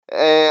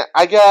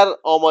اگر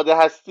آماده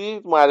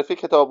هستید معرفی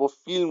کتاب و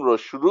فیلم رو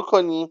شروع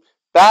کنیم،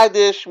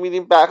 بعدش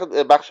میریم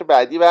بخش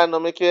بعدی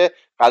برنامه که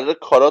قرار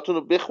کاراتون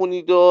رو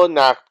بخونید و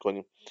نقد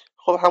کنیم.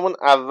 خب همون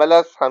اول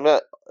از همه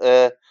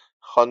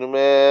خانم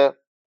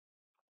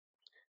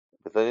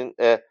بذارین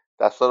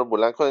دستا رو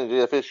بلند کنید،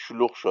 اینجا دفعه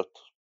شلوغ شد.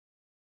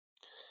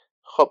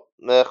 خب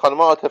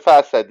خانم عاطفه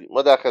اسدی،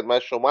 ما در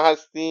خدمت شما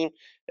هستیم.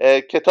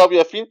 کتاب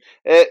یا فیلم؟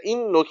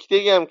 این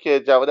نکته‌ای هم که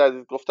جواد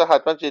عزیز گفته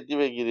حتما جدی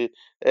بگیرید.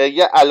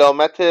 یه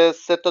علامت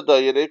 3 تا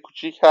دایره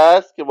کوچیک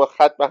هست که با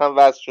خط به هم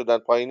وصل شدن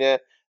پایین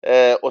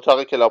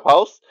اتاق کلاب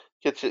هاوس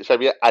که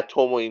شبیه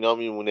اتم و اینا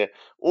میمونه.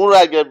 اون رو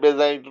اگر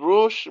بزنید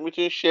روش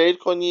میتونید شیر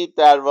کنید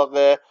در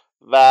واقع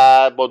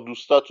و با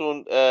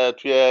دوستاتون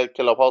توی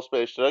کلاب هاوس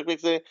به اشتراک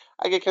بگذارید.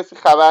 اگه کسی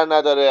خبر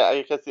نداره،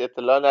 اگه کسی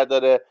اطلاع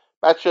نداره،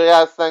 بچه‌ای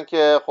هستن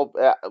که خب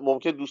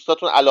ممکن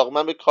دوستاتون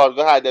علاقمند به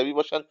کارگاه ادبی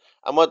باشن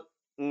اما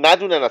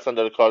ندونن اصلا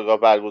داره کارگاه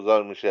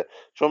برگزار میشه.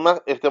 چون من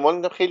احتمال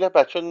میدم خیلی از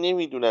بچه‌ها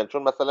نمیدونن،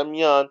 چون مثلا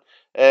میان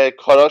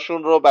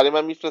کاراشون رو برای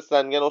من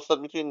میفرستن، میگن استاد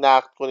میتونید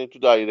نقد کنید تو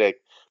دایرکت.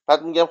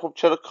 بعد میگم خب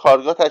چرا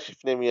کارگاه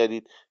تشریف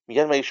نمیارید؟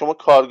 میگن مگه شما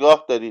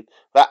کارگاه دارید؟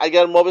 و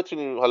اگر ما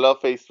بتونیم حالا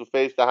فیس تو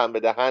فیس دهن به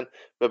دهن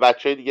به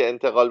بچهای دیگه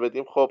انتقال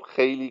بدیم، خب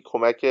خیلی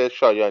کمک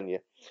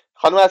شایانیه.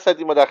 خانم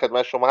اسدی، ما در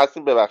خدمت شما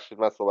هستیم. ببخشید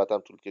من صحبتم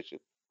طول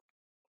کشید.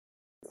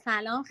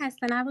 سلام،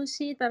 خسته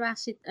نباشید.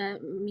 ببخشید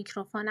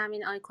میکروفونم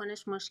این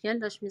آیکونش مشکل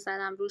داشت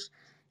میزدم روش.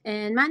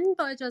 من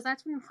با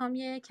اجازهتون میخوام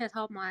یه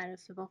کتاب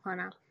معرفی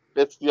بکنم.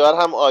 بسیار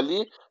هم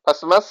عالی.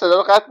 پس من صدا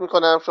رو قطع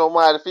میکنم، شما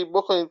معرفی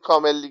بکنید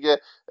کامل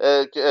دیگه،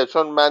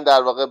 چون من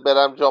در واقع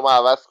برم جامو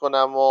عوض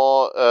کنم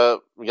و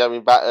میگم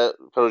این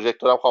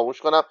پروژکتورم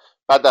خاموش کنم،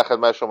 بعد در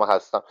خدمت شما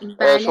هستم.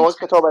 بله شما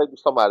کتاب برای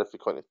دوستان معرفی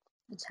کنید.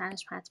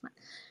 چشم حتما.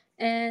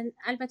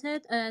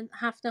 البته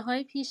هفته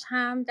های پیش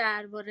هم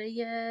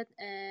درباره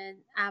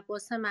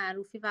عباس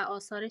معروفی و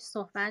آثارش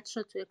صحبت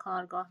شد توی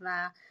کارگاه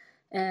و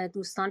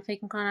دوستان فکر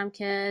میکنم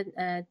که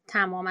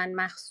تماما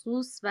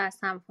مخصوص و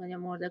سمفونی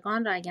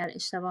مردگان را اگر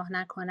اشتباه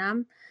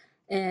نکنم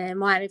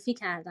معرفی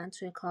کردن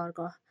توی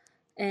کارگاه.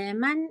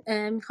 من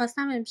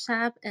میخواستم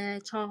امشب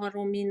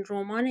 4مین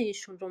رمان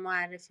ایشون رو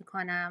معرفی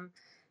کنم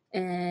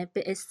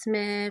به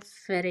اسم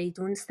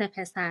فریدون 3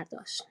 پسر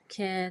داشت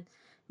که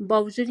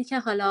با وجودی که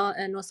حالا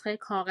نسخه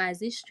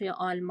کاغذیش توی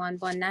آلمان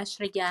با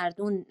نشر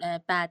گردون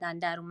بعداً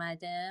در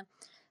اومده،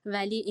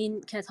 ولی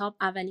این کتاب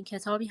اولین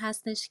کتابی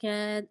هستش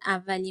که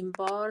اولین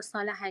بار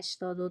سال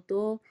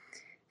 82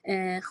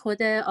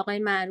 خود آقای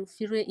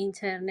معروفی روی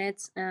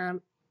اینترنت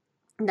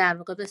در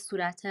واقع به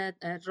صورت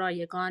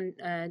رایگان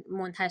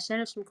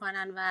منتشرش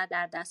میکنن و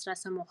در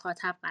دسترس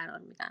مخاطب قرار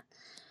میدن.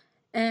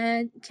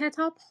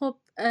 کتاب خب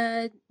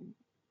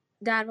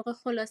در واقع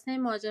خلاصه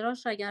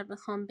ماجراش اگر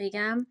بخوام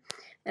بگم،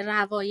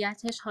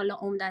 روایتش حالا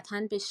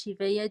عمدتاً به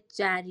شیوه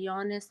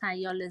جریان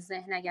سیال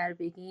ذهن اگر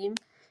بگیم،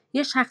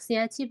 یه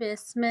شخصیتی به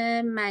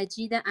اسم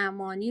مجید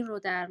امانی رو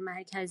در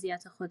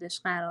مرکزیت خودش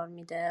قرار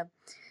میده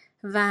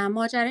و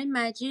ماجرای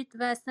مجید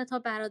و 3 تا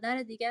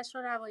برادر دیگرش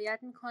رو روایت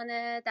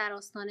میکنه در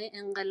آستانه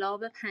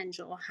انقلاب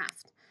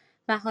 57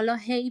 و حالا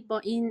هی با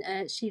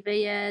این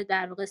شیوه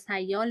در واقع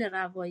سیال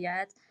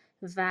روایت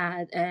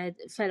و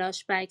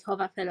فلاش بک ها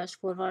و فلاش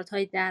فوروارد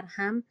های در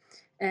هم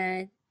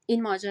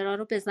این ماجرا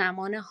رو به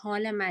زمان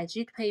حال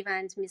مجید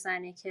پیوند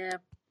میزنه که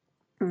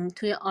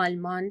توی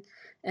آلمان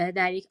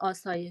در یک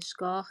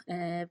آسایشگاه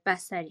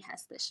بستری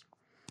هستش.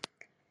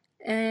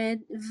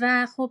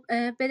 و خب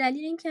به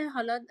دلیل اینکه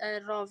حالا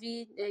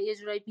راوی یه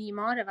جورایی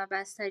بیماره و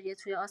بستریه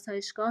توی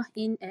آسایشگاه،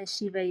 این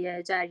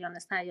شیوه جریان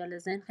سیال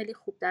ذهن خیلی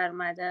خوب در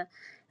اومده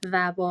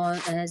و با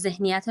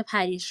ذهنیت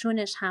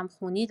پریشونش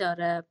همخونی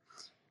داره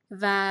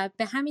و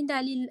به همین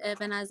دلیل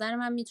به نظر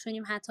من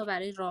میتونیم حتی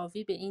برای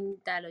راوی به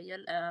این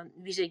دلایل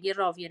ویژگی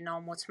راوی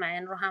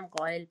نامطمئن رو هم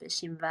قائل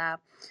بشیم و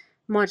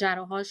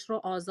ماجراهاش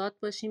رو آزاد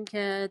باشیم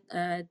که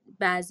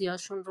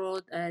بعضیاشون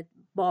رو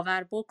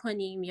باور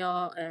بکنیم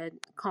یا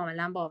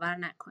کاملا باور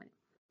نکنیم.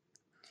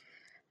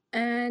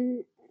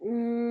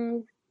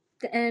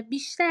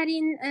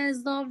 بیشترین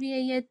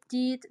زاویه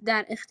دید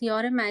در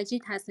اختیار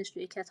مجید هستش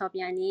توی کتاب،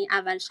 یعنی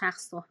اول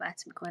شخص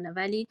صحبت میکنه،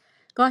 ولی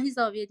گاهی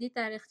زاویه دید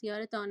در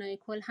اختیار دانای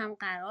کل هم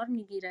قرار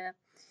میگیره.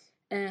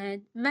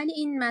 ولی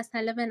این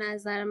مسئله به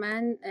نظر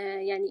من،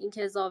 یعنی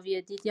اینکه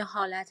زاویه دید یا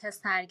حالت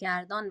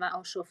سرگردان و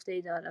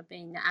آشفته‌ای داره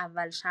بین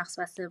اول شخص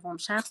و سوم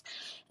شخص،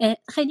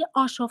 خیلی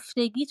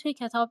آشفتگی توی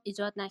کتاب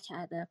ایجاد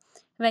نکرده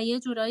و یه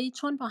جورایی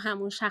چون با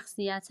همون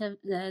شخصیت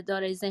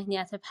داره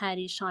ذهنیت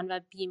پریشان و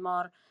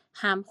بیمار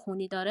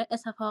همخونی داره،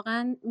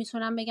 اتفاقا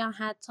میتونم بگم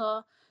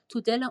حتی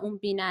تو دل اون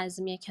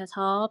بی‌نظمی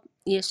کتاب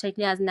یه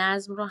شکلی از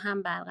نظم رو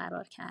هم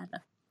برقرار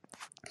کرده.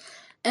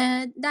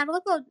 در واقع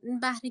با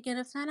بهره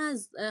گرفتن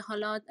از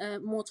حالا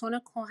متون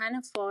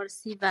کهن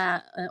فارسی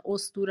و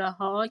اسطوره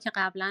ها که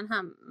قبلا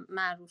هم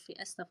معروفی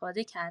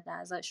استفاده کرده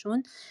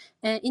ازشون،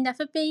 این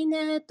دفعه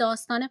بین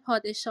داستان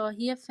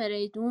پادشاهی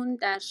فریدون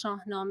در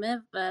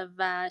شاهنامه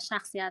و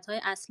شخصیت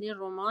های اصلی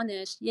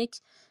رمانش یک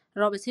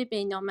رابطه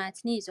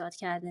بینامتنی ایجاد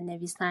کرده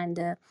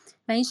نویسنده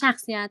و این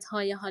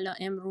شخصیت‌های حالا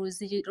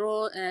امروزی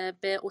رو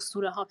به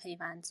اسطوره‌ها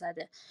پیوند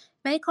زده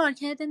و این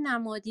کارکرد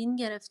نمادین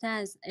گرفته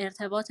از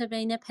ارتباط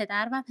بین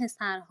پدر و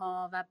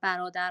پسرها و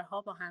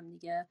برادرها با هم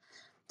دیگه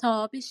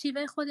تا به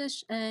شیوه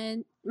خودش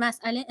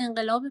مسئله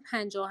انقلاب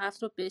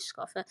 57 رو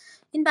بشکافه.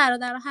 این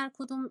برادرها هر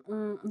کدوم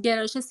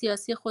گرایش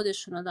سیاسی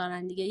خودشونو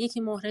دارن دیگه،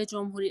 یکی مهره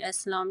جمهوری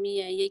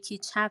اسلامیه، یکی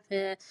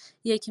چپه،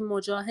 یکی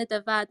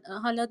مجاهده و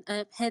حالا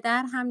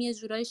پدر هم یه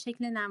جورای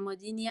شکل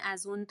نمادینی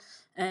از اون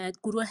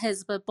گروه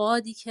حزب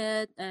بادی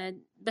که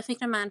به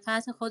فکر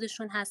منفعت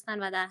خودشون هستن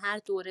و در هر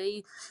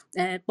دوره‌ای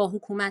با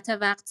حکومت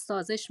وقت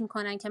سازش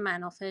میکنن که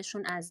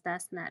منافعشون از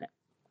دست نره.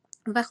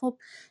 و خب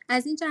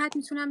از این جهت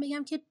میتونم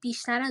بگم که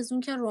بیشتر از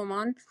اون که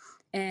رمان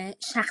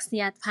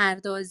شخصیت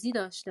پردازی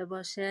داشته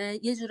باشه،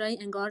 یه جورایی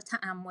انگار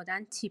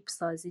تعمدن تیپ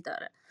سازی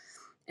داره.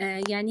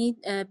 یعنی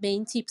به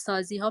این تیپ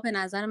سازی ها به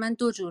نظر من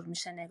دو جور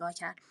میشه نگاه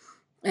کرد.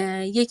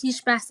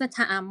 یکیش بحث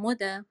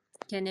تعمده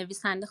که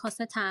نویسنده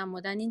خواسته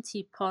تعمدن این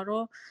تیپ ها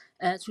رو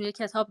توی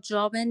کتاب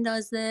جا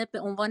بندازه به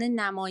عنوان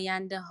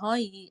نماینده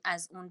هایی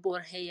از اون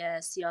برهه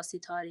سیاسی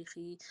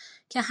تاریخی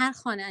که هر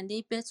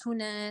خواننده‌ای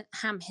بتونه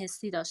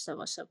همحسی داشته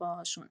باشه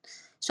باهاشون.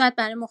 شاید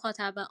برای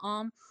مخاطب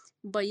عام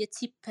با یه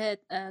تیپ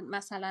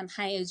مثلا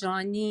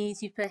هیجانی،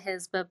 تیپ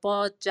حزب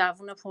باد،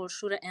 جوون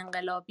پرشور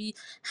انقلابی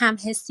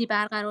همحسی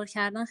برقرار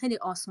کردن خیلی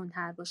آسان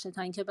تر باشه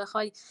تا اینکه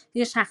بخوای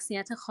یه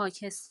شخصیت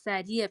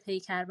خاکستری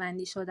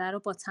پیکربندی شده رو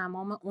با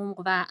تمام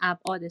عمق و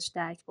ابعادش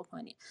درک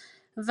بکنی.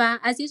 و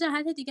از یه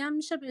جهت دیگه هم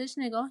میشه بهش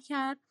نگاه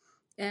کرد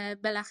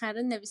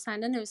بالاخره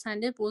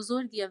نویسنده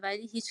بزرگیه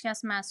ولی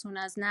هیچکس معصوم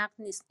از نقد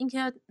نیست.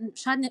 اینکه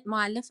شاید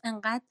مؤلف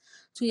انقدر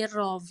توی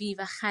راوی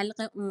و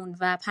خلق اون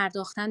و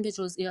پرداختن به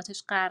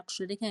جزئیاتش غرق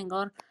شده که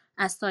انگار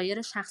از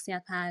سایر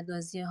شخصیت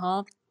پردازی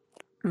ها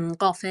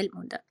غافل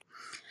مونده.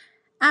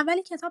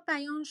 اول کتاب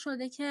بیان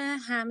شده که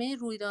همه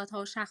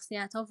رویدادها و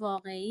شخصیت‌ها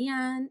واقعی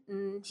هن.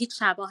 هیچ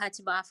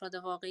شباهتی با افراد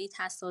واقعی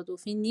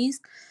تصادفی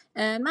نیست.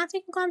 من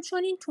فکر می‌کنم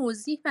چون این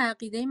توضیح و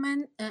عقیده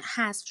من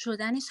حذف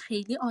شدنش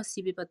خیلی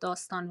آسیبی به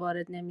داستان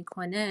وارد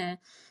نمی‌کنه،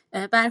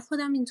 برای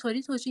خودم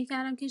اینطوری توجیه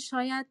کردم که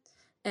شاید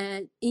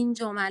این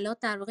جملات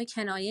در واقع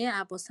کنایه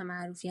عباس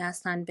معروفی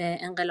هستن به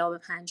انقلاب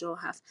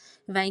 57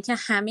 و اینکه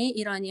همه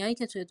ایرانیایی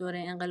که توی دوره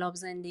انقلاب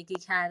زندگی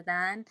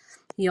کردن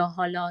یا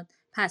حالا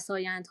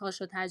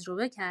پسایندهاش رو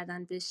تجربه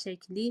کردن به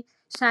شکلی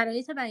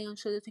شرایط بیان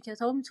شده تو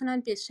کتاب میتونن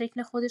به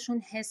شکل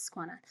خودشون حس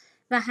کنن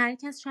و هر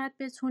کس شاید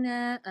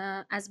بتونه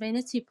از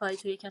بین تیپ‌های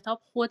توی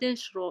کتاب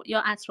خودش رو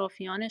یا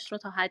اطرافیانش رو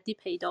تا حدی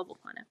پیدا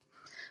بکنه.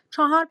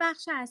 4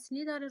 بخش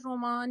اصلی داره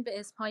رمان به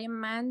اسمهای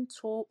من،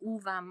 تو،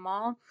 او و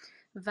ما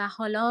و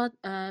حالا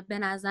به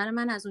نظر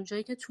من از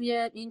اونجایی که توی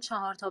این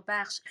 4 تا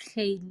بخش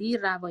خیلی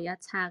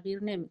روایت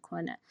تغییر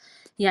نمیکنه،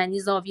 یعنی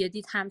زاویه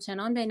دید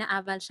همچنان بین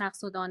اول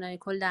شخص و دانای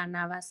کل در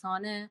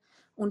نوسانه،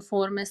 اون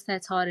فرم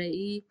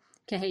ستاره‌ای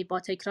که هی با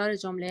تکرار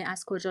جمله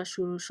از کجا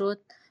شروع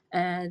شد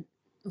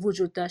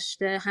وجود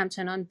داشته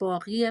همچنان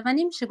باقیه و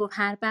نمیشه گفت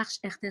هر بخش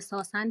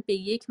اختصاصاً به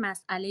یک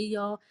مسئله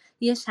یا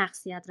یه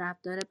شخصیت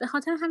ربط داره. به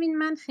خاطر همین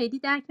من خیلی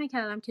درک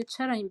نکردم که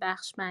چرا این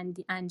بخش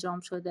بندی انجام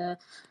شده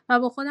و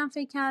با خودم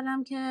فکر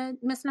کردم که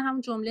مثل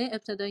همون جمله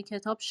ابتدای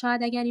کتاب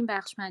شاید اگر این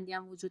بخش بندی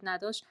هم وجود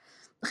نداشت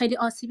خیلی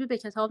آسیبی به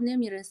کتاب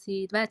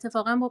نمیرسید و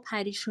اتفاقا با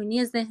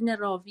پریشونی ذهن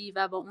راوی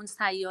و با اون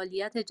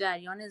سیالیت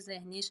جریان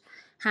ذهنیش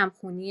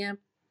همخونی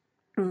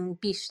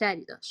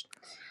بیشتری داشت.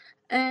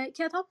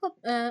 کتاب خب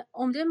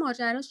عمده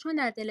ماجراش چون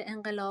در دل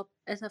انقلاب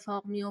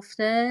اتفاق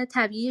میفته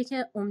طبیعیه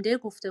که عمده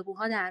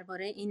گفتگوها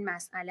درباره این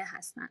مسئله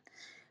هستن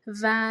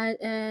و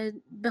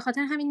به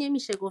خاطر همین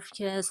نمیشه گفت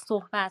که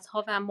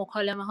صحبت‌ها و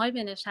مکالمه‌های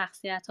بین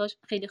شخصیت‌ها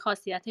خیلی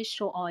خاصیت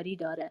شعاری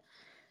داره.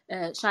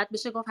 شاید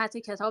بشه گفت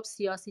حتی کتاب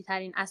سیاسی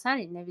ترین اثر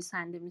این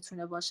نویسنده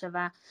میتونه باشه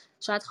و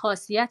شاید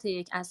خاصیت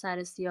یک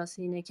اثر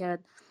سیاسی اینه که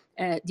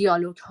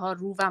دیالوگ ها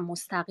رو و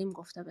مستقیم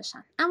گفته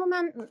بشن. اما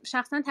من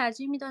شخصا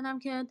ترجیح میدادم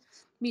که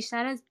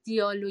بیشتر از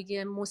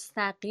دیالوگ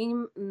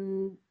مستقیم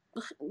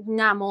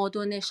نماد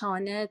و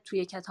نشانه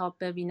توی کتاب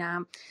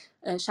ببینم،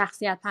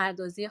 شخصیت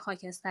پردازی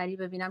خاکستری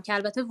ببینم که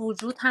البته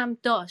وجود هم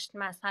داشت.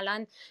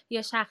 مثلا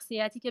یه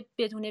شخصیتی که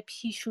بدون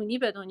پیشونی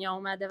به دنیا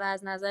اومده و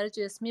از نظر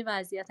جسمی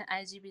وضعیت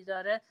عجیبی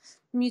داره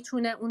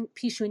میتونه اون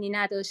پیشونی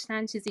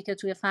نداشتن، چیزی که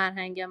توی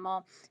فرهنگ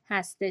ما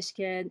هستش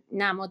که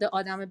نماد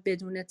آدم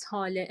بدون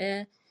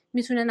طالعه،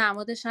 میتونه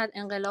نماد شاید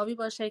انقلابی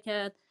باشه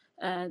که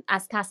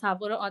از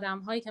تصور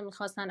آدم‌هایی که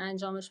میخواستن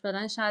انجامش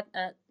بدن شاید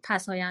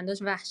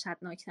پساینداش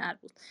وحشتناکتر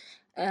بود.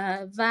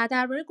 و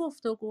درباره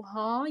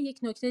گفتگوها یک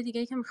نکته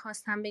دیگه که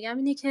میخواستم بگم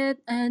اینه که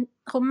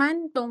خب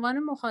من به عنوان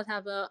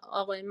مخاطب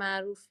آقای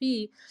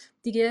معروفی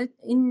دیگه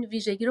این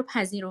ویژگی رو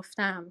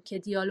پذیرفتم که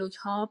دیالوگ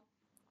ها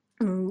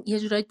یه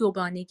جورای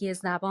دوگانگی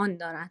زبان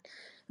دارن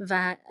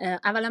و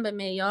اولا به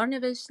معیار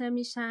نوشته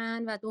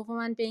میشن و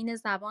دوما بین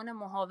زبان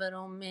محاوره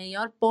و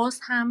معیار باز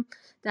هم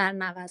در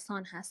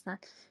نوسان هستن.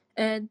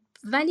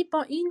 ولی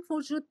با این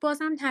وجود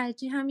بازم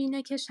ترجیح هم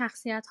اینه که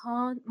شخصیت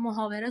ها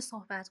محاوره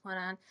صحبت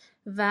کنن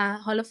و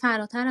حالا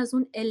فراتر از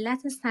اون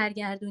علت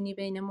سرگردونی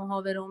بین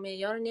محاوره و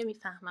معیار رو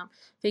نمیفهمم.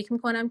 فکر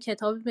میکنم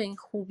کتابی به این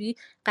خوبی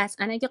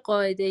قطعا اگه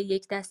قاعده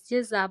یک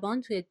دستی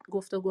زبان توی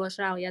گفتگوهاش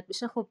رعایت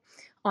بشه، خب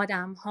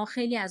آدم ها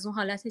خیلی از اون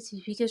حالت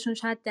تیپیکشون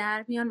شاید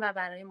در بیان و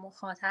برای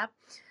مخاطب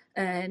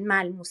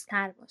ملموس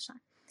تر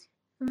باشن.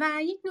 و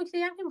یک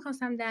نکته هم که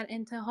میخواستم در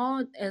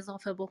انتها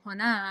اضافه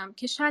بکنم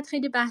که شاید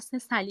خیلی بحث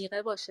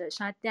سلیقه باشه،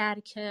 شاید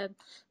درک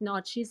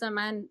ناچیز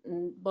من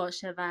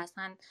باشه و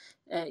اصلا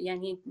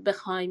یعنی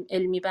بخوایم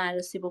علمی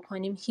بررسی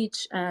بکنیم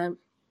هیچ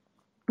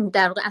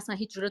در واقع اصلا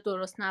هیچ جوره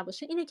درست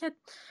نباشه، اینه که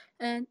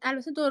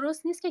البته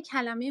درست نیست که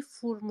کلمه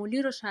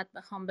فرمولی رو شاید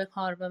بخوام به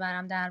کار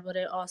ببرم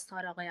درباره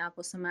آثار آقای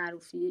عباس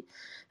معروفی،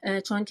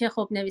 چون که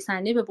خب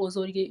نویسنده به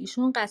بزرگی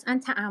ایشون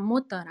قطعا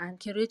تعمد دارن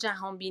که روی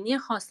جهانبینی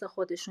خاص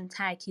خودشون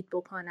تاکید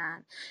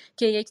بکنن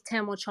که یک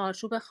تم و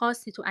چارچوب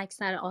خاصی تو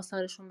اکثر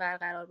آثارشون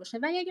برقرار باشه.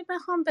 ولی اگه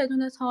بخوام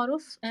بدون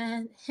تعارف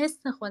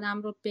حس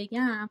خودم رو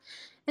بگم،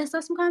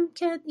 احساس میکنم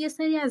که یه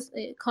سری از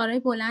کارهای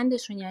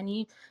بلندشون،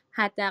 یعنی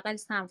حداقل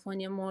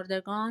سمفونی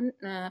مردگان،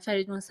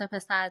 فریدون سه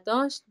پسر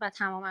داشت و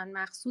تماما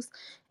مخصوص،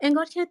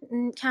 انگار که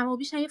کم و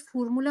بیش یه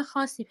فرمول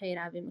خاصی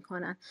پیروی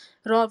میکنن.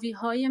 راوی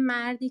های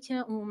مردی که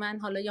عموما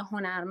حالا یا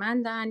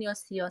هنرمندن یا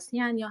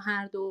سیاسیان یا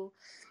هر دو،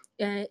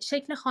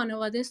 شکل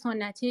خانواده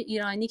سنتی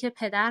ایرانی که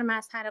پدر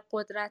مظهر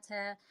قدرت،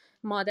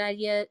 مادر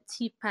یه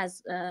تیپ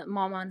از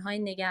مامانهای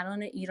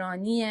نگران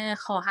ایرانی،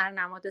 خواهر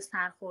نماد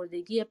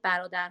سرخوردگی،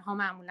 برادرها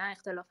معمولا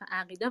اختلاف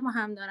عقیده با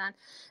هم دارن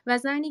و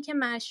زنی که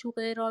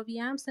معشوقه راوی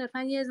هم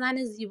صرفا یه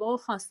زن زیبا و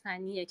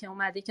خواستنیه که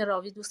اومده که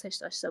راوی دوستش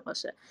داشته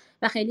باشه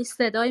و خیلی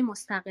صدای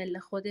مستقل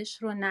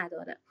خودش رو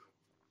نداره.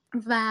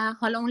 و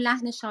حالا اون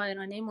لحن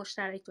شاعرانه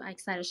مشترک تو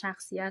اکثر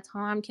شخصیت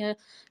ها هم که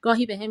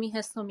گاهی به همی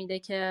حس و میده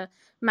که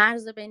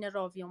مرز بین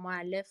راوی و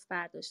مؤلف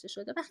برداشته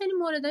شده و خیلی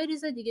موردهای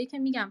ریز دیگه که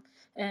میگم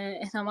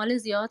احتمال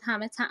زیاد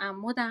همه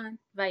تعمدن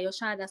و یا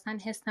شاید اصلا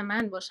حس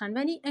من باشن،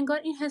 ولی انگار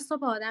این حس رو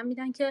به آدم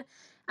میدن که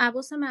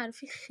عباس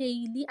معروفی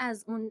خیلی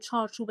از اون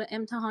چارچوب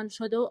امتحان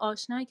شده و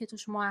آشنایی که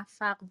توش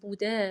موفق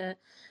بوده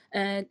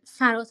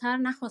فراتر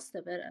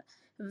نخواسته بره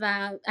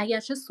و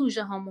اگرچه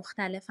سوژه ها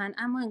مختلفن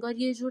اما انگار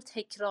یه جور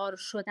تکرار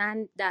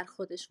شدن در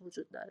خودش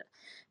وجود داره.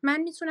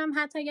 من میتونم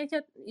حتی اگر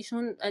که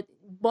ایشون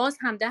باز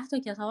هم 10 تا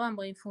کتابم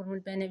با این فرمول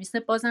بنویسه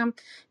بازم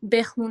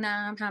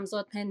بخونم،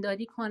 همزاد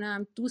پنداری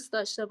کنم، دوست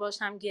داشته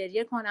باشم،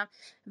 گریه کنم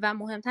و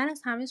مهمتر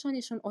از همه چون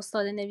ایشون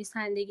استاد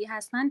نویسندگی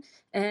هستن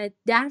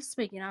درس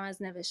بگیرم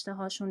از نوشته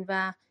هاشون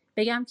و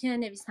بگم که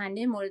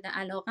نویسنده مورد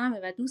علاقمه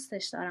و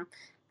دوستش دارم.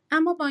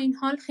 اما با این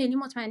حال خیلی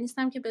مطمئن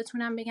نیستم که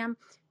بتونم بگم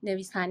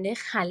نویسنده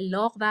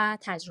خلاق و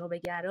تجربه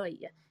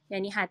گراییه،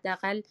 یعنی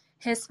حداقل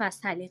حس و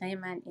سلیقه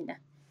من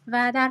اینه.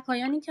 و در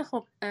پایان این که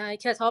خب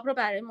کتاب رو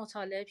برای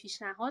مطالعه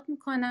پیشنهاد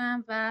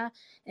میکنم و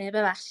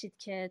ببخشید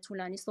که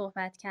طولانی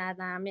صحبت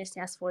کردم.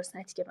 مرسی از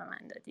فرصتی که به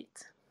من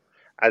دادید.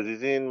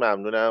 عزیزین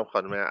ممنونم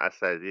خانم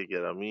اسدی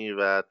گرامی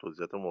و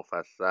توضیحات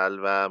مفصل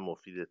و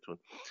مفیدتون.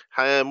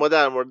 ما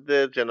در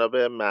مورد جناب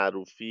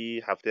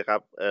معروفی هفته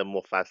قبل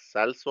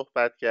مفصل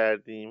صحبت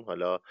کردیم،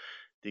 حالا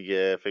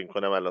دیگه فکر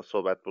کنم الان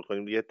صحبت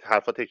بکنیم دیگه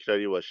حرفا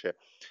تکراری باشه.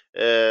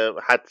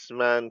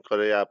 حتما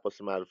کارهای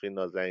عباس معروفی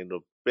نازنین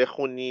رو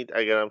بخونید،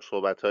 اگرم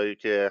صحبت هایی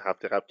که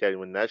هفته قبل کردیم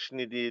رو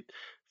نشنیدید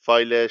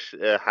فایلش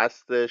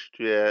هستش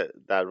توی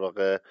در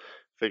واقع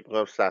فکر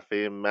میکنم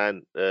صفحه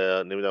من،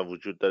 نمیدونم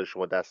وجود داره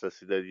شما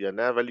دسترسی دارید یا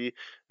نه، ولی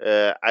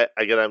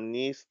اگرم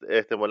نیست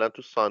احتمالا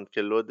تو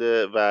ساندکلود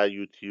و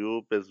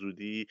یوتیوب به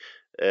زودی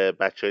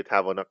بچه های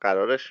توانا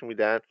قرارش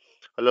میدن.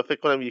 حالا فکر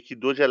کنم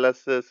 1-2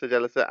 جلسه 3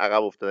 جلسه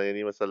عقب افتادن،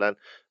 یعنی مثلا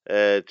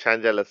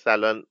چند جلسه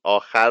الان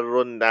آخر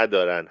رو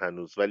ندارن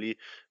هنوز، ولی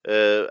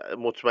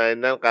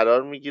مطمئنا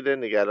قرار میگیره،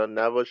 نگران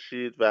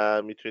نباشید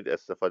و میتونید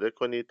استفاده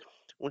کنید.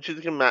 اون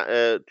چیزی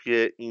که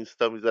توی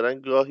اینستا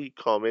میذارن گاهی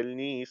کامل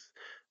نیست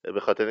به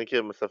خاطر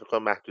اینکه مثلا فکر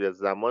کنم محدودیت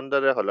زمان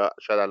داره، حالا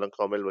شاید الان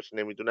کامل باشه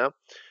نمیدونم،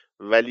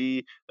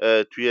 ولی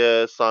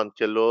توی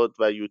ساندکلود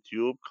و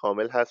یوتیوب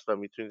کامل هست و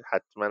میتونید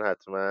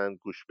حتما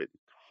گوش بدید.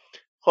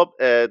 خب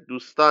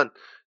دوستان،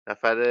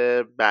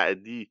 نفر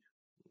بعدی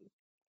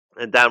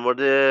در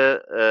مورد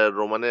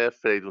رمان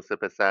فریدون سه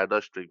پسر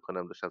داشت فکر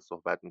کنم داشتن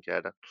صحبت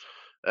میکردن.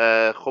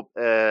 خب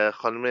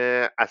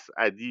خانم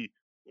اسعدی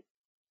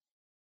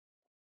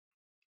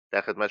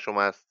در خدمت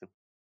شما هستیم.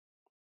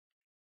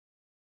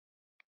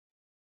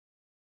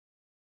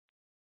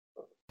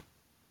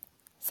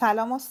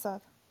 سلام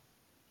استاد.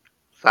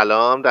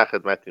 سلام، در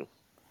خدمتیم.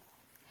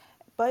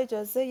 با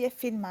اجازه یه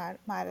فیلم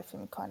معرفی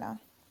میکنم.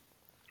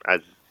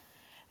 عزیز.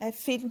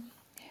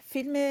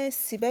 فیلم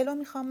سیبل رو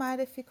میخوام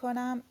معرفی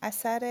کنم،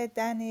 اثر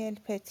دانیل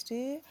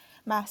پتری،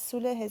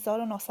 محصول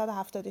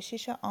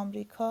 1976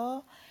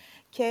 آمریکا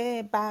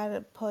که بر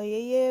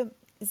پایه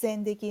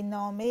زندگی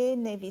نامه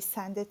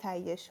نویسنده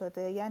تهیه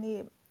شده،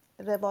 یعنی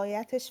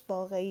روایتش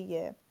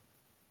واقعیه.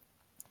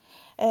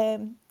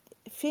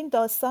 فیلم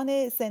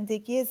داستان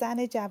زندگی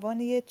زن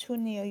جوانی تو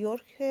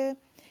نیویورک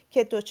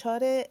که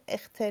دچار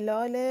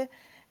اختلال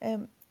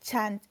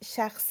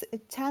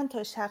چند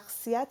تا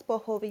شخصیت با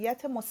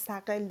هویت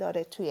مستقل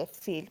داره توی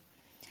فیلم.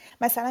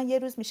 مثلا یه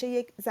روز میشه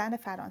یک زن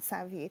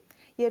فرانسوی،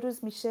 یه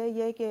روز میشه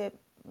یک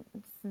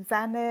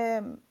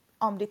زن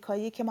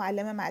آمریکایی که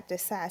معلم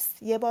مدرسه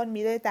است، یه بار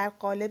میره در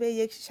قالب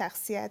یک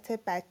شخصیت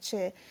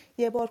بچه،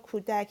 یه بار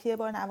کودک، یه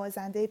بار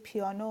نوازنده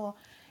پیانو،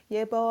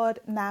 یه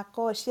بار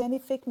نقاش. یعنی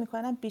فکر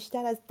میکنم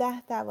بیشتر از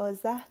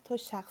 10-12 تا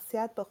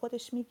شخصیت با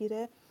خودش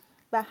میگیره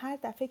و هر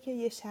دفعه که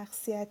یه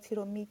شخصیتی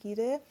رو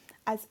میگیره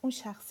از اون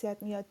شخصیت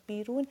میاد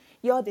بیرون،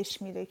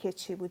 یادش میره که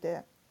چی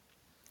بوده.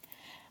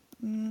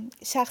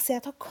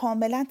 شخصیت ها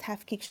کاملا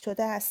تفکیک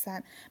شده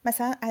هستن.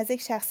 مثلا از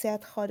یک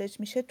شخصیت خارج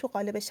میشه، تو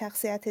قالب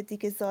شخصیت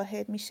دیگه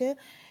ظاهر میشه،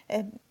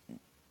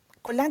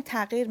 کلا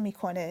تغییر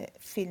میکنه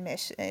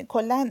فیلمش.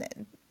 کلا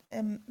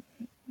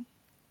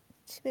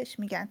چی بهش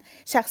میگن،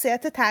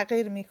 شخصیت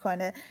تغییر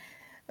میکنه.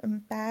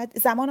 بعد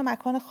زمان و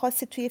مکان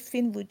خاصی توی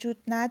فیلم وجود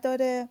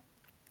نداره.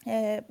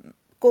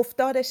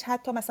 گفتارش،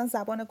 حتی مثلا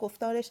زبان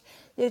گفتارش،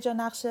 یه جا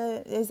نقش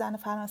یه زن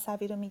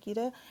فرانسوی رو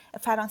میگیره،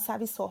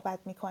 فرانسوی صحبت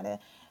میکنه،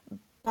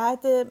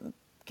 بعد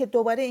که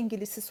دوباره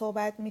انگلیسی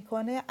صحبت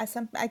میکنه،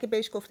 اصلا اگه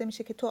بهش گفته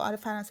میشه که تو آره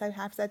فرانسوی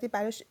حرف زدی،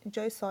 براش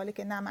جای سواله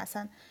که نه،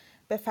 مثلا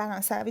به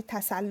فرانسوی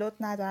تسلط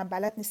ندارم،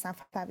 بلد نیستم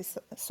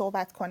فرانسوی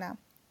صحبت کنم.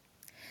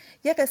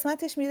 یه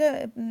قسمتش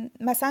میره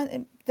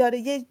مثلا، داره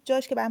یه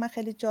جاش که برای من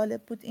خیلی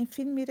جالب بود، این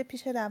فیلم میره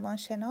پیش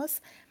روانشناس،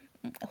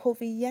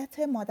 هویت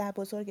مادر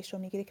بزرگش رو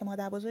میگیره که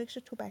مادر بزرگش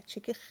رو تو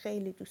بچگی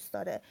خیلی دوست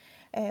داره.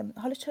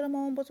 حالا چرا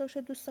مامان بزرگش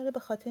رو دوست داره؟ به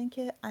خاطر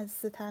اینکه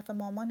از طرف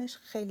مامانش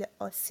خیلی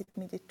آسیب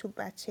میدید تو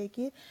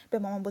بچگی، به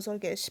مامان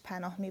بزرگش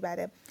پناه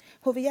میبره.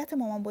 هویت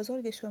مامان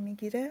بزرگش رو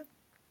میگیره.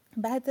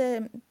 بعد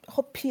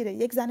خب پیره،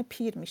 یک زن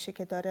پیر میشه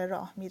که داره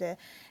راه میره،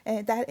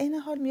 در این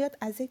حال میاد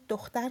از یک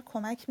دختر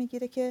کمک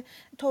میگیره که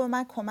تو به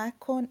من کمک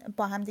کن،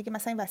 با هم دیگه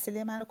مثلا این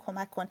وسیله من رو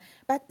کمک کن.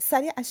 بعد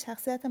سریع از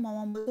شخصیت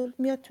مامان بزرگ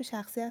میاد تو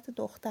شخصیت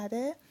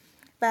دختره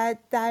و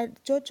در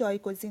جا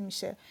جایگزین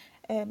میشه.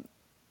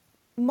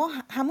 ما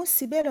همون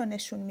سیبل رو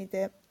نشون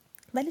میده،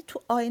 ولی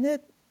تو آینه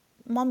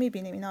ما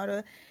میبینیم اینا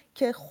رو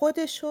که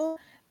خودشو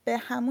به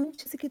همون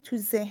چیزی که تو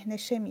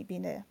ذهنشه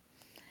میبینه.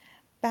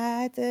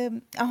 بعد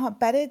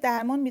برای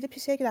درمان میره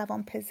پیش یک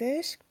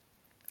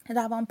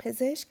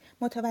روانپزشک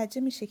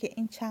متوجه میشه که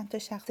این چند تا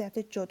شخصیت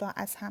جدا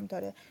از هم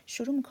داره،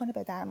 شروع میکنه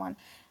به درمان.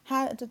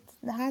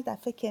 هر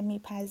دفعه که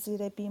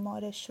میپذیره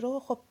بیمارش رو،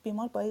 خب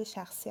بیمار با یه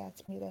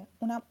شخصیت میره،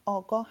 اونم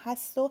آگاه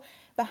هست و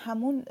به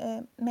همون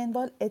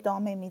منوال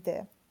ادامه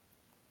میده.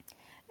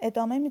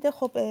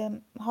 خب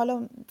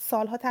حالا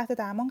سالها تحت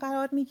درمان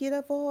قرار میگیره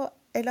و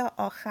الی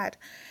آخر.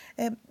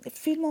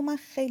 فیلمو من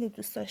خیلی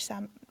دوست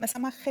داشتم،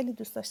 مثلا من خیلی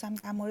دوست داشتم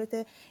در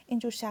مورد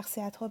اینجور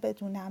شخصیت ها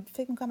بدونم.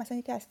 فکر میکنم مثلا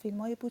یکی از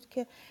فیلمایی بود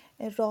که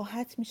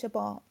راحت میشه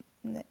با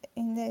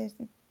این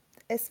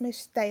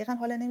اسمش دقیقا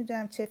حالا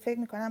نمیدونم چه، فکر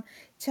میکنم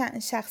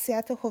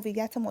شخصیت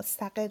هویت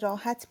مستقل،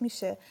 راحت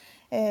میشه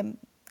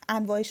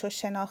انواعش رو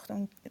شناخت.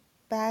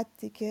 بعد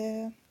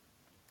دیگه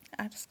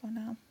عرض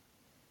کنم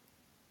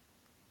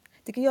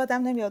دیگه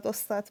یادم نمیاد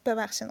استاد،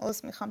 ببخشین،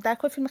 عذر میخوام. در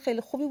کل فیلم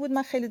خیلی خوبی بود،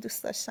 من خیلی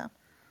دوست داشتم.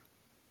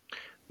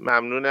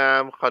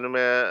 ممنونم خانم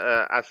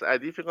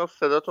اسعدی. فکر کنم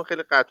صداتون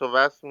خیلی قطع و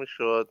وصل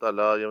میشد،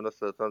 حالا یه مقدار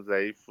صداتون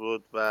ضعیف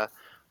بود و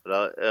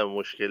حالا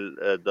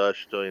مشکل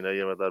داشت و اینا،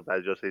 یه مقدار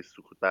بعضی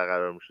سکوت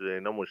برقرار میشد،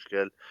 اینا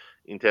مشکل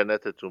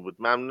اینترنتتون بود.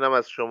 ممنونم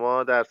از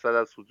شما در صد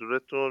از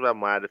حضورتون و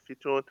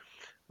معرفیتون.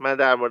 من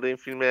در مورد این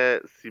فیلم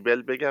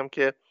سیبل بگم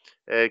که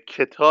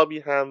کتابی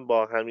هم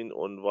با همین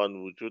عنوان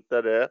وجود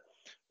داره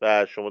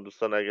و شما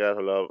دوستان اگر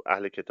حالا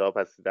اهل کتاب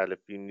هستید، اهل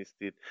فیلم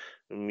نیستید،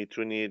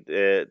 میتونید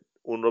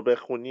اون رو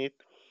بخونید.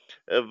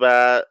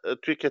 و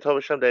توی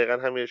کتابش هم دقیقا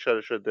همین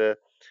اشاره شده.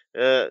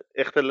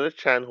 اختلال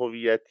چند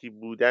هویتی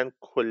بودن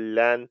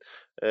کلن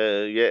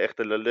یه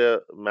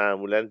اختلال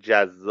معمولا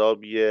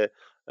جذابیه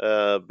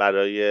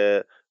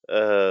برای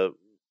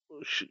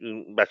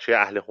بچه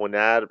اهل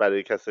هنر،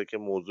 برای کسایی که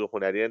موضوع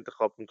هنری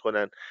انتخاب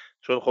میکنن،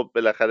 چون خب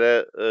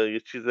بالاخره یه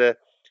چیز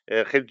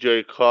خیلی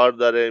جای کار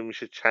داره،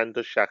 میشه چند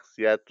تا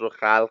شخصیت رو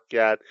خلق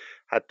کرد،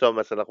 حتی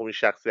مثلا خب این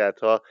شخصیت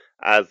ها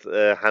از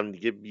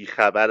همدیگه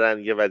بیخبرن،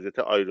 یه وضعیت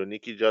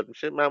آیرونیک ایجاد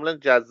میشه، معمولا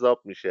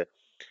جذاب میشه.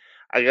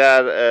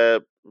 اگر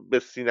به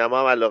سینما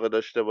هم علاقه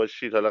داشته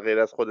باشید، حالا غیر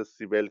از خود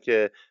سیبل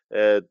که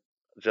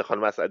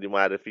خانم اسعدی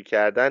معرفی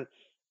کردن،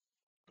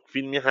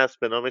 فیلمی هست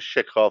به نام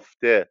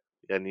شکافته،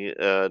 یعنی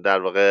در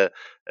واقع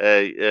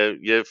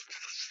یه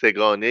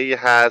سگانه ای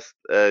هست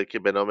که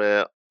به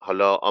نام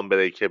حالا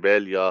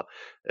آنبریکبل یا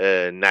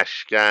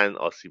نشکن،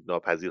 آسیب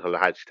ناپذیر، حالا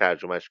هرچی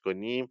ترجمهش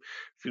کنیم.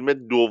 فیلم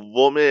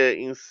دوم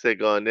این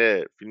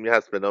سگانه فیلمی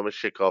هست به نام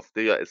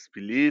شکافته یا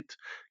اسپلیت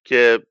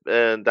که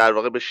در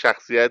واقع به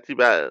شخصیتی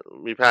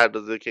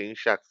میپردازه که این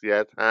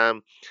شخصیت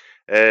هم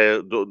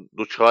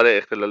دوچار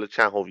اختلال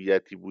چند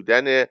هویتی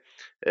بودنه.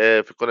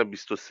 فکر کنم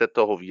 23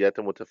 تا هویت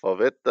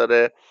متفاوت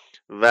داره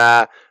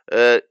و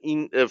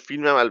این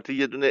فیلم هم البته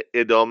یه دونه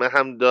ادامه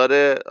هم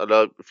داره،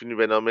 حالا فیلمی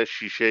به نام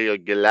شیشه یا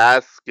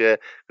گلس که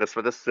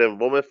قسمت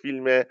سوم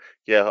فیلمه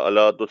که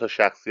حالا دو تا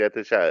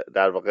شخصیت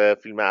در واقع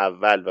فیلم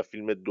اول و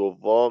فیلم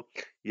دوم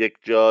یک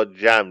جا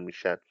جمع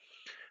میشن.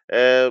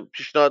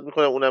 پیشنهاد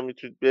میکنم اونم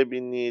میتونید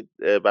ببینید،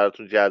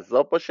 براتون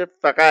جذاب باشه.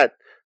 فقط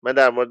من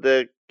در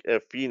مورد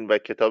فیلم و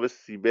کتاب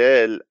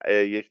سیبل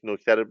یک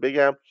نکته رو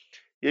بگم.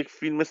 یک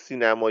فیلم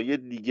سینمایی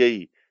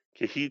دیگه‌ای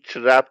که هیچ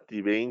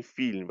ربطی به این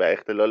فیلم و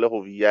اختلال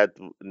هویت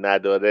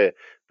نداره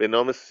به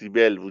نام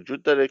سیبل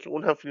وجود داره که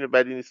اون هم فیلم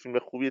بدی نیست، فیلم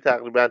خوبی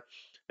تقریبا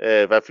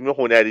و فیلم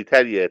هنری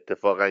تریه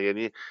اتفاقا،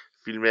 یعنی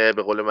فیلم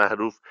به قول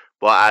معروف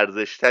با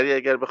ارزش تری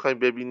اگر بخواید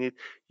ببینید.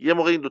 یه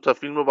موقع این دوتا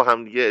فیلم رو با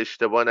همدیگه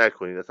اشتباه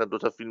نکنید، اصلا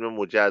دوتا فیلم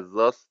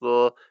مجزاست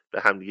و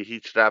به همدیگه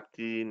هیچ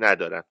ربطی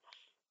ندارن.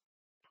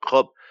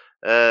 خب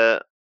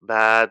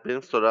بعد بریم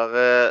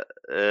سراغ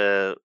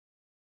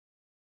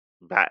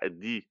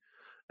بعدی.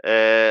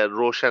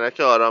 روشنک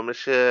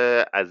آرامش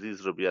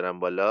عزیز رو بیارم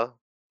بالا.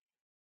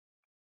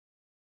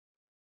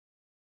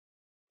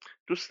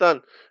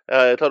 دوستان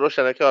تا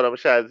روشنک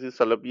آرامش عزیز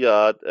حالا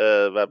بیاد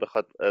و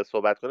بخواد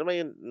صحبت کنه، من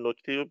یه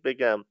نکته رو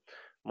بگم.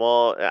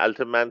 ما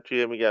البته من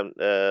توی میگم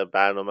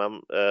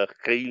برنامهم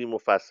خیلی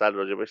مفصل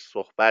راجبش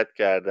صحبت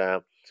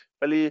کردم،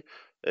 ولی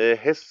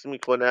حس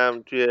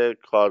میکنم توی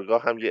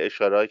کارگاه هم یه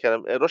اشاره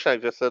کردم.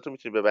 روشنک جسدتو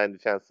میتونی ببندی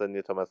چند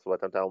ثانیه تا من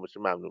صحبتم تمام بشه؟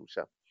 ممنون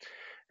میشم.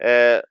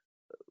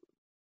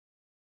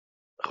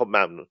 خب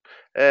ممنون.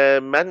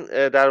 من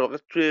در واقع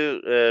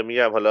توی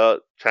میگم حالا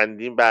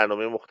چندین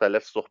برنامه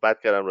مختلف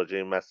صحبت کردم راجع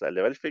این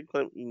مسئله، ولی فکر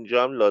کنم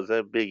اینجا هم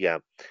لازم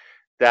بگم.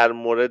 در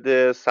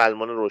مورد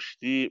سلمان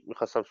رشدی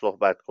میخواستم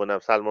صحبت کنم.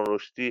 سلمان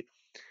رشدی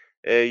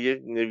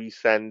یک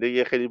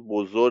نویسنده خیلی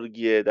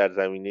بزرگیه در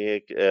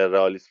زمینه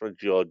رئالیسم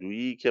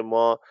جادویی که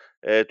ما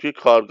توی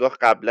کارگاه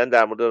قبلا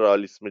در مورد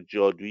رئالیسم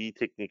جادویی،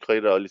 تکنیک های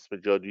رئالیسم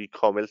جادویی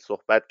کامل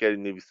صحبت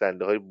کردیم.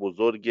 نویسنده های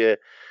بزرگ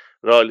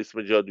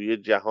رئالیسم جادویی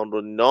جهان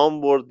رو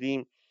نام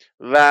بردیم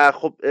و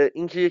خب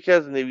این که یکی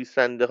از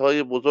نویسنده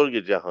های بزرگ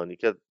جهانی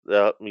که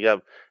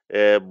میگم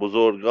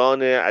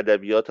بزرگان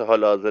ادبیات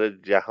حال حاضر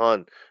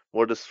جهان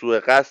مورد سوء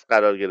قصد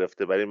قرار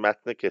گرفته برای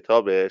متن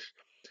کتابش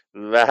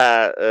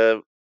و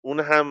اون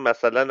هم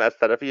مثلا از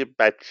طرف یه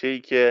بچه‌ای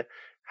که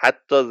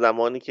حتی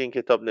زمانی که این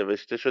کتاب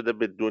نوشته شده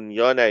به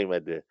دنیا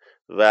نیامده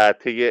و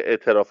طی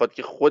اعترافات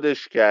که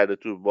خودش کرده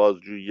تو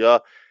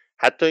بازجویی‌ها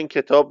حتی این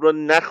کتاب رو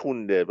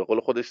نخونده، به قول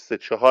خودش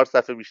 3-4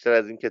 صفحه بیشتر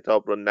از این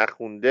کتاب رو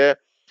نخونده.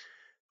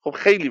 خب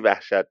خیلی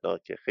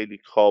وحشتناکه، خیلی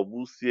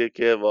کابوسیه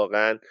که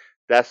واقعا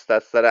دست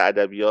از سر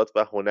ادبیات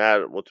و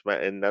هنر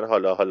مطمئنا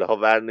حالا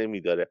ور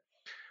نمیداره.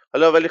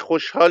 حالا ولی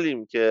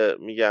خوشحالیم که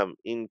میگم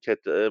این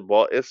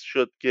باعث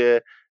شد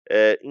که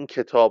این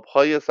کتاب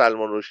های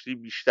سلمان رشدی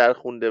بیشتر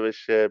خونده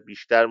بشه،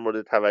 بیشتر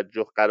مورد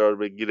توجه قرار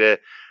بگیره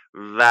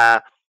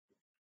و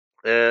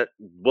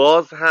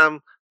باز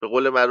هم به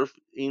قول معروف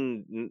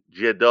این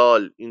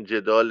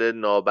جدال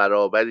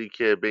نابرابری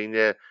که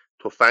بین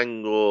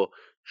تفنگ و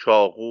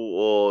چاقو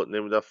و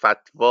نمیدونم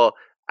فتوا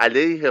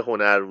علیه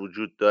هنر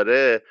وجود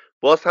داره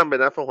باز هم به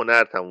نفع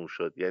هنر تموم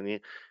شد.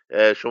 یعنی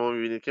شما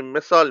میبینید که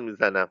مثال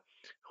میزنم،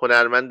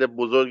 هنرمند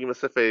بزرگی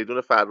مثل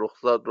فریدون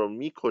فرخزاد رو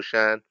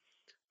میکشن،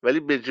 ولی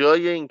به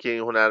جای اینکه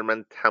این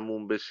هنرمند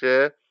تموم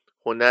بشه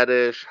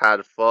هنرش،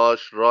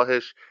 حرفاش،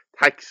 راهش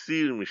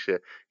تکثیر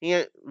میشه.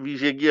 این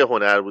ویژگی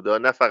هنر بوده،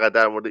 نه فقط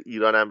در مورد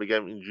ایران هم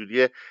بگم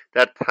اینجوریه،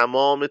 در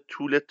تمام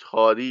طول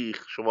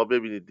تاریخ شما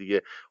ببینید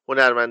دیگه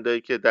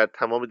هنرمندایی که در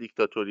تمام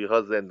دیکتاتوری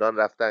ها زندان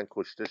رفتن،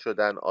 کشته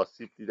شدن،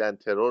 آسیب دیدن،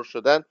 ترور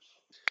شدن،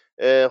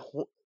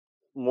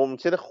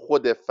 ممکنه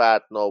خود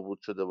فرد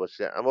نابود شده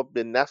باشه اما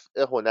به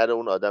نفع هنر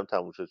اون آدم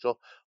تموم شده، چون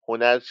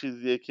هنر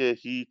چیزیه که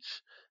هیچ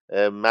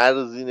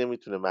مرزی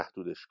نمیتونه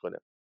محدودش کنه.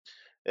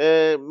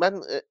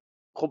 من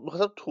خب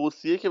میخواستم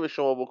توصیه که به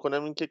شما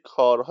بکنم این که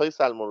کارهای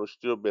سلمان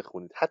رشدی رو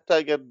بخونید حتی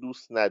اگر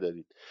دوست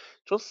ندارید،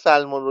 چون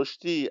سلمان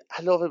رشدی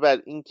علاوه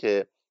بر این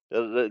که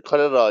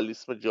کار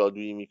رئالیسم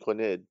جادویی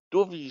میکنه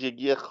دو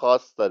ویژگی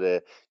خاص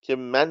داره که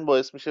من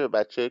باعث میشه به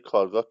بچه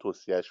کارگاه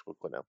توصیهش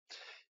بکنم.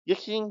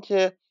 یکی این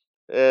که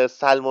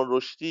سلمان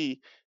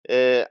رشدی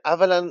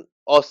اولا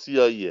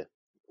آسیاییه،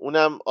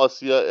 اونم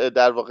آسیا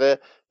در واقع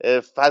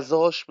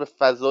فضاش به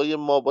فضای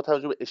ما با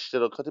توجه به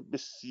اشتراکات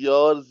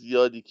بسیار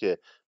زیادی که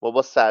ما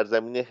با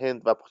سرزمین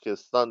هند و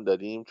پاکستان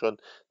داریم، چون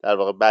در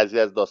واقع بعضی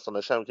از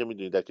داستاناش هم که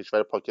میدونید در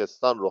کشور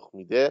پاکستان رخ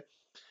میده،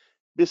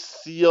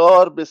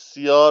 بسیار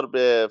بسیار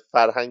به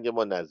فرهنگ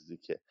ما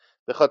نزدیکه.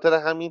 به خاطر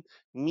همین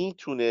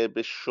میتونه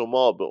به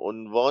شما به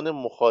عنوان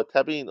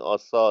مخاطب این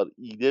آثار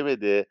ایده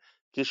بده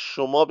که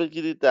شما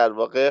بگیرید در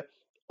واقع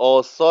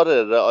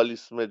آثار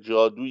رئالیسم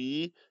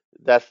جادویی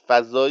در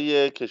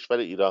فضای کشور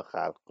ایران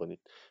خلق کنید.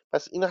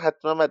 پس اینو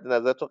حتما مد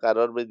نظرتون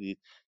قرار بدید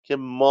که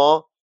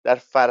ما در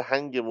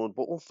فرهنگمون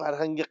با اون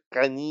فرهنگ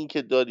غنی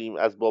که داریم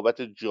از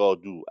بابت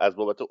جادو، از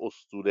بابت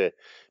اسطوره،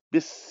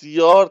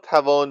 بسیار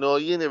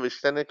توانایی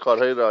نوشتن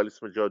کارهای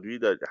رئالیسم جادویی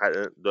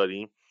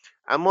داریم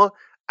اما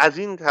از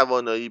این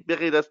توانایی به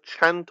غیر از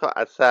چند تا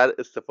اثر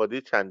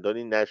استفاده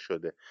چندانی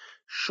نشده.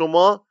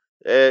 شما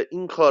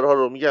این کارها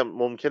رو میگم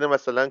ممکنه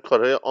مثلا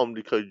کارهای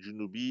آمریکای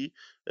جنوبی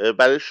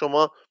برای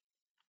شما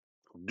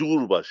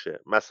دور باشه،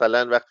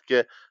 مثلا وقتی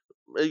که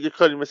یه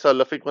کاری مثل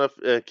حالا فکر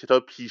کنم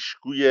کتاب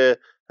پیشگوی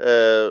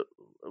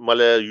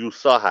مال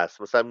یوسا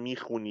هست، مثلا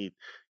میخونید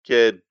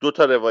که 2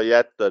 تا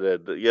روایت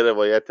داره، یه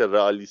روایت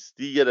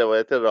رئالیستی یه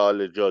روایت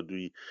رئال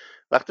جادویی.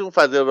 وقتی اون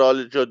فضای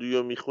رئال جادویی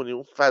رو میخونید،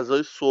 اون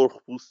فضای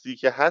سرخپوستی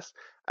که هست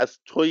از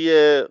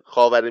توی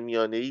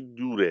خاورمیانه‌ای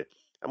دوره،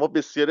 اما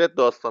بسیاری از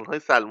داستان‌های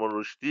سلمان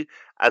رشدی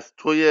از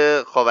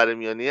توی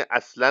خاورمیانه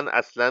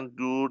اصلا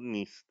دور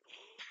نیست.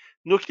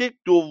 نکته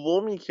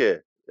دومی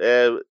که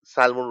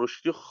سلمان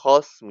رشدی رو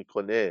خاص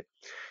میکنه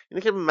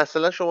اینه که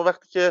مثلا شما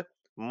وقتی که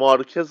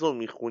مارکز رو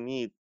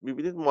میخونید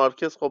میبینید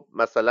مارکز خب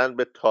مثلا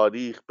به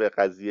تاریخ، به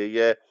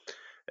قضیه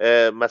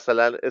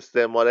مثلا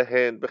استعمار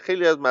هند، به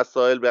خیلی از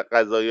مسائل، به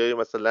قضایای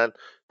مثلا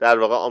در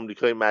واقع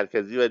آمریکای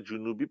مرکزی و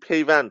جنوبی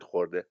پیوند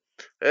خورده.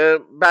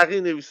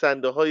 بقیه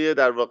نویسنده های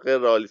در واقع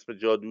رئالیسم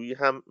جادویی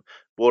هم،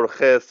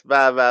 برخس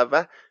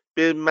و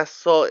به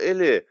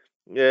مسائل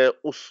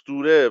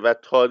اسطوره و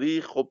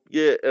تاریخ خب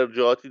یه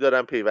ارجاعاتی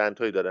دارن،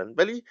 پیوندهایی دارن،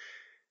 ولی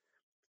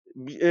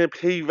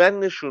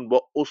پیوندشون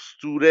با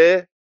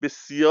اسطوره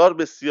بسیار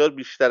بسیار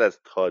بیشتر از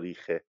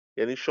تاریخه.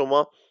 یعنی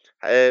شما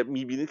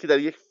میبینید که در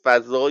یک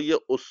فضای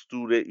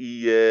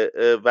اسطوره‌ای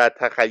و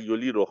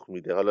تخیلی رخ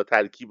میده، حالا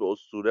ترکیب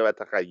اسطوره و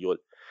تخیل.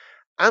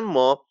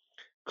 اما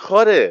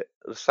کار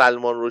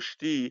سلمان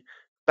رشدی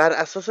بر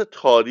اساس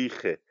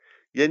تاریخه،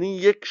 یعنی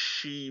یک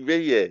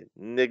شیوه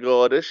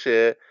نگارش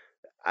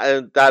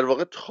در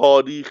واقع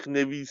تاریخ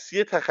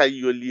نویسی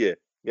تخیلیه،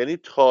 یعنی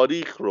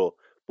تاریخ رو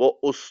با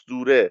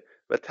اسطوره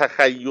و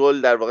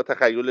تخیل، در واقع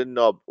تخیل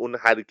ناب، اون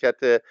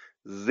حرکت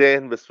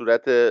ذهن به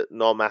صورت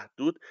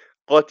نامحدود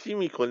قاطی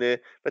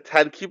میکنه و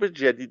ترکیب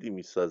جدیدی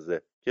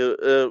میسازه که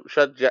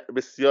شاید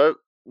بسیار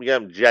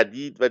میگم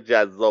جدید و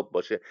جذاب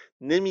باشه.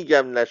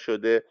 نمیگم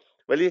نشده،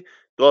 ولی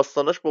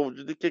داستاناش با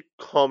وجودی که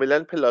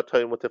کاملا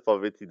پلات‌های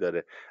متفاوتی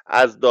داره،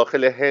 از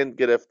داخل هند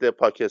گرفته،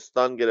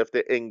 پاکستان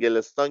گرفته،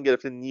 انگلستان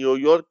گرفته،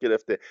 نیویورک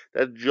گرفته،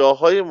 در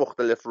جاهای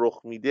مختلف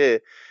رخ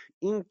میده،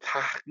 این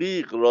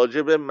تحقیق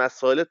راجع به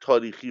مسائل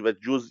تاریخی و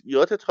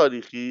جزئیات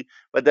تاریخی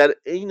و در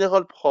عین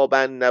حال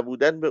پابند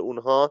نبودن به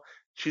اونها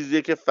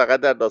چیزیه که فقط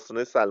در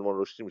داستانهای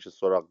سلمان رشدی میشه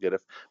سراغ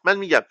گرفت. من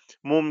میگم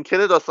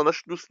ممکنه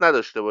داستاناش دوست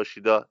نداشته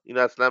باشید، این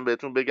اصلا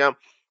بهتون بگم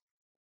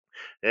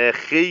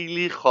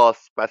خیلی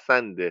خاص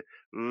پسنده،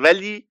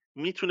 ولی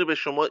میتونه به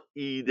شما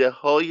ایده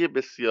های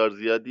بسیار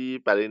زیادی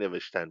برای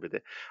نوشتن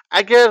بده.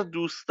 اگر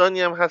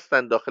دوستانی هم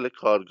هستن داخل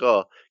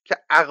کارگاه که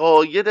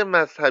عقاید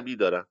مذهبی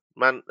دارن،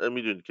 من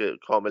میدونید که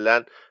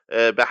کاملا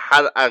به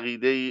هر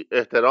عقیده ای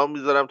احترام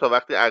میذارم تا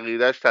وقتی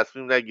عقیدهش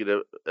تصمیم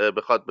نگیره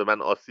بخواد به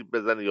من آسیب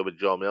بزنه یا به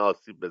جامعه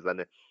آسیب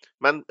بزنه.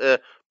 من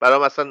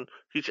برام اصلا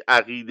هیچ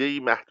عقیده ای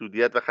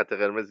محدودیت و خط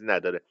قرمزی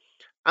نداره،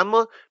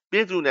 اما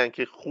بدونن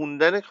که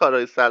خوندن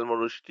کارهای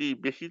سلمان رشدی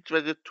به هیچ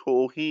وجه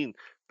توهین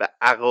به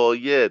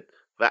عقاید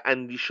و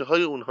اندیشه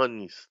های اونها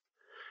نیست.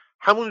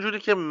 همون جوری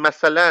که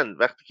مثلا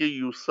وقتی که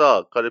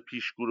یوسا کار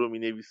پیشگو رو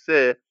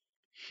مینویسه،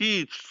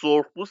 هیچ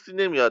سرخپوستی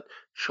نمیاد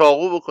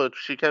چاقو بکنه تو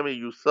شکم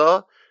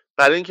یوسا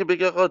برای اینکه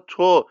بگه آقا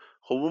تو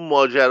خب اون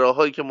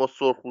ماجراهایی که ما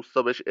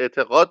سرخپوستا بهش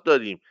اعتقاد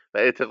داریم و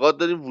اعتقاد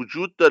داریم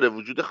وجود داره،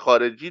 وجود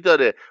خارجی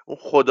داره، اون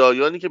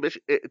خدایانی که بهش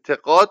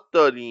اعتقاد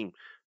داریم،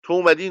 تو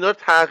اومدی اینا رو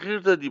تغییر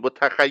دادی، با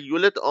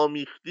تخیلت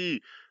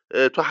آمیختی،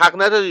 تو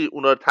حق نداری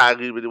اونا رو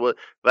تغییر بدی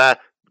و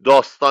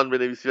داستان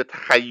بنویسی و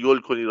تخیل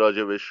کنی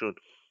راجع بهشون.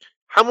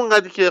 همون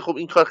قدری که خب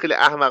این کار خیلی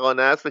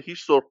احمقانه است و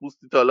هیچ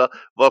سرخپوستی تا حالا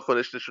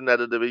واکنش نشون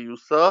نداده به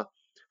یوسا،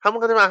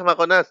 همون قدر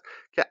احمقانه است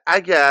که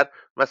اگر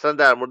مثلا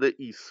در مورد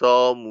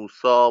عیسی،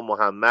 موسی،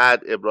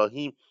 محمد،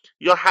 ابراهیم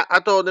یا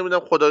حتی نمیدونم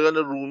خدایان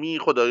رومی،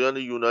 خدایان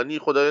یونانی،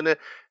 خدایان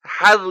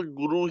هر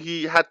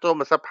گروهی، حتی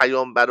مثلا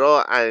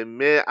پیامبرا،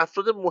 ائمه،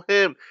 افراد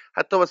مهم،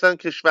 حتی مثلا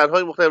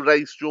کشورهای مختلف،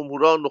 رئیس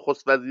جمهوران،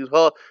 نخست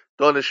وزیرها،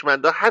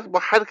 دانشمندا، با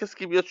هر کسی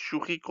که بیاد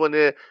شوخی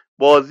کنه،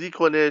 بازی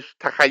کنه،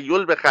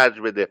 تخیل به خرج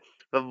بده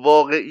و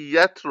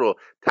واقعیت رو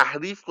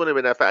تحریف کنه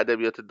به نفع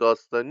ادبیات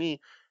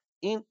داستانی،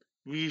 این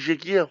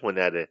ویژگی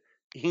هنره،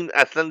 این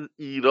اصلا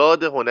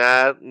ایراد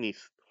هنر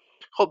نیست.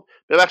 خب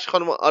ببخش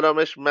خانم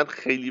آرامش، من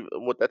خیلی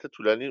مدت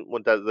طولانی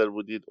منتظر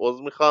بودید،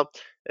 عذر میخوام.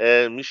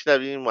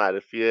 میشنویم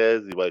معرفی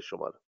زیبای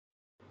شما رو.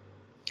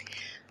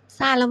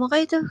 سلام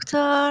آقای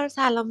دکتر،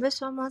 سلام به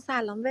شما،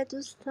 سلام به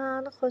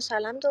دوستان.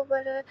 خوشحالم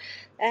دوباره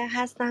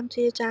هستم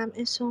توی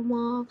جمع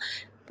شما.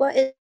 با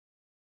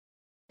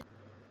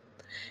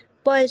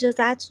با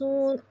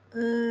اجازهتون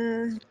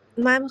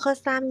من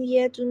میخواستم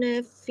یه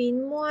دونه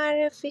فیلم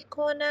معرفی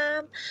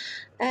کنم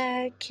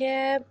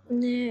که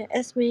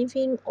اسم این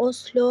فیلم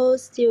اسلو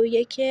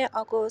 31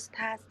 آگوست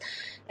هست.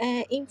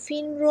 این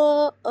فیلم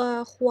رو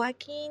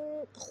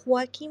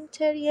خواکیم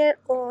تریر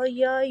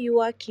یا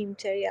یواکیم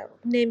تریر،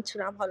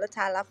 نمیتونم حالا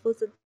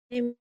تلفظ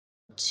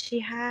چی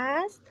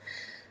هست،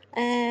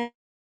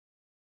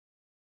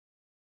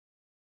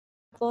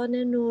 جوان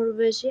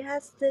نروژی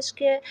هستش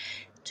که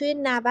توی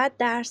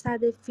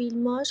 90%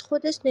 فیلماش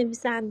خودش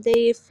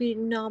نویسنده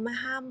فیلمنامه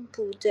هم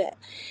بوده.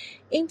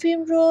 این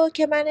فیلم رو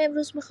که من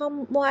امروز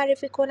میخوام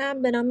معرفی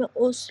کنم به نام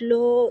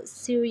اسلو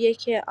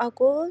 31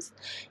 آگوست.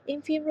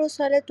 این فیلم رو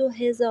سال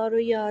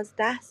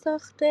 2011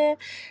 ساخته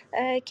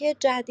که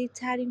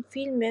جدیدترین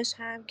فیلمش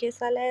هم که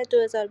سال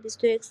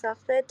 2021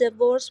 ساخته The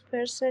Worst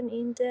Person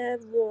in the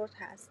World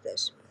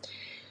هستش.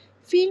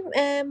 فیلم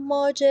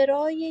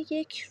ماجرای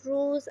یک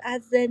روز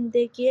از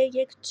زندگی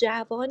یک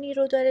جوانی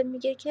رو داره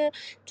میگه که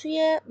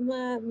توی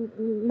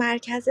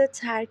مرکز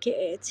ترک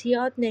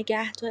اعتیاد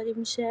نگهداری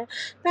میشه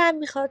و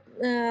میخواد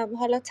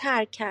حالا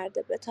ترک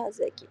کرده به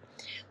تازگی.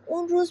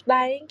 اون روز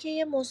برای اینکه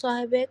یه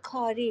مصاحبه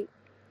کاری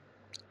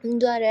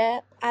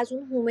داره از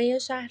اون حومه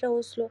شهر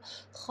اسلو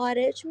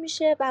خارج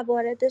میشه و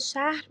وارد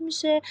شهر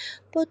میشه،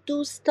 با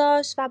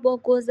دوستاش و با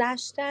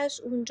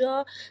گذشتش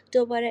اونجا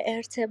دوباره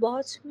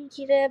ارتباط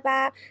میگیره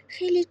و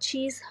خیلی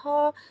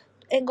چیزها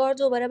انگار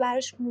دوباره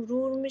براش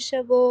مرور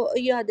میشه و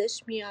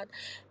یادش میاد.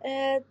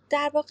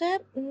 در واقع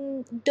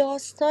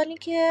داستانی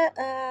که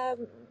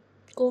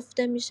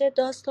گفته میشه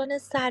داستان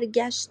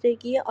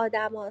سرگشتگی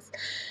آدم هاست.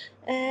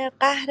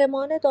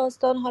 قهرمان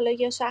داستان، حالا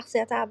یا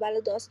شخصیت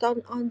اول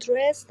داستان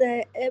آندرس،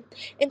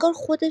 انگار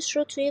خودش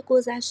رو توی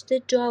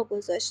گذشته جا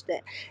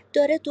گذاشته،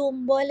 داره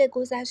دنبال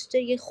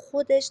گذشته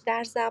خودش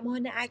در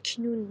زمان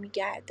اکنون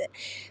میگرده.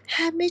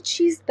 همه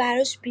چیز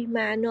براش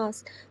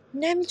بی‌معناست،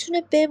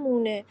 نمیتونه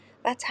بمونه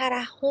و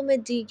ترحم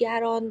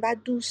دیگران و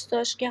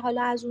دوستاش که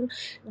حالا از اون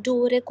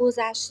دوره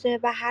گذشته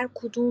و هر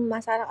کدوم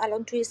مثلا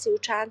الان توی 30 و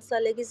چند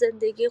سالگی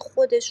زندگی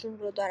خودشون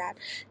رو دارن،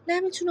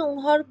 نمیتونه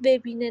اونها رو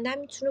ببینه،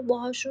 نمیتونه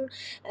باهاشون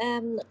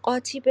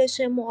قاطی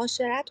بشه،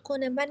 معاشرت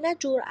کنه و نه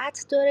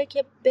جرأت داره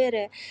که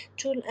بره،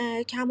 چون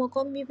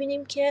کماکان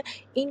میبینیم که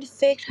این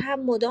فکر هم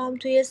مدام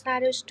توی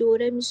سرش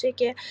دوره میشه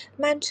که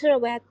من چرا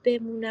باید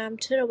بمونم،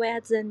 چرا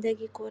باید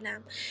زندگی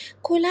کنم.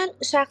 کلا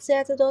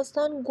شخصیت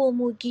داستان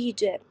گم و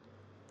گیجه.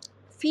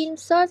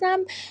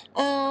 فیلمسازم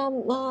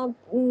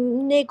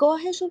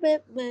نگاهش رو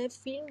به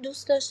فیلم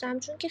دوست داشتم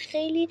چون که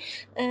خیلی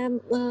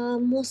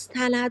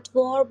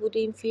مستندوار بود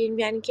این فیلم،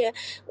 یعنی که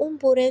اون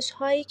برش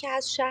هایی که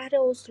از شهر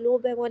اسلو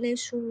به ما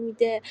نشون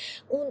میده،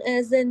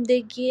 اون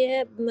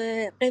زندگی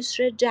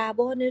قشر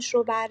جوانش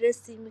رو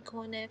بررسی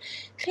میکنه،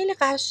 خیلی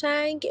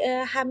قشنگ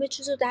همه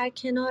چیز رو در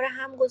کنار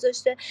هم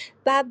گذاشته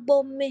و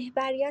با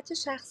محوریت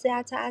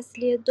شخصیت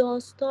اصلی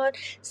داستان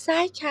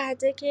سعی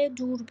کرده که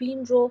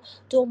دوربین رو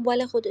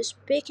دنبال خودش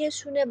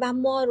بکشونه و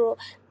ما رو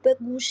به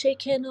گوشه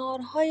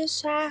کنارهای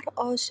شهر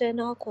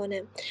آشنا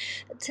کنه.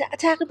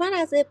 تقریبا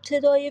از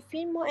ابتدای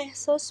فیلم ما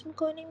احساس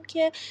میکنیم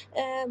که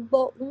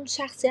با اون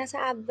شخصیت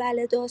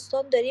اول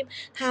داستان داریم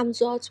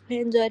همزاد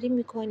پنداری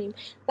میکنیم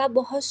و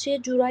باهاش یه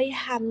جورایی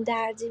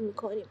همدردی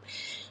میکنیم.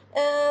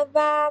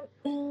 و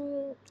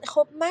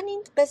خب من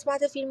این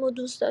قسمت فیلم رو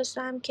دوست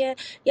داشتم که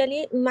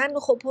یعنی من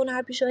خب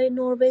هنرپیشه‌های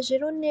نروژی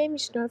رو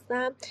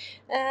نمیشناسم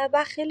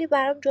و خیلی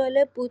برام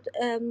جالب بود.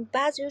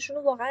 بعضیاشون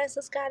رو واقعا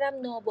احساس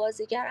کردم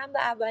نابازیگرم و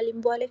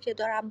اولین باله که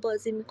دارم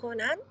بازی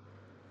میکنن.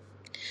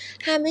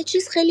 همه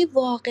چیز خیلی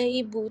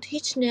واقعی بود،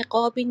 هیچ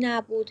نقابی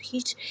نبود،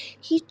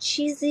 هیچ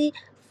چیزی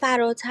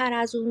فراتر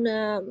از اون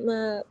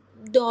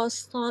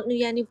داستان،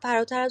 یعنی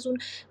فراتر از اون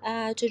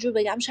چجور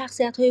بگم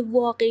شخصیت‌های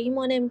واقعی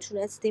ما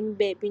نمیتونستیم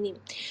ببینیم.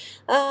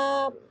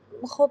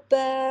 خب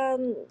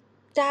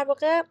در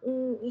واقع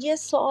یه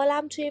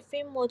سوالم توی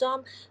فیلم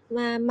مدام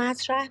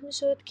مطرح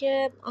میشد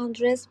که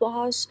آندرس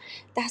باهاش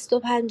دست و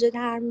پنجه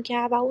نرم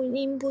میکرد و اون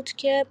این بود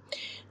که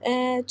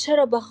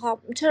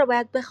چرا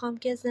باید بخوام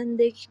که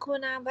زندگی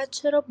کنم و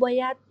چرا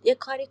باید یه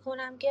کاری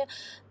کنم که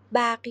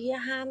بقیه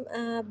هم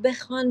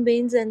بخوان به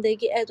این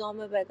زندگی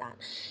ادامه بدن.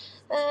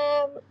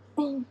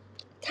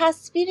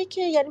 تصویری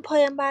که یعنی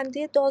پایان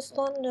بندی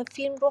داستان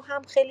فیلم رو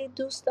هم خیلی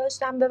دوست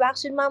داشتم.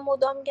 ببخشید من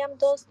مدام میگم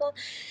داستان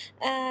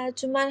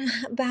چون من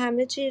به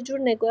همه چی یه جور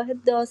نگاه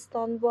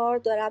داستانوار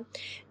دارم.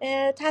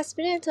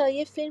 تصویر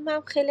انتهایی فیلم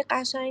هم خیلی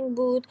قشنگ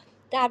بود،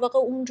 در واقع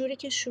اونجوری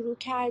که شروع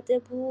کرده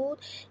بود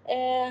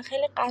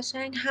خیلی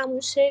قشنگ همون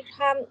شکل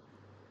هم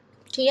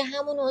توی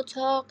همون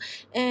اتاق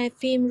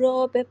فیلم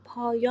رو به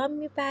پایان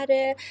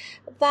میبره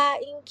و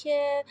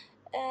اینکه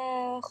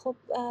خب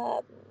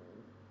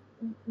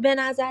به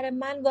نظر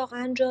من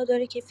واقعا جا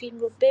داره که فیلم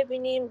رو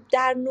ببینیم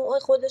در نوع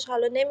خودش،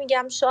 حالا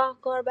نمیگم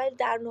شاهکار ولی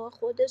در نوع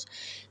خودش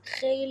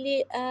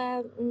خیلی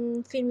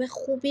فیلم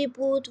خوبی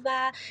بود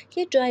و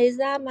یه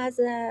جایزه هم از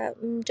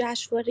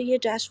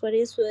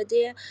جشنواره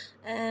سوئدی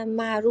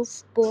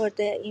معروف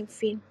برده این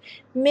فیلم.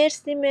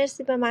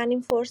 مرسی به من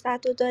این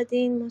فرصت رو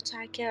دادین،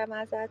 متشکرم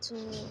ازتون.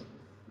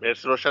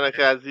 مرسی روشنک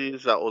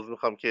عزیز و عذر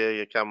میخوام که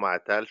یکم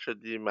معطل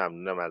شدی.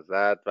 ممنونم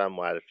ازت و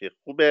معرفی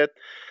خوبت.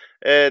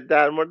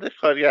 در مورد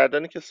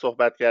کارگردانی که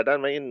صحبت کردن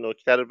من این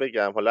نکته رو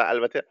بگم. حالا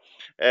البته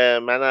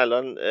من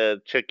الان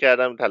چک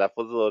کردم تلفظ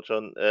رو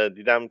چون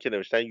دیدم که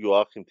نوشتن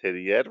یواخیم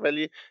تریر،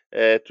 ولی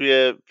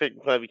توی فکر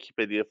میکنم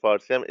ویکی‌پدیا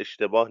فارسی هم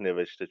اشتباه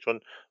نوشته چون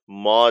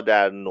ما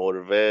در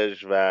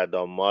نروژ و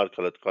دانمارک،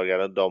 حالا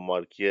کارگردان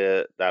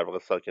دانمارکی در واقع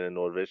ساکن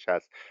نروژ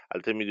هست.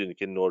 البته میدونی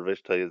که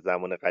نروژ تا یه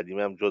زمان قدیم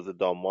هم جز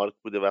دانمارک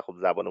بوده و خب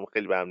زبانمون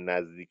خیلی به هم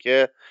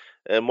نزدیکه.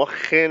 ما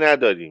خ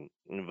نداریم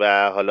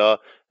و حالا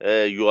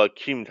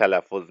یواکیم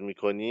تلفظ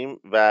میکنیم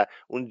و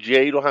اون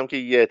جی رو هم که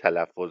یه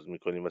تلفظ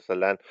میکنیم.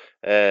 مثلا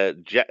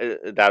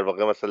در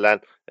واقع مثلا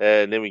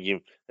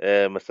نمیگیم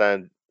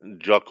مثلا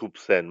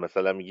جاکوبسن،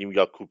 مثلا میگیم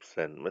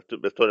یاکوبسن،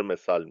 به طور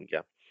مثال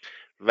میگم.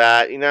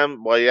 و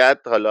اینم باید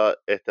حالا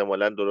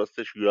احتمالا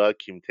درستش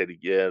یواکیم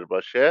تریگر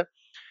باشه.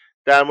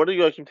 در مورد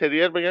یواکیم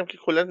تریر بگم که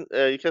کلا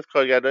یکی از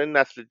کارگردان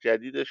نسل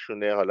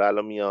جدیدشونه. حالا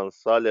الان میان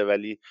ساله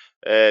ولی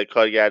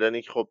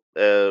کارگردانی که خب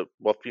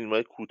با فیلم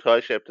های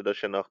کوتاهش ابتدا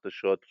شناخته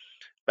شد،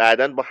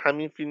 بعدا با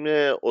همین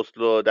فیلم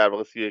اسلو در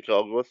واقع 31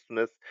 آگوست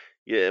تونست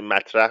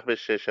مطرح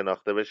بشه،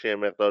 شناخته بشه یه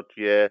مقدار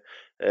توی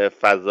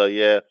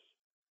فضای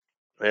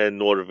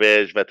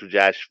نروژ و تو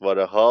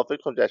جشنواره ها. فکر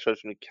کنم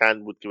جشنوارهشون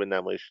کن بود که به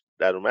نمایش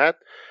در اومد.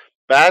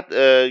 بعد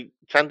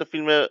چند تا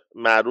فیلم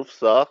معروف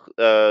ساخت.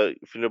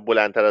 فیلم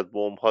بلندتر از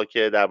بمب ها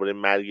که درباره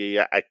مرگ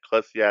یه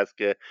عکاسی هست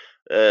که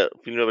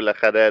فیلم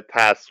بالاخره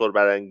تأثیر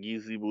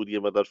برانگیزی بود. یه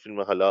مقدار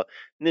فیلم حالا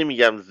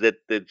نمیگم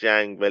ضد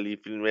جنگ ولی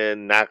فیلم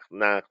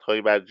نقد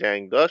هایی بر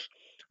جنگ داشت.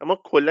 اما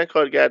کلا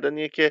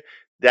کارگردانیه که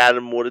در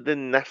مورد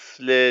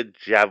نسل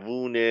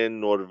جوون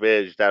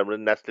نروژ، در مورد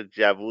نسل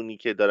جوونی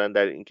که دارن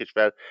در این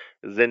کشور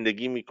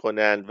زندگی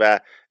میکنن و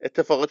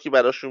اتفاقاتی که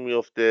براشون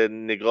میفته،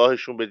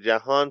 نگاهشون به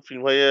جهان،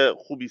 فیلم های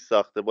خوبی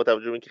ساخته. با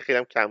توجه به اینکه خیلی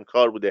هم کم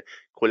کار بوده،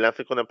 کلا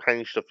فکر کنم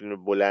 5 تا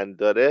فیلم بلند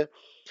داره.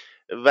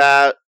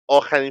 و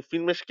آخرین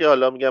فیلمش که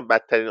حالا میگم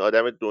بدترین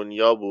آدم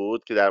دنیا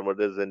بود که در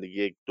مورد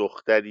زندگی یک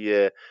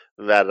دختریه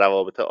و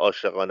روابط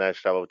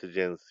عاشقانش، روابط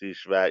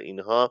جنسیش و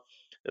اینها.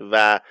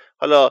 و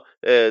حالا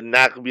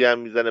نقبی هم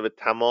میزنه به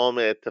تمام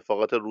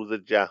اتفاقات روز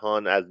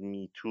جهان، از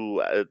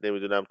میتو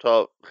نمیدونم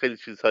تا خیلی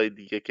چیزهای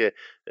دیگه که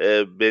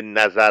به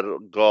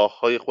نظرگاه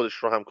های خودش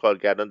رو هم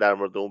کارگردان در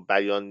مورد اون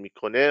بیان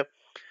میکنه.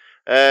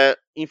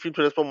 این فیلم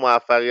تونست با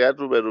موفقیت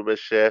روبرو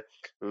بشه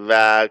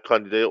و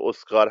کاندیدای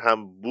اسکار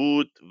هم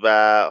بود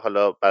و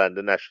حالا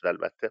برنده نشد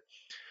البته.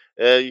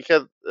 یکی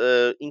از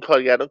این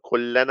کارگردان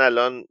کلا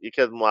الان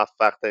یکی از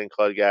موفق ترین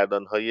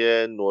کارگردان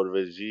های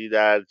نروژی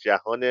در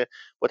جهانه.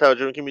 با توجه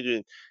به اینکه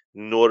میدونید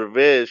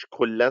نروژ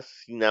کلا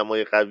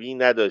سینمای قوی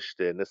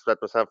نداشته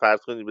نسبت مثلا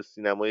فرض کنید به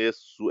سینمای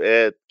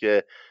سوئد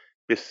که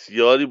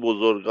بسیاری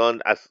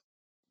بزرگان از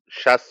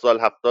 60 سال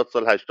 70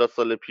 سال 80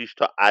 سال پیش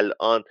تا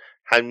الان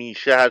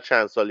همیشه هر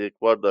چند سال یک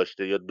بار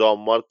داشته. یا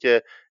دانمارک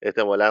که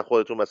احتمالا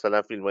خودتون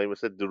مثلا فیلمایی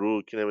مثل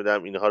دروک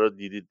نمیدونم اینها رو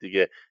دیدید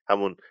دیگه،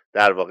 همون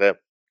در واقع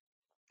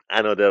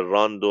انادر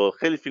راند و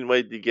خیلی فیلم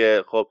های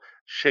دیگه، خب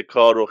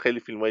شکار و خیلی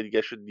فیلم های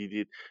دیگه شو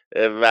دیدید.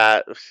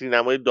 و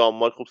سینمای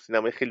دانمارک خب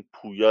سینمای خیلی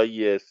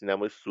پویاییه،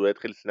 سینمای سوئد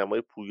خیلی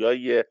سینمای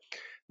پویاییه.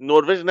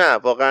 نروژ نه،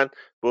 واقعا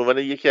به عنوان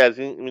یکی از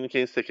اینی که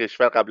این سه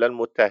کشور قبلا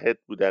متحد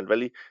بودن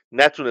ولی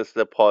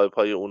نتونسته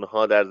پای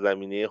اونها در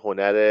زمینه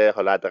هنر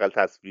حالا حداقل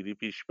تصویری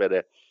پیش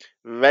بره.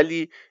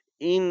 ولی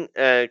این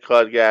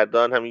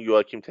کارگردان همین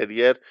یواکیم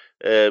تریر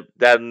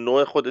در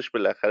نوع خودش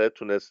بالاخره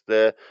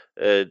تونسته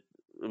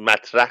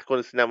مطرح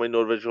کنه سینمای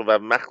نروژ و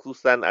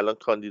مخصوصا الان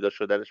کاندیدا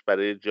شدنش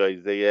برای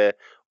جایزه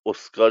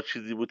اسکار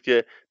چیزی بود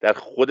که در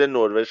خود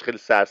نروژ خیلی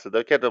سر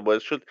صدا کرد و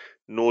باعث شد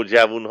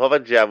نوجوانها و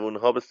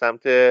جوانها به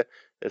سمت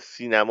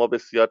سینما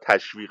بسیار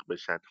تشویق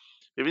بشن.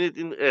 ببینید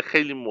این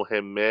خیلی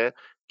مهمه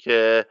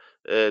که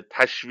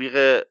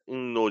تشویق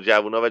این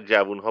نوجوانها و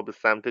جوانها به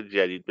سمت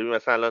جدید. ببین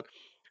مثلا الان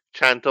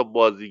چند تا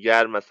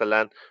بازیگر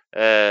مثلا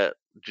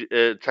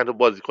چند تا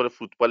بازیکن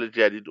فوتبال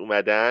جدید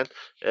اومدن.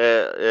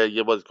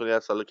 یه بازیکنی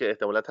هست حالا که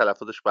احتمالا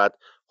تلفظش باید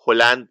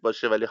هلند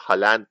باشه ولی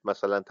هالند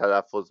مثلا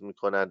تلفظ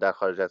میکنن در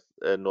خارج از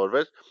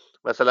نروژ.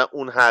 مثلا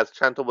اون هست،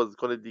 چند تا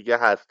بازیکن دیگه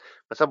هست.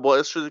 مثلا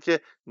باعث شده که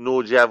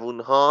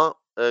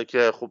نوجوانها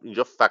که خب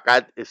اینجا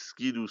فقط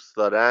اسکی دوست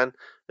دارن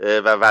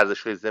و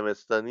ورزش‌های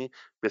زمستانی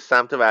به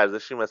سمت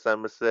ورزشی مثلا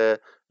مثل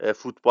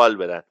فوتبال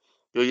برن.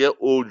 یا یه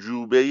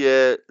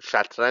اعجوبه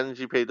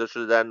شطرنجی پیدا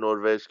شده در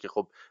نروژ که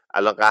خب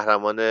الان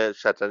قهرمان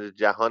شطرنج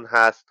جهان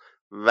هست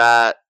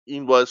و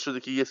این باعث شده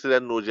که یه سری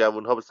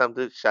نوجوان‌ها به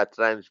سمت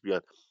شطرنج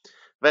بیان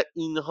و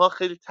اینها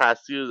خیلی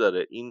تاثیر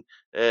داره. این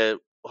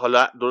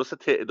حالا درست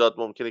تعداد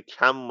ممکنه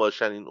کم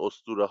باشن این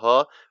اسطوره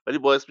ها ولی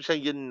باعث میشن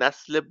یه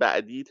نسل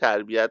بعدی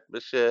تربیت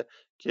بشه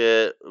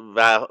که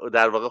و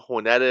در واقع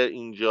هنر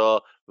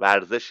اینجا،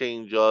 ورزش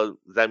اینجا،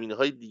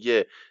 زمینهای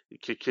دیگه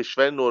که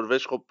کشور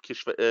نروژ خب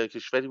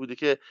کشوری بوده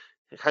که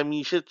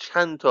همیشه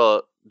چند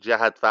تا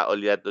جهت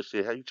فعالیت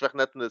داشته، هیچ وقت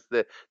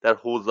نتونسته در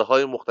حوزه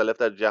های مختلف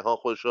در جهان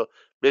خودش رو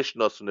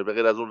بشناسونه به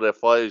غیر از اون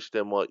رفاه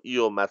اجتماعی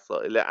و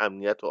مسائل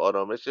امنیت و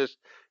آرامشش.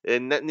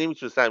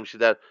 نمیتونسته همیشه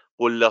در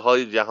قله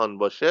های جهان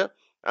باشه.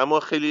 اما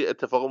خیلی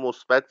اتفاق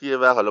مثبتیه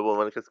و حالا به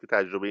عنوان کسی که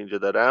تجربه اینجا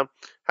دارم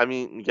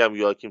همین میگم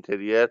یواکیم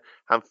تریر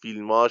هم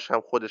فیلماش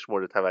هم خودش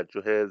مورد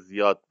توجه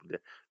زیاد بوده.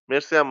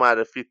 مرسی هم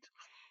معرفیت.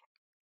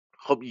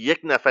 خب یک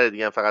نفر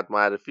دیگه هم فقط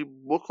معرفی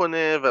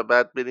بکنه و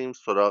بعد بریم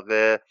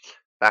سراغ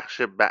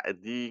بخش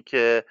بعدی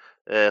که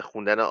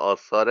خوندن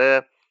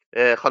آثاره.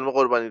 خانم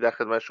قربانی در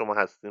خدمت شما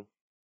هستیم.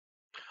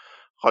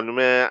 خانم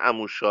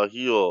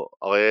عموشاهی و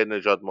آقای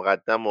نجات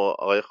مقدم و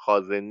آقای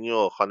خازنی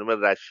و خانم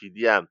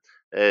رشیدی هم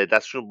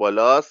دستشون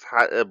بالاست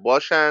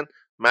باشن.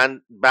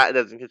 من بعد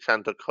از اینکه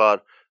چند تا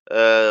کار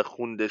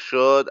خونده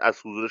شد از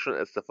حضورشون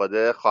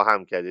استفاده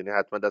خواهم کرد، یعنی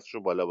حتما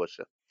دستشون بالا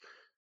باشه.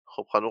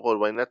 خب خانم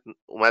قربانی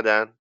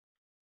اومدن؟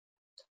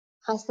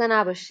 خسته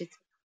نباشید.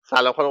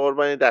 سلام خانم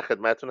قربانی، در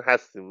خدمتتون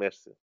هستیم.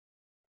 مرسی.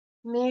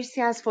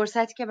 مرسی از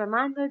فرصتی که به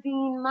من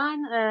دادین. من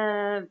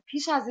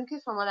پیش از اینکه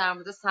شما در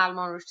مورد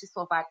سلمان رشدی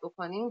صحبت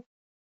بکنیم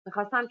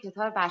میخواستم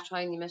کتاب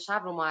بچه‌های نیمه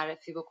شب رو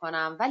معرفی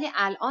بکنم، ولی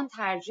الان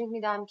ترجیح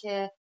میدم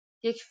که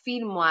یک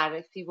فیلم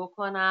معرفی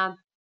بکنم.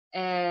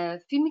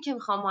 فیلمی که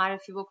میخوام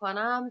معرفی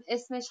بکنم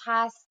اسمش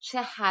هست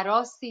چه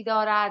هراسی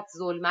دارد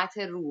ظلمت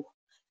روح.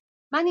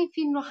 من این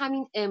فیلم رو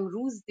همین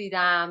امروز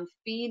دیدم.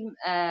 فیلم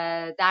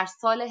در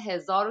سال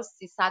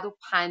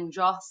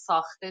 1350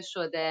 ساخته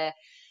شده،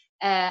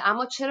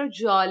 اما چرا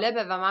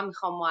جالبه و من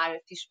میخوام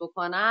معرفیش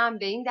بکنم؟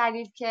 به این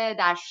دلیل که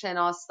در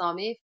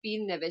شناسنامه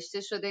فیلم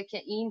نوشته شده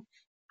که این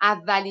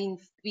اولین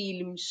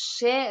فیلم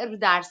شعر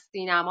در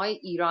سینمای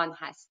ایران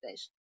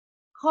هستش.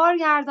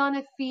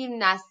 کارگردان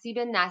فیلم نصیب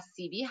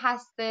نصیبی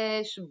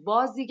هستش.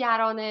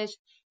 بازیگرانش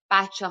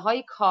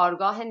بچه‌های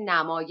کارگاه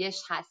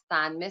نمایش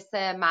هستن،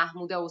 مثل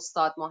محمود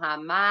استاد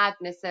محمد،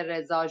 مثل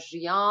رضا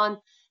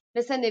ژیان،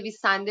 مثل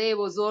نویسنده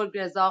بزرگ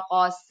رضا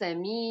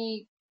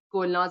قاسمی،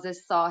 گلناز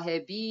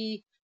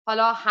صاحبی.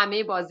 حالا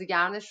همه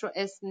بازیگرانش رو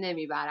اسم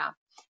نمیبرم،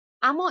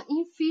 اما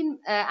این فیلم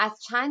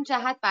از چند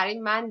جهت برای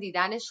من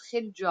دیدنش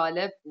خیلی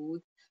جالب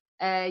بود.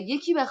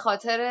 یکی به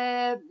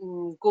خاطر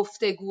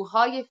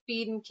گفتگوهای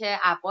فیلم که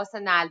عباس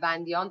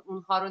نلبندیان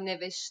اونها رو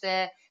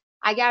نوشته.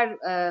 اگر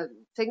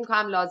فکر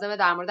میکنم لازمه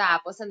در مورد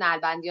عباس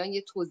نلبندیان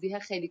یه توضیح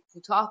خیلی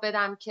کوتاه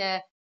بدم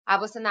که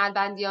عباس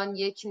نلبندیان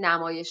یک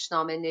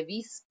نمایشنامه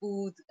نویس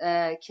بود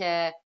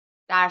که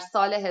در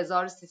سال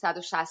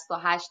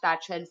 1368 در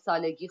 40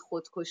 سالگی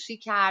خودکشی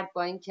کرد،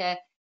 با اینکه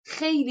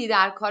خیلی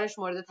در کارش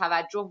مورد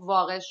توجه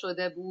واقع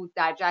شده بود.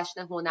 در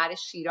جشن هنر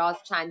شیراز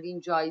چندین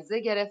جایزه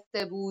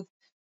گرفته بود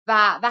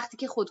و وقتی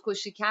که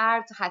خودکشی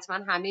کرد حتما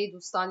همه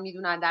دوستان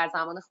میدونن در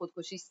زمان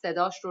خودکشی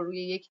صداش رو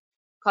روی یک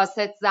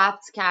کاست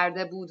ضبط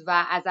کرده بود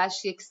و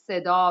ازش یک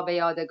صدا به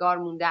یادگار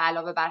مونده،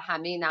 علاوه بر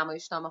همه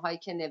نمایشنامه هایی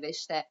که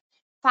نوشته.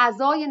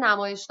 فضای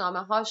نمایشنامه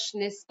هاش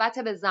نسبت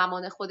به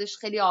زمان خودش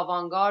خیلی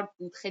آوانگارد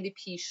بود، خیلی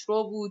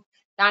پیشرو بود.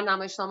 در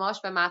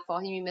نمایشنامه‌هاش به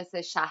مفاهیمی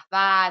مثل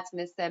شهوت،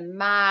 مثل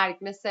مرگ،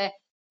 مثل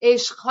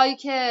عشق‌هایی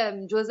که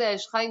جزء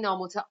عشق‌های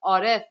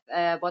نامتعارف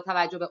با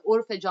توجه به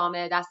عرف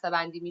جامعه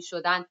دسته‌بندی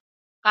می‌شدن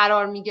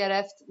قرار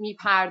می‌گرفت،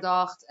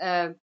 می‌پرداخت.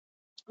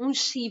 اون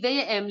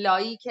شیوه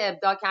املایی که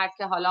ابداع کرد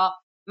که حالا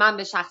من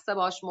به شخصه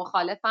باش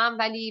مخالفم،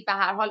 ولی به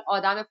هر حال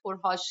آدم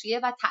پرحاشیه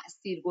و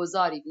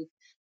تأثیرگذاری بود.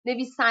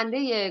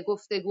 نویسنده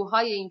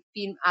گفتگوهای این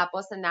فیلم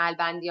عباس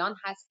نلبندیان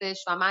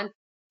هستش و من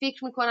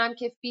فکر میکنم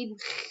که فیلم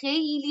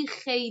خیلی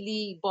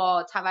خیلی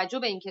با توجه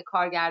به اینکه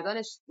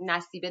کارگردانش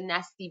نصیب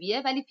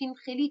نصیبیه، ولی فیلم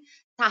خیلی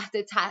تحت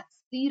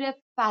تأثیر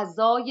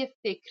فضای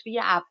فکری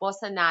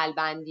عباس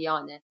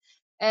نلبندیانه.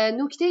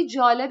 نکته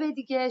جالب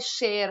دیگه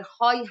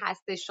شعرهایی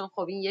هستش، چون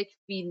خب این یک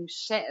فیلم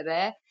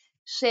شعره.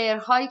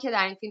 شعرهایی که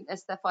در این فیلم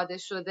استفاده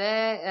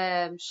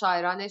شده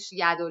شاعرانش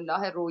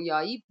یدالله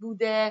رویایی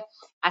بوده،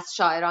 از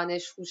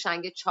شاعرانش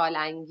هوشنگ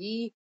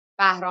چالنگی،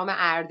 بهرام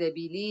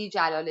اردبیلی،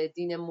 جلال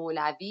الدین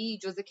مولوی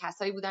جز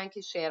کسایی بودن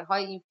که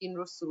شعرهای این فیلم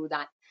رو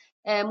سرودن.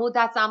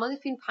 مدت زمان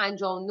فیلم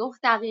 59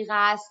 دقیقه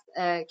است.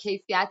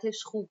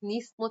 کیفیتش خوب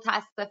نیست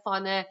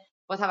متاسفانه،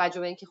 با توجه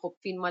به اینکه خب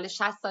فیلم مال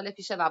 60 سال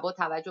پیشه و با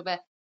توجه به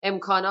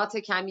امکانات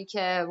کمی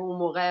که اون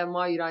موقع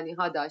ما ایرانی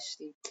ها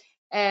داشتیم.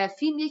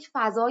 فیلم یک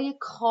فضای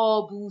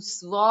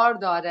کابوسوار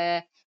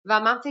داره و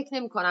من فکر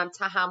نمی کنم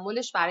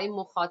تحملش برای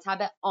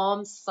مخاطب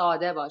عام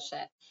ساده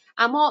باشه،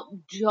 اما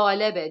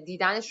جالبه.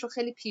 دیدنش رو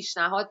خیلی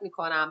پیشنهاد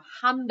میکنم،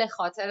 هم به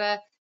خاطر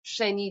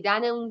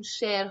شنیدن اون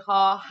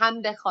شعرها،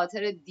 هم به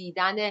خاطر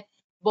دیدن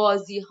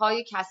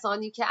بازی‌های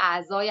کسانی که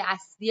اعضای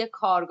اصلی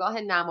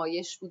کارگاه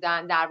نمایش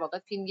بودن. در واقع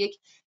فیلم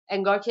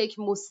انگار که یک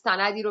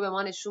مستندی رو به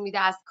ما نشون میده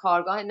از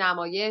کارگاه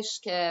نمایش،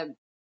 که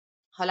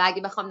حالا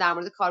اگه بخوام در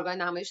مورد کارگاه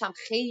نمایش هم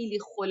خیلی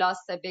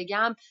خلاصه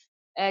بگم،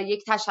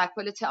 یک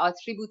تشکل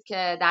تئاتری بود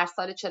که در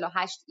سال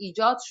 48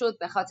 ایجاد شد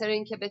به خاطر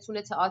اینکه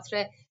بتونه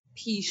تئاتر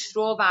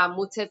پیشرو و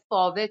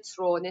متفاوت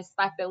رو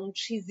نسبت به اون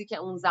چیزی که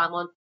اون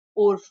زمان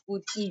عرف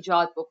بود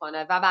ایجاد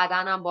بکنه و بعداً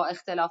هم با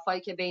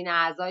اختلافایی که بین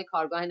اعضای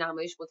کارگاه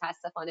نمایش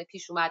متاسفانه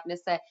پیش اومد،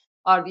 مثل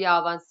آربی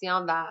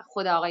آوانسیان و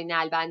خود آقای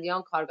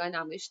نلبندیان، کارگاه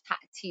نمایش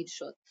تعطیل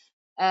شد.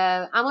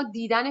 اما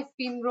دیدن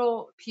فیلم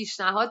رو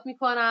پیشنهاد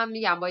میکنم.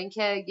 میگم با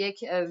اینکه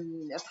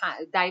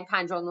در این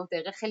 59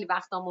 دقیقه خیلی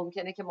وقتا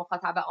ممکنه که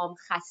مخاطب عام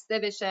خسته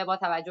بشه، با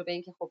توجه به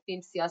اینکه خب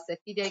فیلم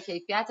سیاه‌سفیده،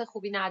 کیفیت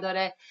خوبی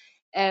نداره،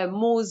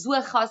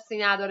 موضوع خاصی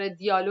نداره،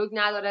 دیالوگ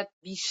نداره،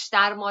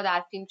 بیشتر ما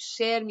در فیلم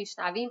شعر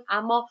میشنویم،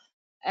 اما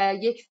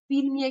یک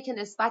فیلمیه که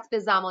نسبت به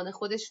زمان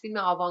خودش فیلم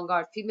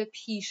آوانگارد، فیلم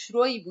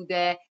پیشرویی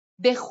بوده،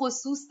 به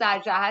خصوص در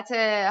جهت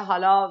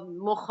حالا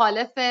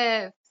مخالف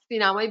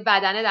سینمای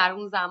بدنه در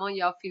اون زمان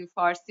یا فیلم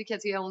فارسی که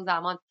توی اون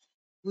زمان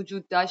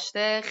وجود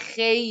داشته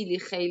خیلی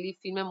خیلی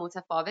فیلم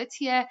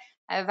متفاوتیه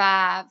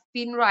و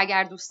فیلم رو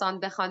اگر دوستان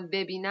بخوان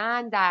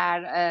ببینن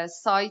در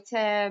سایت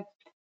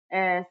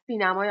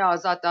سینمای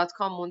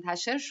آزاد.com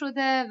منتشر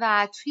شده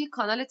و توی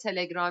کانال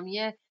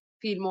تلگرامی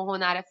فیلم و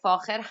هنر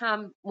فاخر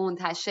هم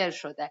منتشر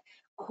شده.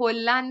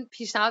 کلاً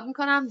پیشنهاد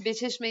میکنم به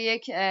چشم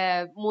یک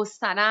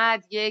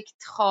مستند، یک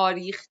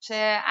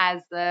تاریخچه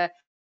از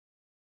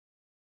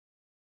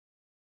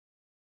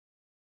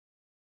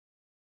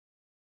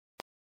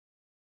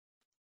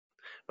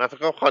من فکر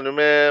کنم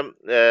خانم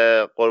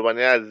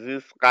قربانی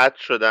عزیز قطع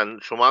شدن.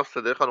 شما هم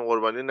صدای خانم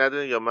قربانی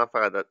ندارین یا من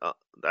فقط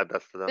از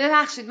دست دادم؟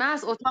 ببخشید من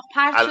از اتاق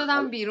پرت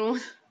شدم بیرون.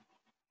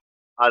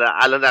 آره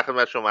الان در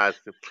خدمت شما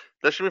هستیم.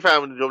 داشتی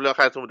میفهمید جمله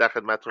آخرتون بود، در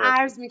خدمتتون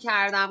هستیم. عرض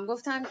می‌کردم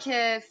گفتم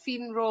که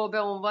فیلم رو به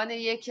عنوان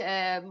یک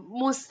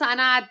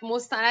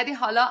مستندی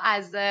حالا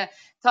از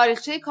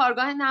تاریخچه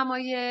کارگاه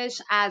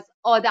نمایش، از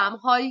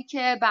آدم‌هایی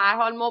که به هر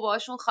حال ما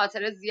باشون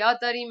خاطره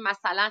زیاد داریم،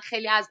 مثلا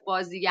خیلی از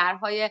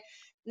بازیگرهای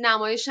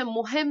نمایش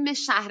مهم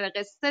شهر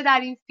قصه در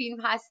این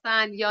فیلم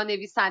هستند یا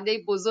نویسنده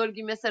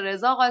بزرگی مثل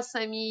رضا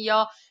قاسمی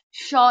یا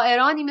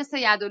شاعرانی مثل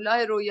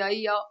یدالله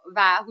رویایی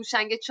و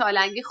هوشنگ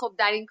چالنگی خب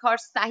در این کار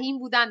سهیم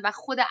بودن و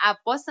خود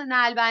عباس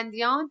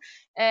نلبندیان.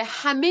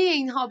 همه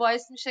اینها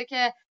باعث میشه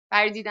که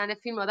برای دیدن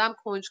فیلم آدم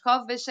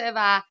کنجکاو بشه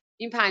و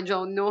این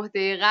 59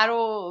 دقیقه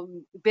رو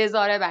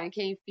بذاره برای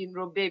اینکه این فیلم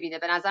رو ببینه.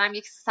 به نظرم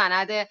یک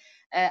سند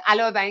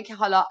علاوه بر اینکه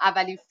حالا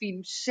اولین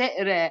فیلم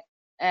شعر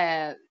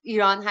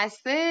ایران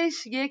هستش،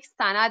 یک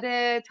سند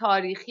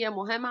تاریخی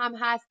مهم هم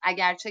هست،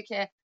 اگرچه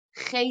که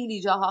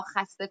خیلی جاها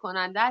خسته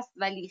کننده است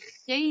ولی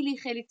خیلی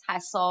خیلی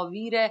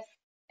تصاویر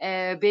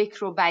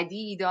بکر و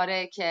بدیعی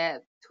داره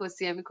که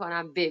توصیه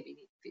میکنم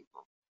ببینید فیلم.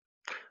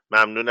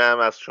 ممنونم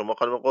از شما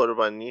خانم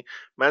قربانی.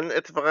 من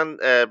اتفاقا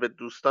به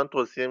دوستان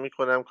توصیه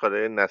میکنم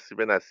کارهای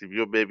نصیب نصیبی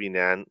رو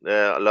ببینن.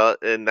 حالا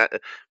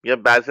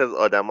میگم بعضی از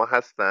آدما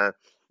هستن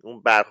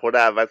اون برخورد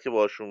اول که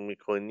باشون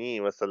میکنی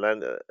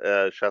مثلا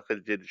شاید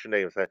خیلی جدیشون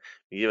نگی، مثلا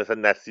میگه مثلا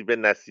نصیب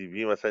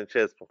نصیبی مثلا چه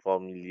اسم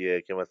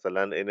فامیلیه که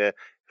مثلا این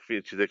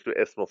چیزی که تو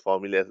اسم و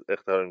فامیل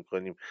اختیار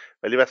میکنیم،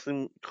 ولی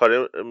وقتی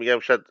کار میگم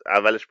شاید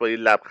اولش با یه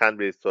لبخند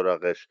به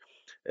سراغش،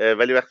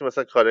 ولی وقتی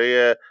مثلا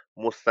کارهای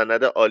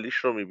مستند عالیش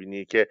رو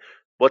میبینی که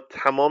با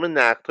تمام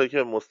نقدهایی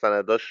که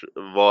مستنداش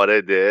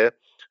وارده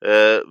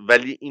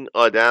ولی این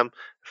آدم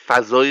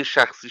فضای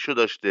شخصیشو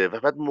داشته و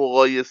بعد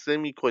مقایسه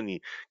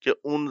میکنی که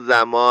اون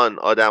زمان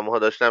آدم ها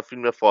داشتن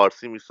فیلم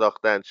فارسی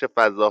میساختن چه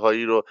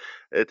فضاهایی رو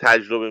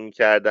تجربه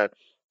میکردن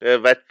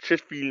و چه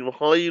فیلم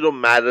هایی رو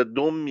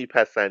مردم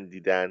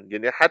میپسندیدن.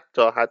 یعنی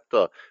حتی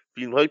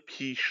فیلم های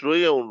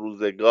پیشروی اون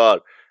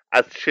روزگار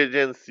از چه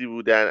جنسی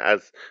بودن،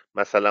 از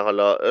مثلا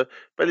حالا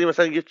ولی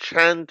مثلا یه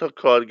چند تا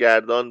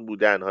کارگردان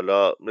بودن،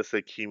 حالا مثل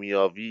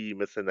کیمیاوی،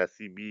 مثل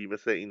نصیبی،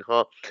 مثل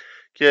اینها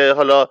که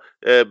حالا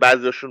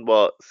بعضیشون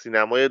با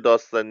سینمای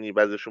داستانی،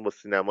 بعضیشون با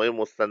سینمای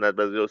مستند،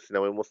 بعضی با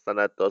سینمای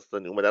مستند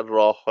داستانی اومدن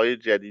راههای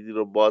جدیدی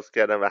رو باز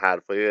کردن و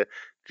حرفای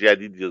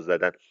جدیدی رو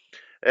زدن.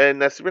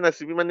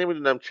 نصیبی من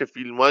نمیدونم چه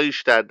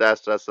فیلمایش در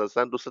دسترس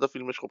هستن. دو سه تا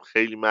فیلمش خب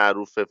خیلی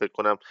معروفه، فکر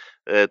کنم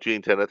توی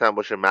اینترنت هم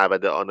باشه.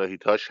 معبد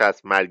آناهیتاش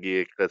هست، مرگ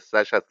یک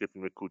قصهش هست که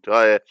فیلم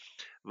کوتاهه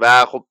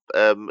و خب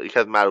یکی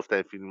از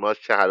معروفترین فیلماش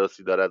چه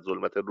هراسی دارد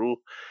ظلمت روح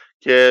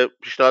که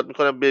پیشنهاد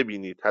میکنم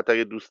ببینید حتی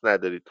اگه دوست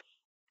ندارید.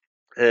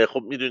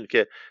 خب میدونید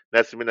که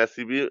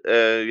نصیبی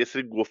یه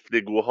سری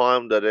گفتگوها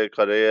هم داره،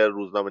 کارهای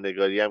روزنامه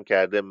نگاری هم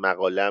کرده،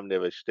 مقاله هم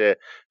نوشته،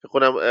 فکر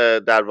کنم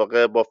در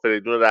واقع با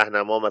فریدون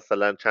رهنما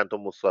مثلا چند تا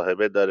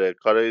مصاحبه داره،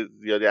 کارهای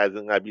زیادی از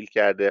این قبیل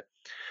کرده.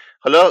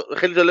 حالا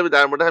خیلی جالبه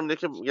در مورد همینه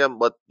که میگم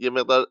با یه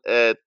مقدار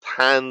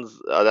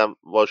طنز آدم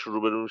باش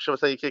روبرو میشه.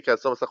 مثلا یکی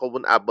کسا مثلا خب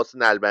اون عباس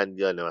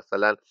نلبندیانه،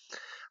 مثلا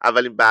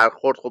اولین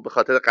برخورد خب به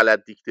خاطر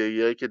غلط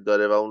دیکته‌ایایی که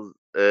داره و اون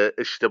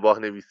اشتباه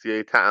نویسی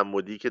های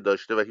تعمدی که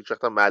داشته و هیچ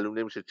وقت هم معلوم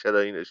نمیشه چرا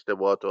این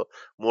اشتباهات رو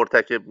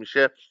مرتکب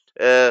میشه،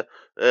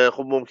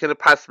 خب ممکنه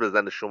پس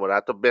بزنه شما رو،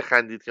 حتی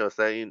بخندید که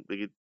مثلا این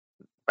بگید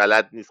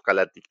بلد نیست،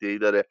 غلط دیکته‌ای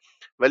داره.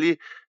 ولی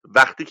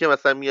وقتی که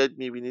مثلا میاد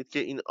میبینید که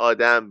این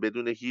آدم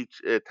بدون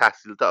هیچ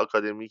تحصیلات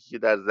آکادمیکی که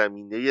در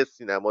زمینه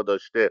سینما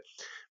داشته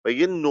و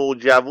یه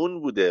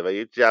نوجوان بوده و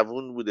یه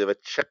جوان بوده و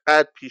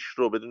چقدر پیش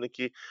رو بدونه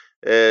که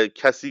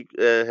کسی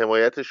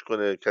حمایتش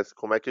کنه، کسی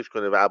کمکش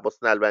کنه و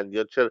عباس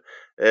نلبندیان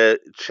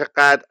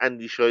چقدر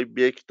اندیشه های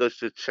بیک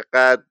داشته،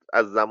 چقدر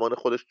از زمان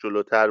خودش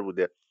جلوتر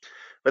بوده.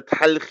 و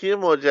تلخی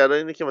ماجرا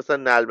اینه که مثلا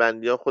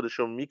نلبندیان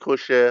خودشو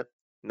میکشه،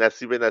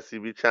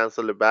 نصیبی چند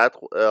سال بعد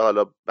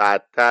حالا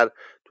بعدتر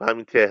تو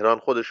همین تهران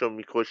خودشو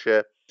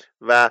میکشه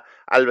و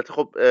البته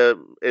خب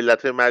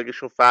علت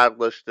مرگشون فرق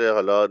داشته.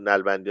 حالا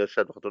نلبندیان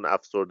شاید بخاطر اون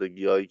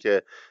افسردگی هایی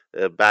که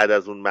بعد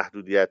از اون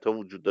محدودیت ها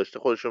وجود داشته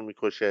خودشون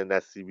میکشه،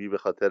 نصیبی به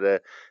خاطر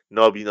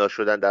نابینا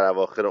شدن در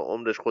اواخر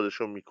عمرش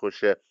خودشون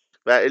میکشه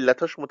و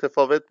علتاش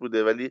متفاوت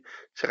بوده. ولی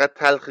چقدر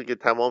تلخه که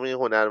تمام این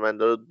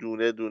هنرمندا رو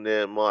دونه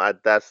دونه ما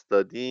از دست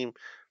دادیم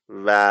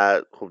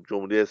و خب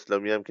جمهوری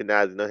اسلامی هم که نه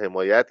از اینا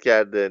حمایت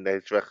کرده نه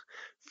هیچ وقت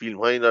فیلم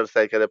های اینا رو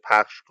سعی کرده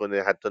پخش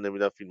کنه، حتی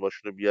نمیدونم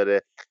فیلماشون رو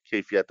بیاره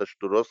کیفیتاش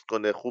درست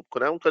کنه، خوب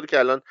کنه، اون کاری که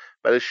الان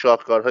برای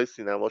شاهکارهای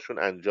سینماشون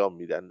انجام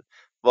میدن.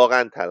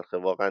 واقعا تلخه،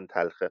 واقعا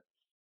تلخه.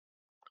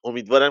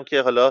 امیدوارم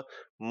که حالا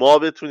ما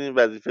بتونیم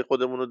وظیفه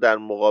خودمون رو در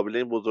مقابل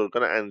این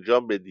بزرگان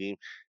انجام بدیم،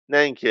 نه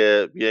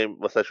اینکه بیایم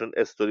واسهشون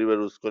استوری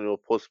بروز کنیم و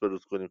پست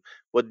بروز کنیم.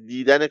 با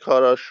دیدن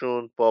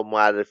کاراشون، با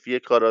معرفی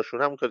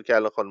کاراشون، همون کاری که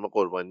الان خانم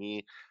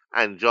قربانی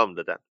انجام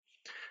دادن.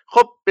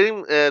 خب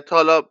بریم تا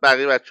حالا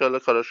بقیه بچه حالا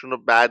کاراشون رو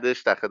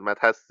بعدش در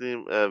خدمت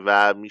هستیم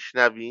و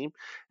میشنویم.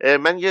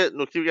 من یه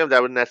نکته بگم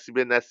درباره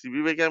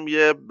نصیبی بگم.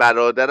 یه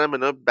برادرم به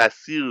نام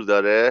بصیر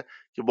داره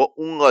که با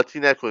اون قاطی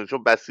نکنید،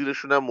 چون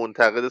بصیرشون هم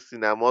منتقد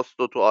سینماست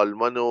و تو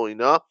آلمان و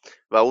اینا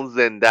و اون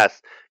زنده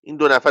است. این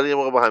دو نفر یه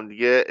موقع با هم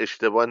دیگه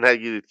اشتباه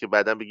نگیرید که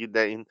بعدا بگید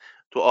نه این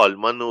تو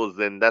آلمان و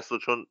زنده است، و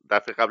چون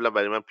دفعه قبلا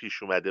برای من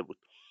پیش اومده بود.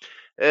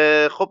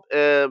 خب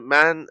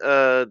من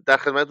در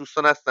خدمت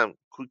دوستان هستم.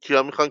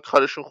 کیا میخوان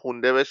کارشون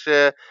خونده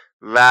بشه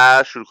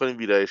و شروع کنیم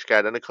ویرایش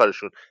کردن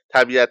کارشون؟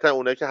 طبیعتا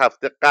اونایی که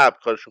هفته قبل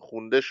کارشون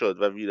خونده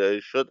شد و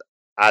ویرایش شد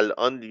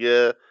الان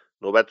دیگه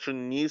نوبتشون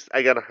نیست.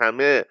 اگر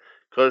همه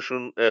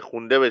کارشون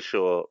خونده بشه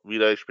و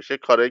ویرایش بشه،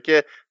 کارهایی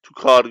که تو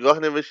کارگاه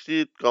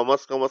نوشتید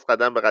گاماس گاماس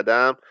قدم به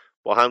قدم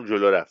با هم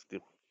جلو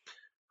رفتیم.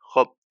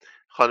 خب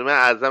خانم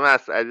اعظم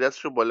اسعدی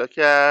دستشو بالا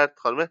کرد.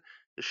 خانم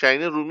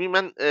شاهین رومی،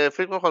 من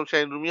فکر کنم خانم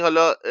شاهین رومی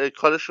حالا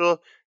کارشو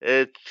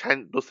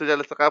دو سه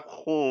جلسه قبل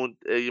خوند.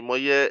 ما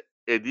یه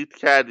ادیت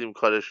کردیم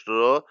کارش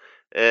رو.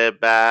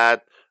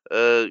 بعد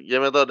یه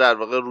مقدار در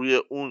واقع روی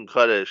اون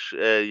کارش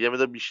یه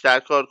مقدار بیشتر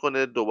کار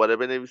کنه، دوباره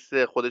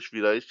بنویسه، خودش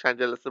ویرایش چند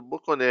جلسه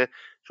بکنه،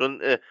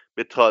 چون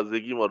به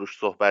تازگی ما روش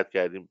صحبت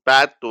کردیم.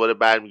 بعد دوباره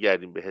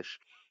برمیگردیم بهش.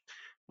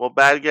 ما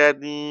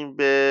برگردیم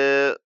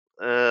به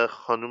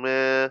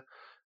خانم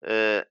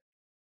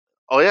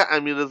آقای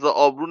امیررضا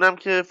آبرون هم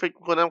که فکر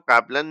میکنم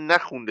قبلا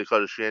نخونده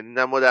کارشو، یعنی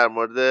نه ما در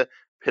مورد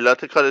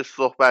پلات کارش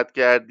صحبت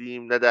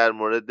کردیم، نه در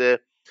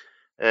مورد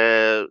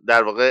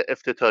در واقع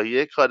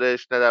افتتاحیه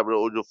کارش، نه درباره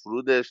اوج و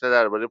فرودش، نه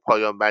درباره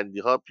پایان بندی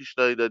ها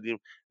پیشنهادی دادیم.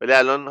 ولی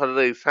الان حالا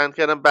رئیس هند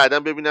کردم، بعدا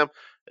ببینم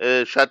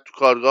شاید تو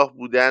کارگاه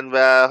بودن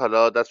و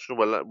حالا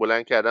دستشون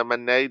بلند کردن،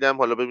 من ندیدم.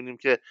 حالا ببینیم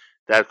که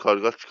در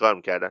کارگاه چیکار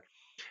میکردن.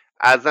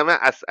 اعظم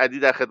اسعدی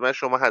در خدمت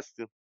شما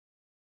هستیم.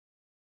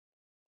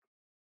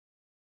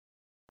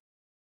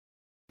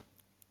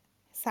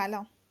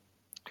 سلام.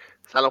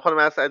 سلام خانم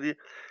اسعدی.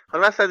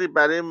 خانم اسعدی،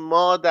 برای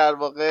ما در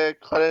واقع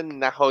کار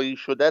نهایی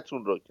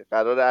شدهتون رو که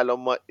قراره الان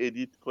ما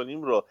ادیت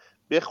کنیم رو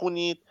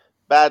بخونید.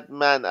 بعد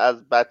من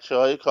از بچه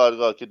های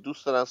کارگاه که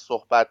دوست دارن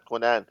صحبت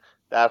کنن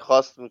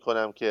درخواست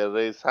میکنم که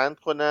ریز هند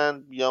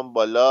کنن، بیان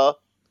بالا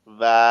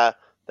و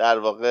در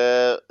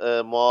واقع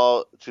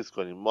ما چیز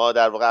کنیم. ما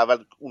در واقع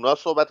اول اونا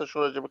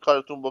صحبتشون راجع به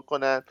کارتون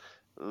بکنن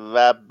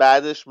و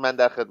بعدش من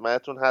در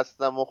خدمتتون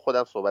هستم و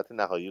خودم صحبت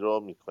نهایی رو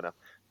میکنم.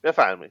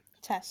 بفرمایید.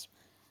 چشم.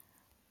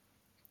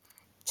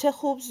 چه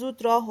خوب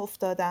زود راه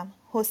افتادم.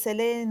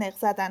 حوصله نق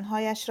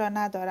زدنهایش را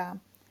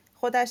ندارم.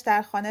 خودش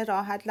در خانه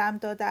راحت لم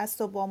داده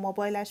است و با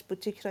موبایلش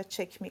بوتیک را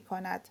چک می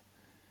کند.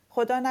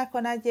 خدا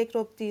نکند یک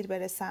ربع دیر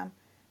برسم.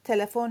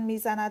 تلفن می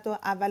زند و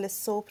اول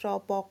صبح را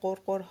با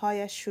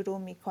قرقرهایش شروع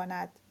می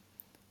کند.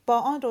 با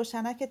آن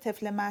روشنک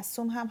طفل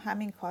معصوم هم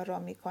همین کار را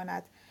می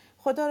کند.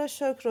 خدا را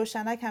شکر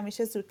روشنک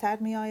همیشه زودتر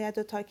می آید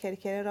و تا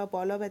کرکره را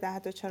بالا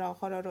بدهد و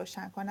چراغ‌ها را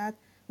روشن کند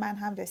من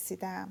هم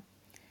رسیدم.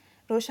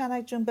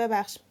 روشنک جون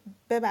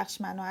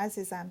ببخش منو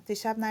عزیزم،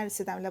 دیشب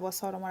نرسیدم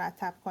لباس‌ها رو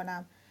مرتب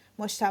کنم.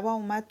 مجتبی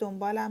اومد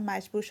دنبالم،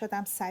 مجبور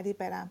شدم سریع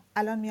برم.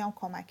 الان میام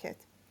کمکت.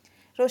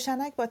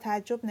 روشنک با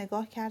تعجب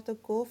نگاه کرد و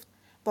گفت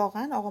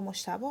واقعا آقا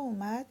مجتبی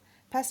اومد؟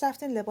 پس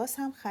رفتین لباس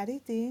هم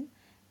خریدین؟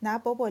 نه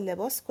بابا،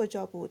 لباس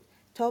کجا بود؟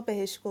 تا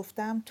بهش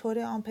گفتم طور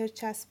آمپر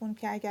چسبون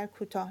که اگر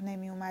کوتاه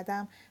نمی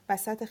اومدم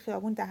وسط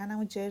خیابون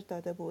دهنمو جر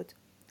داده بود.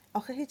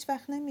 آخه هیچ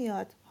وقت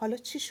نمیاد. حالا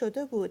چی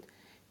شده بود؟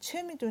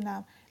 چه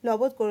میدونم،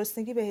 لابد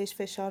گرسنگی بهش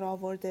فشار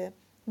آورده.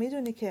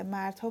 میدونی که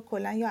مردها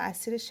کلا یا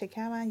اسیر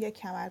شکمن یا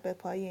کمر به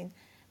پایین.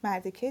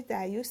 مردکه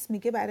دیوس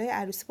میگه برای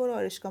عروسی برو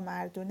آرایشگاه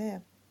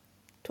مردونه.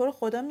 تو رو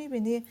خدا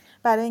میبینی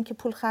برای اینکه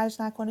پول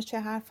خرج نکنه چه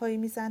حرفایی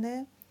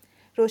میزنه؟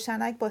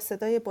 روشنک با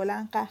صدای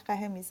بلند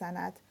قهقهه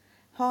میزند.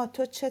 ها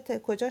تو چته؟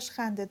 کجاش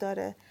خنده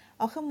داره؟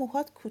 آخه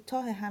موهات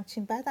کوتاه،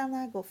 همچین بدم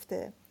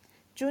نگفته.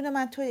 جون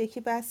من تو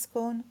یکی بس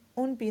کن.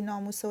 اون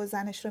بی‌ناموسه و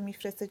زنش رو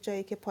میفرسته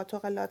جایی که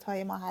پاتوق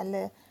لات‌های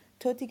محله.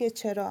 تو دیگه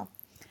چرا؟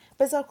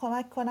 بذار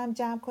کمک کنم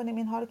جمع کنیم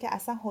اینها رو که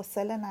اصلا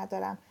حوصله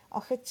ندارم.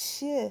 آخه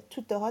چیه؟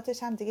 تو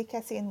دهاتش هم دیگه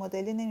کسی این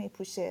مدلی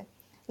نمیپوشه.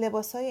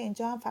 لباسای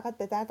اینجا هم فقط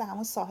به درد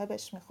همون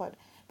صاحبش میخوره.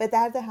 به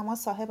درد همان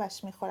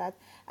صاحبش میخورد.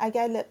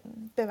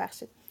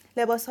 ببخشید.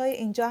 لباسهای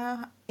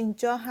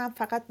اینجا هم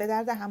فقط به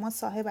درد همان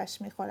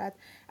صاحبش میخورد.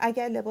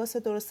 اگر لباس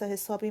درست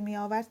حسابی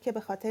میآورد که به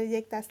خاطر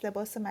یک دست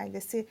لباس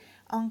مجلسی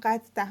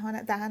آنقدر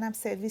دهنم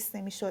سرویس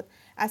نمیشد.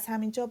 از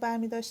همینجا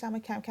برمیداشتم و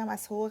کم کم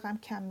از حقوقم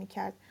کم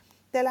میکرد.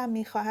 دلم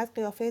میخواهد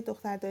قیافه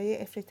دختردایی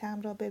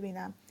افریتم را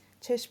ببینم.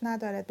 چشم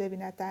ندارد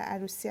ببیند در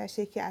عروسیش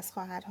یکی از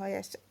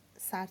خواهرهایش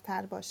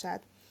سرتر باشد.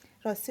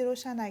 راستی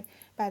روشنک،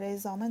 برای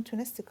ضامن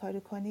تونستی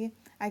کاری کنی؟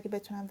 اگه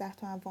بتونم 10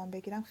 تومن وام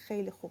بگیرم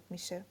خیلی خوب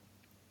میشه.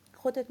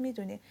 خودت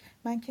میدونی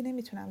من که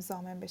نمیتونم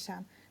ضامن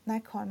بشم، نه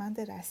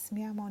کارمند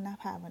رسمی ام و نه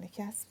پروانه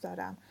کسب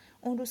دارم.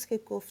 اون روز که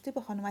گفتی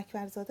به خانم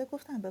اکبرزاده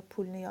گفتم به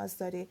پول نیاز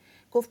داری،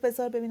 گفت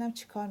بذار ببینم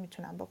چی کار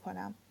میتونم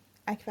بکنم.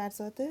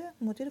 اکبرزاده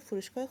مدیر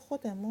فروشگاه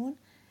خودمون؟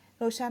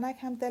 روشنک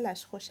هم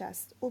دلش خوش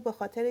است. او به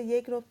خاطر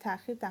 1 ربع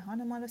تأخیر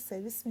دهان ما را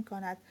سرویس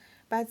میکند،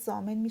 بعد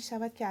ضامن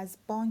میشود که از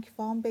بانک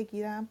وام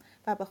بگیرم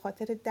و به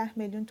خاطر 10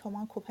 میلیون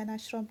تومان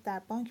کوپنش را در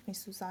بانک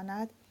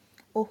میسوزاند.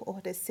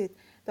 اوه رسید،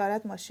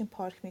 دارد ماشین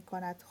پارک می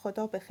کند.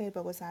 خدا به خیر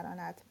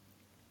بگذراند.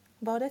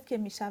 وارد که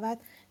می شود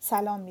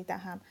سلام می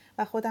دهم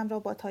و خودم را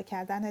با تا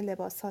کردن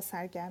لباس ها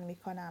سرگرم می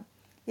کنم.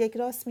 یک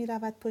راست می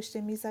رود پشت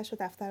میزش و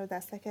دفتر و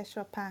دستکش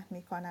را پهن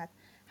می کند.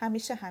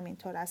 همیشه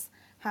همینطور است.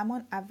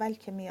 همان اول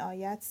که می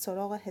آید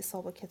سراغ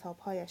حساب و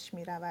کتابهایش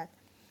می رود.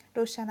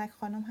 روشنک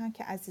خانم هم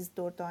که عزیز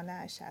دردانه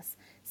اش است.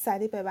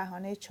 سریع به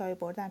بهانه چای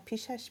بردن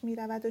پیشش می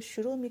رود و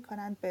شروع می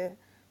کنند به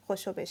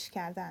خوشو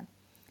کردن.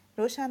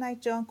 روشنک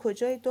جان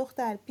کجای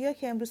دختر؟ بیا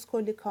که امروز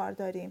کلی کار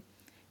داریم.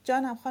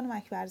 جانم خانم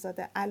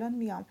اکبرزاده، الان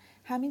میام.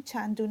 همین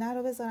چند دونه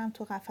رو بذارم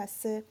تو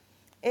قفسه؟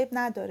 عیب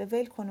نداره،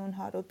 ول کن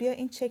اونها رو. بیا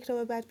این چک رو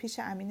ببر پیش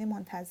امینی،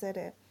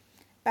 منتظره.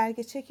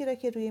 برگ چکی را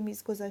که روی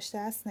میز گذاشته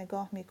است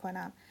نگاه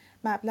میکنم.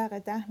 مبلغ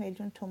 10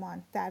 میلیون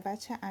تومان در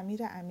وجه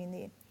امیر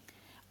امینی.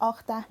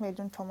 آخ 10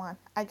 میلیون تومان.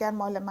 اگر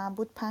مال من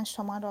بود 5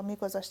 تومان را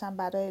میگذاشتم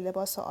برای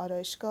لباس و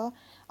آرایشگاه،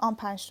 آن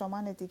 5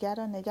 تومان دیگر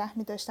را نگه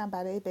میداشتم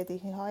برای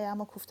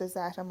بدهی‌هایم و کوفت و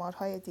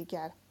زهرمارهای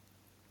دیگر.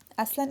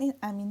 اصلا این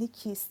امینی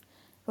کیست؟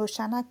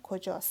 روشنک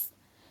کجاست؟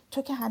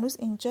 تو که هنوز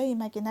اینجایی،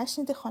 مگه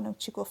نشنیدی خانم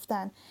چی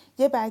گفتن؟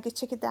 یه برگ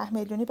چک 10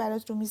 میلیونی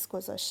برات رو میز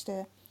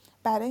گذاشته.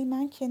 برای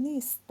من که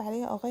نیست،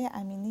 برای آقای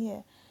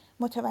امینیه.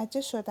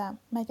 متوجه شدم.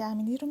 مگه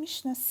امینی رو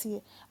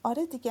میشناسی؟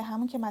 آره دیگه،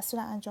 همون که مسئول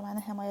انجمن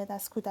حمایت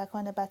از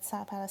کودکان بد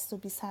سرپرست و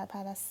بی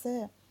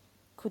سرپرسته.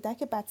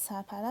 کودک بد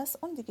سرپرست؟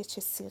 اون دیگه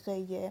چه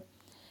صیغه‌ایه؟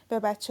 به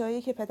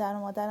بچه‌هایی که پدر و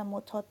مادر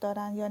معتاد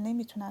دارن یا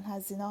نمیتونن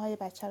هزینه‌های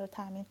بچه رو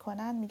تامین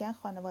کنن میگن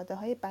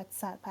خانواده‌های بد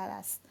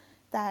سرپرست.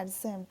 در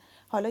ضمن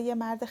حالا یه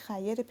مرد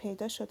خیر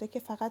پیدا شده که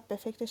فقط به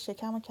فکر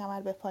شکم و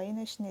کمر به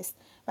پایینش نیست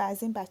و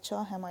از این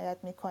بچه‌ها حمایت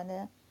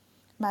میکنه.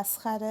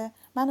 مسخره.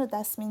 منو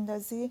دست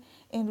میندازی؟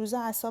 این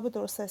روزا اعصاب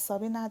درست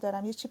حسابی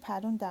ندارم، یه چی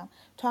پروندم.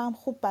 تو هم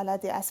خوب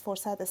بلدی از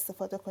فرصت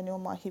استفاده کنی و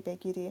ماهی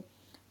بگیری.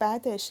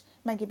 بعدش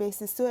مگه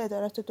بهزیستی و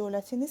ادارات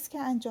دولتی نیست که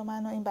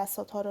انجمن و این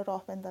بساط‌ها رو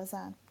راه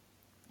بندازن؟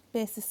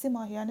 بهزیستی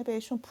ماهیانه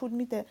بهشون پول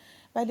میده،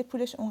 ولی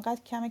پولش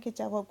اونقدر کمه که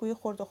جوابگوی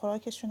خورد و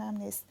خوراکشون هم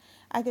نیست.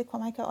 اگه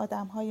کمک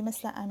آدم‌هایی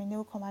مثل امینه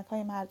و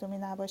کمک‌های مردمی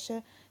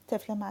نباشه،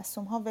 طفل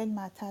معصوم‌ها ول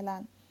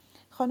معطلن.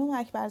 خانم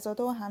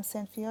اکبرزاده و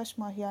همسنفیاش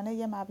ماهیانه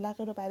یه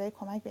مبلغی رو برای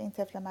کمک به این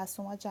طفل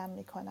معصوم‌ها جمع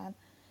میکنن.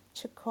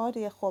 چه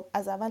کاریه؟ خب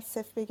از اول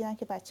صفر بگیرن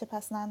که بچه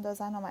پس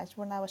نندازن و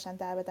مجبور نباشن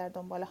در به در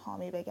دنبال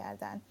حامی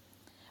بگردن.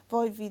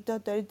 وای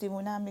ویداد، داری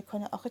دیوونه‌ام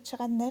میکنی. آخه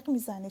چقدر نق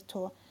میزنی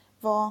تو؟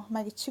 واه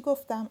مگه چی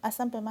گفتم؟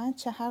 اصلا به من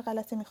چه؟ هر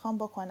غلطی میخوام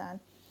بکنن.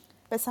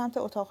 به سمت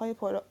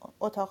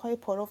اتاقهای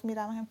پروف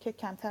میرم که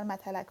کمتر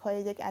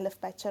متلک‌های یک الف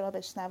بچه را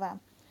بشنوم.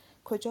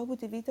 کجا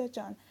بودی ویدا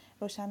جان؟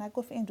 روشنک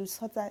گفت این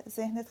روزها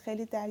ذهنت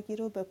خیلی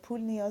درگیر و به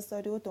پول نیاز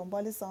داری و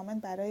دنبال ضامن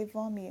برای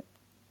وامی.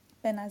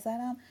 به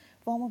نظرم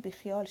وامو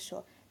بیخیال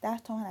شو. 10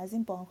 تومن از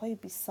این بانک‌های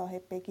 20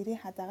 صاحب بگیری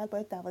حداقل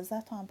باید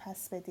 12 تومن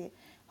پس بدی.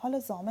 حالا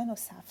ضامن و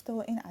سفته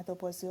و این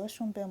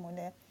ادابازی‌هاشون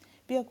بمونه.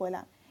 بیا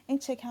گلم، این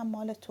چک هم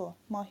مال تو.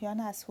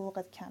 ماهیانه از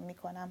حقوقت کم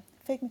میکنم.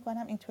 فکر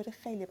میکنم اینطوری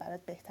خیلی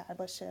برات بهتر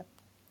باشه.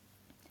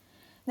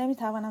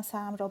 نمیتوانم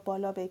سرم را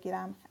بالا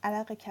بگیرم.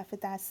 عرق کف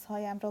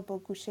دستهایم را با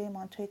گوشه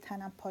مانتوی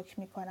تنم پاک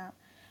میکنم.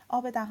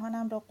 آب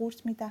دهانم را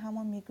قورت میدهم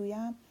و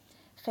میگویم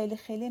خیلی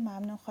خیلی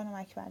ممنون خانم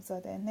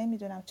اکبرزاده.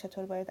 نمیدونم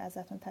چطور باید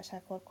ازتون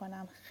تشکر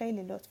کنم.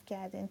 خیلی لطف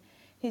کردین.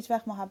 هیچ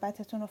وقت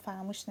محبتتون رو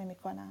فراموش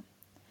نمیکنم.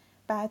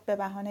 بعد به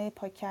بهانه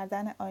پاک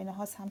کردن آینه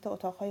ها سمت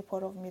اتاقهای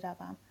پرو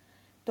میروم.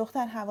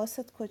 دختر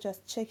حواست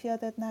کجاست؟ چک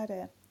یادت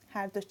نره.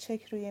 هر دو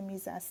چک روی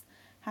میز است.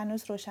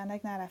 هنوز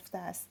روشنک نرفته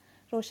است.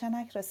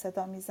 روشنک را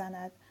صدا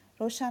میزند.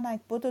 روشنک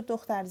بدو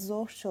دختر،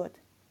 ظهر شد.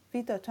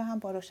 ویدا تو هم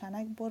با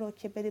روشنک برو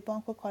که بری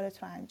بانک و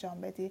کارت رو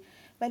انجام بدی،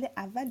 ولی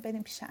اول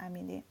بریم پیش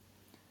امینی.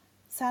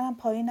 سرم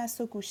پایین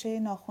است و گوشه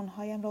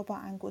ناخن‌هایم را با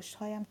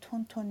انگشت‌هایم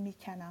تون تون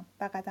می‌کنم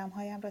و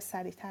قدم‌هایم را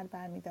سریع‌تر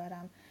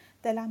برمی‌دارم.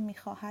 دلم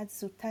می‌خواهد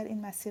زودتر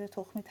این مسیر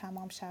تخمی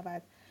تمام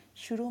شود.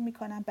 شروع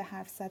می‌کنم به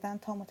حرف زدن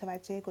تا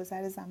متوجه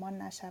گذر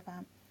زمان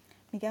نشوم.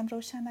 میگم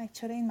روشنک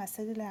چرا این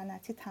مسیر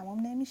لعنتی تمام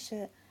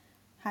نمیشه؟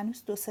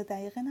 هنوز 2-3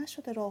 دقیقه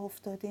نشده راه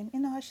افتادیم.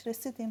 اینهاش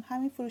رسیدیم،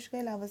 همین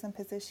فروشگاه لوازم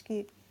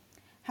پزشکی.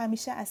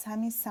 همیشه از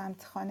همین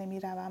سمت خانه می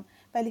روم،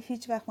 ولی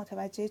هیچ وقت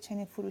متوجه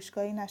چنین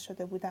فروشگاهی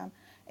نشده بودم.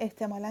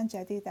 احتمالاً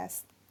جدید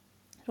است.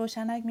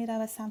 روشنک می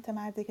رود سمت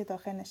مردی که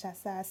داخل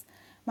نشسته است.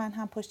 من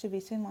هم پشت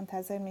ویترین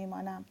منتظر می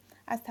مانم.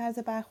 از طرز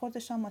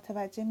برخوردشان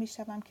متوجه می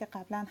شوم که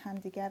قبلا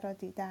همدیگر را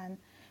دیدن.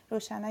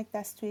 روشنک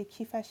دست توی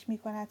کیفش می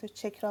کند و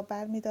چک را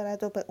بر می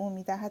دارد و به او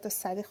می دهد و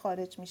سریع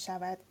خارج می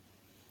شود.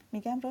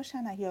 میگم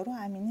روشنک یارو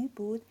امینی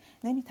بود،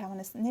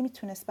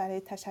 نمیتونست برای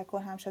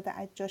تشکر هم شده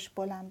از جاش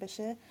بلند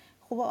بشه.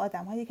 خوب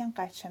آدم‌ها یکم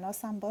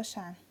قدرشناسم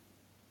باشن.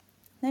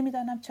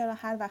 نمیدانم چرا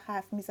هر وقت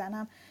حرف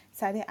میزنم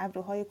سریع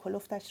ابروهای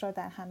کلفتش را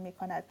در هم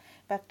میکند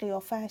و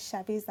قیافه‌اش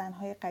شبیه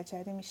زنهای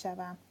قجری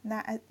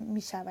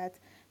میشود.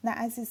 نه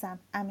عزیزم،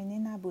 امینی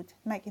نبود.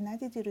 مگه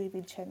ندیدی روی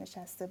ویلچر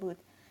نشسته بود؟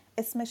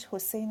 اسمش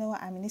حسینه و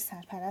امینی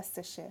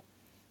سرپرستشه.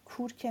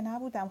 کور که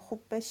نبودم،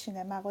 خوب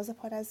بشینه. مغازه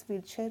پر از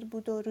ویلچر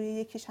بود و روی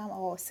یکیش هم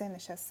آقا حسین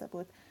نشسته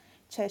بود.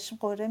 چشم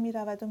قره می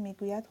رود و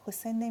میگوید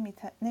حسین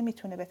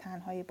نمیتونه به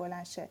تنهایی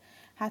بلند شه.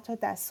 حتی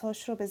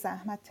دستهاش رو به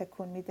زحمت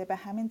تکون میده، به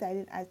همین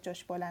دلیل از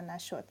جاش بلند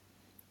نشد.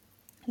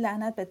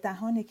 لعنت به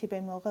دهانی که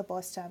به موقع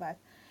باز شود.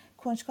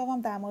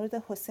 کنجکاوم در مورد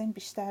حسین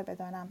بیشتر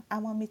بدانم،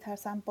 اما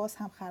میترسم باز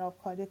هم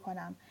خرابکاری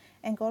کنم.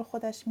 انگار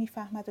خودش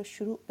میفهمد و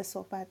شروع به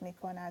صحبت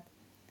میکند.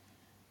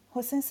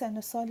 حسین سن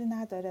و سالی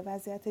نداره،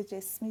 وضعیت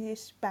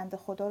جسمیش بنده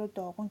خدا رو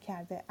داغون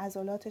کرده،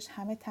 عضلاتش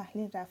همه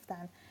تحلیل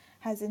رفتن،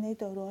 هزینه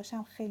داروهاش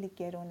هم خیلی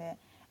گرونه.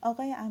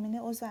 آقای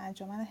امینه عضو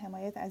انجمن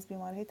حمایت از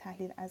بیماریهای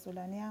تحلیل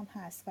عضلانی هم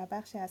هست و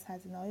بخشی از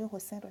هزینه‌های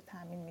حسین رو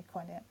تامین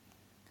میکنه.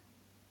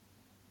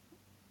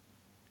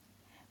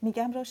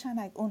 میگم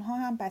روشنک اونها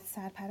هم بد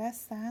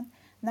سرپرستن؟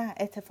 نه،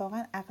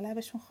 اتفاقا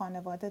اغلبشون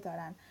خانواده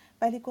دارن،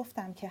 ولی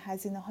گفتم که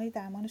هزینه‌های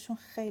درمانشون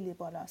خیلی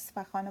بالاست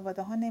و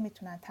خانواده ها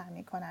نمیتونن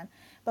تامین کنن.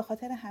 به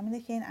خاطر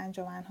همینه که این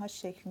انجمن‌ها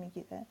شکل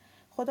میگیره.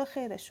 خدا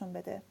خیرشون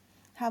بده.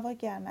 هوا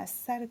گرم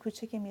است. سر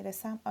کوچه که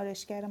میرسم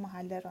آرایشگر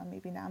محله را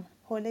میبینم.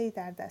 حوله‌ای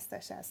در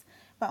دستش است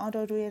و آن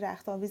را روی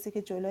رخت آویزی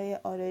که جلوی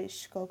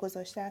آرایشگاه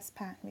گذاشته است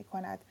پهن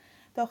میکند.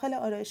 داخل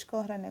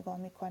آرایشگاه را نگاه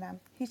میکنم.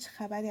 هیچ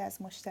خبری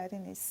از مشتری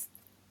نیست.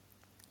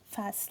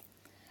 فصل.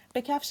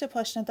 به کفش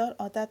پاشنه‌دار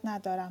عادت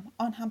ندارم،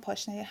 آن هم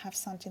پاشنه 7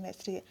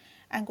 سانتیمتری.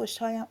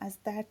 انگشت‌هایم از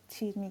درد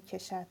تیر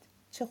می‌کشد.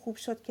 چه خوب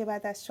شد که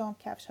بعد از شام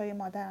کفش‌های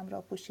مادرم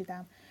را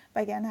پوشیدم،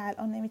 وگرنه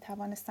الان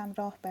نمی‌توانستم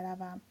راه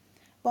بروم.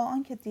 با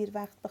آنکه دیر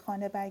وقت به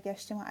خانه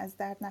برگشتیم و از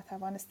درد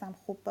نتوانستم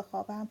خوب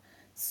بخوابم،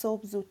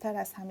 صبح زودتر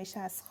از همیشه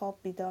از خواب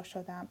بیدار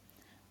شدم.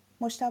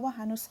 مجتبی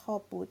هنوز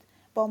خواب بود.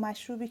 با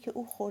مشروبی که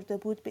او خورده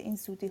بود به این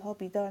زودی‌ها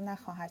بیدار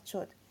نخواهد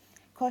شد.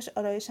 کاش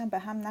آرایشم به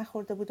هم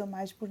نخورده بود و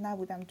مجبور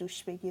نبودم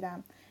دوش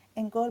بگیرم.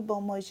 انگار با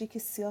ماژیک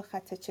سیاه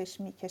خط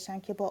چشم می‌کشن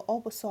که با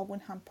آب و صابون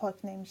هم پاک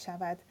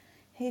نمی‌شود.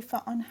 حیف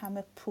آن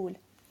همه پول.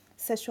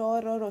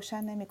 سشوار را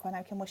روشن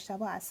نمی‌کنم که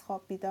مجتبی از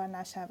خواب بیدار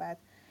نشود.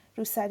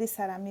 روسری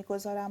سرم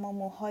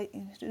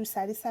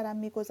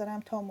می‌گذارم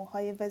تا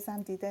موهای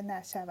وزم دیده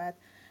نشود.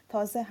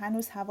 تازه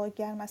هنوز هوا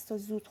گرم است و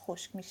زود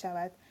خشک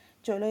می‌شود.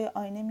 جلوی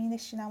آینه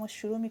می‌نشینم و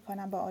شروع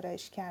می‌کنم به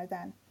آرایش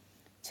کردن.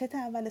 چت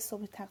اول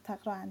صبح تق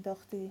تق را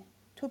انداختی؟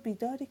 تو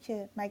بیداری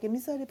که؟ مگه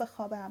میذاری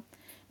بخوابم؟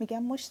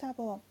 میگم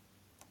مجتبی،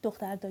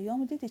 دختر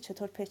داییامو دیدی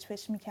چطور پچ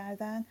پچ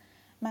میکردن؟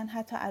 من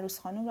حتی عروس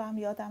خانم رو هم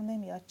یادم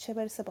نمیاد، چه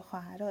برسه به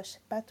خواهراش.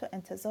 بعد تو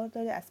انتظار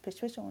داری از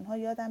پچ پچ اونها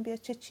یادم بیاد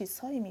چه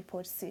چیزهایی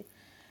میپرسی؟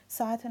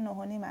 ساعت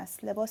 9:30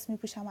 است. لباس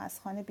میپوشم و از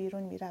خانه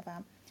بیرون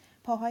میروم.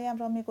 پاهایم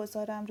را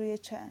میگذارم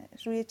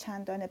روی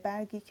چندان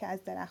برگی که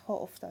از درختها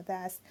افتاده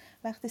است.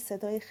 وقتی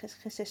صدای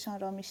خششان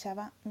را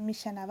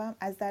میشنوم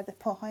از درد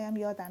پاهایم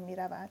یادم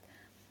میرود.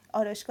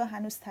 آرایشگاه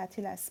هنوز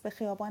تعطیل است. به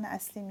خیابان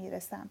اصلی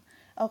میرسم.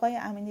 آقای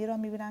امینی را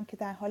میبینم که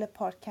در حال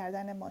پارک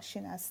کردن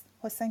ماشین است.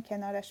 حسین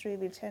کنارش روی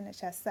ویلچر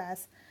نشسته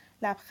است.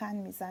 لبخند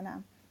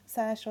میزنم.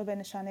 سرش را به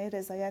نشانه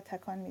رضایت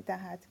تکان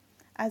میدهد.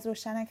 از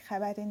روشنک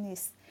خبری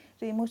نیست.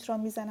 ریموت را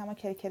میزنم و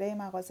کرکره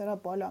مغازه را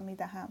بالا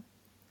میدهم.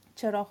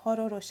 چراغ‌ها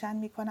را روشن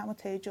می‌کنم و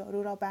ته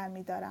جارو را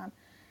برمی‌دارم.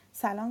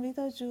 سلام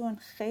ویدا جون،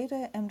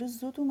 خیره، امروز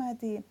زود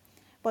اومدی؟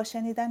 با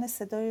شنیدن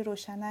صدای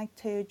روشنک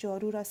ته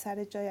جارو را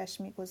سر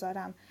جایش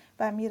می‌گذارم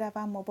و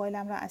می‌روم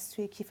موبایلم را از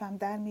توی کیفم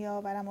در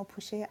می‌آورم و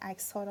پوشه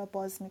عکس‌ها را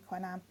باز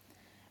می‌کنم.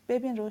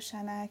 ببین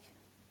روشنک،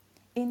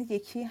 این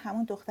یکی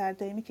همون دختر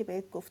دایمی که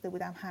بهت گفته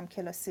بودم هم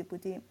کلاسی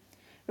بودیم.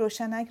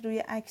 روشنک روی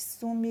عکس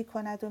زوم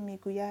می‌کند و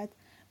می‌گوید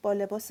با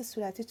لباس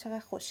صورتی چقدر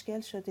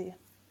خوشگل شدی.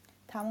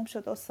 تموم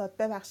شد استاد،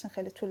 ببخشید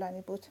خیلی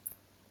طولانی بود.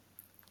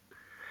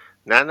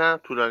 نه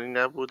طولانی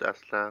نبود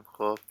اصلا.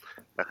 خب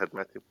در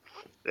خدمتیم.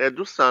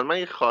 دوستان من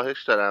یه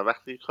خواهش دارم،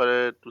 وقتی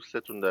کار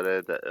دوستتون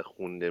داره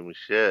خونده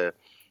میشه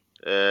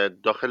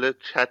داخل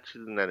چت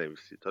چیزی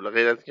ننویسید. حالا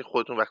غیر از اینکه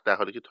خودتون وقت در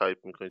حالی که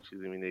تایپ میکنید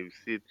چیزی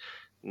مینویسید،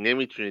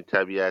 نمیتونید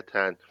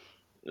طبیعتاً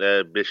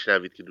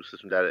بشنوید که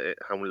دوستتون در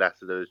همون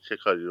لحظه داره چه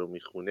کاری رو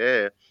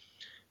میخونه.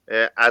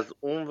 از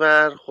اون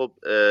ور خب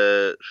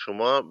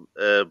شما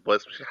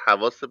باعث میشه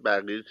حواس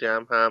بقیه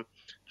جمع هم،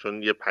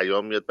 چون یه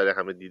پیام میاد برای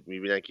همه دید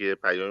میبینن که یه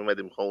پیام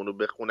اومده میخوان اونو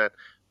بخونن،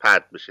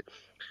 پرت بشه.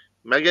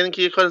 مگر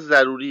اینکه یه کار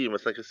ضروری،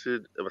 مثلا کسی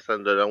مثلا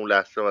داره اون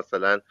لحظه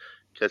مثلا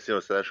کسی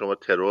مثلا شما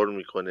ترور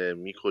میکنه،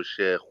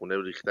 میکشه،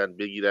 خونه ریختن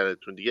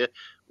بگیرنتون، دیگه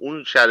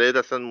اون شرایط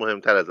اصلا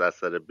مهمتر از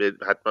اثره.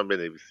 حتما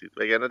بنویسید،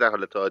 وگرنه در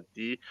حالت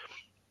عادی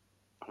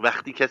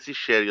وقتی کسی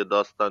شعر یا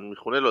داستان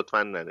میخونه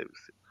لطفا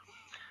ننویسید.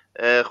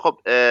 خب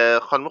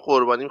خانم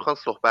قربانی میخوان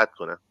صحبت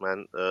کنن.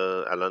 من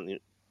الان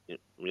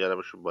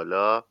میارمشون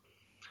بالا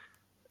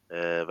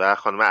و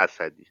خانم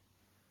اسدی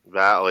و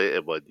آقای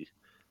عبادی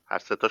هر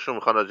سه تاشون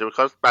میخوان راجع به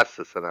کار،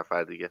 بس 3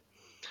 نفر دیگه.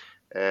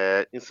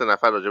 این 3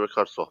 نفر راجع به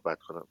کار صحبت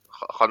کنن.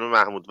 خانم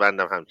محمود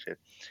وندم همچنین.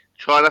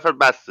 4 نفر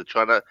بسته.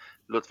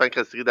 لطفا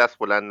کسی که دست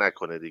بلند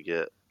نکنه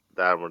دیگه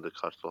در مورد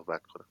کار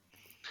صحبت کنه.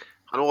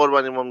 خانم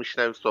قربانی ما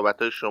میشنویم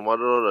صحبت‌های شما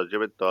رو راجع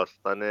به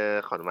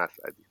داستان خانم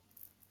اسعدی.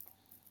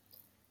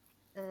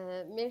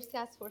 مرسی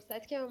از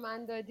فرصتی که به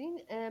من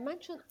دادین. من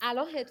چون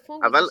الان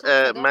هدفون اول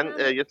گذاشتم من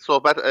یه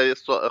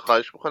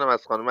خواهش میکنم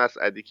از خانم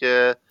اسعدی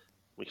که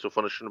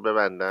میکروفونشون رو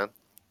ببندن.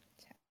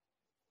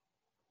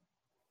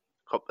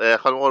 خب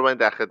خانم قربانی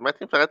در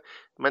خدمتیم. فقط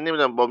من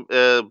نمیدونم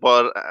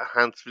با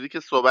هندزفری که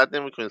صحبت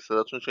نمیکنین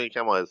صداتون چون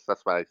یکم آهسته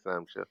است برعکس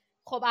نمیشه.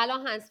 خب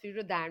الان هندزفری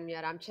رو در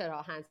میارم.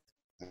 چرا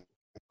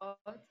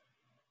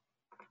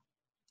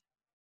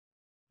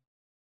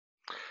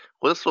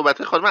خود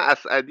صحبت خانم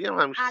اسعدی هم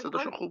همیشه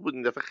صداشون خوب بود،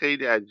 این دفعه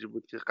خیلی عجیب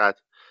بود که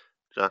قطع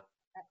جان.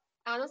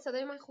 الان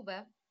صدای من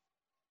خوبه؟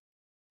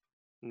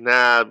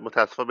 نه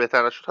متاسفانه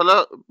بهتر نشد.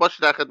 حالا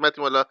باشه در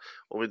خدمتیم. حالا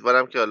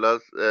امیدوارم که حالا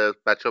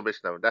بچه‌ها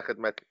بشنون. در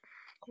خدمتیم.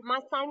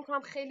 من سعی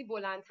میکنم خیلی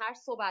بلندتر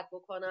صحبت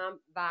بکنم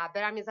و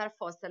برم یه ذره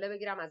فاصله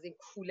بگیرم از این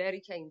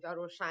کولری که اینجا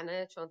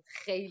روشنه چون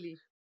خیلی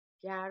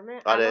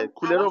گرمه. آره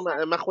کولر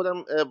رو من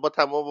خودم با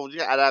تمام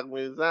وجودی عرق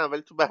میریزم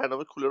ولی تو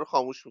برنامه کولر رو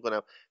خاموش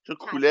میکنم چون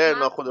کولر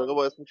ناخودآگاه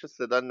باعث میشه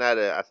صدا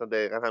نره. اصلا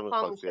دقیقا همین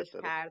خاصیت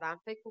داره.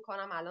 کردم. فکر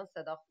میکنم الان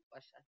صدا خوب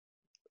باشه.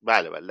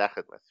 بله در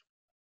خدمتم.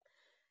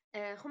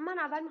 خب من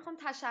اول میخوام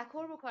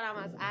تشکر بکنم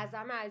از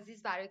اعظم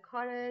عزیز برای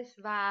کارش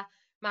و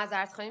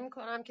معذرت خواهی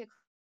میکنم که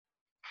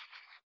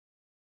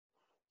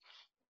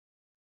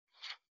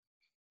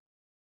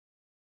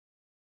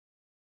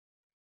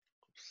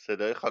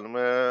صدای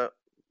خانم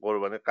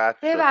قربانی قطع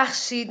شد.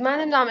 ببخشید من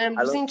نمیدونم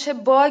امروز این چه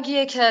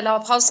باگیه که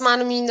کلاب هاوس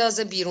منو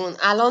میندازه بیرون.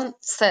 الان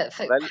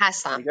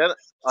هستم. میگن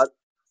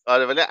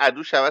آره ولی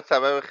عدو شود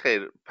سبب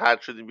خیر.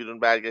 پرت شدیم بیرون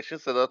برگشتین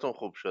صداتون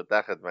خوب شد.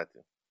 در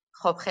خدمتیم.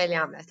 خب خیلی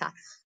هم بهتر.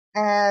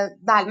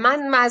 بله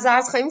من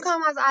معذرت خواهی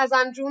میکنم از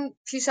اعظم جون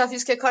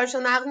پیشاپیش که کارشو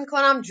نقل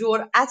میکنم.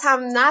 جرأتم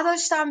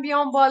نداشتم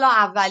بیام بالا،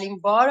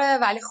 اولین باره،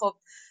 ولی خب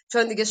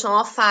چون دیگه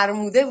شما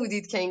فرموده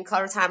بودید که این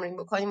کار رو تمرین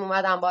بکنیم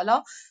اومدم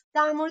بالا.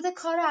 در مورد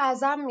کار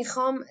اعظم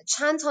میخوام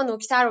چند تا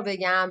نکته رو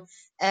بگم.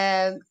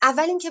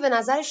 اول اینکه به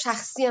نظر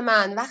شخصی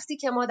من وقتی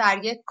که ما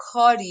در یک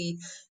کاری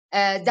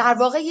در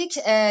واقع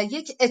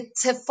یک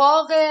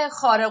اتفاق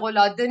خارق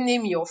العاده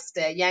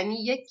نمیفته،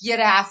 یعنی یک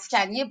گره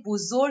افکنی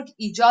بزرگ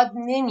ایجاد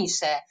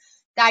نمیشه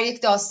در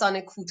یک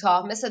داستان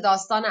کوتاه مثل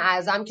داستان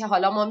اعظم که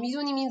حالا ما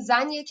میدونیم این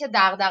زنیه که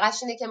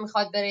دغدغش اینه که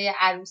میخواد بره یه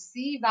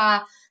عروسی و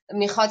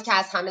میخواد که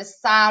از همه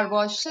سر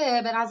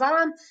باشه. به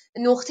نظرم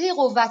نقطه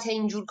قوت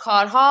اینجور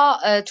کارها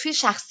توی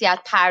شخصیت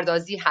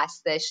پردازی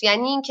هستش،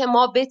 یعنی اینکه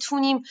ما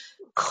بتونیم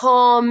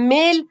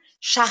کامل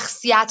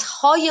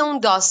شخصیت‌های اون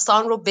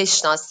داستان رو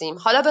بشناسیم.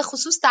 حالا به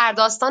خصوص در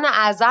داستان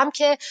اعظم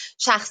که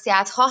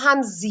شخصیت‌ها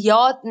هم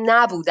زیاد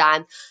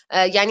نبودن،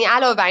 یعنی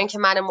علاوه بر این که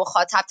من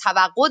مخاطب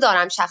توقع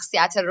دارم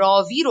شخصیت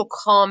راوی رو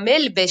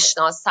کامل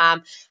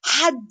بشناسم،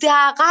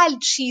 حداقل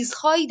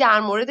چیزهایی در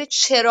مورد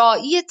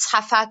چرایی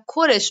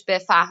تفکرش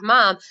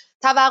بفهمم،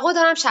 توقع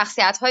دارم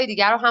شخصیت‌های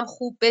دیگر رو هم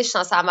خوب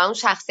بشناسم و اون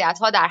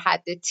شخصیت‌ها در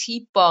حد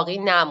تیپ باقی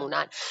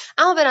نمونن.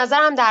 اما به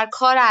نظرم در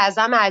کار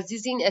اعظم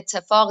عزیز این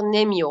اتفاق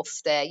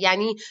نمیفته،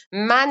 یعنی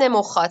من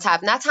مخاطب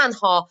نه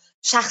تنها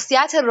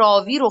شخصیت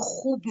راوی رو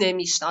خوب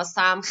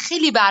نمیشناسم،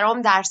 خیلی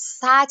برام در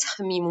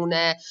سطح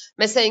میمونه،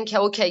 مثل اینکه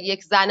اوکی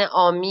یک زن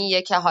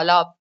عامیه که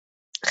حالا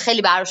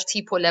خیلی براش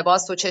تیپ و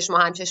لباس و چشم و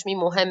همچشمی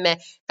مهمه،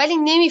 ولی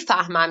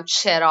نمیفهمم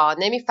چرا،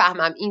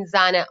 نمیفهمم این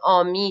زن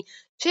عامی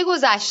چه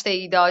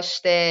گذشته‌ای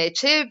داشته،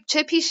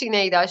 چه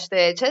پیشینه‌ای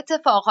داشته، چه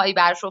اتفاقهایی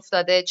براش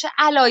افتاده، چه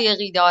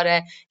علایقی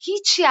داره،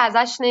 هیچی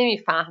ازش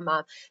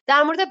نمیفهمم.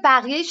 در مورد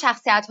بقیه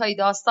شخصیت‌های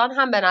داستان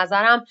هم به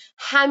نظرم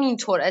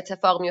همینطور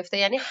اتفاق میفته،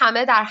 یعنی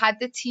همه در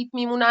حد تیپ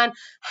میمونن،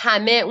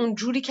 همه اون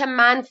جوری که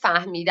من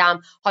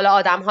فهمیدم، حالا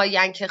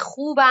آدم‌هایی که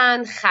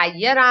خوبن،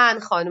 خیرن،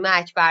 خانم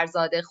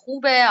اکبرزاده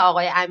خوبه،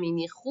 آقای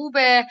امینی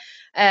خوبه،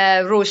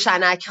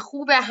 روشنک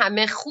خوبه،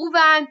 همه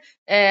خوبن.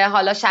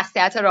 حالا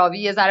شخصیت راوی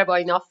یه ذره با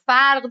اینا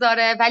فرق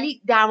داره،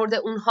 ولی در مورد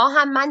اونها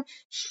هم من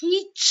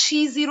هیچ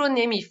چیزی رو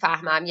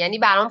نمیفهمم، یعنی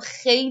برام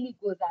خیلی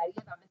گذریه.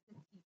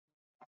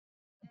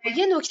 و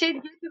یه نکته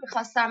دیگه که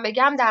میخواستم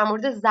بگم در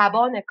مورد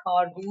زبان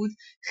کار بود.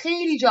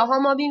 خیلی جاها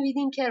ما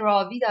می‌بینیم که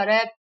راوی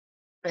داره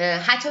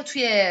حتی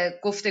توی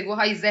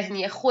گفتگوهای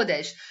ذهنی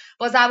خودش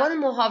با زبان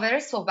محاوره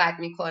صحبت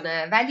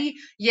میکنه، ولی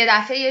یه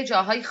دفعه یه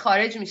جاهایی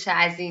خارج میشه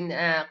از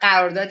این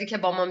قراردادی که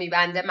با ما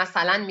میبنده.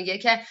 مثلا میگه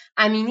که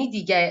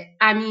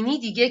امینی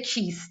دیگه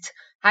کیست،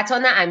 حتی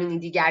نه امینی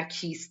دیگر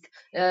کیست،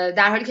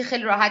 در حالی که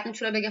خیلی راحت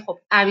میتونه بگه خب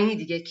امینی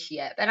دیگه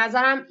کیه. به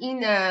نظرم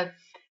این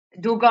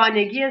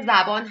دوگانگی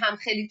زبان هم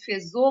خیلی توی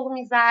ذوق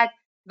میزد.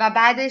 و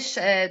بعدش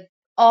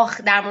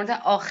در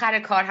مورد آخر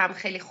کار هم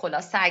خیلی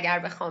خلاصه اگر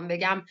بخوام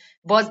بگم،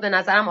 باز به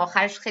نظرم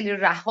آخرش خیلی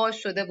رها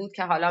شده بود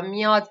که حالا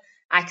میاد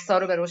عکس‌ها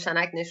رو به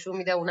روشنک نشون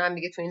میده، اونم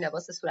میگه تو این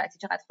لباس صورتی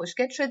چقدر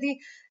خوشگل شدی.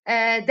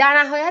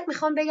 در نهایت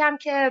میخوام بگم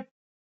که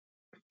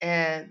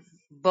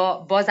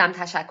بازم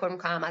تشکر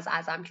میکنم از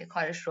اعظم که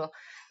کارش رو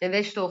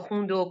نوشت و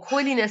خوند و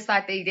کلی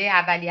نسبت به ایده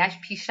اولیش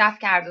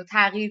پیشرفت کرد و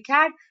تغییر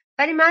کرد.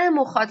 ولی من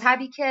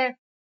مخاطبی که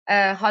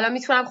حالا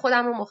میتونم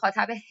خودم رو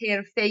مخاطب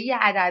حرفه‌ای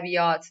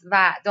ادبیات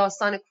و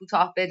داستان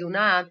کوتاه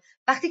بدونم،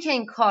 وقتی که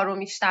این کار رو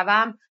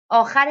میشنوم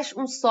آخرش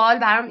اون سوال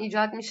برام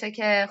ایجاد میشه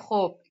که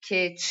خب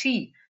که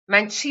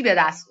من چی به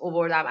دست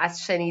آوردم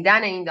از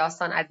شنیدن این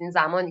داستان، از این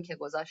زمانی که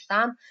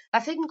گذاشتم. و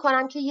فکر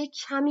میکنم که یک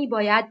کمی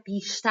باید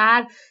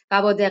بیشتر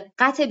و با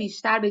دقت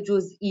بیشتر به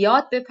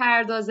جزئیات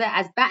بپردازه،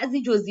 از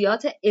بعضی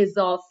جزئیات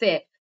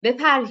اضافه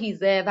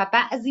بپرهیزه و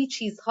بعضی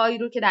چیزهایی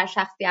رو که در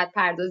شخصیت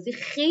پردازی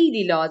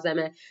خیلی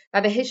لازمه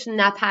و بهش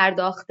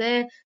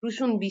نپرداخته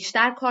روشون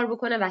بیشتر کار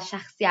بکنه و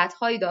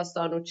شخصیت‌های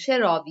داستان رو، چه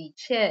راوی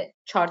چه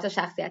 4 تا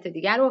شخصیت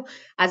دیگر رو،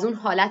 از اون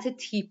حالت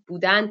تیپ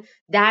بودن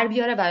در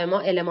بیاره و به ما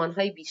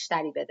المان‌های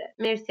بیشتری بده.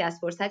 مرسی از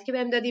فرصتی که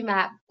بهم دادیم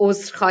و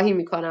عذرخواهی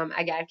میکنم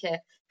اگر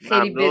که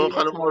خیلی ممنون بدون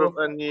خانم تعارف.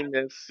 قربانی،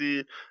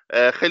 مرسی.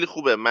 خیلی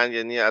خوبه. من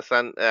یعنی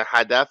اصلا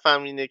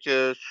هدفم اینه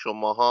که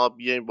شماها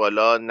بیاین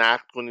بالا،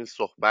 نقد کنین،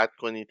 صحبت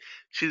کنین.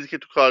 چیزی که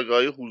تو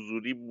کارگاهی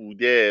حضوری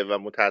بوده و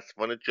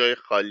متاسفانه جای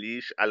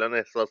خالیش الان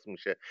احساس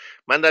میشه.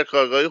 من در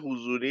کارگاهی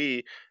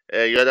حضوری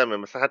یادمه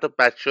مثلا حتی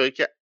بچه‌هایی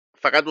که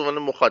فقط به عنوان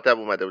مخاطب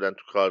اومده بودن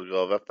تو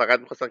کارگاه و فقط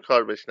میخواستن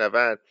کار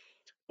بشنون،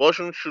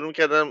 باشون شروع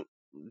کردم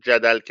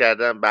جدل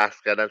کردن،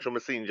 بحث کردن، چون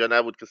مثل اینجا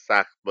نبود که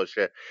سخت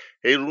باشه.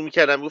 هی رو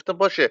میکردم گفتم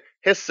باشه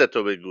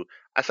حستو بگو،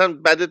 اصلا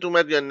بدت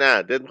اومد یا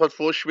نه، دلت میخواد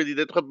فوش بدی،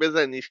 دلت میخواد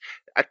بزنیش،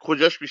 از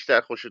کجاش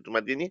بیشتر خوشت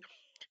اومد. یعنی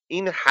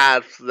این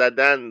حرف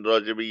زدن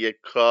راجع به یک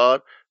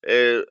کار،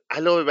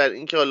 علاوه بر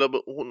این که حالا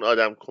به اون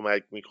آدم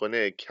کمک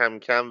میکنه کم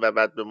کم و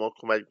بعد به ما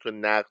کمک میکنه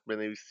نقد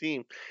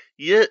بنویسیم،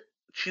 یه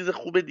چیز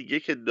خوب دیگه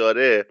که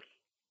داره،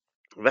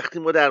 وقتی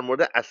ما در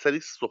مورد اثری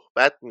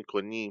صحبت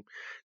میکنیم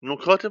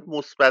نکات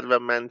مثبت و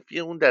منفی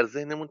اون در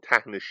ذهنمون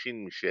تهنشین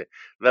میشه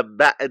و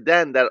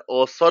بعداً در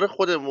آثار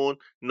خودمون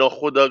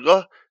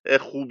ناخودآگاه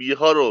خوبی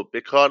ها رو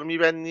به کار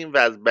میبندیم و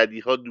از بدی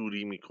ها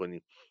دوری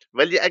میکنیم.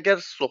 ولی اگر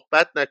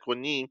صحبت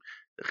نکنیم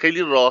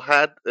خیلی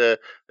راحت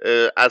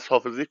از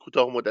حافظه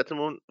کوتاه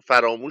مدتمون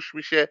فراموش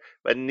میشه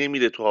و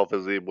نمیره تو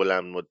حافظه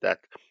بلند مدت.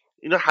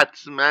 اینا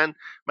حتما،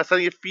 مثلا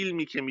یه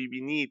فیلمی که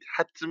میبینید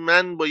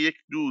حتما با یک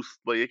دوست،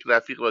 با یک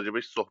رفیق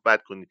راجبش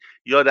صحبت کنید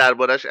یا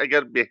دربارش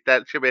اگر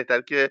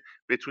بهتر که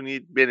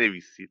بتونید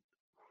بنویسید.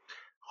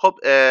 خب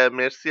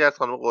مرسی از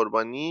خانم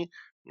قربانی.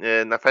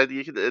 نفر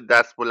دیگه که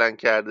دست بلند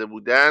کرده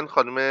بودن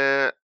خانم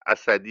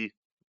اسدی.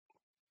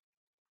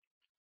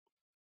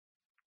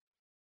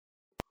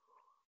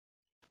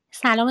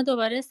 سلام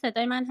دوباره،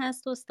 صدای من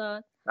هست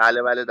استاد؟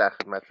 بله بله در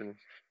خدمتتونیم.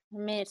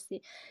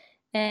 مرسی.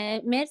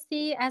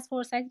 مرسی از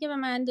فرصتی که به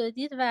من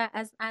دادید و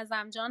از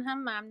اعظم جان هم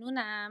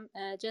ممنونم.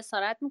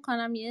 جسارت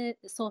میکنم یه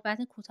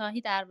صحبت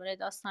کوتاهی درباره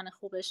داستان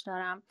خوبش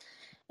دارم.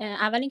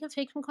 اول اینکه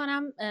فکر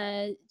میکنم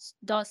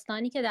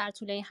داستانی که در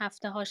طول این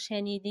هفته ها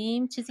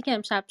شنیدیم، چیزی که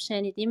امشب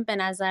شنیدیم به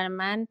نظر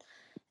من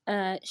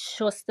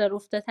شسته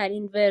رفته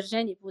ترین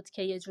ورژنی بود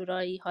که یه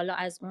جورایی حالا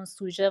از اون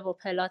سوژه و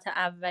پلات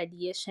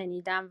اولیه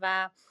شنیدم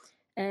و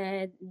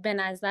به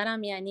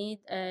نظرم یعنی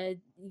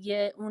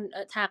یه اون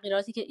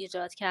تغییراتی که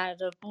ایجاد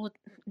کرده بود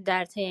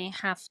در طی این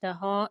هفته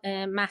ها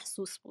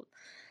محسوس بود.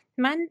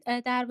 من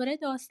درباره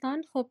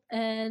داستان خب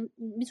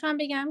میتونم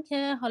بگم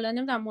که حالا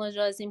نمیدونم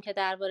مجازیم که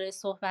درباره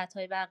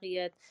صحبت‌های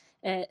بقیه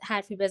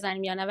حرفی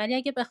بزنیم یا نه، ولی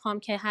اگه بخوام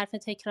که حرف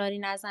تکراری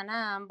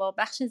نزنم با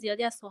بخش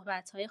زیادی از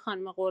صحبت‌های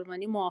خانم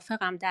قربانی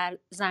موافقم در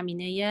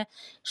زمینه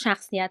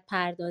شخصیت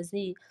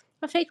پردازی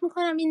و فکر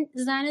میکنم این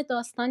زن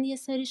داستان یه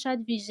سری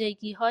شاید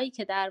ویژگی هایی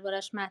که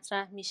دربارش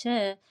مطرح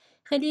میشه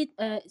خیلی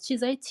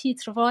چیزای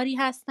تیترواری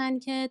هستن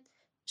که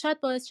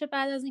شاید باعث شه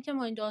بعد از اینکه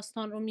ما این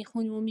داستان رو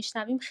میخونیم و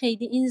میشنویم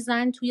خیلی این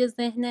زن توی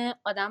ذهن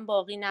آدم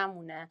باقی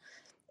نمونه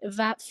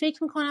و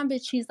فکر میکنم به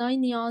چیزایی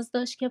نیاز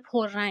داشت که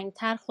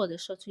پررنگتر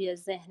خودش رو توی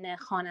ذهن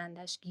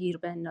خوانندش گیر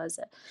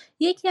بندازه.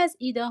 یکی از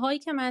ایده هایی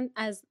که من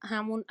از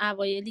همون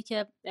اوایلی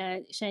که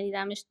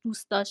شنیدمش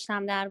دوست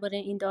داشتم درباره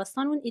این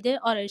داستان، اون ایده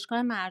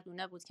آرایشگاه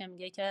مردونه بود که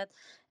میگه که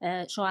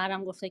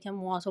شوهرم گفته که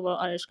موهاتو با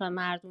آرایشگاه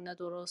مردونه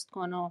درست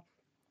کن و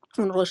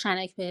اون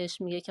روشنک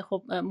بهش میگه که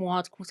خب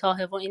موهات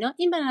کوتاهه و اینا.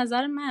 این به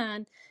نظر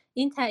من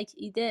این تک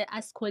ایده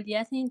از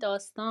کلیت این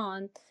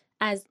داستان،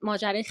 از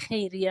ماجرای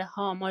خیریه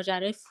ها،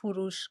 ماجرای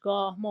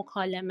فروشگاه،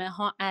 مکالمه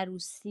ها،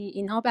 عروسی،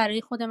 اینها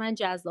برای خود من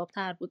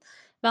جذابتر بود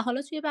و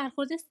حالا توی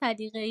برخورد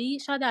سلیقه‌ای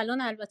شاید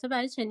الان البته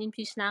برای چنین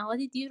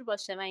پیشنهادی دیر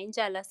باشه و این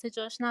جلسه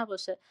جاش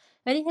نباشه،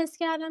 ولی حس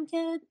کردم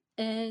که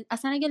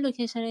اصلا اگه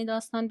لوکیشن این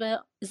داستان به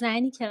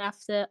زنی که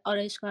رفته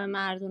آرایشگاه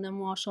مردونه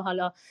موهاشو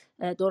حالا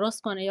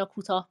درست کنه یا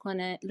کوتاه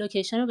کنه،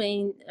 لوکیشن رو به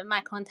این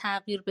مکان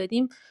تغییر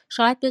بدیم،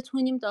 شاید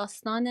بتونیم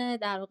داستان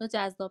در واقع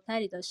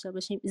جذابتری داشته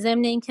باشیم.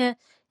 ضمن اینکه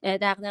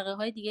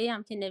دغدغه‌های دیگه‌ای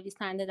هم که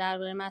نویسنده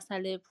درباره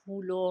مسئله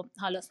پول و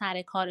حالا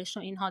سر کارش و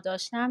اینها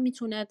داشتن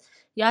میتونه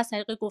یا از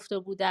طریق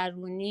گفتگو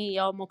درونی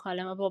یا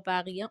مکالمه با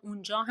بقیه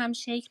اونجا هم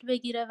شکل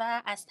بگیره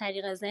و از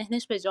طریق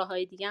ذهنش به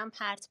جاهای دیگه هم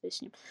پرت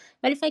بشیم.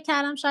 ولی فکر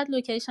کردم شاید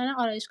لوکیشن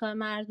آرایشگاه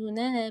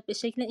مردونه به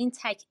شکل این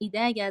تک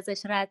ایده اگه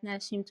ازش رد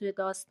نشیم توی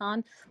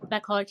داستان و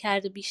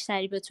کارکرد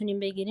بیشتری بتونیم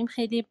بگیریم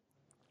خیلی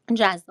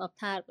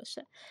جذابتر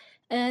باشه.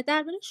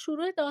 درباره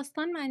شروع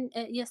داستان من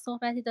یه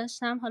صحبتی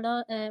داشتم،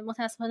 حالا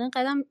متاسفانه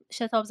قدم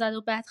شتاب زد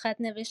و بد خط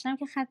نوشتم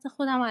که خط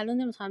خودم الان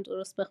نمیتونم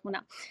درست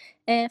بخونم.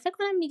 فکر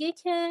کنم میگه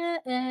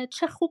که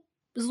چه خوب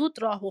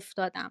زود راه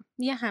افتادم،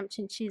 یه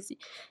همچین چیزی.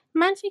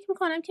 من فکر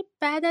میکنم که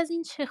بعد از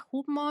این چه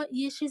خوب ما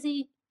یه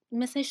چیزی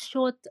مثل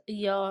شد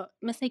یا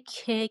مثل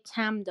که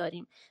کم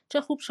داریم.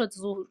 چه خوب شد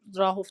زود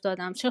راه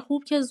افتادم، چه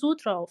خوب که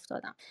زود راه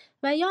افتادم.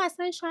 و یا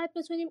اصلا شاید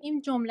بتونیم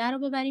این جمله رو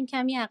ببریم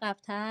کمی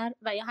عقب‌تر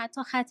و یا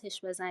حتی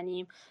خطش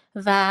بزنیم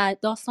و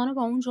داستان رو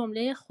با اون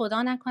جمله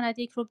خدا نکند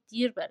یک رو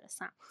دیر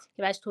برسم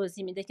که بهش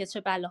توضیح میده که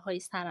چه بلاهایی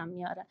سرم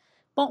میاره،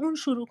 با اون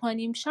شروع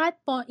کنیم. شاید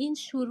با این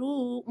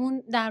شروع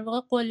اون در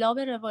واقع قلاب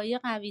روایی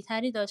قوی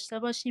تری داشته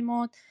باشیم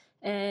و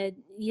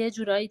یه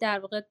جورایی در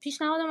واقع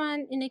پیشنهاد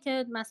من اینه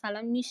که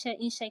مثلا میشه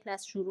این شکل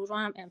از شروع رو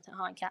هم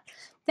امتحان کرد.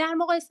 در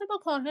مقایسه با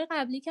کارهای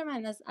قبلی که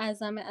من از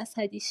اعظم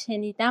اسدی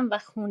شنیدم و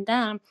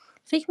خوندم،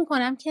 فکر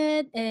میکنم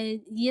که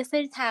یه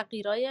سری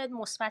تغییرای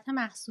مثبت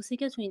محسوسی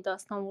که تو این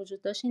داستان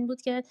وجود داشت این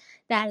بود که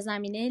در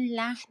زمینه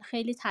لحن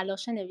خیلی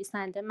تلاش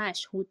نویسنده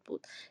مشهود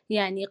بود.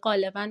 یعنی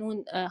غالبا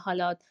اون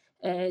حالا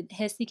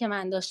حسی که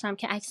من داشتم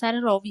که اکثر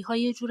راوی‌ها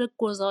یه جور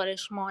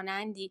گزارش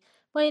مانندی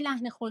با یه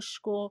لحن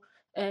خشک و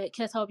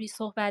کتابی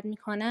صحبت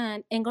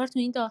میکنن، انگار تو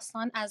این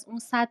داستان از اون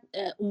سطح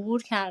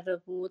عبور کرده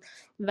بود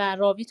و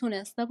راوی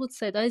تونسته بود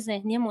صدای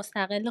ذهنی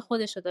مستقل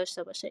خودش رو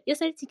داشته باشه. یه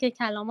سری تیکه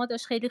کلاما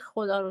داشت خیلی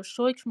خدا رو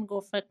شکر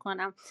میگفت، فکر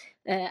کنم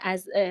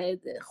از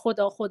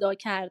خدا خدا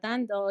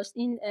کردن داشت،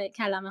 این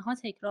کلمه ها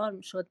تکرار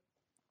میشد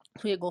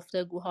توی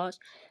گفتگوهاش.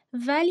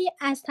 ولی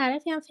از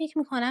طرفی هم فکر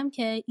میکنم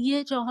که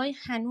یه جاهای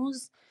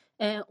هنوز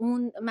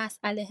اون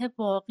مسئله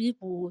باقی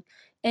بود،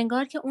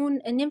 انگار که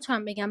اون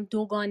نمیتونم بگم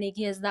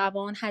دوگانگی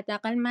زبان،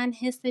 حداقل من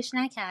حسش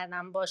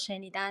نکردم، با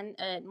شنیدن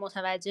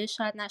متوجه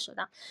شاید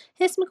نشدم.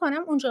 حس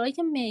میکنم اون جاهایی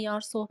که معیار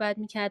صحبت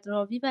میکرد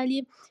راوی،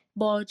 ولی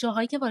با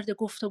جاهایی که وارد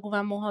گفتگو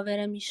و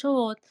محاوره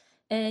میشد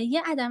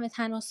یه عدم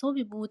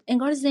تناسبی بود،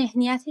 انگار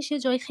ذهنیتش یه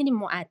جایی خیلی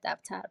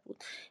مؤدب‌تر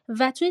بود.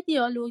 و توی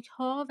دیالوگ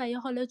ها و یا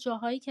حالا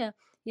جاهایی که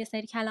یه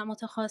سری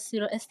کلمات خاصی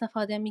رو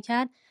استفاده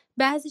میکرد،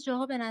 بعضی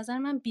جاها به نظر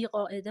من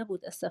بیقاعده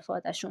بود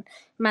استفادهشون.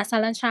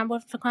 مثلا چند بار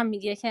فکر کنم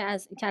میگه که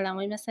از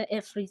کلمه‌ای مثل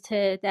افریت،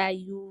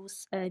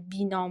 دیوس،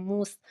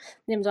 بیناموس،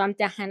 نمیدونم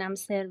دهنم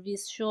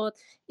سرویس شد،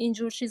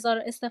 اینجور چیزا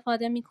رو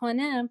استفاده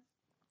میکنه.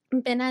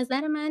 به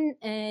نظر من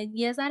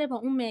یه ذره با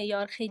اون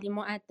معیار خیلی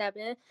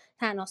مؤدبه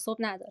تناسب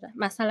نداره.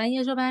 مثلا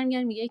یه جا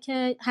برمیگرد میگه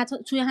که حتی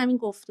توی همین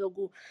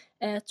گفتگو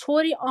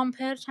طوری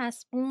آمپر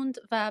چسبوند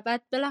و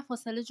بعد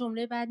بلافاصله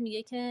جمله بعد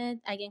میگه که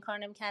اگه این کار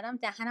نمیکردم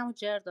دهنمو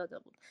جر داده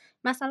بود.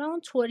 مثلا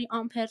اون طوری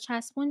آمپر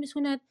چسبوند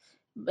میتونه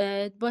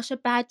باشه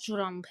بد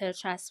جور آمپر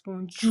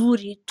چسبوند،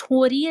 جوری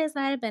طوری یه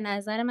ذره به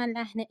نظر من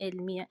لحن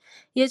علمیه.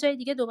 یه جای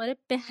دیگه دوباره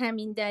به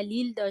همین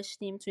دلیل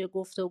داشتیم توی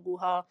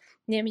گفتگوها،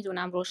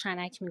 نمیدونم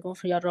روشنک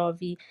میگفت یا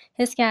راوی،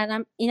 حس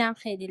کردم اینم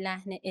خیلی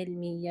لحن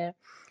علمیه.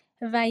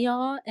 و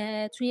یا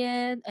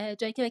توی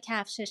جایی که به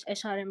کفشش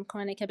اشاره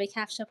میکنه که به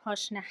کفش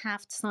پاشنه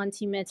 7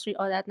 سانتی متری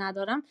عادت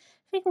ندارم،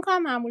 فکر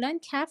میکنم معمولا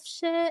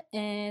کفش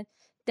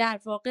در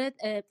واقع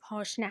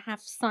پاشنه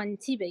 7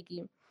 سانتی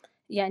بگیم،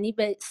 یعنی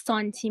به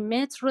سانتی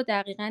متر رو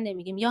دقیقا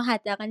نمیگیم، یا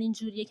حداقل این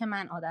جوریه که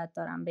من عادت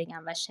دارم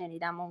بگم و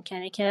شنیدم،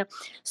 ممکنه که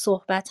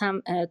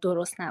صحبتم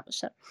درست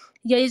نباشه.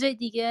 یا یه جای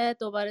دیگه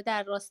دوباره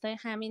در راستای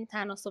همین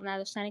تناسب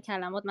نداشتن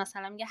کلمات،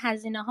 مثلا میگه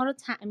هزینه ها رو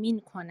تأمین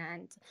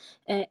کنند،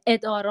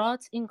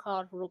 ادارات این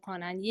کار رو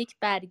کنن، یک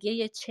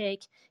برگه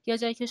چک. یا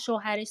جایی که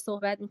شوهرش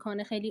صحبت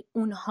میکنه خیلی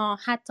اونها،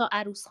 حتی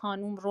عروس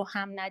خانوم رو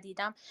هم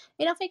ندیدم.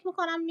 اینا فکر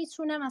میکنم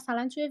میتونه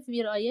مثلا توی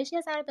ویرایش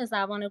یه ذره به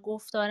زبان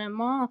گفتار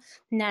ما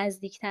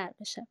نزدیکتر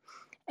بشه.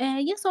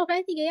 یه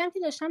صحبت دیگه هم که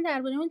داشتم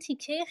درباره اون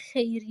تیکه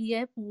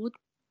خیریه بود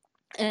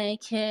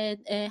که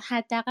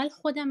حداقل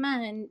خود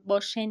من با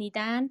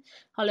شنیدن،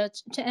 حالا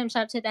چه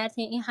امشب چه در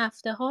طی این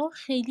هفته ها،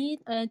 خیلی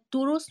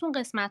درست اون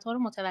قسمت ها رو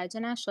متوجه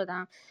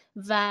نشدم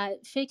و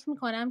فکر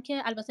میکنم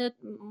که البته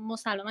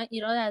مسلما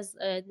ایراد از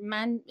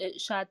من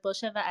شاید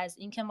باشه و از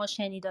اینکه ما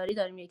شنیداری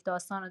داریم یک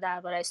داستان رو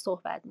درباره‌اش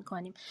صحبت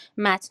میکنیم،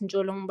 متن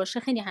جلومون باشه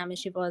خیلی همه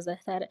چی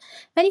واضح تره.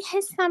 ولی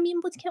حسم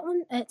این بود که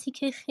اون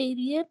تیکه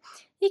خیریه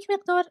یک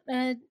مقدار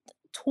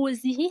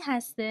توضیحی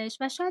هستش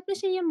و شاید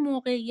بشه یه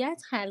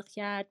موقعیت خلق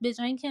کرد، به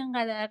جای اینکه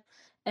اینقدر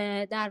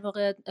در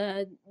واقع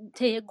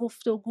طی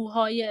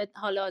گفتگوهای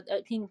حالا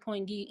پینگ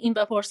پونگی این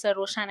بپرسه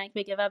روشنک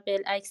بگه و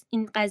بالعکس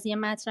این قضیه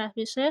مطرح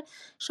بشه.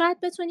 شاید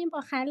بتونیم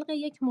با خلق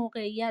یک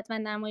موقعیت و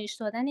نمایش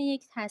دادن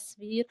یک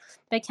تصویر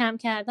و کم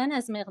کردن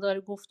از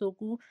مقدار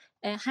گفتگو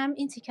هم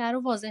این تیکه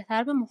رو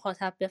واضح‌تر به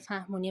مخاطب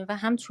بفهمونیم و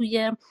هم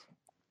توی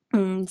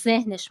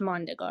ذهنش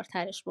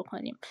ماندگارترش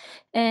بکنیم.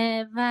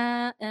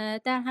 و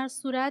در هر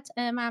صورت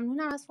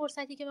ممنونم از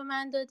فرصتی که به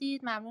من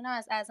دادید، ممنونم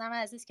از اعظم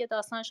عزیز که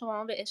داستان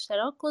شما به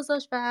اشتراک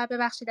گذاشت و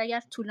ببخشید اگر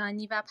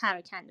طولانی و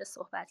پراکنده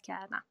صحبت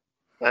کردم.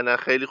 نه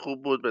خیلی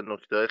خوب بود، به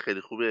نکته‌های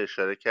خیلی خوبی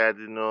اشاره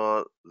کردین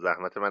و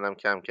زحمت منم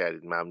کم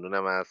کردید.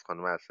 ممنونم از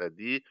خانم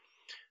اسدی.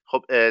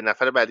 خب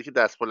نفر بعدی که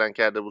دست بلند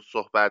کرده بود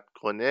صحبت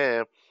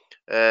کنه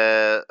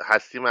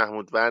هستی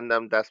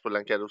محمودوندم دست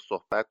بلند کرده و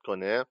صحبت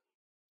کنه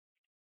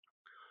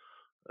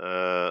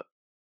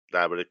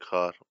درباره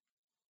کار.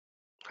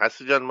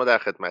 هستی جان ما در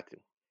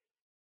خدمتیم.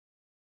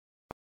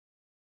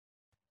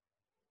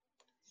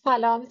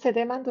 سلام،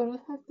 صدای من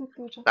درست هست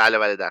دکتر جان؟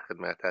 بله در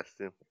خدمت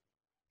هستیم.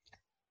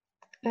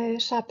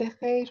 شب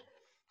بخیر.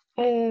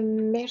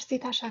 مرسی،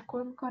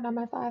 تشکر میکنم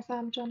از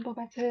اعظم جان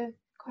بابت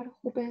کار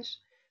خوبش.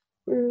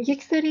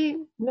 یک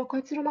سری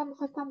نکاتی رو من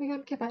میخواستم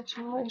بگم که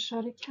بچه ها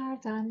اشاره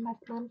کردن،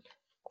 مثلا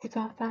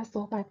کوتاه‌تر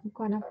صحبت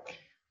میکنم.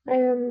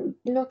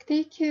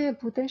 نکته‌ای که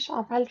بودش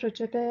اول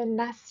راجع به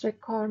نثر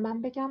کار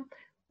من بگم.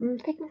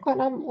 فکر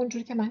میکنم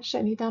اونجوری که من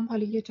شنیدم،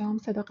 حالا یه جا هم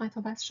صدا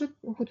قطع و وصل شد،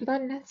 حدودا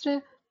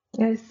نثر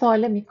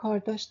سالمی کار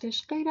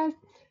داشتش، غیر از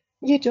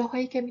یه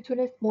جاهایی که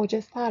میتونست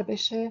موجزتر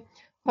بشه.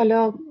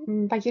 حالا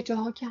و یه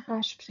جاها که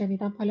حشو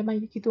شنیدم. حالا من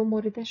یکی دو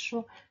موردش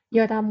رو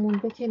یادم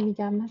مونده که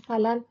میگم.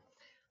 مثلا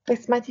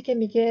قسمتی که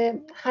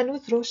میگه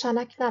هنوز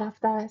روشنک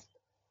نرفته است،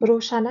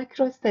 روشنک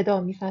را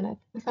صدا میزند.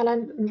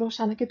 مثلا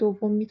روشنک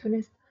دوم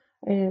میتونست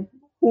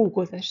او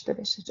گذاشته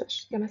بشه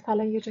جاش. یا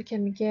مثلا یه جا که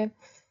میگه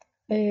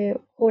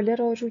حوله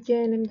را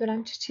روی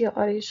نمیدونم چی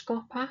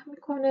آرایشگاه پهن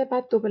میکنه،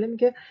 بعد دوباره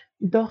میگه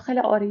داخل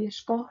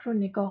آرایشگاه رو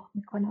نگاه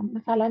میکنم.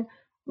 مثلا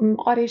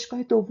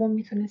آرایشگاه دوم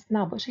میتونست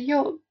نباشه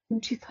یا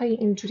چیزهای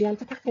اینجوری،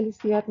 البته خیلی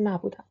زیاد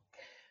نبودم.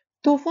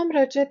 دوم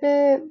راجع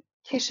به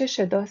کشش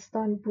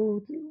داستان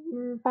بود.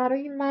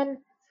 برای من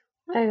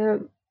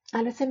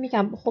البته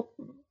میگم خب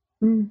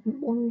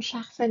اون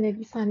شخص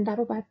نویسنده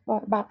رو باید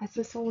بر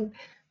اساس اون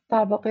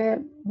در واقع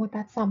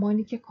مدت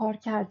زمانی که کار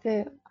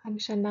کرده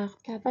همیشه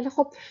نقد کرد، ولی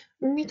خب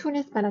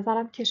میتونست به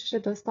نظرم کشش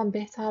داستان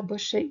بهتر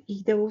باشه.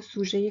 ایده و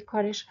سوژه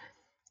کارش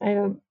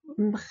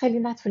خیلی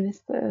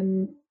نتونست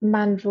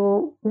من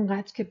رو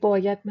اونقدر که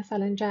باید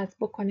مثلا جذب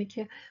بکنه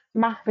که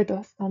محو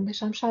داستان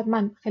بشم. شاید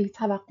من خیلی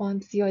توقعم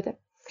زیاده.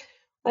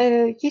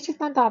 یه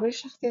چیز من درباره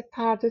شخصیت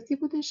پردازی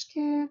بودش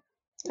که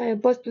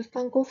باز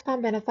دوستان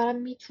گفتم به نظرم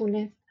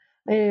میتونه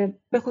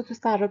به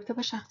خصوص در رابطه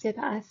با شخصیت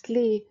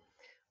اصلی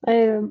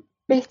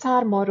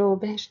بهتر ما رو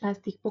بهش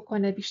نزدیک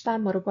بکنه، بیشتر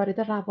ما رو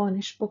وارد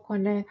روانش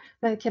بکنه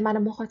و که من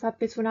مخاطب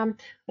بتونم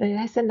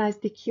حس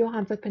نزدیکی و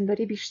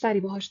همزادپنداری بیشتری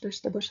باهاش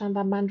داشته باشم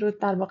و من رو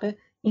در واقع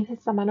این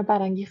حس منو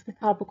برانگیخته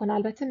تر بکنه.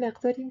 البته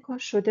مقدار این کار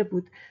شده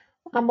بود،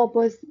 اما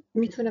باز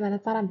میتونه به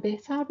نظرم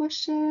بهتر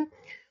باشه.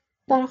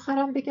 در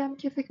آخرم بگم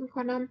که فکر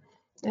میکنم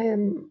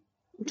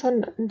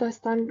چون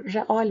داستان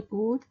رئال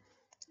بود،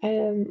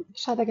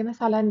 شاید اگه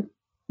مثلا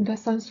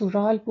داستان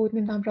سورال بود،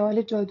 نمیدونم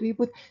رئال جادویی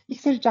بود،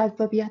 یک سری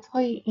جذابیت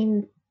های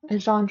این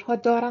ژانرها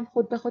دارن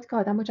خود به خود که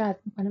آدم رو جذب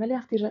میکنه، ولی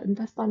وقتی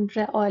داستان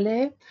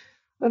رئاله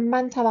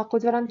من توقع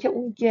دارم که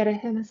اون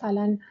گره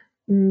مثلا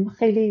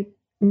خیلی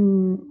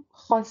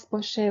خاص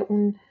باشه.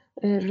 اون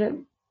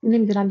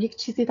نمیدونم یک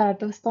چیزی در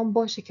داستان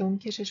باشه که اون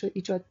کشش رو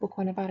ایجاد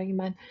بکنه برای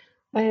من.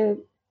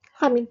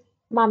 همین.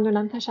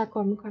 ممنونم،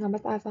 تشکر میکنم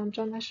از اعظم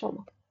جان و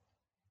شما.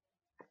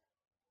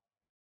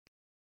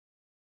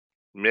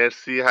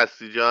 مرسی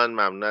هستی جان،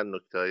 ممنون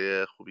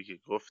نکته‌های خوبی که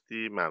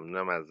گفتی،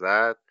 ممنونم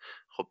ازت.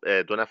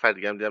 خب دو نفر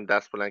دیگه هم دیدم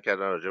دست بلند کردن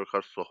راجع به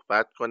کار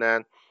صحبت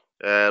کنن.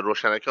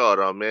 روشنک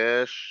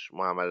آرامش،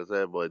 محمد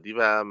رضا عبادی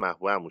و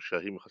محبوب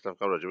عموشاهی میخواستم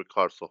کنم راجع به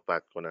کار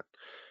صحبت کنن.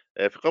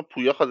 فکر کنم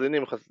پویا خازی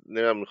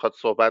میخواد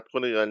صحبت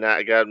کنه یا نه.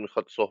 اگر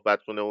میخواد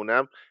صحبت کنه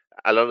اونم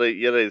الان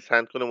یه ریز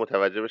هند کنه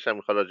متوجه بشم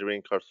میخواد راجع به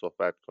این کار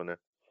صحبت کنه.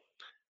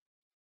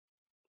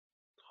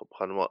 خب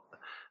خانم،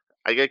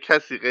 اگر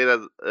کسی غیر از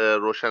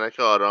روشنک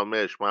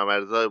آرامش،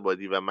 محمد رضا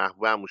عبادی و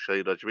محبوب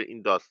عموشاهی راجع به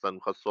این داستان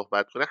میخواد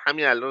صحبت کنه،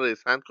 همین الان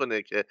ریسند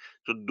کنه که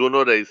چون دو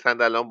نوع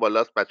ریسند الان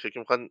بالاست، بچه‌ای که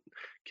میخوان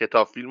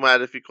کتاب فیلم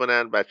معرفی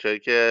کنن، بچه‌ای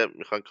که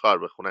میخوان کار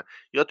بخونن،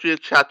 یا توی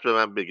چت به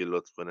من بگه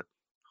لطف کنه.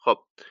 خب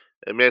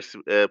مرسی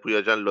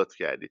پویا جان، لطف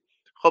کردی.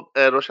 خب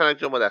روشنک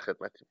جان ما در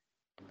خدمتیم.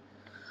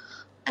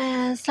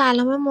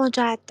 سلام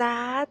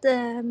مجدد.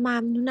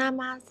 ممنونم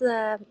از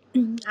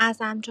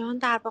اعظم جان.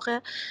 در واقع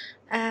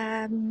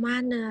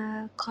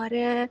من کار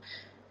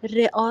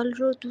رئال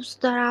رو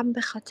دوست دارم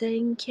به خاطر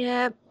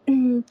اینکه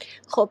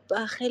خب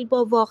خیلی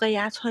با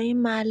واقعیت‌های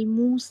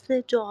ملموس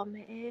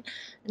جامعه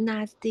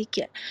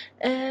نزدیکه.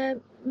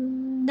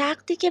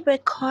 نقدی که به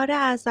کار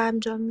اعظم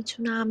جان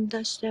میتونم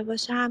داشته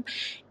باشم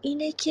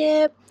اینه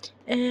که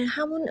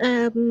همون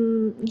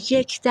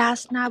یک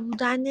دست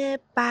نبودن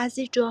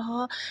بعضی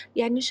جاها،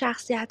 یعنی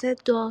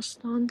شخصیت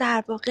داستان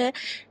در واقع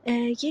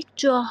یک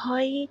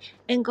جاهایی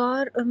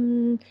انگار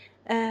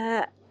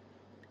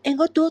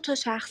انگار دو تا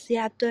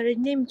شخصیت داره،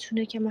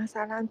 نمیتونه که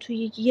مثلا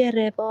توی یه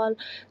روال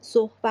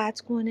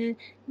صحبت کنه.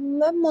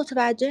 من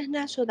متوجه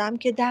نشدم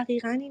که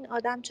دقیقا این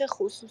آدم چه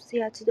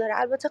خصوصیاتی داره.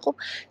 البته خب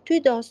توی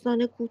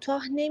داستان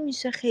کوتاه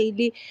نمیشه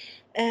خیلی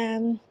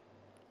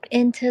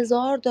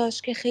انتظار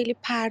داشت که خیلی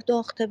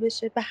پرداخته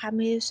بشه به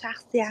همه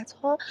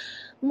شخصیت‌ها.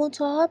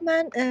 منتها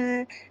من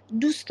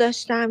دوست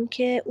داشتم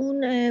که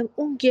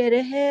اون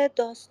گره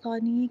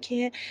داستانی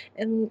که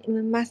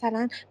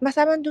مثلا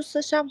من دوست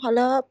داشتم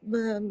حالا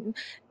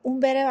اون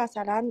بره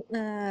مثلا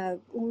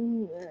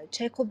اون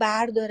چک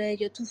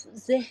برداره یا تو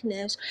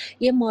ذهنش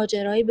یه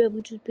ماجرایی به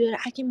وجود بیاره،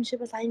 اگه میشه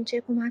مثلا این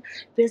چک رو من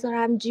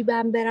بذارم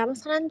جیبم برم،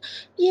 مثلا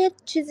یه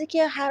چیزی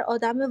که هر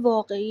آدم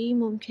واقعی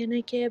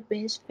ممکنه که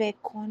بهش فکر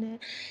کنه،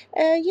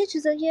 یه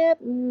چیزای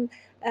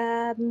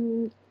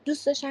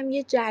دوست داشتم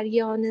یه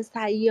جریان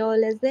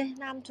سیال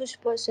ذهنم توش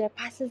باشه،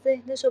 پس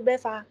ذهنش رو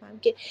بفهمم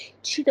که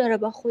چی داره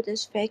با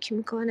خودش فکر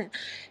میکنه.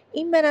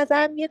 این به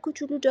نظرم یه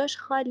کوچولو جاش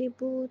خالی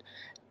بود.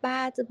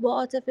 بعد با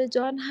عاطفه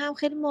جان هم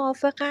خیلی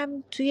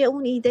موافقم توی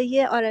اون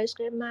ایده آرایش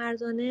غیر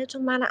مردانه،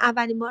 چون من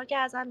اولین بار که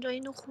ازم جای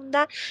اینو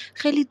خوندم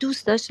خیلی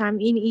دوست داشتم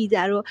این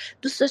ایده رو،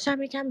 دوست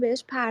داشتم یکم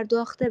بهش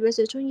پرداخته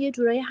بشه، چون یه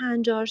جورایی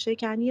هنجار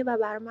شکنیه و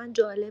برای من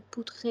جالب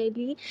بود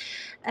خیلی.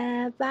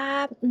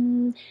 و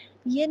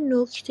یه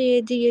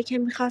نکته دیگه که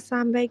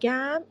میخواستم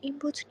بگم این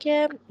بود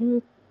که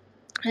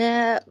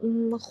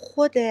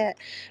خود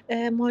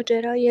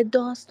ماجرای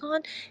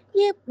داستان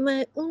یه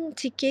اون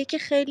تیکه‌ای که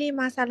خیلی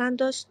مثلا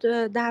داشت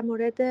در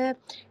مورد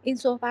این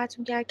صحبت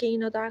میکرد که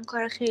اینا دارن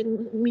کار خیلی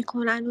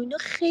میکنن و اینا،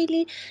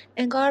 خیلی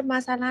انگار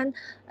مثلا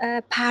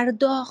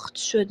پرداخت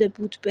شده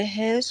بود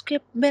بهش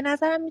که به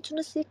نظرم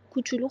میتونست یک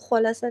کوچولو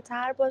خلاصه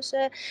تر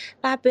باشه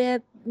و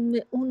به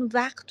اون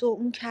وقت و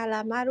اون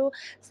کلمه رو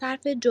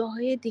صرف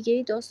جاهای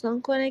دیگه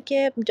داستان کنه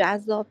که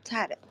جذاب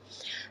تره.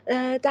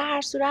 در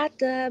هر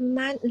صورت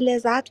من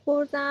لذت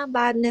بردم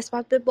و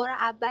نسبت به بار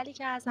اولی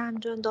که از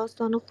همجان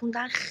داستانو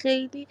خوندن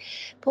خیلی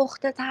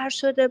پخته تر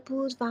شده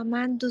بود و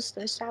من دوست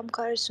داشتم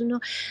کارشونو.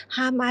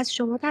 هم از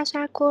شما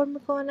تشکر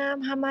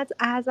میکنم، هم از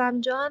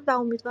اعظم جان، و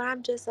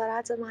امیدوارم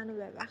جسارت منو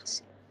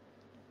ببخشید.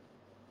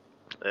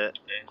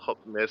 خب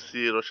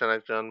مرسی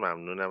روشنک جان،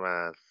 ممنونم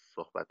از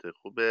صحبت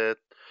خوبت.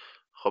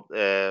 خب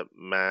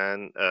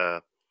من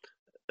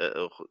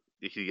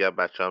یکی دیگه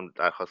بچه هم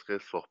درخواست که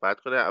صحبت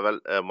کنه. اول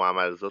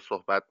محمد رضا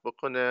صحبت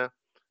بکنه،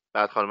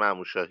 بعد خانم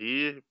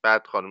عموشاهی،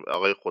 بعد خانم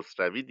آقای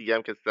خسروی، دیگه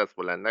هم کسی دست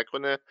بلند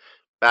نکنه،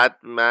 بعد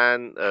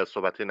من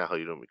صحبت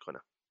نهایی رو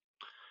میکنم.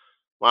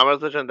 محمد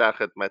رضا جان در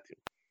خدمتیم.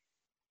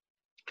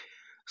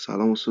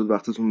 سلام استاد،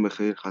 وقتتون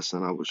بخیر، خسته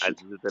نباشید.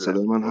 عزیز دلم،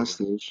 صدای من قربون.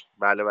 هستش؟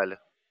 بله بله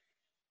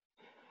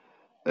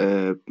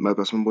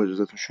من با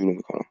اجازهتون شروع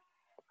میکنم.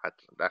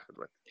 حتما در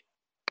خدمت.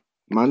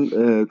 من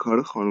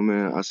کار خانم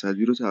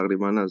اسدی رو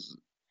تقریبا از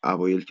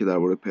اوایل که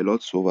درباره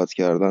پلات صحبت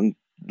کردن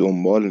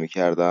دنبال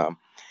میکردم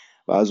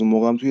و از اون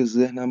موقع هم توی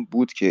ذهنم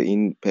بود که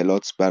این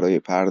پلات برای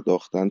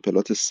پرداختن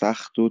پلات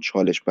سخت و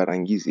چالش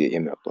برانگیزیه یه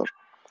مقدار،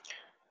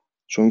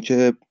 چون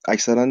که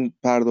اکثرا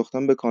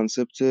پرداختن به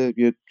کانسپت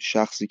یه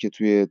شخصی که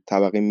توی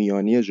طبقه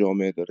میانی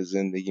جامعه داره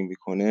زندگی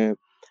میکنه،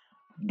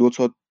 دو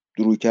تا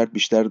رویکرد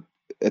بیشتر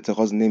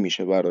اتخاذ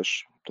نمیشه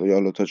براش،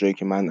 تا جایی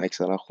که من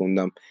اکثرا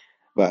خوندم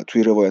و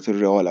توی روایت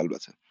رئال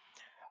البته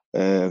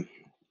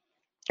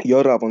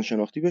یا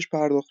روانشناختی بهش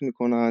پرداخت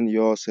میکنن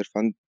یا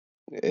صرفا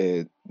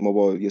ما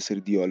با یه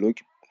سری دیالوگ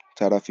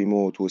طرفیم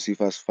و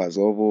توصیف از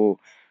فضا و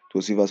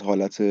توصیف از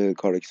حالت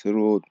کاراکتر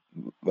و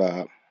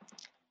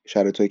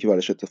شرایطی که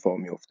براش اتفاق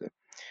میفته.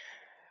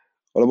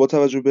 حالا با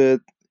توجه به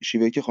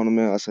شیوهی که خانم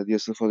اسدی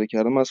استفاده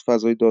کردم از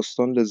فضای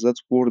داستان لذت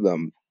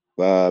بردم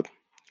و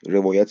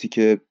روایتی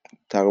که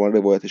تقریبا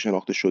روایت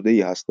شناخته شده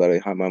ای هست برای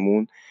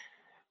هممون،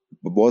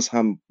 باز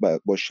هم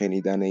با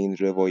شنیدن این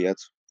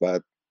روایت و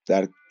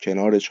در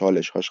کنار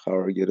چالش هاش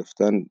قرار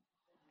گرفتن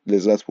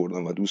لذت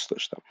بردم و دوست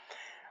داشتم.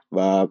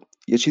 و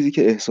یه چیزی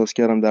که احساس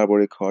کردم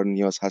درباره کار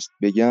نیاز هست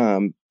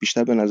بگم،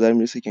 بیشتر به نظر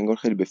میرسه که انگار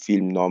خیلی به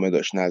فیلم نامه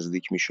داشت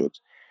نزدیک میشد،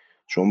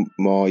 چون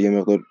ما یه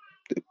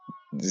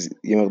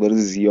مقدار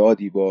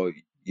زیادی با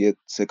یه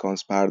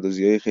سکانس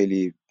پردازی های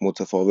خیلی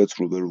متفاوت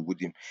روبرو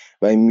بودیم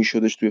و این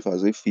میشدش توی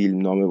فضای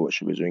فیلم نامه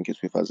باشه به جای اینکه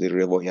توی فضای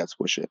روایت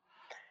باشه.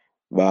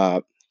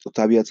 و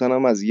طبیعتا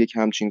هم از یک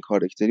همچین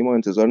کارکتری ما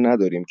انتظار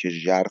نداریم که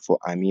ژرف و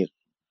عمیق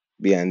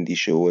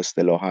بیاندیشه و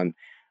اصطلاحاً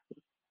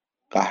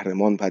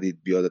قهرمان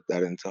پدید بیاد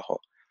در انتها،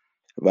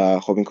 و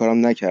خب این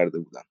کارم نکرده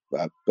بودن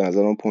و به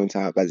نظرم پوینت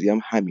قضیه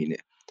هم همینه،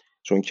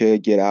 چون که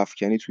گره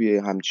افکنی توی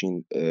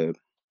همچین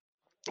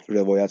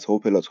روایت ها و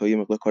پلات های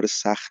مقدار کار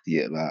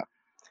سختیه و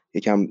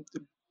یکم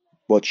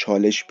با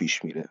چالش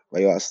پیش میره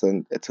و یا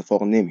اصلا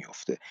اتفاق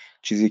نمیفته،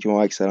 چیزی که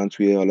ما اکثرا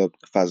توی حالا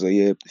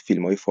فضای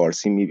فیلم های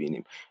فارسی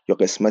میبینیم، یا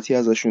قسمتی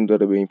ازشون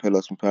داره به این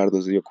پلات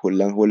میپردازه یا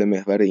کلا حول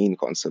محور این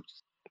کانسپت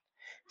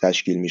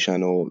تشکیل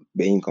میشن و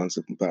به این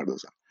کانسپت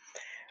میپردازن.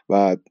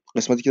 و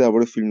قسمتی که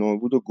درباره فیلمنامه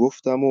بود و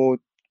گفتم و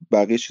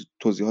بقیه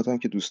توضیحاتم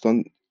که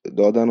دوستان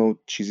دادن و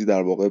چیزی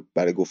در واقع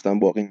برای گفتن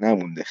باقی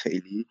نمونده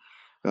خیلی.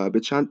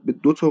 به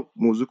دو تا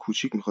موضوع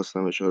کوچیک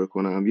میخواستم اشاره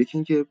کنم. یکی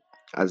این که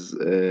از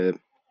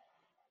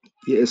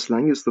یه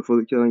اسلنگ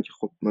استفاده کردن که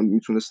خب من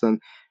میتونستن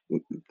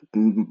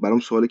برام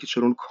سواله که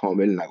چرا اون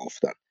کامل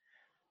نگفتن.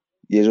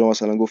 یه جا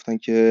مثلا گفتن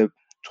که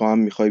تو هم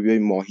میخوای بیای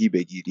ماهی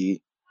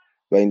بگیری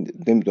و این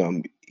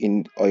نمیدونم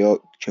این آیا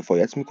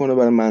کفایت میکنه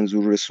برای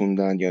منظور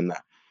رسوندن یا نه،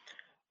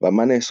 و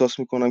من احساس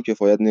میکنم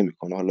کفایت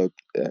نمیکنه. حالا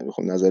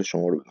میخوام نظر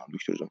شما رو بدونم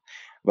دکتر جان.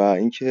 و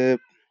اینکه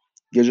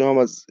یه جا هم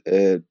از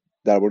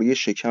درباره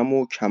شکم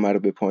و کمر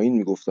به پایین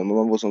میگفتم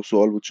و من واسم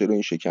سوال بود چرا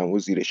این شکم و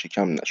زیر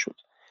شکم نشد.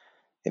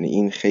 یعنی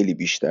این خیلی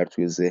بیشتر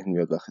توی ذهن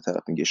میاد وقتی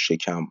طرف میگه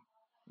شکم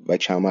و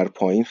کمر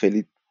پایین،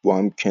 خیلی با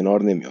هم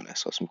کنار نمیان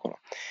احساس میکنم.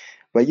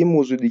 و یه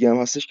موضوع دیگه هم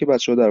هستش که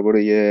بچه‌ها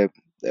درباره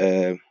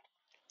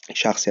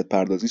شخصیت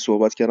پردازی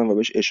صحبت کردن و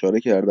بهش اشاره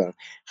کردن.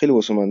 خیلی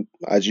واسه من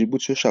عجیب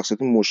بود چه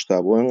شخصیت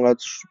مجتبی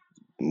انقدر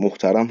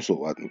محترم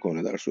صحبت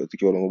میکنه، در صورتی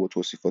که ما با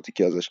توصیفاتی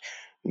که ازش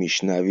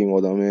میشنویم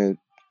آدم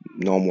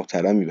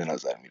نامحترمی به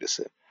نظر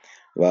میرسه.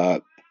 و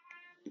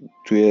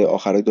توی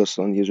آخر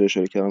داستان یه جای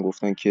اشاره کردن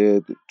گفتن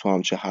که تو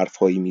هم چه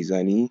حرفایی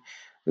میزنی.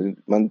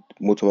 من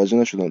متوجه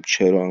نشدم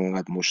چرا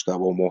انقدر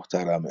مجتبی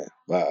محترمه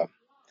و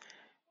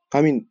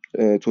همین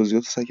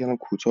توضیحات سعی کردم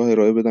کوتاه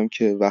ارائه بدم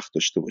که وقت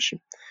داشته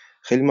باشیم.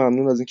 خیلی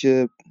ممنون از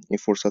اینکه این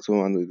فرصت رو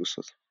به من دادید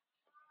استاد.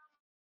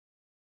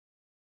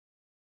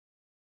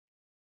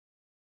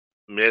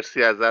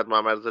 مرسی ازت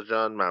محمد رضا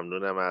جان،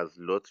 ممنونم از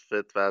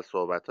لطفت و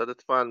صحبتات.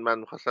 اتفاقا من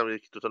میخواستم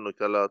یکی دوتا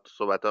نکته تو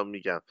صحبتام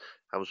میگم،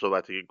 همون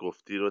صحبتی که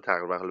گفتی رو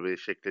تقریبا حالا به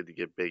شکل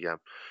دیگه بگم.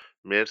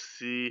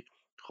 مرسی.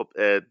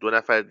 خب 2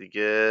 نفر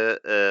دیگه،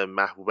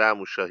 محبوبه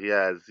عموشاهی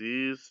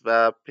عزیز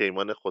و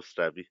پیمان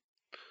خسروی.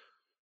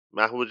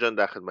 محبوب جان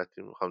در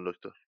خدمتیم. میخوام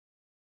دکتر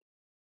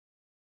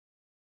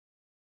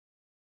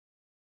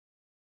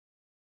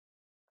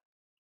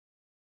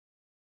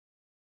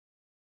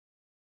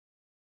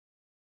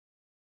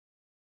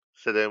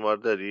صدای ما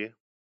رو داری؟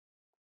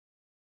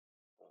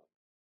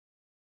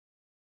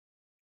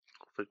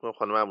 فکر کنم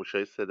خانم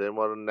عموشاهی صدای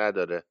ما رو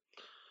نداره.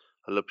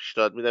 حالا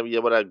پیشنهاد میدم یه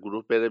بار از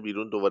گروه بره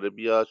بیرون دوباره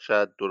بیاد،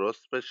 شاید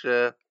درست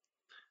بشه.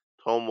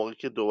 تا اون موقع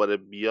که دوباره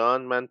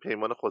بیان من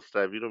پیمان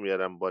خسروی رو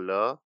میارم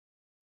بالا.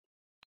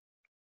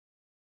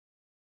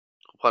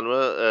 خب خانم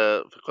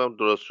فکر کنم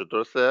درست شد.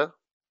 درسته؟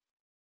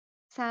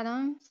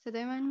 سلام،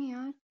 صدای من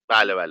میاد؟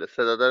 بله بله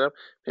صدا دارم.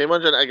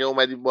 پیمان جان اگه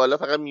اومدی بالا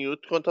فقط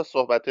میوت کن تا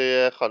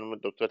صحبت خانم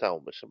دکتر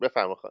تموم بشه.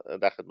 بفرما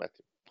در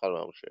خدمتیم خانم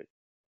عموشاهی.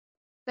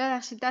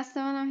 ببخشید دست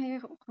منم هی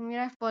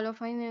میرفت بالا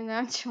پایین،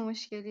 نمیدونم چه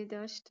مشکلی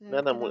داشت، نه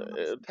نه دلم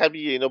باز.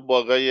 طبیعیه اینا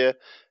باگای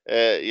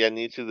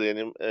یعنی چیزه،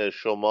 یعنی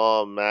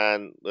شما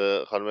من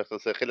خانم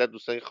اختصاصی خیلی از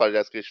دوستان که خارج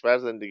از کشور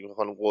زندگی می‌کنن،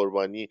 خانم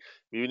قربانی،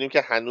 می‌بینیم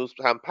که هنوز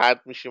هم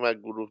پرت میشیم از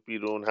گروه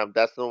بیرون، هم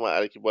دستمون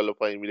معرکی بالا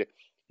پایین میره.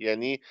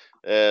 یعنی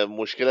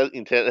مشکل از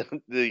اینترنت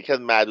یکی از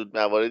معدود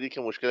مواردی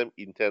که مشکل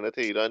اینترنت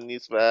ایران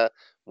نیست و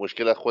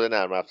مشکل از خود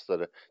نرم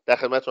افزاره. در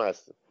خدمتتون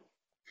هستیم.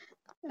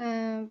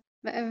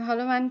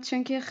 حالا من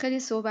چون که خیلی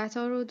صحبت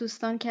ها رو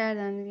دوستان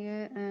کردن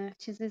دیگه،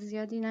 چیز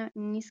زیادی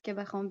نیست که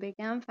بخوام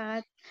بگم.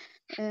 فقط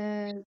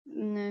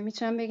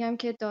میتونم بگم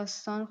که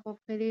داستان خب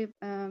خیلی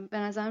به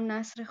نظرم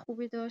نثر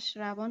خوبی داشت،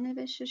 روان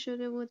نوشته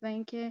شده بود و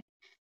اینکه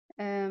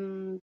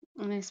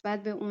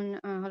نسبت به اون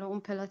حالا اون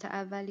پلات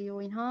اولی و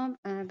اینها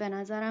به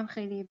نظرم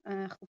خیلی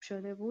خوب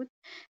شده بود.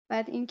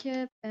 بعد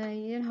اینکه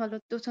یه حالا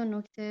 2 تا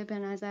نکته به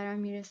نظرم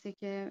میرسه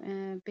که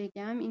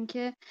بگم.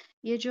 اینکه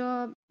یه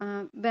جا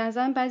به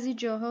نظرم بعضی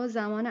جاها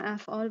زمان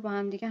افعال با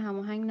هم دیگه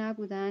هماهنگ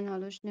نبودن.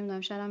 حالا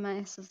نمیدونم، شاید من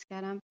احساس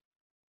کردم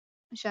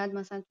شاید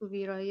مثلا تو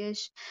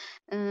ویرایش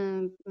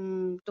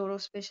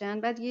درست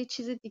بشن. بعد یه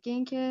چیز دیگه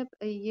این که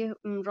یه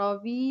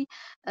راوی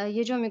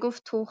یه جا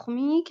میگفت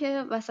تخمی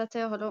که وسط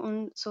حالا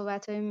اون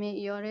صحبت‌های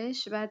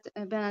معیارش، بعد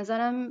به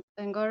نظرم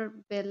انگار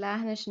به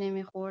لحنش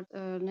نمیخورد.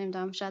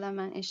 نمیدونم، شاید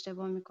من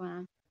اشتباه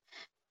میکنم.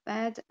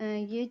 بعد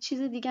یه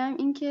چیز دیگه هم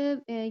این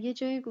که یه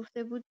جایی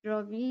گفته بود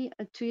راوی،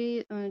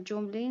 توی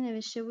جمله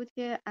نوشته بود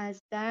که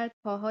از درد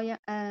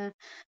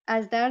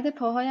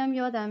پاهایم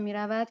یادم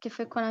میرود، که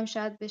فکر کنم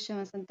شاید بشه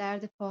مثلا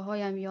درد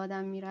پاهایم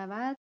یادم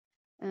میرود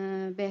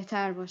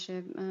بهتر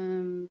باشه.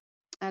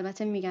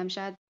 البته میگم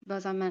شاید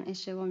بازم من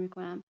اشتباه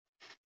میکنم.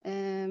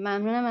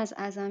 ممنونم از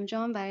اعظم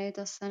جان برای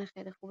داستان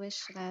خیلی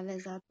خوبش و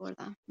لذت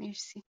بردم.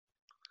 مرسی.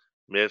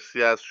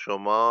 مرسی از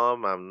شما،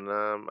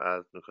 ممنونم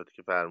از نکاتی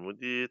که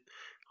فرمودید.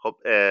 خب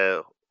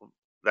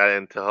در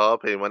انتها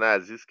پیمان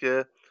عزیز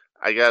که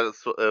اگر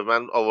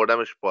من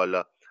آوردمش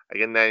بالا،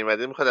 اگر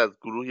نیومده میخواد از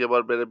گروه یه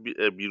بار بره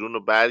بیرون و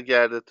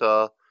برگرده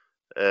تا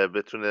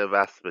بتونه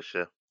وصل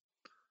بشه.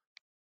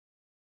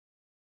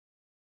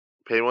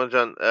 پیمان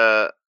جان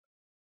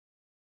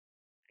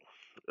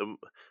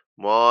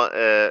ما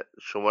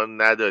شما رو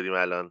نداریم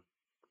الان.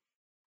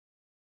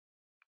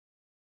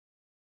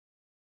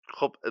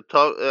 خب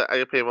تا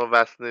اگه پیمان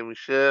وصل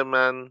نمیشه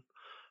من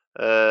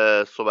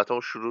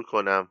صحبتامو شروع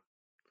کنم.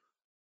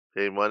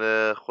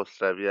 پیمان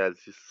خسروی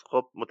عزیز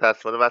خب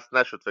متاسفانه وصل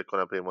نشد فکر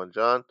کنم. پیمان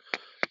جان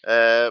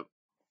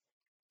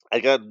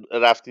اگر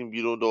رفتیم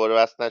بیرون دوباره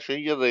وصل نشد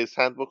یه ریس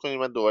هند بکنیم،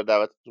 من دوباره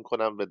دعوتتون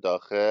کنم به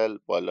داخل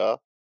بالا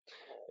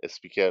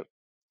اسپیکر.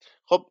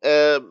 خب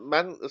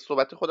من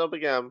صحبت خودم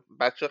بگم.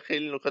 بچه ها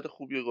خیلی نکات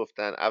خوبی رو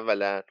گفتن.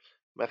 اولا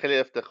من خیلی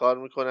افتخار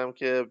میکنم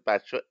که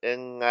بچه ها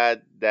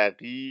انقدر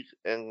دقیق،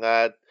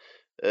 انقدر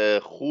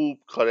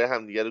خوب کارهای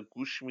همدیگه رو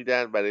گوش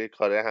میدن، برای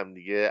کارهای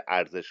همدیگه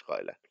ارزش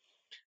قائلن.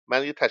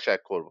 من یه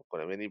تشکر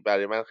بکنم، یعنی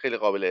برای من خیلی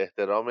قابل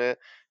احترامه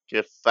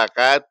که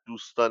فقط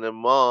دوستان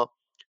ما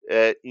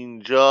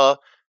اینجا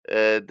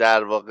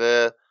در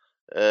واقع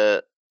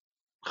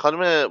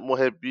خانم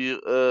محبی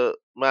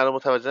من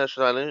متوجه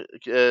نشدم الان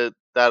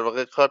در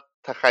واقع کار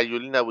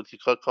تخیلی نبود که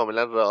کار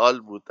کاملا رئال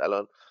بود.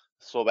 الان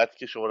صحبتی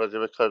که شما راجع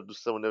به کار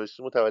دوستمون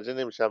نوشتیم متوجه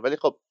نمیشم، ولی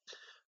خب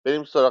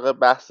بریم سراغ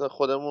بحث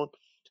خودمون.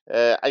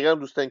 اگر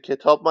دوستان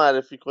کتاب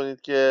معرفی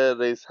کنید که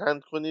ریز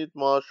هند کنید،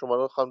 ما شما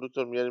رو خانم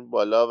دکتر میاریم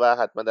بالا و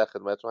حتما در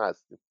خدمتتون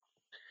هستیم.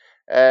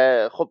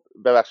 خب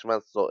ببخشید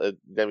من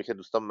دیدم که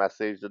دوستان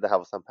مسیج داده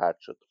حواسم پرت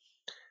شد.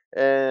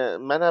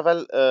 من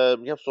اول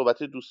میگم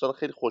صحبت دوستان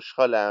خیلی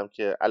خوشحالم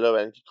که علاوه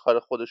بر اینکه کار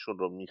خودشون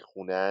رو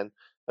میخونن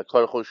و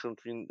کار خودشون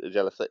تو این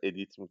جلسه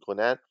ادیت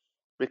میکنن،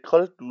 به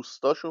کار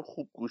دوستاشون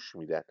خوب گوش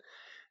میدن.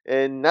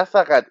 نه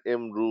فقط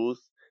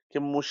امروز که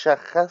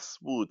مشخص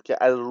بود که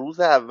از روز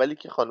اولی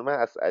که خانم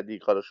اسعدی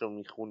کاراشو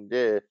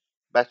میخونده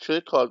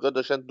بچه کارگاه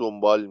داشتن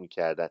دنبال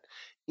میکردن.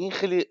 این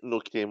خیلی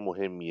نکته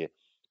مهمیه.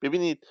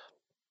 ببینید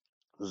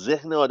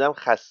ذهن آدم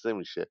خسته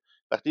میشه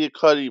وقتی یه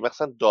کاری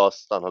مثلا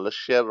داستان، حالا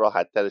شعر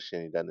راحت تر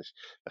شنیدنش،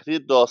 وقتی یه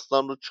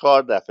داستان رو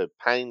 4 دفعه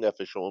 5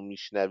 دفعه شما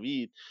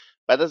میشنوید،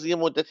 بعد از یه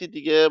مدتی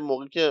دیگه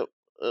موقعی که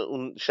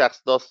اون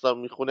شخص داستان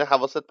میخونه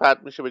حواست پرت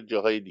میشه به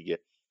جاهای دیگه.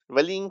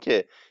 ولی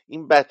اینکه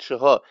این بچه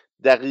ها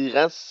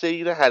دقیقا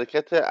سیر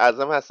حرکت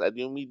اعظم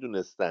اسعدی رو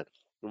میدونستن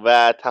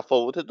و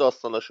تفاوت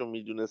داستاناشو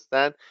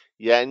میدونستن،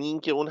 یعنی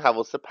اینکه اون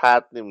حواس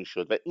پرت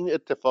نمیشد و این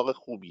اتفاق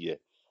خوبیه.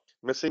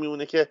 مثل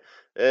میمونه که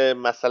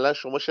مثلا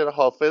شما شعر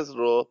حافظ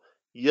رو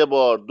 1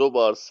 بار 2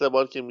 بار 3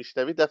 بار که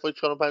میشنوید، دفعه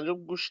 4 و 5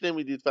 گوش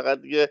نمیدید،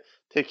 فقط دیگه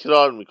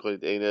تکرار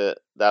میکنید عین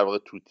در واقع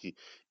توتی.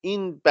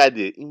 این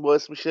بده، این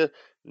باعث میشه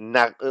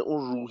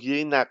اون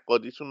روحیه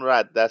نقادیتون رو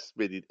از دست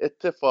بدید.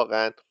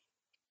 اتفاقا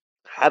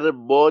هر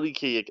باری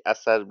که یک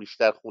اثر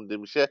بیشتر خونده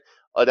میشه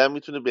آدم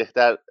میتونه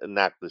بهتر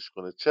نقدش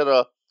کنه.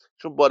 چرا؟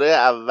 چون باره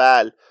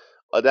اول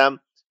آدم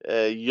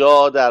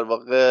یا در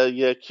واقع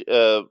یک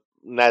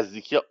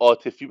نزدیکی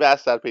عاطفی به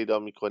اثر پیدا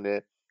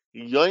میکنه،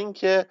 یا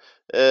اینکه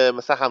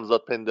مثلا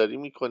همزاد پنداری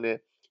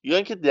میکنه، یا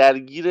اینکه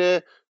درگیر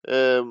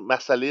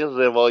مسئله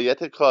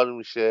روایت کار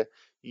میشه،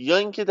 یا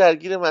اینکه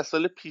درگیر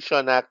مسئله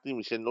پیشانقدی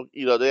میشه،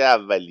 ایرادای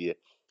اولیه.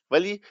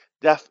 ولی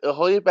دفعه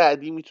های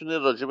بعدی میتونه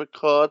راجع به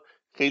کار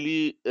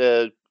خیلی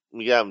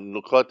میگم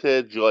نکات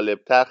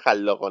جالبتر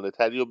خلاقانه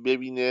تری رو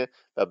ببینه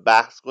و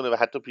بحث کنه و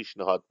حتی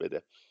پیشنهاد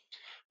بده.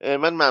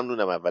 من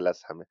ممنونم اول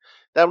از همه.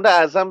 در مورد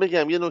اعظم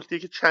بگم یه نکته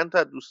که چند تا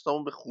از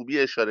دوستامون به خوبی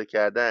اشاره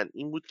کردن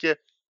این بود که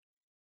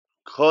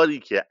کاری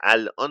که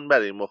الان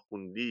برای ما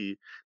خوندی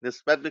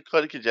نسبت به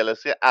کاری که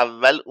جلسه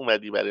اول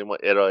اومدی برای ما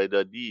ارائه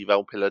دادی و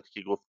اون پلاتی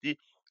که گفتی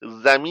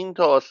زمین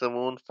تا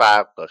آسمون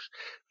فرق داشت.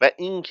 و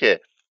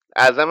اینکه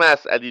اعظم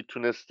اسعدی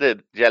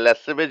تونسته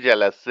جلسه به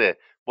جلسه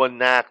با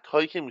نقد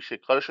هایی که میشه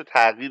کارشو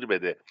تغییر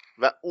بده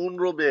و اون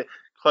رو به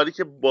کاری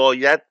که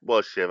باید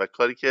باشه و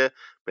کاری که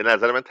به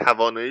نظر من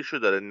تواناییشو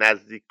داره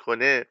نزدیک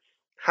کنه،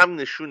 هم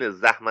نشون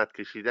زحمت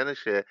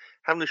کشیدنشه،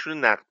 هم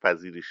نشون نقد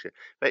پذیریشه.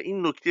 و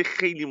این نکته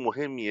خیلی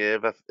مهمیه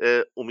و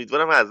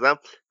امیدوارم اعظم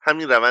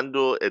همین روند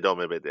رو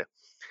ادامه بده.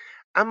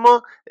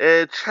 اما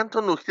چند تا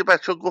نکته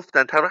بچه ها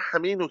گفتن، تقریبا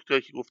همه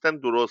نکته که گفتن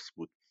درست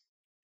بود.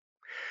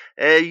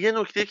 یه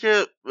نکته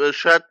که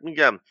شاید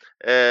میگم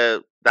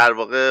در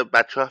واقع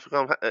بچه ها فکر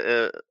کنم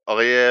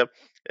آقای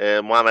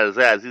محمد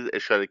رضا عزیز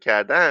اشاره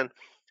کردن،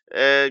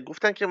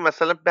 گفتن که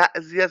مثلا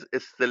بعضی از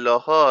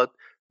اصطلاحات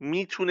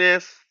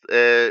میتونست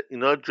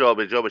اینا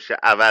جابجا بشه،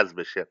 عوض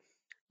بشه.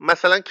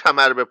 مثلا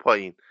کمر به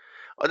پایین،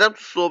 آدم تو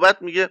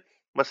صحبت میگه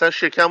مثلا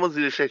شکم و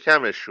زیر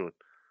شکمشون،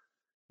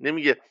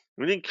 نمیگه.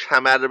 میدونی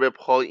کمر به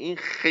پایین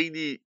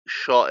خیلی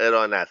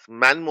شاعرانه است.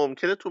 من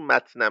ممکنه تو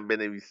متنم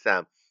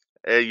بنویسم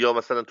یا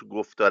مثلا تو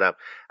گفتارم،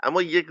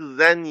 اما یک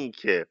زنی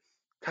که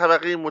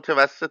طبقه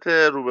متوسط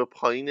رو به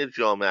پایین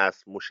جامعه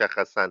است،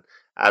 مشخصا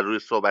از روی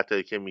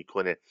صحبتهایی که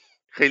میکنه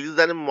خیلی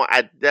زن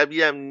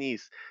معدبی هم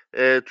نیست،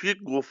 توی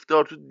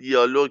گفتار تو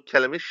دیالوگ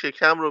کلمه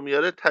شکم رو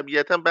میاره،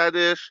 طبیعتا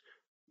بعدش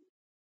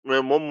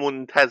ما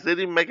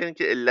منتظریم مگر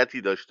اینکه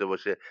علتی داشته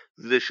باشه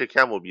زیر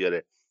شکم رو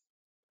بیاره.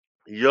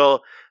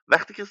 یا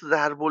وقتی که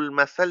ضرب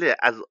المثل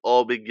از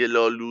آب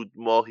گلالود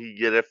ماهی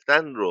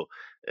گرفتن رو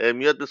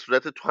میاد به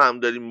صورت تو هم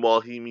داری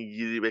ماهی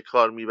میگیری به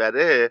کار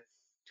میبره،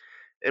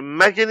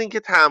 مگر اینکه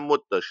تعمد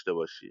داشته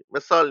باشی.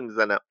 مثال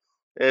میزنم،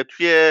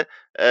 توی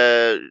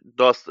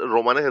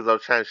رمان هزار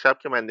چند شب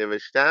که من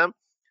نوشتم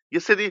یه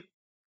سری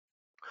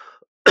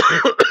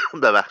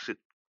ببخشید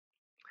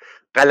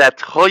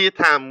غلط‌های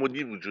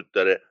تعمدی وجود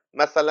داره.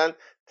 مثلا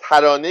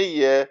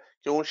ترانه‌ایه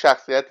که اون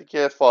شخصیتی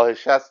که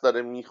فاحشه است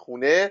داره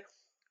میخونه،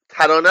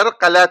 ترانه رو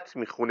غلط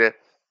میخونه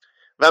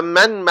و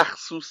من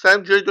مخصوصا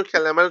جای 2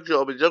 کلمه رو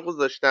جابجا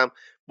گذاشتم،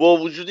 با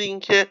وجود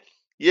اینکه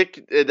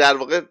یک در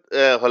واقع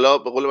حالا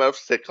به قول معروف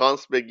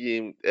سکانس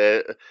بگیم،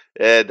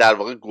 در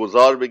واقع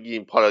گذار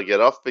بگیم،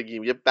 پاراگراف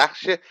بگیم، یه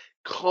بخش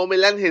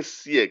کاملا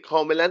حسیه،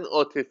 کاملا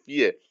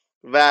عاطفیه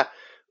و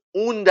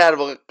اون در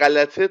واقع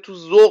غلطه تو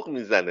ذوق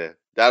میزنه،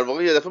 در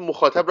واقع یه دفعه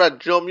مخاطب رو از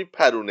جا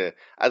میپرونه،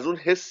 از اون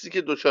حسی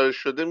که دچارش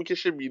شده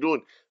میکشه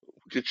بیرون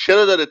که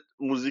چرا داره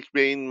موزیک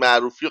به این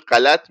معروفی و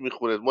غلط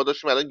میخونه، ما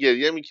داشتیم الان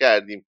گریه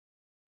میکردیم.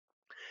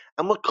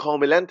 اما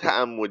کاملا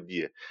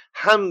تعمدیه،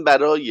 هم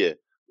برای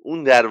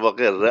اون در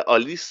واقع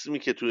رئالیسمی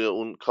که توی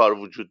اون کار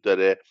وجود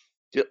داره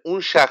که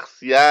اون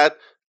شخصیت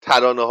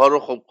ترانه ها رو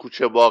خب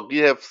کوچه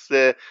باقی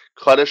حفظه،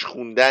 کارش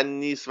خوندن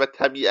نیست و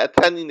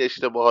طبیعتا این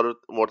اشتباه ها رو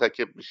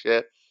مرتکب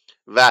میشه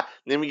و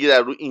نمیگیره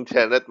رو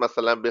اینترنت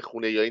مثلا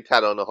بخونه یا این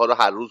ترانه ها رو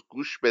هر روز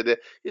گوش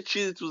بده، یه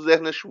چیزی تو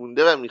ذهنش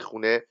مونده و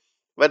میخونه.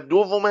 و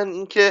دوما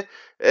اینکه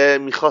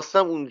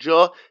میخواستم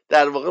اونجا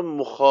در واقع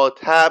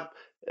مخاطب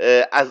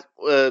از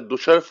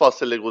دچار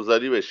فاصله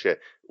گذاری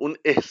بشه، اون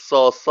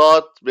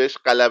احساسات بهش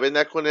غلبه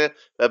نکنه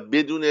و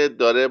بدون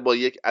داره با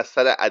یک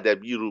اثر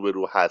ادبی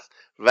روبرو هست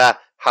و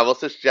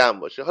حواسش جمع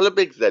باشه. حالا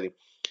بگذاریم،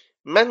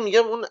 من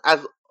میگم اون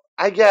از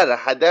اگر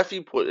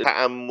هدفی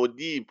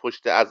تعمدی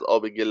پشت از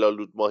آب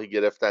گلالود ماهی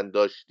گرفتن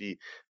داشتی،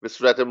 به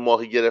صورت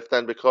ماهی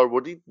گرفتن به کار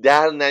بردی،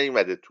 در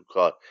نیومده تو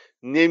کار،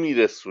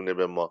 نمیرسونه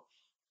به ما.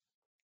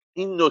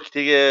 این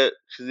نکته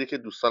چیزی که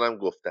دوستانم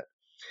گفتن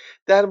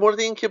در مورد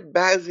اینکه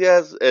بعضی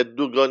از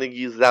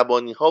دوگانگی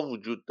زبانی ها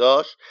وجود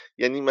داشت،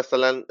 یعنی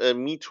مثلا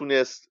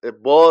میتونست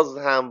باز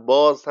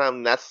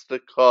هم نثر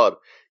کار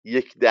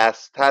یک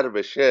دستتر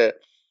بشه.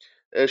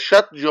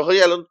 شاید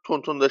جاهایی الان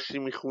تون داشتی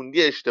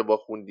میخوندی اشتباه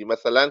خوندی،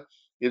 مثلا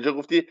یه جا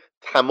گفتی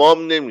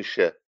تمام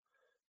نمیشه،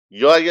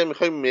 یا اگر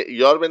میخوای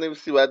معیار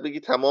بنویسی باید بگی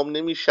تمام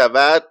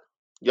نمیشود،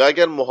 یا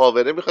اگر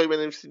محاوره میخوای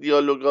بنویسی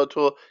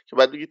دیالوگاتو که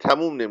باید بگی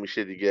تموم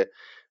نمیشه دیگه.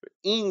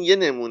 این یه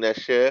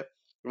نمونهشه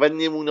و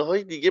نمونه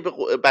های دیگه به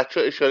بچه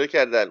ها اشاره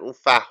کردن، اون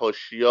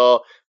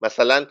فحاشیا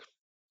مثلا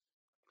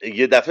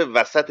یه دفعه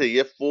وسط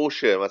یه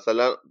فوشه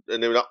مثلا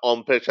نمیدونم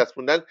آمپر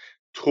چسبوندن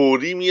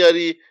توری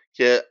میاری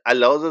که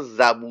علاوه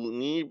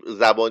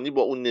زبانی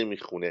با اون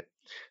نمیخونه.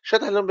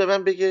 شاید الان به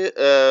من بگه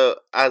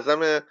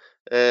اعظم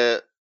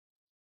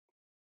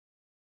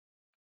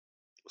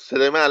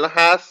صدای من الان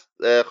هست؟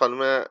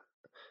 خانم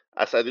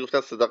اسدی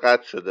گفتن صدا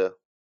قطع شده.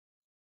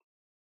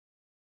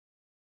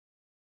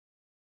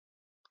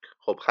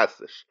 خب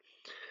هستش.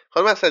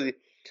 خانم اسدی،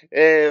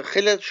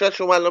 خیلی شاید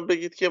شما الان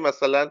بگید که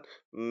مثلا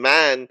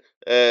من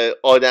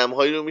آدم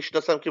هایی رو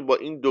میشناسم که با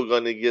این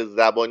دوگانگی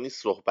زبانی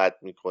صحبت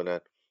میکنن.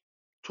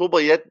 تو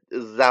باید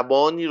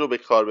زبانی رو به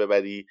کار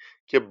ببری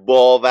که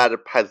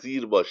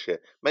باورپذیر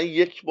باشه. من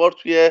یک بار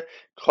توی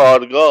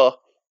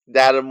کارگاه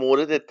در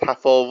مورد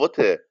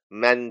تفاوت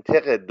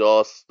منطق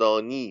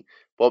داستانی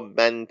با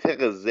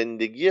منطق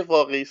زندگی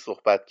واقعی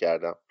صحبت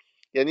کردم.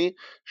 یعنی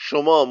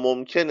شما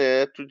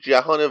ممکنه تو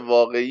جهان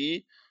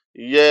واقعی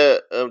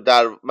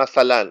در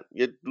مثلا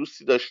یه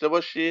دوستی داشته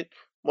باشید،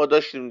 ما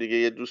داشتیم دیگه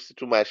یه دوستی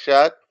تو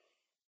مشهد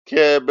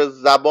که به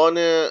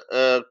زبان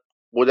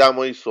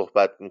قدمایی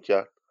صحبت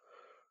میکرد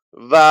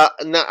و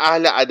نه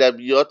اهل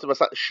ادبیات،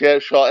 مثلا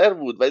شاعر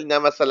بود ولی نه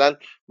مثلا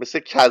مثل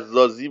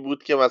کزازی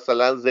بود که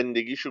مثلا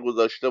زندگیشو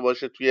گذاشته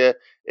باشه توی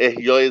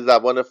احیای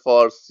زبان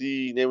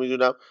فارسی،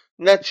 نمیدونم،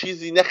 نه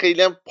چیزی، نه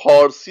خیلی هم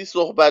پارسی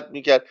صحبت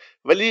میکرد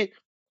ولی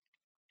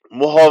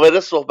محاوره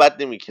صحبت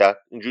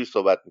نمیکرد، اینجوری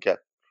صحبت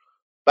میکرد: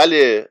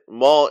 بله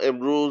ما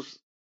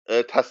امروز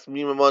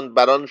تصمیممان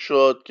بران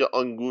شد که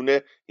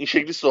آنگونه، این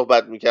شکلی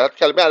صحبت میکرد.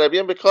 کلمه عربی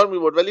هم به کار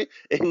میبرد ولی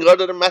انگار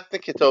داره متن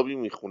کتابی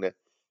میخونه.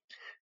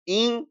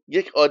 این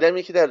یک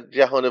آدمی که در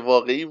جهان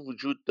واقعی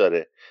وجود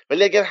داره،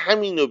 ولی اگر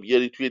همینو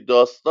بیاری توی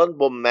داستان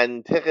با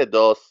منطق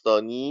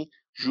داستانی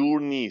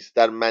جور نیست،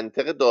 در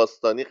منطق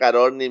داستانی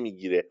قرار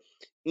نمیگیره.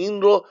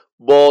 این رو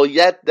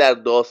باید در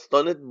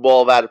داستانت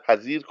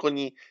باورپذیر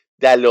کنی،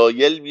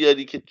 دلایل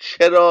بیاری که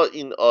چرا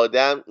این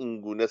آدم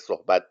این گونه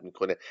صحبت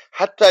میکنه،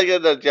 حتی اگر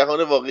در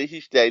جهان واقعی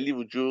هیچ دلیلی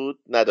وجود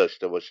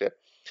نداشته باشه.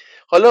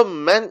 حالا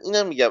من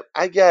اینم میگم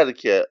اگر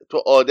که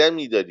تو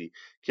آدمی داری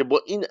که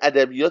با این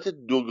ادبیات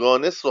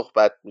دوگانه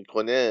صحبت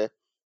میکنه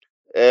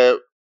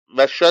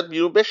و شاید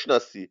بیرون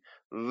بشناسی،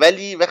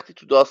 ولی وقتی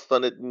تو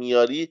داستانت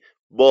میاری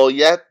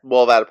باید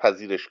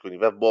باورپذیرش کنی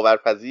و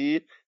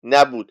باورپذیر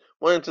نبود.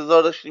 ما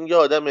انتظار داشتیم یه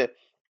آدم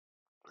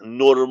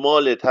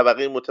نرمال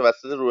طبقه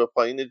متوسط رو به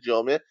پایین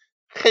جامعه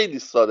خیلی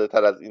ساده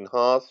تر از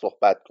اینها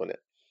صحبت کنه.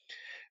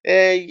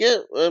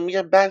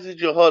 میگم بعضی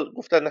جاها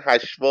گفتن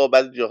هشوا،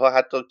 بعضی جاها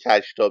حتی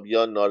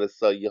کشتابیان،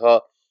 نارسایی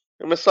ها.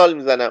 مثال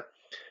میزنم،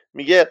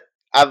 میگه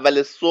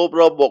اول صبح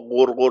را با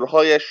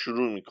غرغرهایش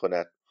شروع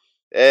میکند.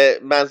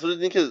 منظور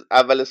اینه که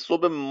اول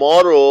صبح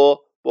ما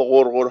رو با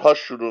غرغرها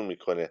شروع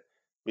میکنه.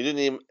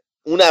 میدونیم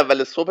اون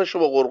اول صبحش رو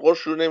با غرغر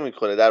شروع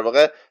نمیکنه، در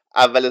واقع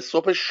اول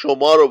صبح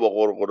شما رو با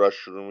غرغرها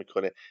شروع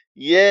میکنه.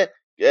 یه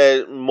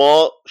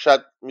ما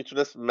شاید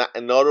میتونست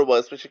معنا رو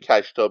باعث بشه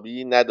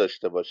کشتابی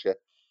نداشته باشه.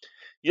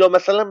 یا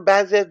مثلا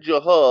بعضی از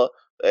جاها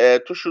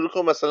تو شروع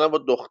کن مثلا با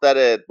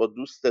دخترت، با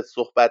دوستت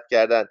صحبت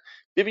کردن،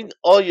 ببین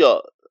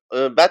آیا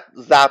بعد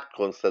ضبط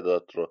کن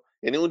صدات رو،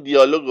 یعنی اون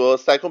دیالوگ رو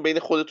سعی کن بین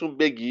خودتون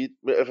بگید،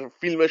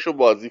 فیلمش رو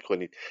بازی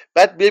کنید،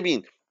 بعد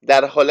ببین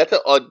در حالت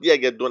عادی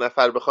اگر دو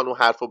نفر بخوان اون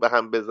حرف رو به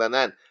هم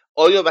بزنن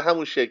آیا به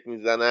همون شکل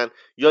میزنن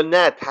یا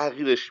نه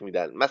تغییرش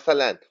میدن.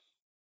 مثلا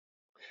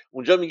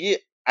اونجا میگی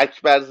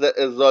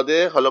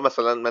اکبرزاده، حالا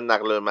مثلا من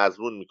نقل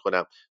مضمون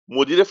میکنم،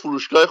 مدیر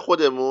فروشگاه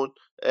خودمون،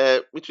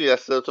 میتونی از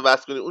صداتو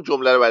وصل کنی اون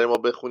جمله رو برای ما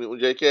بخونی،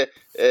 اونجایی که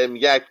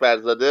میگه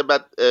اکبرزاده،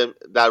 بعد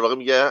در واقع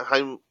میگه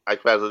همین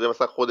اکبرزاده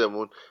مثلا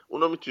خودمون،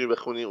 اونو میتونی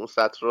بخونی اون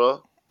سطر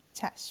رو؟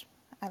 چشم،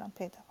 الان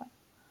پیدا کنم.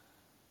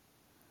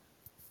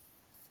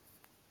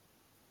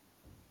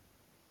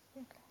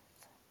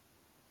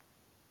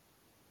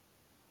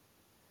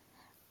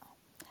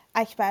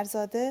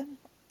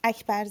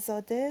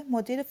 اکبرزاده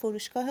مدیر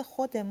فروشگاه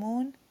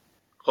خودمون.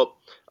 خب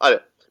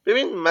آره،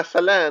 ببین از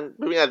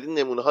این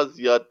نمونه ها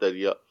زیاد داری.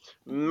 یا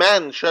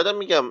من شاید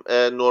میگم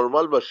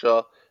نرمال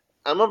باشه،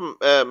 اما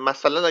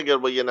مثلا اگر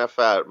با یه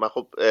نفر، من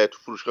خب تو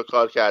فروشگاه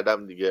کار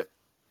کردم دیگه،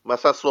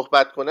 مثلا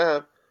صحبت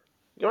کنم،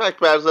 میگم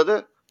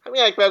اکبرزاده،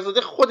 همین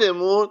اکبرزاده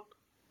خودمون.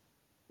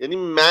 یعنی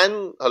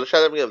من حالا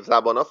شاید میگم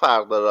زبانا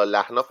فرق داره،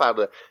 لحنا فرق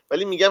داره،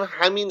 ولی میگم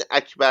همین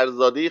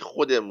اکبرزاده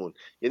خودمون.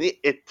 یعنی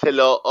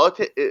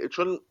اطلاعات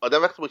چون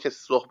آدم وقتی با کسی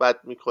صحبت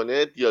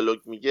میکنه، دیالوگ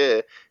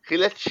میگه،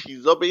 خیلی از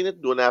چیزا بین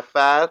دو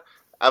نفر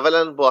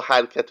اولا با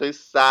حرکت‌های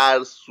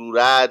سر،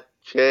 صورت،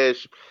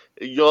 چشم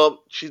یا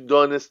چیز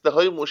دانسته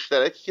های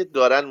مشترکی که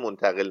دارن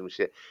منتقل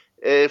میشه.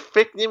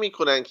 فکر نمی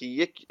کنن که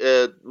یک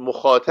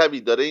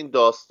مخاطبی داره این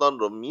داستان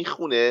رو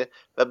میخونه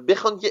و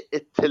بخوان یه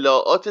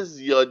اطلاعات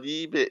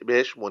زیادی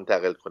بهش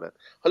منتقل کنن.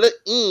 حالا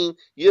این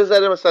یه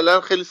ذره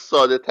مثلا خیلی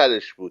ساده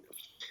ترش بود.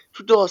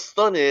 تو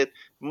داستانت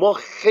ما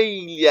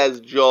خیلی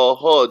از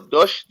جاها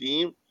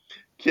داشتیم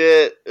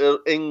که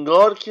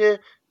انگار که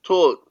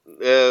تو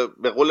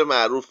به قول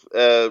معروف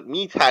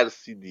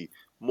میترسیدی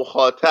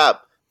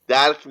مخاطب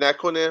درک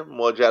نکنه،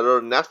 ماجرا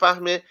رو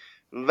نفهمه.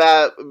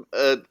 و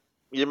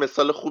یه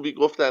مثال خوبی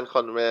گفتن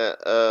خانم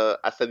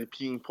اسدی،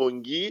 پینگ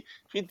پونگی،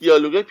 توی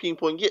دیالوگای پینگ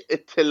پونگی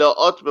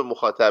اطلاعات به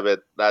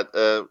مخاطب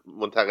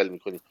منتقل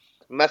میکنی.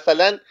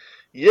 مثلا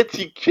یه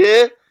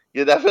تیکه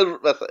یه دفعه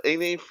مثلا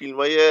این فیلم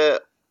های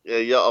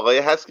یا آقای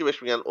هست که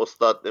بهش میگن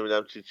استاد،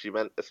 نمیدونم چی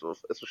من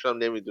اسمش هم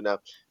نمیدونم،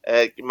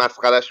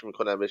 مسخرش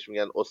میکنن بهش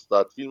میگن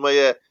استاد، فیلم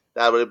های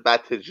درباره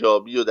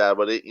بدحجابی و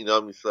درباره اینا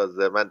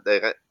میسازه. من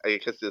دقیقا اگه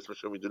کسی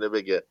اسمش رو میدونه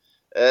بگه.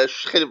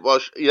 خیلی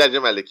باش، ایرج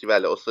ملکی،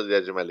 بله استاد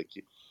ایرج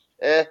ملکی.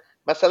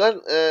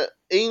 مثلا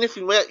این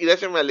فیلم های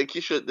ایرج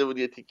ملکی شده بود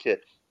یه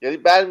تیکه، یعنی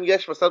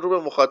برمیگشت مثلا رو به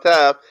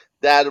مخاطب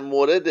در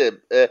مورد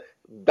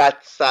بد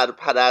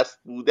سرپرست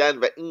بودن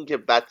و اینکه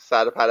بد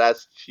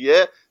سرپرست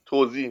چیه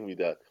توضیح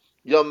میداد.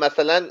 یا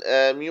مثلا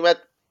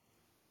میومد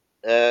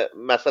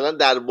مثلا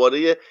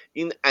درباره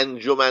این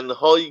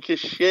انجمنهایی که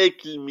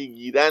شکل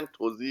میگیرن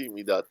توضیح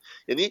میداد.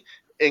 یعنی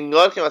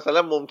انگار که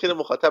مثلا ممکنه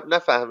مخاطب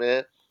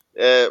نفهمه،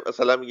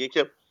 مثلا میگه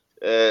که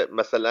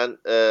مثلا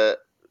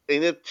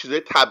این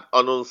چیزای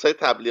آنونسای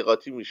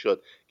تبلیغاتی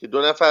میشد که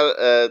دو نفر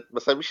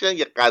مثلا میشینن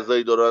یه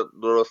غذایی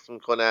درست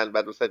میکنن،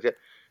 بعد مثلا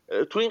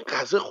تو این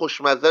غذا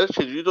خوشمزه رو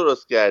چجوری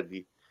درست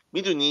کردی؟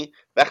 میدونی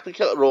وقتی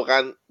که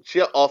روغن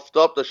چیه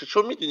آفتاب داشته،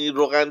 چون میدونی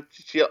روغن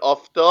چیه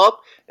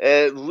آفتاب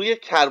روی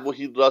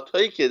کربوهیدرات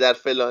هایی که در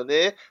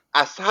فلانه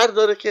اثر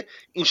داره، که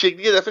این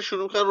شکلی یه دفعه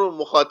شروع میکنن رو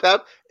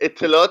مخاطب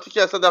اطلاعاتی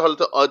که اصلا در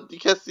حالت عادی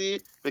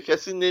کسی به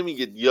کسی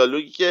نمیگه،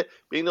 دیالوگی که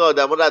بین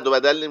آدما رد و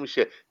بدل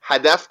نمیشه،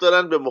 هدف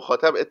دارن به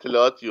مخاطب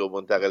اطلاعاتی رو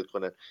منتقل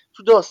کنن.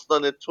 تو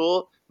داستان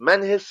تو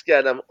من حس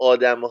کردم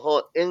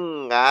آدمها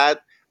انقدر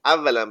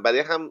اولا برای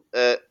هم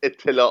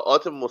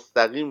اطلاعات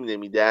مستقیم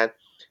نمیدن،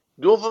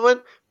 دوما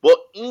با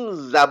این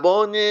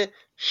زبان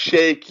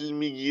شکل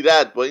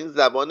میگیرد، با این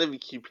زبان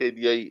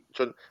ویکیپدیایی،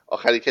 چون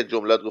آخری که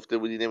جملات گفته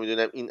بودی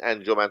نمیدونم این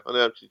انجمن ها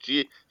نمیدونم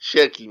چی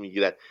شکل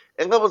میگیرد،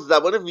 انقدر با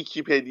زبان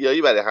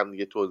ویکیپدیایی برای هم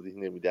دیگه توضیح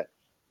نمیدن.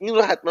 این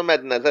رو حتما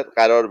مد نظر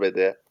قرار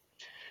بده.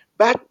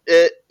 بعد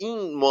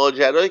این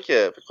ماجرایی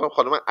که فکر کنم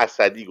خانم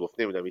اسدی گفت،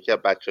 نمیدونم یکی از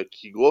بچه‌ها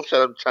کی گفت،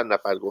 شاید چند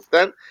نفر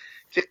گفتن،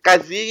 که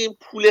قضیه این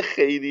پول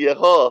خیریه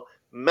ها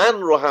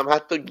من رو هم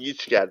حتی گیج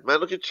کرد. من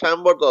رو که چند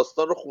بار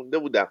داستان رو خونده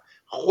بودم،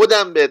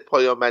 خودم به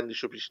پایان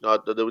بندیشو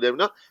پیشنهاد داده بودم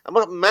اینا،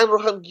 اما من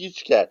رو هم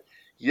گیج کرد.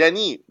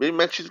 یعنی ببین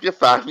من چیزی که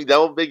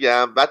فهمیدم و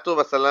بگم، بعد تو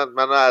مثلا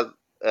منو از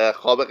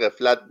خواب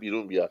غفلت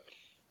بیرون بیاد.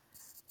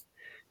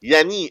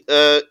 یعنی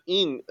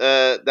این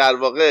در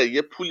واقع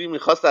یه پولی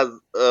میخواست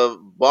از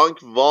بانک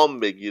وام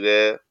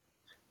بگیره،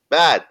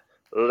 بعد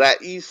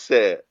رئیس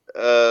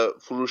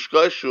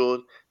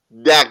فروشگاهشون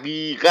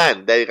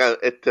دقیقاً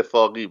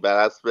اتفاقی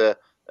بر حسب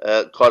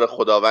کار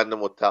خداوند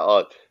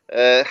متعال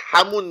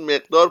همون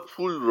مقدار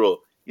پول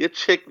رو یه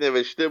چک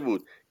نوشته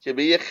بود که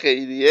به یه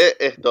خیریه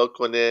اهدا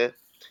کنه.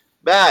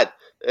 بعد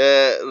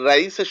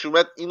رئیسش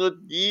اومد اینو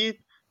دید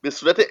به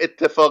صورت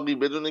اتفاقی،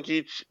 بدون که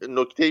هیچ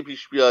نکته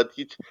پیش بیاد،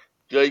 هیچ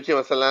جایی که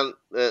مثلا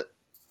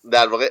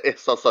در واقع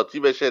احساساتی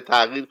بشه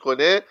تغییر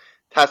کنه،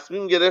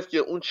 تصمیم گرفت که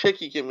اون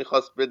چکی که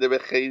میخواست بده به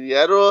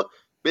خیریه رو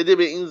بده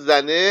به این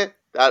زنه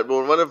به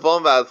عنوان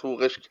وام و از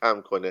حقوقش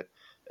کم کنه.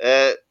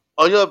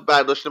 آیا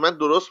برداشت من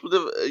درست بوده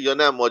یا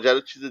نه ماجرا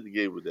چیز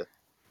دیگه بوده؟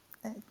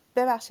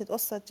 ببخشید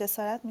استاد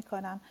جسارت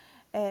میکنم،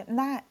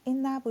 نه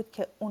این نبود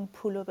که اون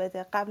پولو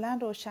بده. قبلا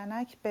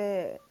روشنک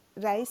به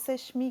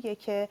رئیسش میگه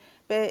که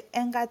به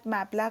انقدر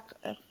مبلغ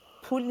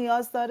پول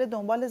نیاز داره،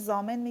 دنبال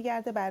ضامن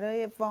میگرده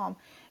برای وام.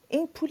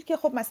 این پول که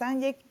خب مثلا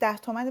یک 10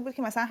 تومانی بود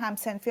که مثلا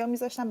همسنفی‌ها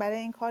میذاشتن برای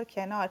این کار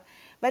کنار،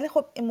 ولی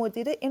خب این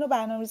مدیره اینو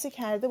برنامه‌ریزی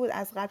کرده بود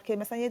از قبل که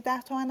مثلا یه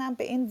 10 تومن هم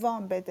به این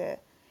وام بده.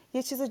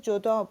 یه چیز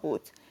جدا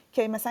بود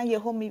که مثلا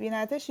یهو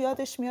میبیندش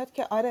یادش میاد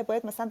که آره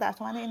باید مثلا 10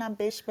 تومن اینم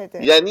بهش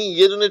بده. یعنی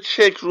یه دونه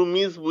چک رو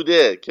میز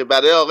بوده که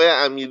برای آقای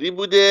امیری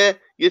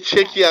بوده، یه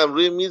چکی هم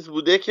روی میز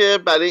بوده که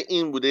برای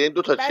این بوده، یعنی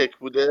 2 تا چک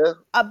بوده.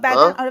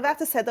 بعدن آره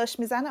وقتی صداش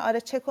میزنه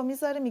آره چکو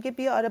میذاره میگه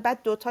بیا، آره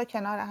بعد 2 تا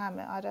کنار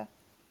همه. آره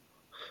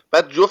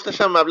بعد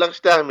جفتش هم مبلغش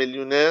 10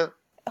 میلیونه.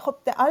 خب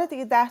آره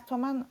دیگه 10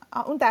 تومن،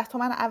 اون 10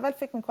 تومن اول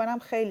فکر میکنم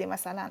خیلی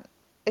مثلا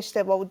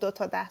اشتباه بود 2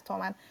 تا 10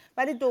 تومن،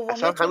 ولی اصلا دومیه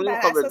چون همین بر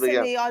میخوام بهت اساس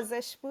بگم.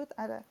 نیازش بود.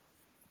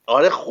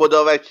 آره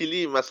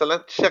خداوکیلی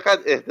مثلا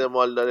چقدر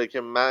احتمال داره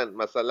که من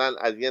مثلا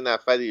از یه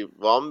نفری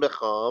وام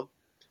بخوام،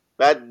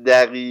 بعد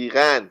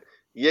دقیقاً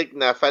یک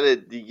نفر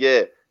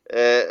دیگه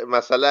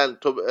مثلا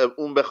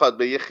اون بخواد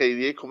به یه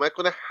خیریه کمک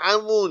کنه،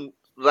 همون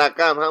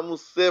رقم، همون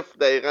صفر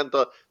دقیقاً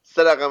تا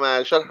 3 رقم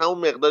اشار،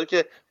 همون مقداری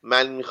که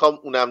من میخوام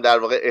اونم در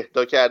واقع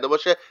اهدا کرده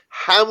باشه،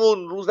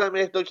 همون روزم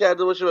اهدا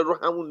کرده باشه و رو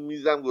همون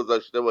میزم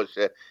گذاشته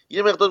باشه.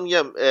 یه مقدار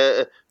میگم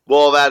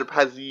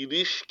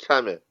باورپذیریش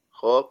کمه.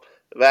 خب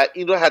و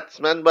این رو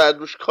حتما باید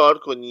روش کار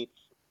کنی.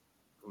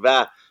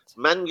 و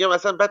من میگم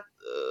مثلا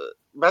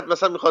بعد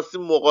مثلا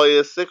میخواستیم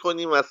مقایسه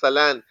کنیم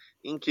مثلا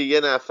اینکه یه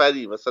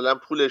نفری مثلا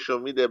پولشو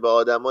میده به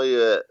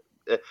آدمای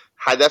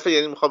هدف،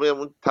 یعنی میخوام بگم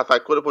اون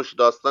تفکر پشت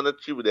داستانت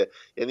چی بوده.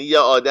 یعنی یه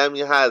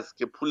آدمی هست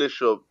که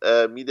پولشو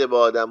میده به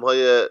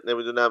آدمهای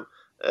نمیدونم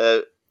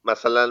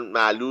مثلا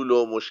معلول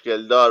و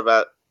مشکل دار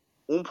و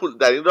اون پول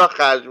در این راه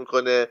خرج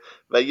میکنه،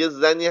 و یه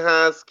زنی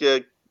هست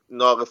که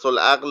ناقص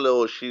العقل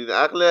و شیرین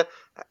عقل،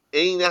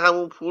 عین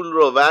همون پول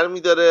رو ور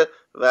میداره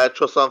و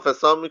چسان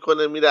فسان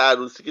میکنه میره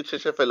عروسی که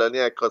چش فلانی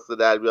از کاسه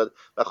در بیاد،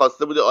 و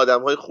خواسته بوده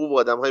آدمهای خوب و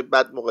آدمهای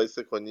بد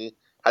مقایسه کنی.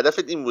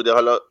 هدفت این بوده؟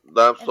 حالا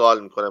دارم سوال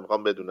میکنم،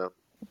 میخوام بدونم.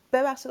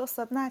 ببخشید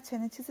استاد، نه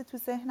چنین چیزی تو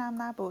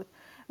ذهنم نبود.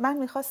 من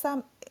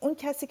میخواستم اون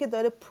کسی که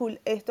داره پول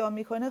اهدا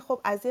میکنه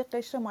خب از یه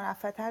قشر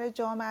مرفه‌تر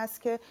جامعه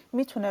است که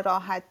میتونه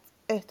راحت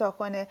اهدا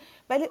کنه،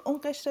 ولی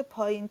اون قشر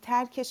پایین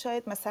تر که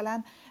شاید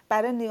مثلا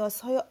برای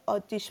نیازهای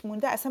عادیش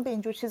مونده اصلا به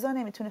اینجور چیزا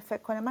نمیتونه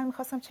فکر کنه. من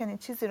میخواستم چنین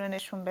چیزی رو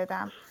نشون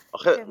بدم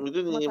آخه که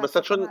میدونی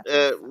مثلا متاسفانه چون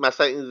نتونستم.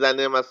 مثلا این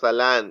زنه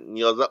مثلا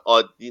نیاز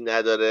عادی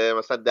نداره،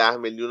 مثلا 10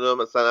 میلیون رو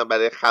مثلا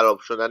برای خراب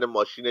شدن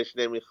ماشینش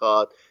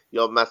نمیخواد،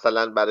 یا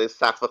مثلا برای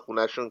سقف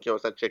خونهشون که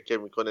مثلا چکه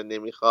میکنه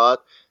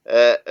نمیخواد،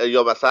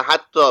 یا مثلا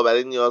حتی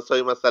برای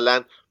نیازهای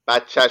مثلا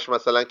بچهش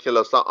مثلا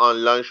کلاسا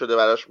آنلاین شده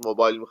براش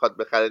موبایل میخواد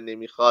بخره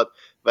نمیخواد،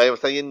 و یا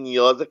مثلا یه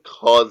نیاز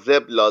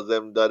کاذب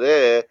لازم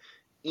داره،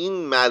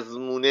 این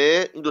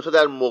مضمونه این دوتا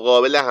در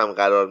مقابل هم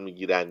قرار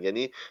میگیرن.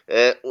 یعنی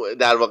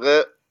در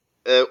واقع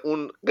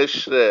اون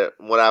قشر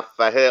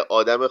مرفه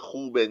آدم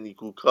خوب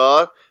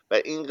نیکوکار، و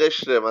این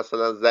قشر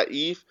مثلا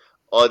ضعیف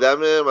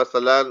آدم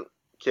مثلا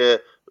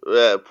که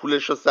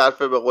پولش رو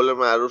صرف به قول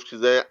معروف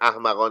چیزای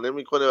احمقانه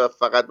میکنه و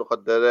فقط به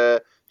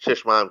خاطر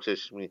چشم هم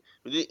چشمی.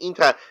 میدونی این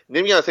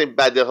نمیگم مثلا این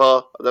بده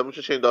ها، آدم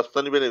میتونه چنین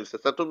داستانی بنویسه،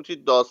 اصلا تو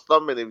میتونی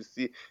داستان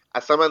بنویسی،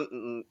 اصلا من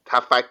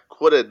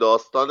تفکر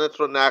داستانت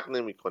رو نقد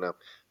نمیکنم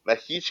و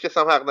هیچ کس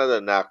هم حق نداره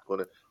نقد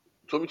کنه.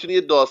 تو میتونی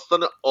یه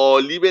داستان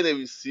عالی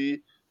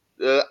بنویسی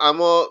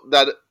اما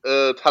در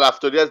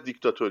طرفداری از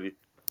دیکتاتوری،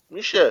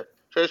 میشه،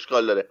 چه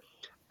اشکال داره؟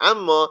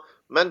 اما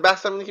من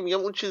بحثم اینه که میگم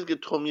اون چیزی که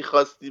تو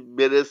میخواستی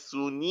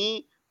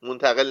برسونی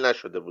منتقل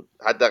نشده بود،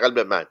 حداقل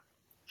به من،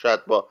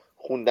 شاید با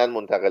خوندن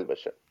منتقل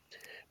بشه.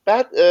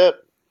 بعد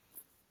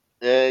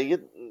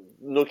یه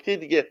نکته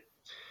دیگه،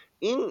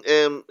 این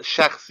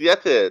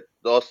شخصیت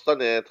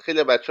داستانت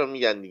خیلی بچه ها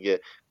میگن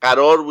دیگه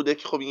قرار بوده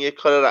که خب این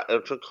یک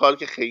چون کار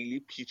که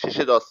خیلی پیچش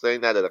داستانی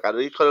نداره،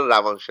 قرار یک کار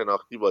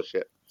روانشناختی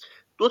باشه.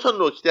 2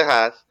 تا نکته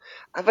هست.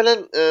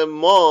 اولا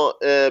ما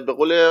به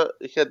قول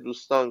یکی از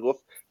دوستان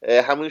گفت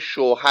همون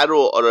شوهر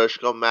و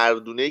آرایشگاه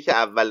مردونه‌ای که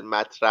اول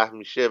مطرح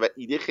میشه و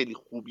ایده خیلی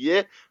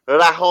خوبیه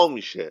رها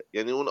میشه.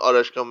 یعنی اون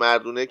آرایشگاه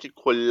مردونه‌ای که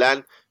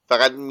کلا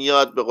فقط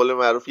میاد به قول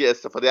معروف یه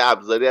استفاده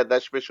ابزاری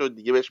ازش بشه و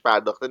دیگه بهش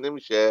پرداخته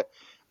نمیشه.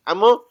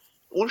 اما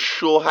اون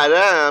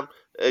شوهرم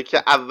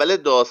که اول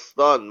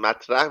داستان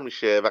مطرح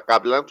میشه و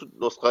قبلا تو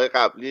نسخه‌های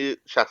قبلی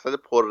شخصیت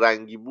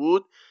پررنگی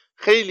بود،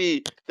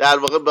 خیلی در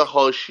واقع به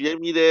حاشیه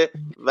میره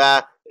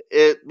و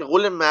به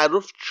قول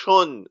معروف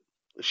چون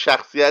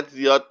شخصیت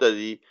زیاد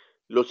داری،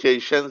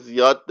 لوکیشن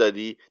زیاد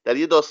داری، در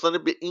یه داستان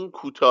به این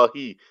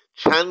کوتاهی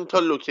چند تا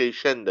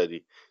لوکیشن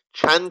داری،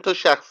 چند تا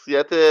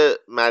شخصیت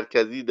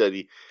مرکزی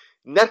داری،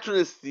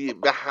 نتونستی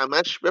به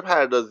همش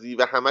بپردازی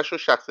و همش رو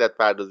شخصیت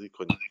پردازی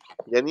کنی.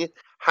 یعنی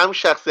هم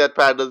شخصیت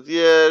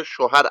پردازی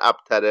شوهر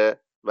ابتره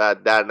و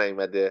در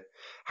نیامده،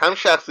 هم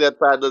شخصیت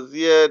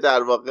پردازی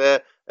در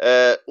واقع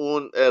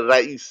اون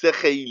رئیسه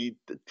خیلی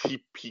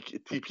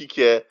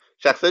تیپیکه،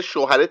 شخصیت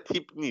شوهر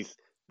تیپ نیست،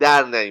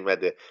 در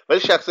نیامده، ولی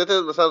شخصیت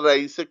مثلا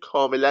رئیس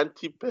کاملا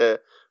تیپه.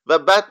 و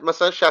بعد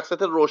مثلا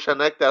شخصیت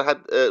روشنک در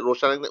حد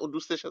روشنک اون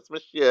دوستش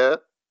اسمش چیه؟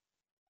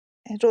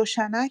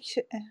 روشنک،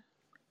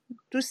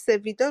 دوست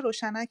ویدا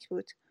روشنک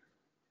بود.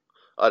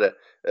 آره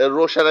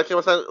روشنک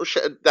مثلا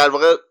در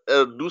واقع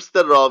دوست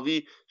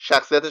راوی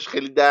شخصیتش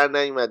خیلی در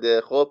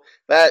نیومده، خب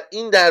و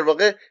این در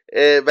واقع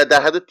و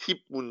در حد تیپ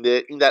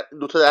مونده، این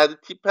دو تا در حد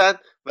تیپن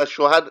و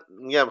شوهر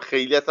میگم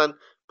خیلی اصلا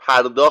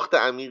پرداخت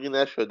عمیقی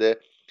نشده.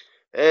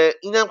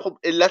 اینم خب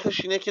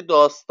علتش اینه که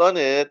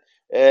داستانت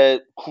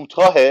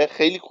کوتاهه،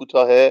 خیلی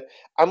کوتاهه،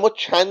 اما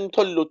چند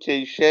تا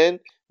لوکیشن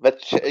و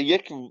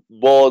یک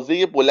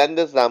بازه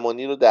بلند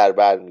زمانی رو در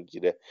بر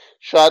میگیره.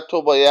 شاید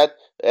تو باید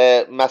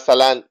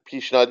مثلا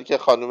پیشنهادی که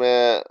خانم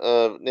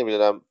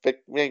نمیدونم فکر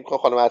میکنم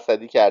خانم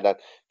اسدی کردن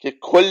که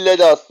کل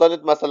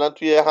داستانت مثلا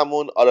توی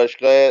همون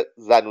آرایشگاه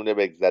زنونه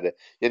بگذره،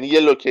 یعنی یه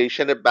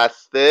لوکیشن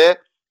بسته،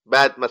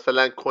 بعد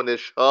مثلا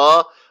کنش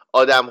ها،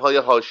 آدم های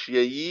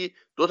حاشیه‌ای،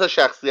 دو تا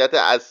شخصیت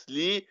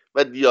اصلی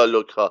و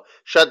دیالوگ ها.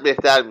 شاید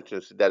بهتر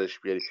میتونستی درش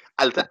بیاری.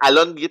 البته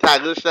الان دیگه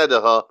تغییرش نده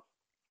ها،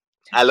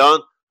 الان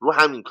رو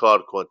همین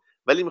کار کن،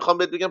 ولی میخوام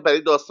بهت بگم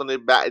برای داستانهای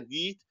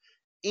بعدی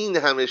این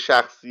همه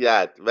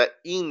شخصیت و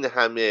این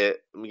همه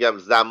میگم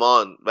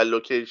زمان و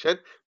لوکیشن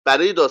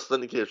برای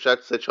داستانی که شاید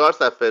 3-4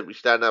 صفحه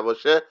بیشتر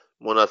نباشه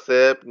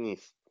مناسب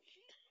نیست.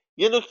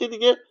 یه نکته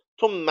دیگه،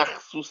 تو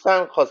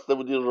مخصوصا خواسته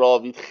بودی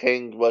راویت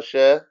خنگ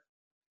باشه؟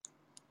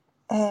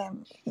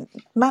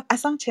 من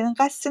اصلا چنین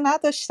قصدی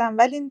نداشتم،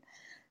 ولی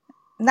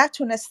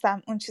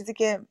نتونستم اون چیزی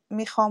که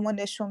میخوام و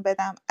نشون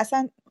بدم.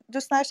 اصلا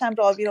دوست نداشتم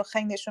راوی رو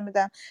خنگ نشون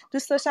بدم،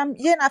 دوست داشتم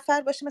یه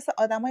نفر باشه مثل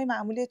آدمای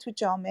معمولی تو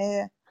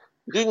جامعه.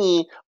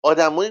 میدونی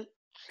آدمای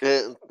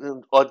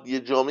عادی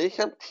جامعه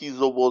یکم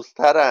تیز و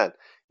بزترن،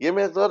 یه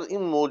مقدار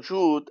این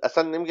موجود،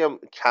 اصلا نمیگم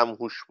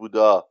کمهوش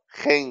بودا،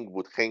 خنگ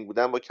بود. خنگ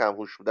بودن با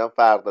کمهوش بودن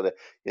فرق داره،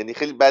 یعنی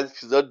خیلی بعضی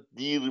چیزا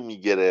دیر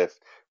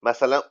میگرفت.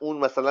 مثلا اون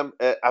مثلا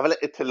اول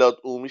اطلاعات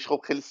عمومیش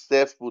خب خیلی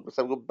صفر بود،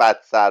 مثلا میگو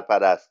بد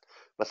سرپرست،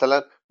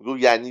 مثلا میگو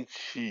یعنی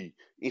چی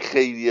این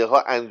خیریه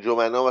ها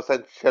انجمن ها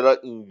مثلا چرا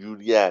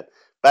اینجورین.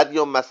 بعد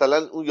یا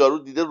مثلا اون یارو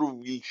دیده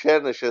رو ویلچر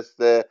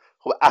نشسته،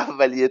 خب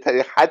اولیه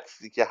ترین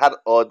حدسی که هر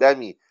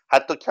آدمی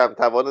حتی کم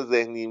توان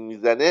ذهنی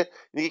میزنه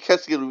اینه که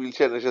کسی که رو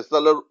ویلچر نشسته،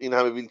 حالا این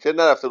همه ویلچر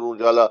نرفته رو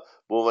اونجا حالا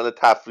به عنوان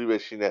تفریح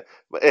بشینه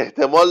و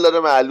احتمال داره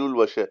معلول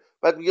باشه،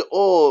 بعد میگه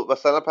او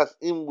مثلا پس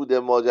این بوده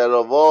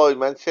ماجرا، وای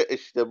من چه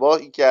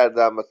اشتباهی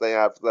کردم مثلا این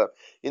حرف زدم.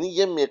 یعنی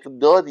یه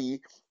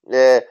مقداری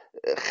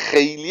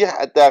خیلی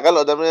حداقل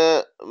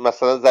آدم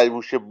مثلا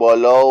ذریبوش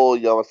بالا و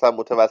یا مثلا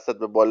متوسط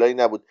به بالایی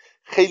نبود،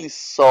 خیلی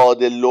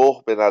ساده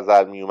لوح به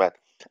نظر میومد.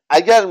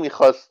 اگر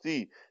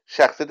میخواستی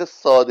شخصیت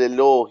ساده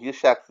لوح، یه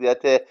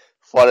شخصیت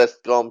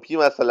فارست گامپی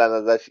مثلا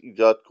ازش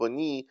ایجاد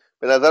کنی،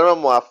 به نظر من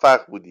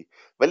موفق بودی،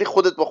 ولی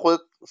خودت با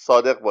خودت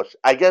صادق باش.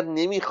 اگر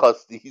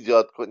نمیخواستی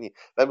ایجاد کنی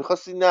و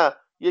میخواستی نه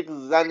یک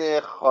زن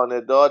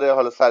خانه‌دار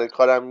حالا سر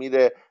کارم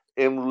میره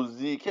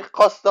امروزی که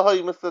خواسته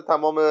هایی مثل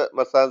تمام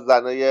مثلا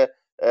زنای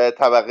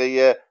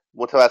طبقه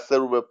متوسط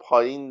رو به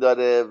پایین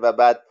داره و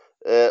بعد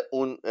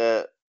اون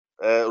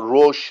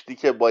رشدی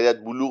که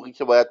باید، بلوغی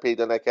که باید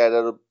پیدا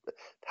نکرده رو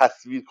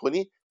تصویر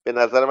کنی، به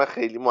نظر من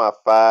خیلی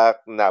موفق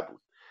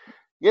نبود.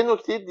 یه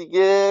نکته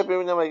دیگه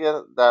ببینم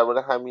اگر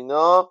درباره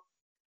همینا،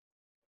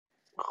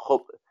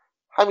 خب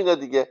همینا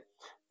دیگه.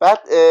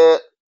 بعد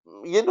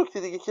یه نکته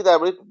دیگه که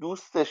درباره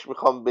دوستش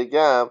میخوام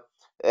بگم،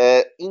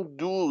 این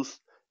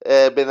دوست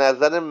به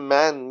نظر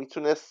من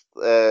میتونست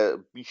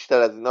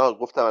بیشتر از اینا،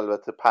 گفتم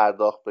البته،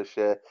 پرداخت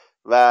بشه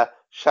و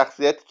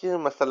شخصیتی که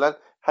مثلا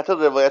حتی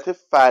روایت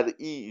فرعی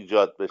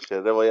ایجاد بشه،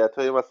 روایت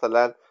های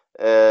مثلا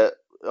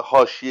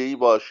حاشیه‌ای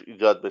باش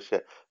ایجاد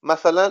بشه.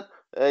 مثلا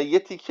یه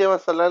تیکه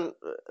مثلا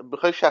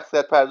بخوای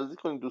شخصیت پردازی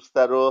کنی دوست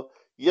رو،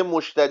 یه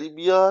مشتری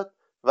بیاد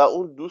و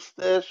اون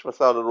دوستش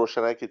مثلا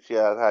روشنک چی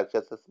هر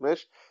کس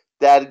اسمش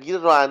درگیر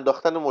راه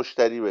انداختن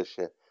مشتری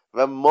بشه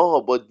و ما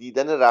با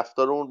دیدن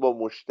رفتار اون با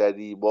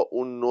مشتری، با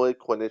اون نوع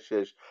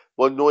کنشش،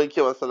 با نوعی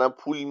که مثلا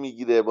پول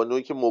میگیره، با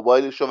نوعی که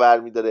موبایلش رو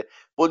برمیداره،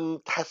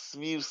 با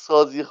تصویر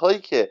سازی هایی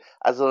که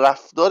از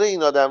رفتار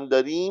این آدم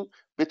داریم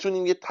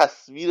بتونیم یه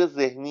تصویر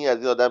ذهنی از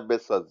این آدم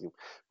بسازیم.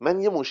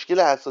 من یه مشکل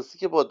اساسی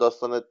که با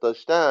داستانت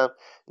داشتم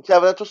این که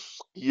اولا تو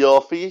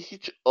قیافه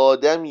هیچ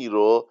آدمی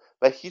رو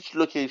و هیچ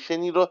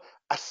لوکیشنی رو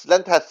اصلا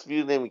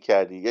تصویر نمی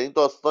کردی، یعنی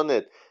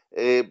داستانت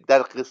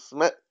در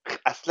قسمت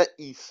اصلا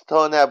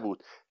ایستا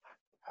نبود،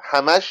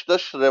 همش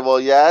داشت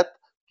روایت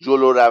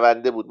جلو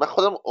رونده بود. من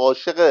خودم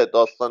عاشق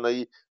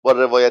داستانایی با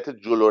روایت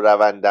جلو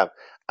روندم،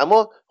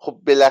 اما خب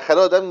بالاخره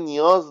آدم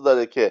نیاز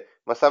داره که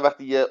مثلا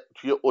وقتی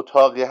توی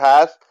اتاقی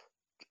هست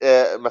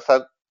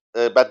مثلا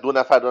بعد دو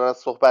نفر دارن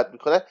صحبت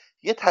میکنن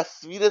یه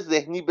تصویر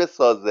ذهنی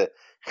بسازه.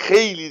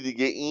 خیلی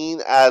دیگه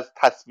این از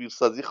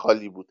تصویرسازی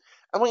خالی بود.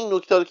 اما این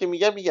نکته رو که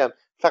میگم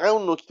فقط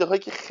اون نکته هایی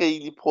که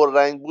خیلی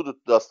پررنگ بود رو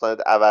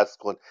داستانت عوض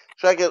کن،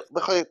 چون اگر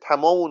بخوای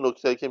تمام اون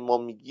نکته هایی که ما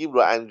میگیم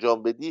رو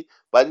انجام بدی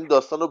باید این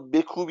داستان رو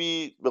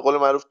بکوبی، به قول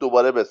معروف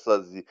دوباره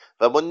بسازی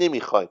و ما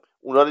نمیخوایم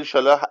اونا رو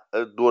انشالله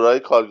دورهای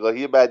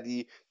کارگاهی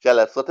بعدی،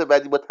 جلسات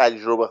بعدی با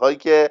تجربه هایی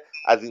که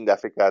از این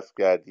دفعه کسب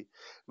کردی.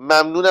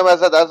 ممنونم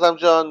ازت اعظم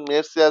جان،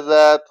 مرسی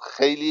ازت،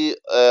 خیلی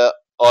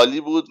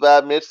عالی بود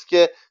و مرسی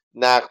که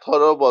نقدها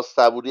رو با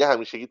صبوری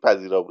همیشگی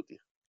پذیرا بودی.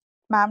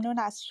 ممنون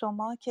از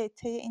شما که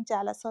طی این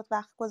جلسات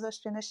وقت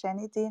گذاشتین و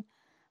شنیدین.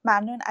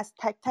 ممنون از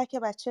تک تک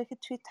بچه‌ها که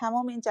توی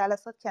تمام این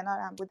جلسات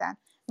کنارم بودن.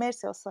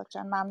 مرسی استاد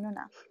جان،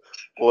 ممنونم.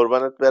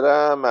 قربانت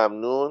برم،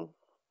 ممنون.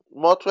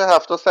 ما توی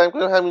هفته سعی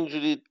کنیم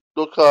همینجوری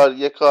دو کار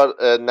یک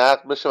کار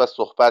نقد بشه و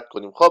صحبت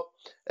کنیم. خب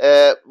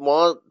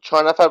ما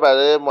 4 نفر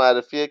برای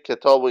معرفی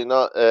کتاب و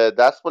اینا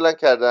دست بلند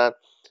کردن.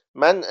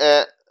 من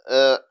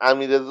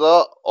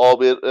امیررضا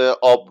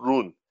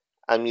آبرون،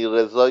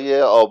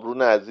 امیررضای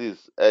آبرون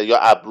عزیز یا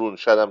ابرون،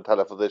 شاید هم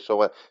تلفظ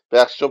اشتباه،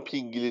 ببخشید چون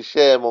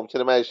پینگلیشه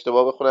ممکنه من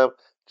اشتباه بخونم،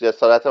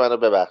 جسارت منو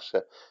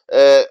ببخشه.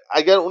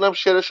 اگر اونم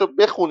شعرشو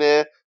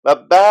بخونه و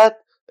بعد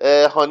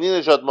هانی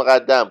نژاد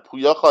مقدم،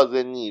 پویا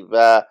خازنی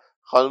و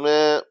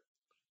خانم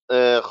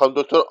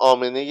دکتر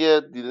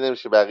آمنه دیده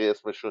نمیشه بقیه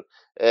اسمشون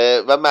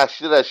و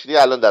مهشید رشیدی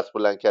الان دست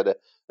بلند کرده،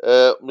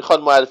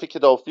 میخوان معرفی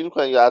کتاب و فیلم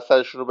کنن یا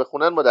اثرشون رو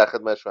بخونن، ما در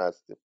خدمتشون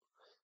هستیم.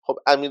 خب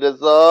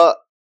امیررضا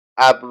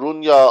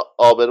ابرون یا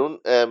آبرون،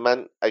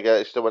 من اگر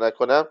اشتباه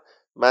نکنم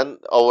من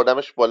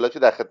آوردمش بالا که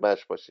در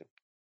خدمتش باشیم.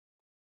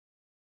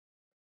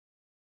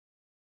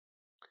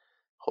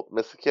 خب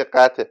مثل که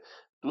قطعه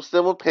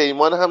دوستمون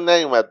پیمان هم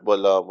نیومد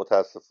بالا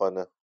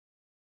متاسفانه.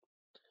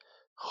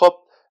 خب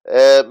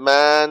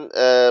من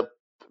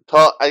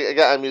تا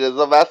اگر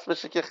امیررضا وصل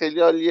بشه که خیلی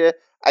عالیه.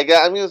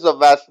 اگر امیررضا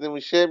وصل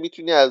نمیشه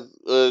میتونی از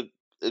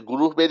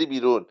گروه بری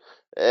بیرون،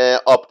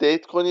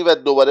 آپدیت کنی و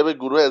دوباره به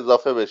گروه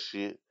اضافه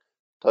بشی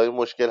تا این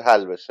مشکل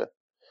حل بشه.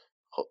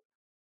 خب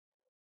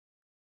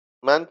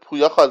من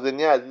پویا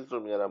خازنی عزیز رو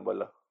میارم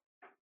بالا.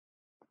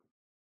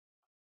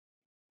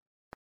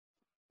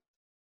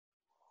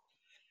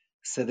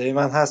 صدای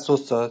من هست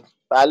استاد؟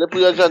 بله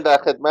پویا جان در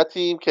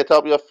خدمتیم.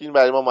 کتاب یا فیلم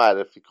برای ما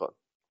معرفی کن.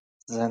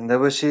 زنده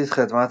باشید،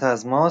 خدمت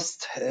از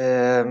ماست.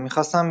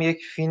 میخواستم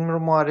یک فیلم رو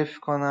معرفی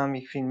کنم،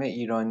 یک فیلم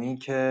ایرانی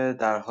که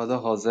در حال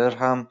حاضر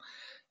هم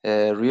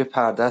روی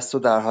پرده است و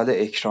در حال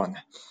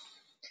اکرانه.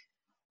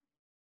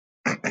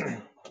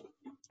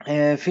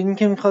 فیلمی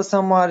که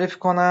میخواستم معرفی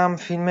کنم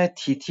فیلم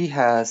تیتی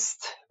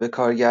هست، به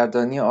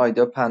کارگردانی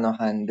آیدا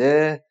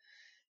پناهنده،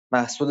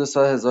 محصول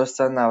سال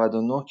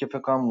 1399 که فکر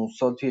کنم اون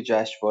سال توی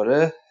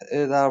جشنواره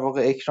در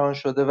واقع اکران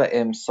شده و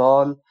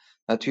امسال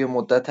و توی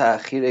مدت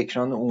اخیر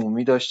اکران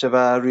عمومی داشته و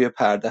روی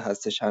پرده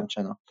هستش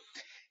همچنان.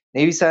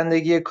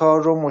 نویسندگی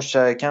کار رو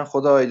مشترکاً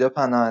خود آیدا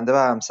پناهنده و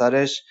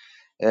همسرش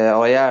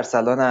آقای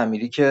ارسلان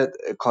امیری که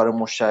کار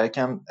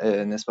مشترکم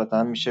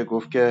نسبتاً میشه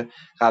گفت که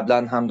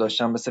قبلا هم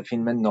داشتن، مثل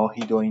فیلم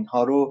ناهید و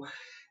اینها رو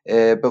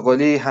به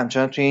قولی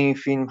همچنان توی این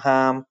فیلم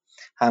هم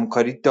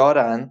همکاری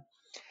دارن.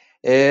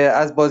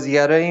 از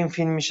بازیگرای این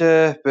فیلم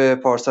میشه به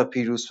پارسا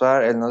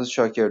پیروزفر، الناز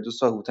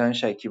شاکردوست و هوتن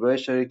شکیبا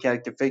اشاره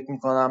کرد که فکر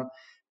میکنم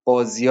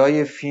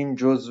بازیای فیلم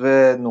جزو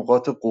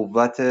نقاط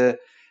قوت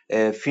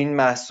فیلم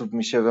محسوب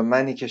میشه و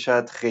منی که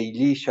شاید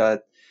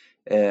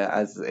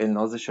از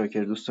الناز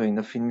شاکردوست و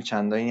اینا فیلم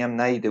چندانی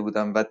هم ندیده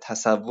بودم و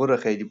تصور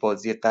خیلی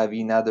بازی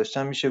قوی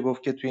نداشتم، میشه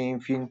گفت که توی این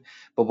فیلم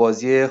با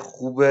بازی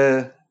خوب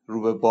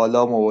رو به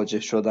بالا مواجه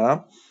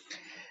شدم.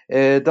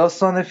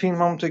 داستان فیلم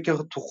همونطور که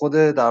تو خود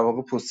در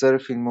واقع پوستر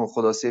فیلم و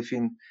خلاصه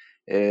فیلم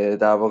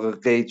در واقع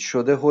قید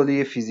شده، حول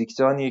یه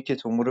فیزیکدانیه که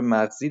تومور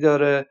مغزی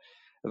داره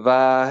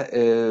و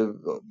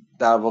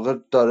در واقع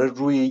داره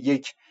روی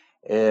یک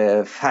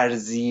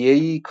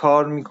فرضیه‌ای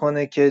کار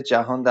میکنه که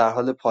جهان در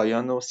حال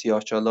پایان و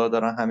سیاه‌چاله‌ها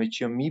دارن همه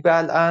چی رو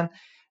میبلعن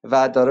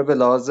و داره به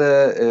لحاظ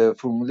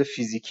فرمول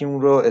فیزیکی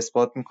اون رو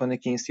اثبات میکنه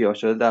که این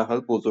سیاه‌چاله در حال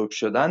بزرگ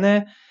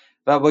شدنه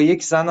و با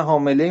یک زن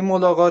حامله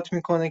ملاقات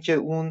میکنه که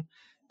اون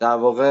در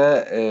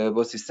واقع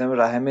با سیستم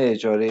رحم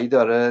اجاره‌ای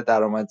داره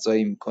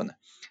درآمدزایی میکنه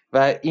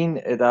و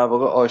این در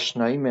واقع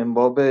آشنایی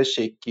منباب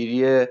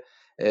شکل‌گیری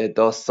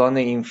داستان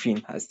این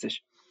فیلم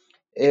هستش.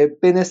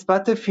 به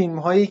نسبت فیلم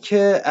هایی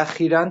که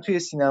اخیراً توی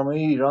سینمای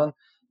ایران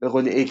به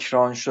قول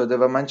اکران شده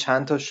و من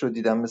چند تاش رو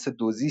دیدم، مثل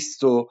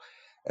دوزیست و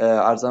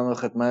عرضم به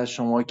خدمت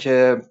شما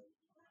که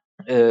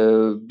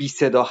بی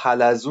صدا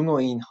حلزون و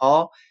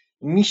اینها،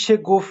 میشه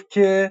گفت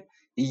که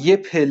یه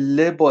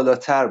پله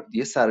بالاتر بود،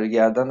 یه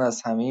سرگردن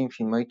از همه این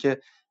فیلم هایی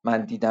که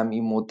من دیدم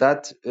این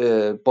مدت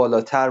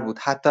بالاتر بود،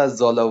 حتی از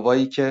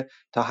زالاوایی که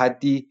تا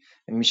حدی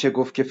میشه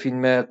گفت که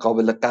فیلم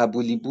قابل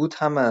قبولی بود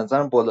هم به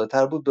نظرم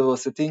بالاتر بود، به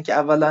واسطه اینکه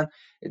اولا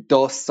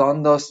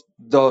داستان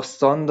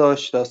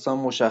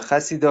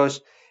مشخصی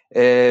داشت،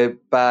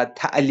 بعد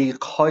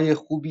تعلیق‌های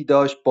خوبی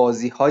داشت،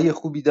 بازی‌های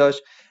خوبی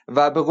داشت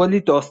و به قولی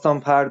داستان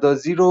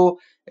پردازی رو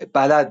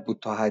بلد بود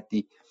تا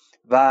حدی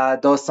و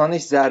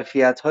داستانش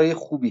ظرفیت‌های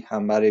خوبی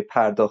هم برای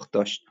پرداخت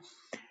داشت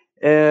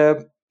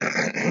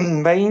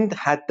و این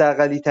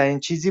حداقلی ترین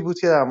چیزی بود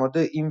که در مورد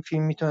این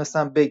فیلم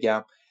میتونستم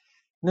بگم.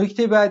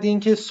 نکته بعدی این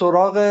که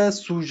سراغ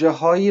سوژه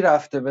هایی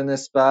رفته به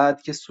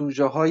نسبت که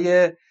سوژه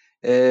های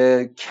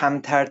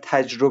کمتر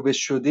تجربه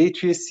شده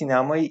توی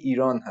سینمای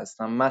ایران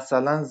هستن،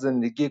 مثلا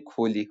زندگی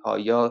کولی ها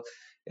یا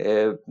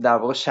در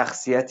واقع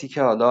شخصیتی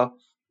که حالا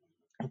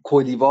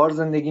کولیوار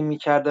زندگی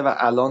میکرده و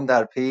الان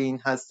در پی این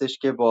هستش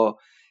که با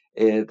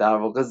در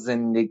واقع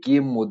زندگی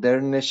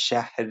مدرن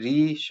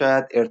شهری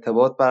شاید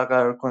ارتباط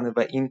برقرار کنه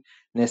و این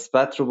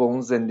نسبت رو با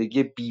اون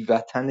زندگی بی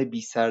وطن،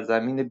 بی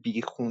سرزمین،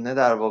 بی خونه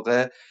در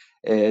واقع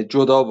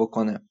جدا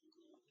بکنه.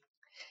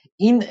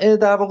 این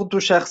در واقع دو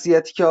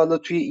شخصیتی که حالا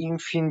توی این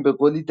فیلم به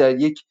قولی در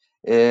یک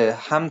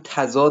هم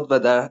تضاد و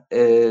در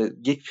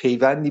یک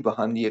پیوندی با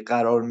هم دیگه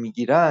قرار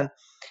میگیرن،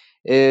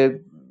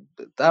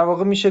 در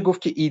واقع میشه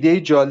گفت که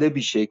ایده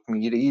جالبی شکل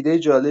میگیره، ایده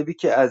جالبی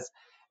که از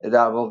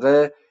در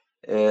واقع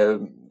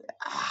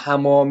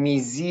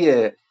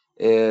همامیزی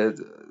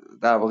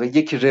در واقع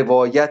یک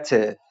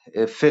روایت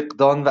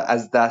فقدان و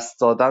از دست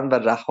دادن و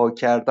رها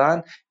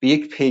کردن به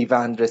یک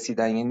پیوند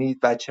رسیدن، یعنی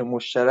بچه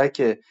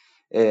مشترک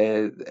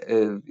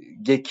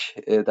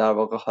یک در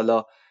واقع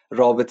حالا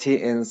رابطه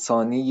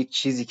انسانی، یک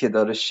چیزی که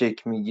داره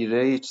شکل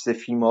میگیره، یک چیز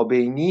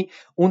فیمابینی،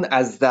 اون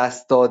از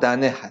دست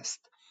دادنه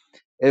هست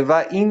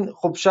و این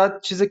خب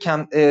شاید چیز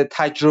کم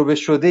تجربه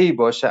شده ای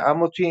باشه،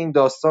 اما توی این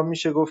داستان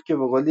میشه گفت که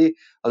به قولی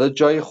حالا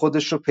جای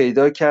خودش رو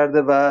پیدا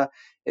کرده و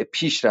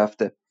پیش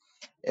رفته.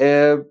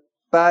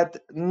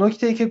 بعد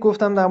نکته ای که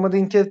گفتم در مورد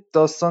اینکه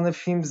داستان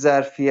فیلم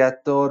ظرفیت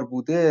دار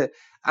بوده،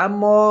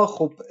 اما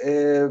خب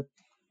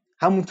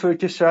همونطور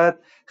که شاید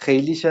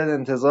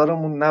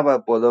انتظارمون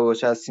نباید بالا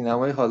باشه از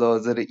سینمای حال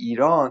حاضر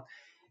ایران،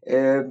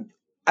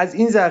 از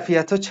این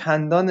ظرفیت‌ها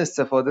چندان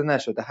استفاده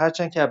نشده،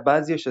 هرچند که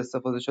بعضیش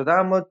استفاده شده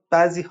اما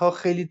بعضی‌ها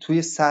خیلی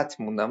توی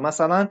سطح موندن.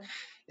 مثلا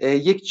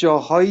یک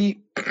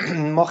جاهایی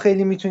ما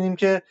خیلی میتونیم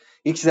که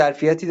یک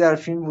ظرفیتی در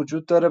فیلم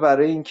وجود داره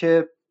برای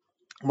اینکه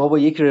ما با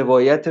یک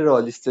روایت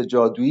رئالیست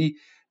جادویی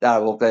در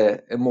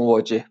واقع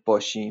مواجه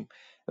باشیم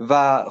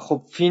و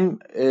خب فیلم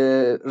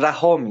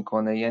رها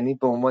میکنه، یعنی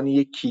به عنوان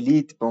یک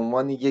کلید، به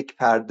عنوان یک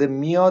پرده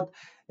میاد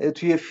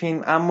توی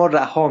فیلم اما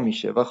رها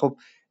میشه و خب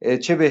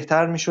چه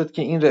بهتر میشد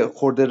که این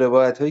خورده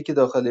روایت هایی که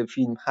داخل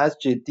فیلم هست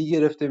جدی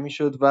گرفته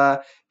میشد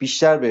و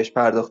بیشتر بهش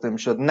پرداخته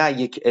میشد،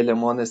 نه یک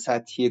المان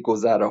سطحی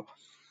گذرا.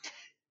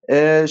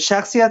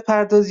 شخصیت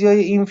پردازی های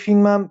این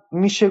فیلم هم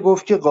میشه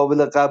گفت که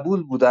قابل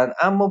قبول بودن،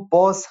 اما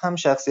باز هم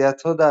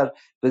شخصیت ها در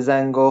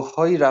بزنگاه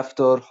های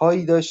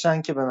رفتارهایی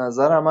داشتن که به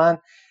نظر من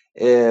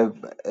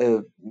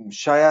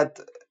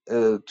شاید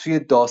توی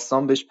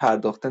داستان بهش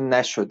پرداخته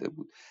نشده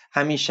بود.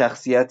 همین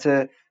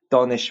شخصیت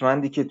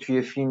دانشمندی که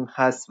توی فیلم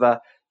هست و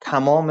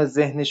تمام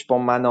ذهنش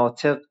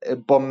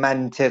با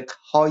منطق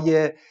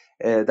های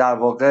در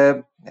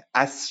واقع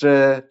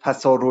عصر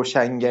پسا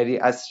روشنگری،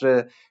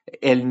 عصر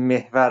علم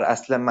محور،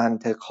 اصل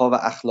منطق ها و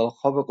اخلاق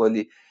ها به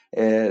قولی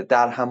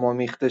در هم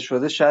آمیخته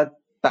شده، شاید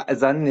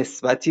بعضا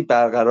نسبتی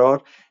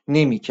برقرار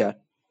نمی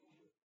کرد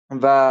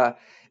و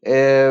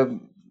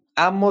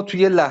اما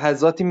توی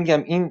لحظاتی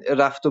میگم این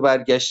رفت و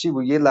برگشتی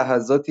بود، یه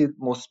لحظاتی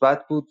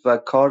مثبت بود و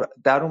کار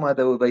در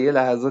اومده بود و یه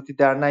لحظاتی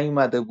در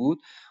نیومده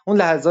بود. اون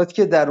لحظاتی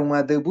که در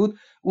اومده بود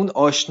اون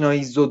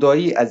آشنایی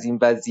زدایی از این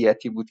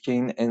وضعیتی بود که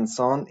این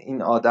انسان،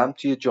 این آدم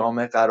توی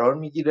جامعه قرار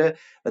میگیره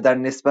و در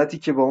نسبتی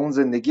که با اون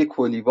زندگی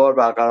کلیوار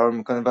برقرار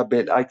میکنه و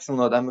بالعکس اون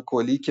آدم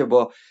کلی که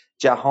با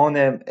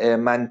جهان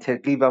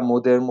منطقی و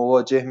مدرن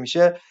مواجه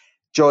میشه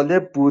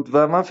جالب بود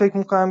و من فکر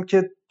میکنم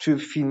که توی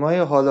فیلم‌های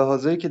حال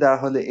حاضری که در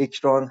حال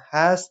اکران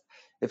هست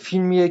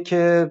فیلمیه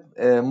که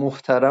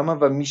محترمه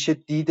و میشه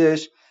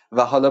دیدش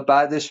و حالا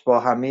بعدش با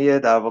همه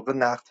در واقع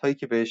نقدهایی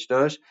که بهش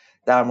داشت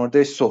در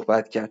موردش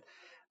صحبت کرد.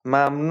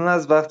 ممنون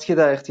از وقتی که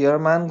در اختیار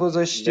من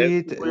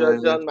گذاشتید. مرسی پویا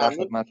جان، در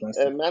ممنون. خدمتتون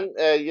هستم. من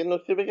یه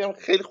نکته بگم،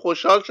 خیلی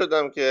خوشحال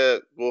شدم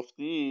که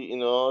گفتی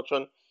اینو،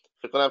 چون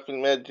فکر کنم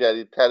فیلم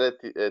جدیدتر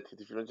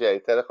تیتی فیلم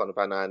جدیدتر خانم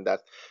پناهنده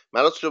است.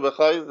 من راستشو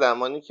بخوای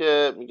زمانی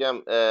که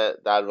میگم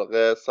در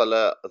واقع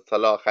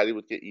سال آخری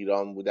بود که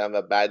ایران بودم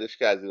و بعدش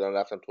که از ایران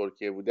رفتم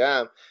ترکیه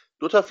بودم،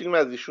 2 تا فیلم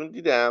از ایشون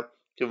دیدم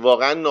که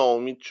واقعا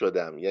ناامید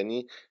شدم.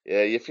 یعنی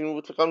یه فیلم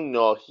بود فکر کنم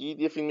ناهید،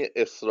 یه فیلم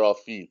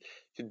اسرافیل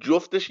که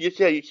جفتش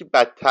یکی از یکی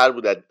بدتر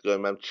بود از دیدگاه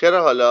من.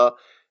 چرا؟ حالا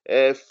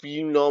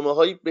فیلمنامه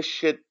هایی به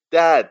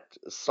شدت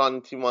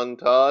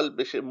سانتیمانتال،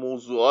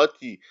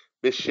 موضوعاتی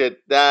به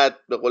شدت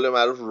به قول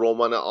معروف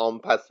رمان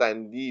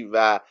عامپسندی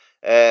و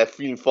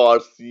فیلم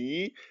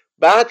فارسی،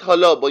 بعد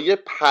حالا با یه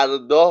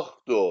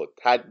پرداخت و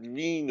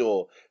تدوین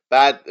و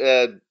بعد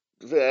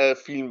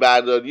فیلم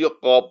برداری و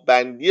قاب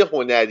بندی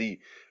هنری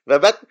و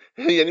بعد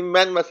یعنی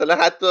من مثلا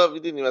حتی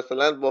میدونی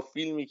مثلا با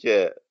فیلمی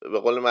که به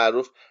قول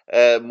معروف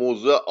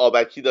موضوع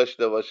آبکی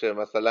داشته باشه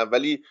مثلا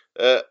ولی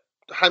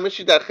همه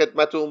چی در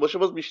خدمت اون باشه،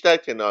 باز بیشتر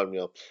کنار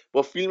میام.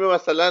 با فیلم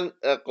مثلا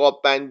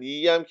قاب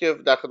بندی هم که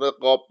در خدمت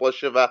قاب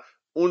باشه و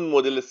اون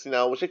مدل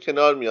سینما باشه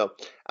کنار میام.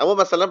 اما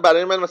مثلا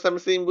برای من مثلا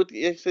مثل این بود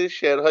یک سری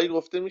شعرهایی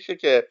گفته میشه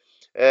که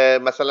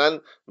مثلا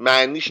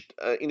معنیش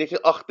اینه که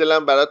آخ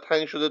دلم برات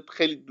تنگ شده،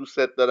 خیلی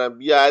دوستت دارم،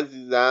 بیا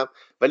عزیزم،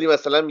 ولی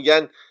مثلا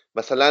میگن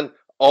مثلا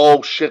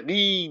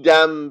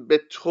عاشقیدم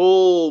به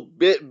تو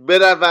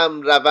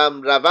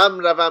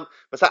روم،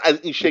 مثلا از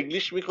این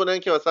شکلیش میکنن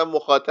که مثلا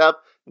مخاطب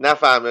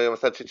نفهمه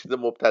مثلا چه چیز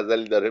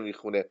مبتذلی داره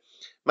میخونه.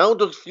 من اون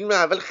 2 فیلم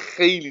اول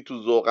خیلی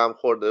تو ذوقم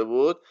خورده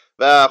بود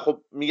و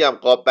خب میگم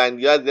قاب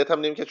بندی ها اذیتم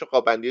نمیکرد، چون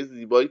قاب بندی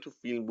زیبایی تو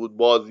فیلم بود،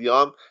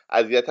 بازیام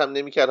اذیتم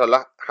نمیکرد.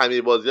 حالا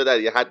همه بازی ها در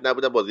یه حد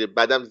نبودن، بازی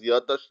بدم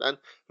زیاد داشتن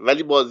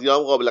ولی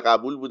بازیام قابل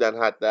قبول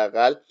بودن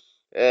حداقل.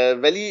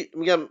 ولی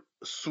میگم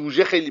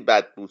سوژه خیلی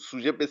بد بود،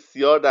 سوژه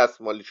بسیار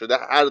دستمالی شده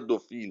هر دو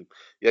فیلم.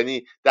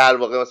 یعنی در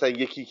واقع مثلا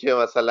یکی که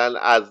مثلا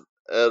از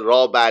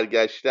راه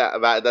برگشته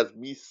بعد از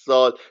 20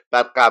 سال،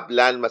 بعد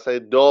قبلا مثلا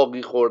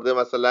داغی خورده،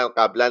 مثلا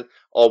قبلا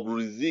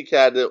آبروریزی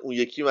کرده، اون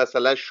یکی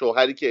مثلا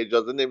شوهری که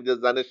اجازه نمیده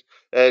زنش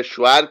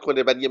شوهر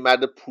کنه، بعد یه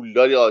مرد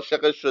پولداری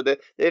عاشقش شده،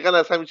 دقیقا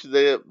از همین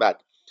چیزای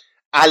بد.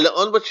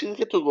 الان با چیزی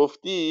که تو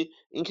گفتی،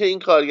 اینکه این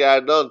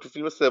کارگردان تو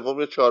فیلم سوم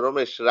یا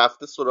چهارمش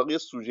رفته سراغ یه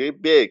سوژه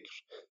بکر،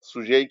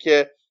 سوژه‌ای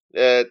که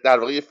در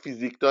واقع یه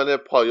فیزیکدان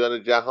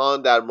پایان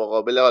جهان در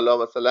مقابل حالا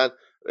مثلا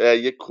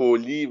یه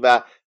کولی،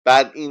 و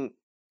بعد این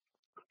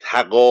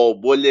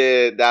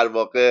تقابل در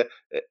واقع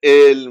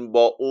علم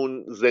با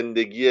اون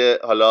زندگی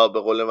حالا به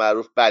قول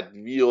معروف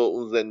بدوی و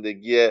اون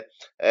زندگی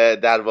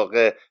در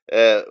واقع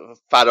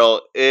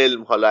فرا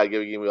علم، حالا اگه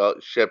بگیم یا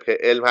شبه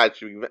علم،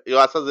 هرچی بگیم،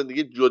 یا اصلا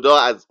زندگی جدا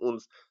از اون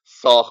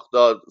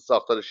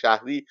ساختار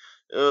شهری.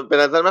 به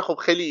نظر من خب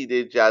خیلی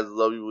ایده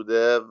جذابی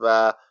بوده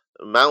و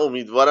من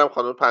امیدوارم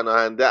خانم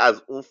پناهنده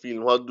از اون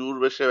فیلم ها دور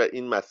بشه و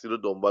این مسیر رو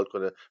دنبال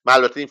کنه. من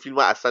البته این فیلم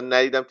ها اصلا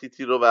ندیدم،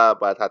 تیتی رو، و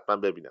باید حتما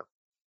ببینم.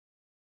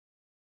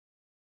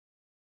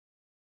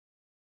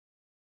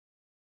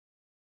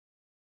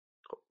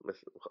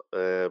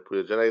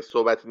 پویا جان اگه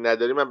صحبتی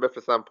نداری من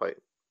بفرستم پایین.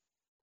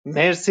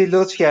 مرسی،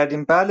 لطف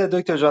کردیم. بله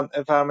دکتر جان،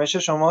 فرمایش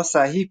شما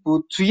صحیح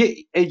بود.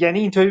 یعنی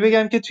اینطوری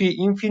بگم که توی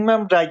این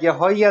فیلمم رگه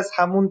هایی از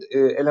همون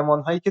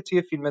المان هایی که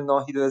توی فیلم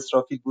ناهید و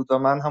اسرافیل بود و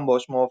من هم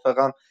باش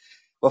موافقم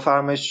با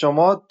فرمایش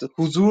شما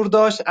حضور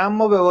داشت،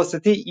 اما به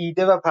واسطه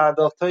ایده و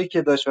پرداختایی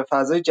که داشت و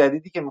فضای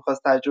جدیدی که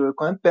میخواست تجربه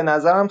کنه، به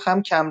نظرم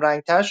هم کم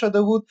رنگتر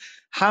شده بود،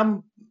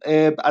 هم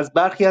از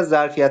برخی از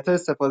ظرفیت‌ها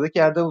استفاده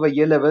کرده بود و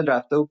یه لول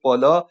رفته بود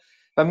بالا.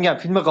 و میگم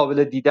فیلم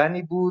قابل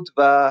دیدنی بود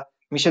و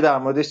میشه در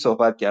موردش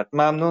صحبت کرد.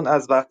 ممنون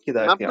از وقتی که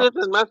در من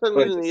اختیارم مثلا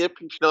میدونی یه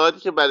پیشنهادی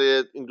که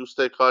برای این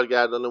دوستای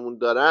کارگردانمون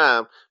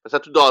دارم، مثلا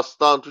تو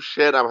داستان، تو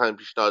شعرم همین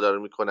پیشنهاد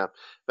رو میکنم.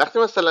 وقتی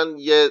مثلا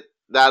یه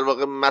در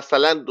واقع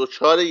مثلا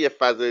دوچار یه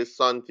فضای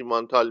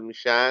سانتیمانتال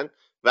میشن،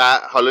 و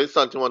حالا این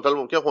سانتیمانتال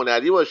ممکن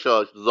هنری باشه،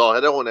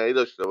 ظاهر هنری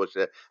داشته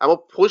باشه، اما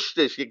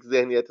پشتش یک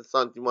ذهنیت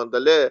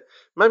سانتیمانتاله،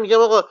 من میگم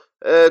آقا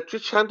توی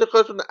چند تا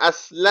کارتون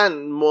اصلا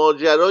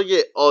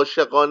ماجرای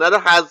عاشقانه رو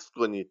حذف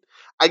کنید.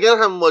 اگر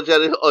هم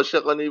ماجرای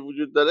عاشقانه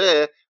وجود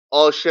داره،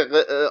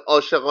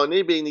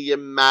 عاشقانه بین یه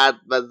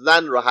مرد و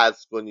زن رو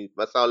حذف کنید.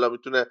 مثلا حالا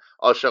میتونه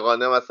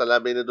عاشقانه مثلا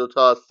بین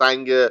دوتا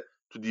سنگ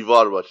تو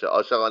دیوار باشه،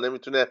 عاشقانه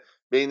میتونه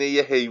بین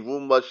یه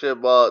حیوان باشه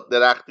با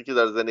درختی که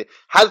داره زنی،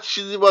 هر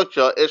چیزی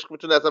باشه. عشق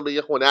میتونه اصلا به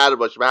یه هنر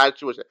باشه، به هر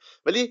چی باشه،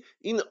 ولی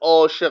این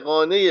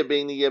عاشقانه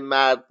بین یه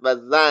مرد و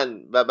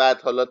زن و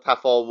بعد حالا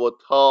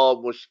تفاوت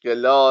ها،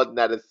 مشکلات،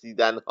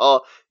 نرسیدن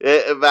ها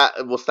و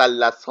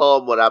مثلث ها،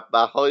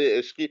 مربع های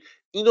عشقی،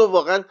 اینو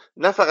واقعا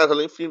نه فقط حالا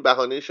این فیلم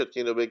بهانه شد که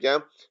اینو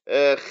بگم،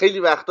 خیلی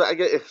وقتا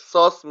اگر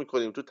احساس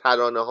میکنیم تو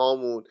ترانه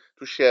هامون،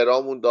 تو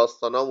شعرامون،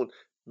 داستانامون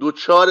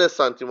دوچار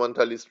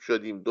سانتیمانتالیسم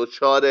شدیم،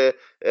 دوچار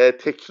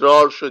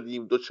تکرار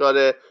شدیم،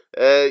 دوچار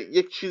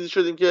یک چیزی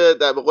شدیم که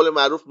در به قول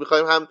معروف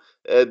میخوایم هم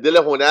دل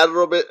هنر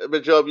رو به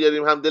جا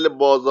بیاریم، هم دل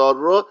بازار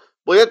رو،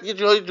 باید یه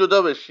جایی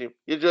جدا بشیم.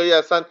 یه جایی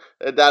اصلا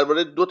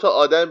درباره دو تا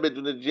آدم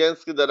بدون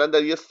جنس که دارن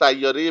در یه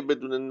سیاره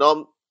بدون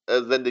نام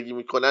زندگی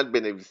میکنن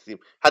بنویسیم،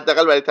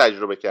 حداقل برای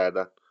تجربه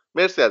کردن.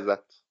 مرسی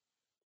ازت.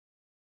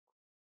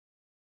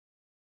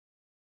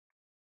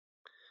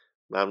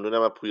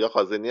 ممنونم از پویا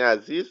خازنی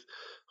عزیز.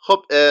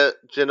 خب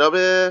جناب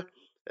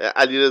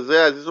علیرضا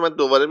عزیز رو من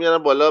دوباره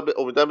میارم بالا،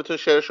 امیدوارم بتونه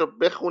شعرش رو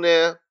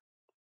بخونه.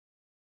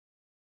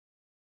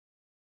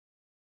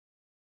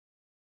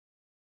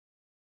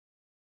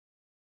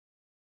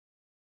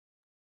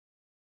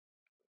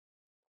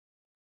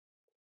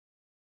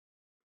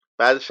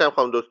 بعدش هم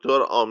خانم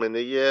دکتر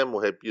آمنه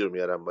محبی رو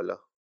میارم بالا.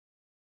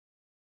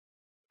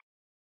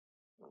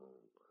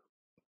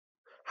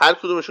 هر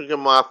کدومشون که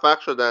موفق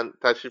شدن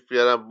تشریف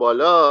بیارن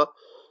بالا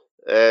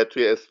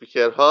توی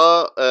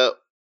اسپیکرها،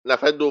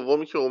 نفر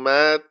دومی که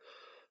اومد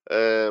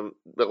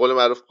به قول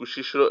معروف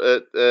گوشیش رو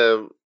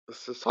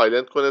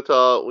سایلنت کنه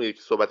تا اون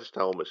یکی صحبتش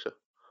تمام بشه.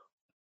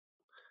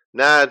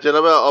 نه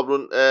جناب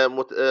آبرون،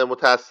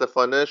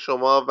 متاسفانه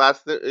شما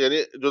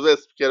یعنی جز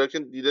اسپیکرها که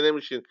دیده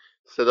نمیشین،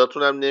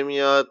 صداتون هم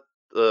نمیاد.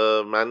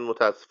 من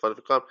متاسفانه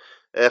فکر کنم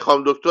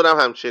خانم دکتر هم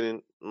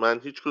همچنین، من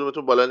هیچ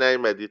کدومتون بالا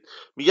نیومدید.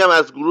 میگم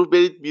از گروه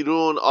برید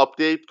بیرون،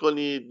 آپدیت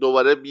کنید،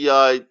 دوباره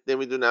بیاید،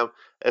 نمیدونم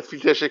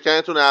فیلتر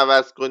شکنتون رو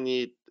عوض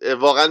کنید.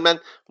 واقعا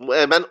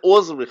من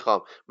عذر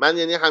میخوام. من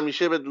یعنی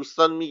همیشه به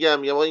دوستان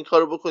میگم یا این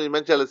کارو بکنید.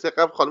 من جلسه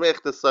قبل خانم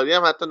اختصاری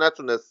هم حتی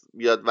نتونست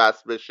بیاد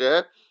وصل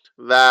بشه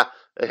و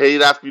هی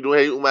رفت بیرون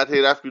هی اومد،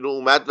 هی رفت بیرون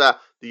اومد، و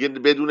دیگه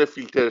بدون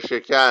فیلتر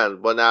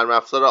شکن، با نرم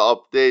افزار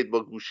آپدیت،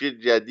 با گوشی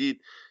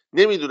جدید،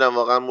 نمیدونم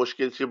واقعا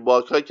مشکل چیه.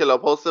 باگ های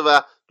کلاب هاوس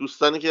و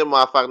دوستانی که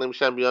موفق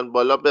نمیشن بیان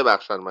بالا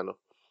ببخشن منو.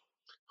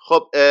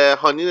 خب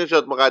هانی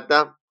نجات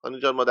مقدم، هانی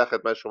جان ما در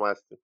خدمت شما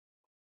هستیم.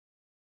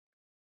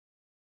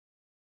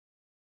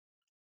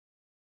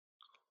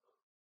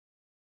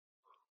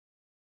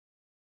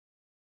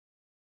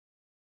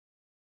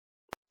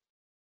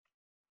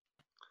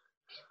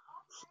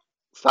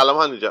 سلام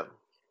هانی جان.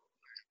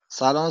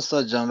 سلام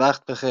استاد جان،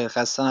 وقت بخیر،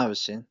 خسته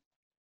نباشین.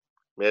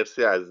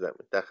 مرسی عزیزم،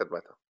 در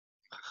خدمتم.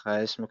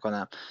 خواهش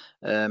میکنم.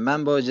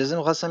 من با اجازه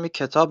میخواستم یک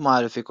کتاب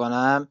معرفی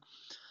کنم.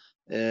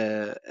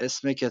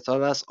 اسم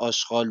کتاب است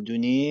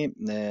آشغالدونی،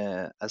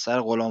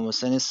 اثر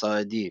غلامحسین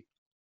ساعدی،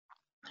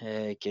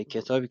 که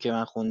کتابی که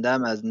من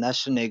خوندم از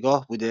نشر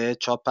نگاه بوده،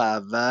 چاپ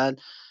اول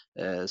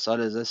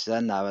سال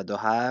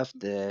 1397.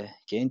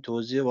 که این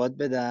توضیح رو باید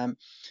بدم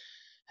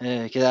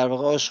که در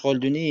واقع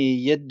آشغالدونی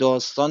یه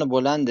داستان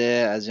بلنده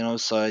از جناب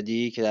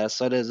ساعدی که در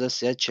سال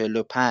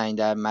 1345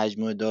 در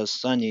مجموع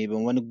داستانی به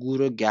عنوان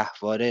گور و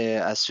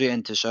گهواره از سوی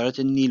انتشارات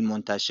نیل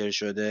منتشر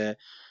شده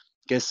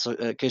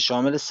که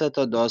شامل 3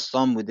 تا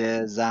داستان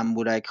بوده: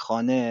 زنبورک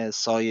خانه،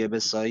 سایه به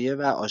سایه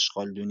و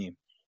آشغالدونی،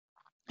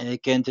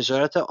 که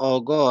انتشارات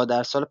آگاه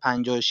در سال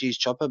 56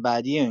 چاپ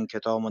بعدی این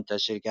کتاب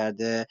منتشر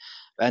کرده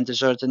و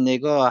انتشارات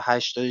نگاه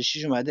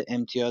 86 اومده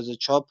امتیاز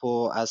چاپ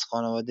و از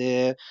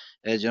خانواده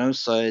جناب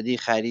ساعدی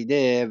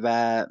خریده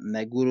و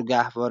گور و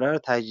گهواره رو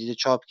تجدید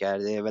چاپ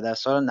کرده و در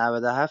سال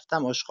 97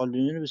 هم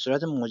آشغالدونی رو به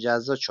صورت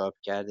مجزا چاپ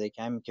کرده،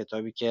 که همین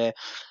کتابی که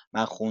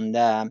من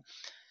خوندم.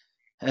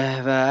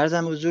 و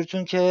عرضم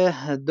حضورتون که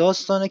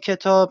داستان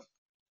کتاب،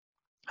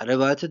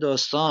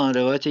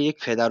 روایت یک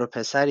پدر و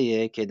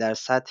پسریه که در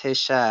سطح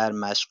شهر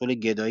مشغول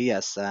گدایی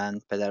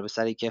هستند. پدر و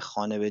پسری که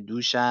خانه به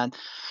دوشن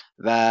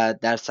و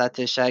در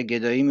سطح شهر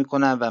گدایی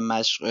میکنن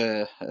و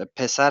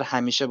پسر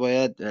همیشه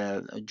باید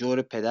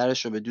جور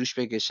پدرش رو به دوش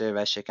بکشه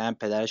و شکم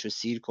پدرش رو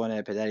سیر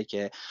کنه، پدری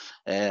که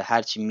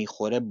هرچی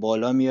میخوره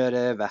بالا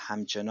میاره و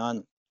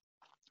همچنان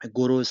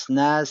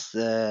گرسنه است.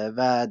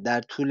 و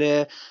در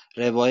طول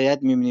روایت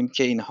می‌بینیم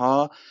که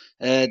اینها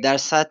در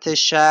سطح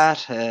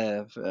شهر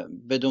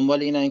به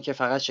دنبال اینن که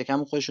فقط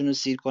شکم خودشون رو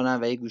سیر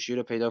کنن و یک گوشی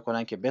رو پیدا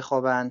کنن که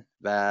بخوابن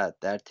و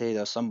در طی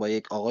داستان با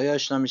یک آقای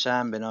آشنا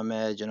میشن به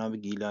نام جناب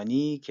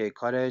گیلانی که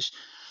کارش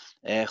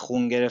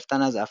خون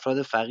گرفتن از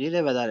افراد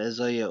فقیره و در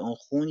ازای اون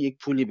خون یک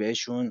پولی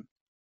بهشون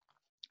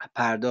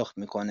پرداخت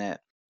میکنه.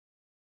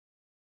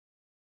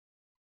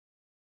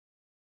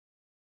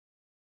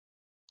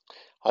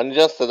 هانی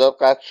جان صدا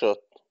قطع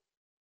شد.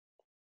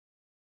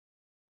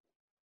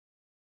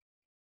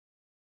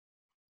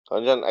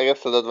 هانی جان اگر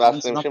صدات وصل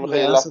صدا نمیشه خوبه؟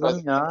 میخوای یه صدا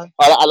لحظه. میاد؟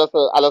 آره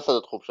الان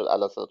صدات خوب شد،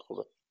 الان صدات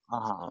خوبه.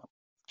 آها،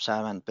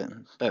 شرمند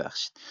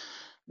ببخشید.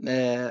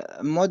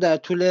 ما در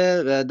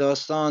طول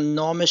داستان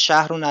نام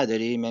شهر رو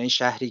نداریم، یعنی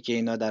شهری که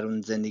اینا در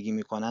اون زندگی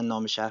میکنن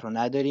نام شهر رو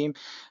نداریم.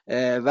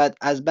 و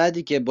از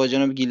بعدی که با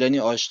جناب گیلانی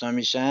آشنا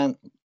میشن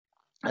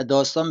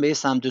داستان به یه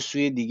سمت و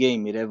سوی دیگه ای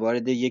میره،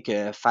 وارد یک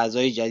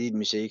فضای جدید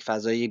میشه، یک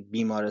فضای یک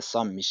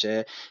بیمارستان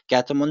میشه که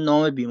حتی ما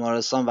نام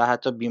بیمارستان و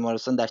حتی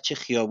بیمارستان در چه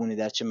خیابونی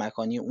در چه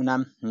مکانی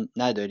اونم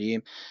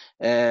نداریم.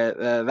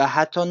 و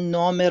حتی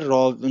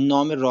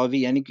نام راوی،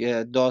 یعنی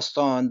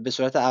داستان به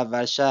صورت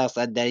اول شخص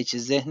از دریچه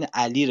ذهن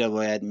علی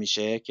روایت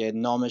میشه که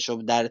نامش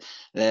رو در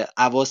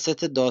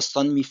اواسط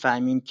داستان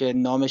میفهمیم که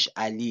نامش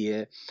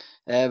علیه.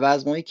 و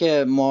از موقعی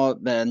که ما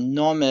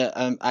نام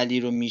علی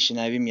رو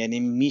میشنویم، یعنی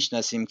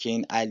میشناسیم که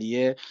این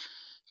علیه،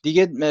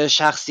 دیگه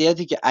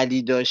شخصیتی که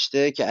علی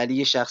داشته، که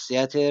علی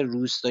شخصیت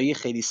روستایی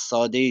خیلی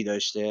ساده‌ای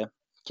داشته،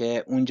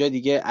 که اونجا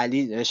دیگه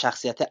علی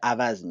شخصیت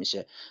عوض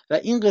میشه. و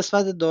این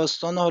قسمت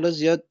داستان حالا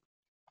زیاد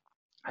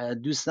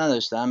دوست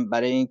نداشتم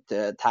برای این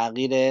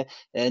تغییر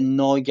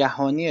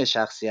ناگهانی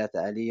شخصیت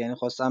علی، یعنی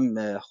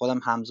خواستم خودم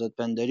همزاد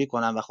پنداری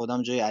کنم و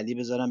خودم جای علی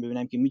بذارم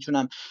ببینم که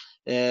میتونم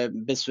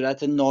به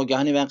صورت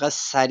ناگهانی و انقدر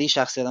سریع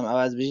شخصیتم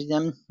عوض بشه.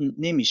 دیدم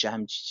نمیشه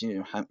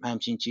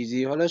همچین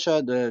چیزی. حالا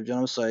شاید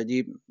جناب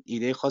ساعدی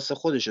ایده خاص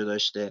خودشو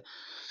داشته.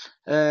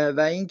 و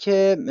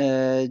اینکه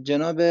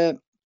جناب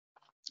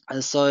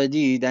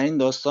ساعدی در این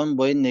داستان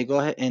با این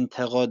نگاه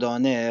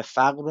انتقادانه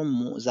فقر و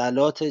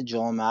معضلات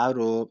جامعه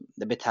رو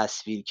به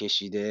تصویر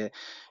کشیده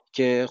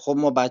که خب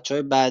ما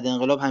بچهای بعد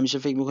انقلاب همیشه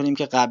فکر میکنیم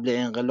که قبل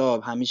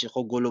انقلاب همیشه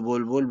خب گل و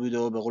بلبل بوده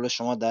و به قول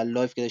شما در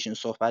لایف که داشتین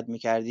صحبت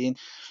میکردین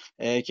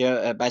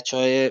که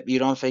بچهای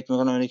ایران فکر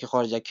میکنن اونایی که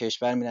خارج از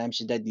کشور میرن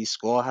همیشه در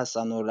دیسکوها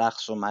هستن و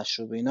رقص و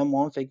مشروب اینا.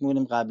 ما هم فکر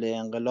میکنیم قبل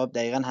انقلاب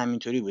دقیقا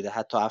همینطوری بوده،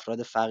 حتی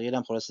افراد فقیر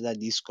هم خلاصه در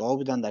دیسکوها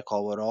بودن، در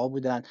کاوارها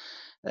بودن،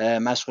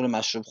 مشغول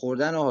مشروب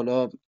خوردن و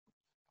حالا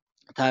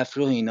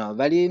تفریح و اینا.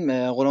 ولی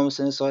غلام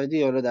حسین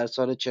ساعدی حالا در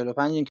سال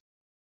 45 این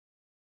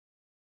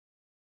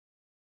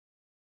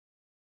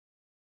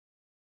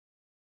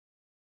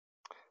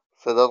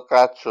صدات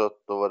قطع شد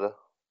دوباره.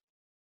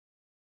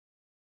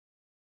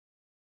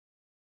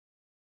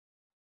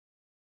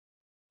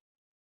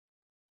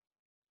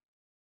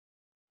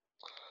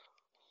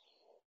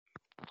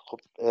 خب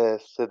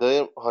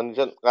صدای هانی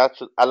جان قطع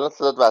شد. الان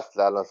صدات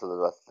وصله، الان صدات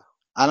وصله.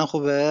 الان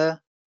خوبه؟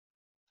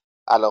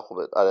 الان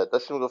خوبه. آره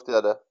داشتی میگفتی.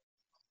 آره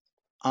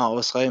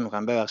عذرخواهی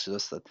میکنم، ببخشید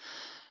استاد.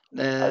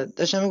 عزیز.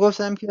 داشتم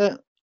میگفتم که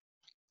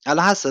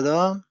الان هست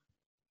صدا؟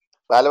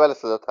 بله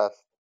صدات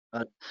هست.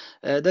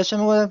 داشتم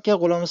میگفتم که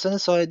غلام حسین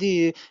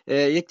ساعدی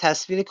یک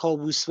تصویر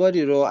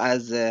کابوسواری رو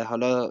از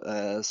حالا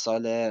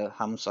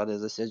همون سال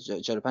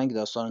 1345 که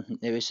داستان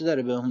نوشته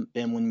داره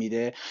بهمون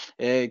میده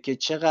که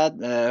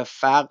چقدر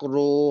فقر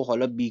و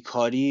حالا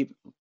بیکاری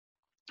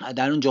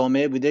در اون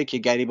جامعه بوده که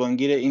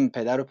گریبانگیر این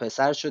پدر و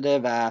پسر شده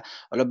و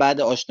حالا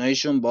بعد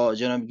آشناییشون با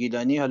جناب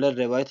گیلانی حالا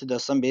روایت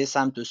داستان به یه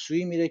سمت و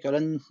سوی میره که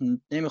حالا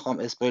نمیخوام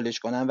اسپویلش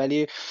کنم،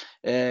 ولی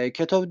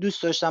کتاب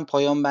دوست داشتم،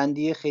 پایان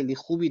بندی خیلی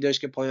خوبی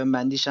داشت که پایان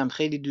بندیش هم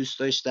خیلی دوست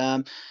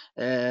داشتم.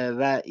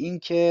 و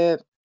اینکه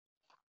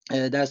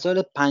در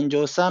سال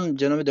 53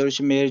 جناب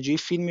داریوش مهرجویی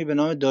فیلمی به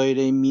نام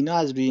دایره مینا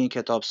از روی این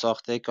کتاب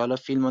ساخته که حالا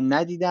فیلمو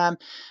ندیدم،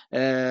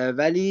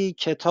 ولی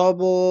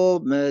کتابو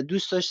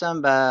دوست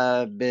داشتم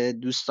و به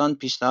دوستان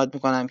پیشنهاد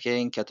میکنم که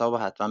این کتابو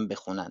حتما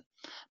بخونن.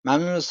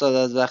 ممنون استاد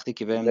از وقتی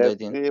که بهم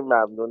دادین. مرسی،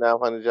 ممنونم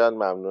هانی جان،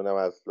 ممنونم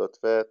از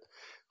لطفت.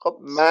 خب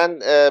من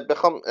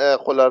بخوام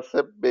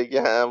خلاصه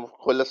بگم،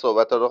 کل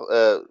صحبت رو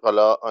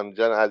حالا هانی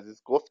جان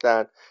عزیز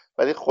گفتن،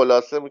 ولی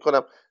خلاصه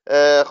میکنم.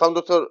 خانم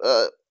دکتر،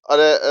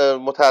 آره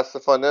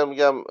متاسفانه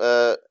میگم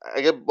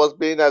اگه باز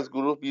برین از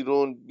گروه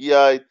بیرون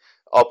بیاید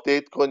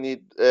آپدیت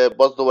کنید،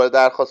 باز دوباره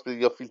درخواست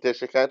بدید یا فیلتر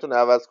شکنتون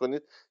عوض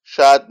کنید،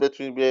 شاید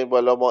بتونید بیاین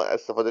بالا ما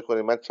استفاده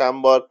کنیم. من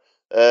چند بار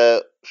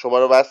شما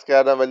رو وصل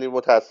کردم ولی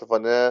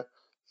متاسفانه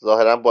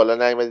ظاهرا بالا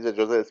نیومدید و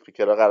جزء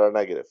اسپیکرها قرار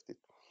نگرفتید.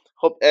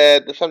 خب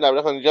داشتم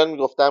درباره هانی جان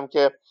میگفتم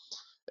که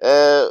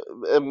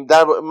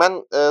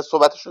من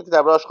صحبتشون که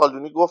درباره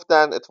آشغالدونی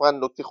گفتن، اتفاقا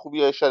نکته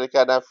خوبی رو اشاره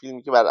کردن.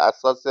 فیلمی که بر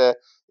اساس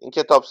این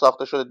کتاب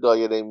ساخته شده،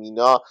 دایره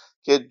مینا،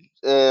 که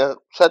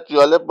شاید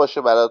جالب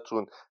باشه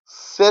براتون.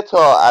 3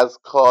 تا از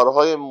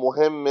کارهای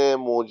مهم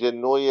موج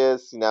نو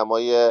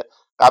سینمای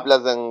قبل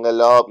از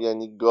انقلاب،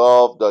 یعنی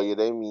گاو،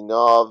 دایره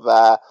مینا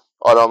و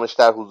آرامش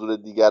در حضور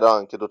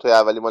دیگران، که دوتای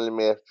اولی مال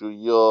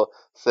مهرجویی و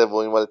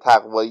سومی مال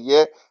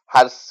تقواییه،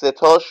 هر 3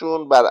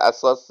 تاشون بر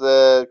اساس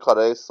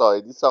کارهای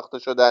ساعدی ساخته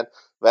شدن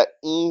و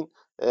این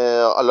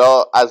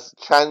حالا از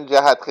چند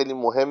جهت خیلی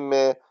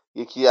مهمه.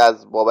 یکی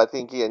از بابت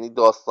اینکه یعنی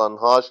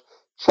داستانهاش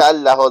چه از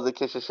لحاظ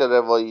کشش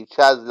روایی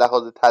چه از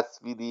لحاظ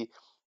تصویری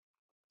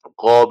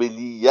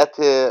قابلیت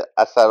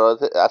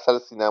اثر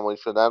سینمایی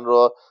شدن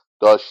رو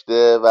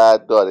داشته و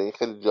داره. این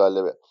خیلی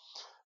جالبه.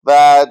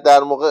 و در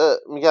موقع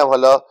میگم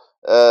حالا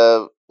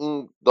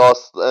این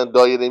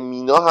دایره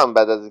مینا هم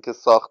بعد از اینکه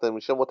ساخته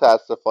میشه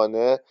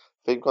متاسفانه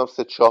فکر میکنم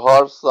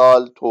 3-4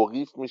 سال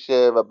توقیف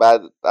میشه و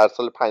بعد در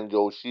سال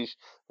 56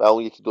 و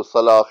اون 1-2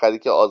 سال آخری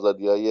که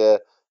آزادی‌های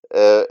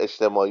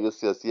اجتماعی و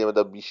سیاسی یه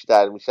مقدار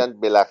بیشتر میشن،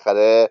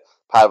 بالاخره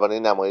پروانه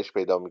نمایش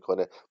پیدا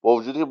میکنه. با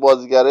وجودی که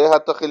بازیگرای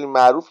حتی خیلی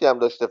معروفی هم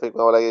داشته، فکر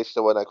کنم اگه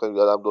اشتباه نکنم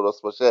یادم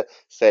درست باشه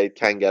سعید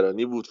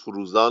کنگرانی بود،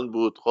 فروزان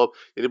بود. خب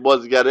یعنی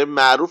بازیگرای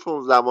معروف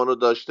اون زمان رو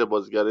داشته،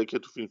 بازیگرایی که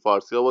تو فیلم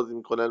فارسی ها بازی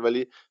میکنن،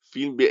 ولی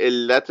فیلم به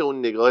علت اون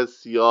نگاه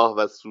سیاه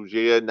و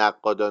سوژه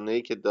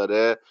نقادانه‌ای که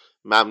داره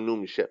ممنوع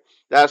میشه.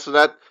 در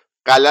صورت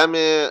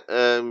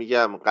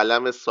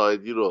قلم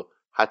سایدی رو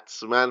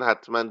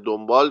حتما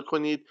دنبال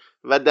کنید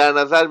و در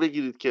نظر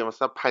بگیرید که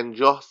مثلا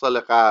 50 سال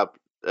قبل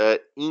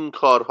این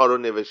کارها رو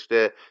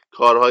نوشته،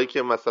 کارهایی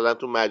که مثلا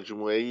تو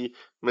مجموعه‌ای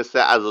مثل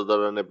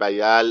عزاداران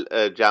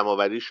بیل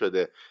جمع‌آوری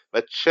شده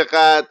و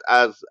چقدر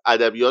از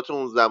ادبیات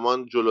اون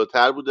زمان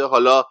جلوتر بوده.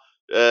 حالا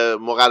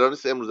مقرر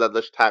نیست امروز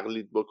ازش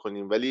تقلید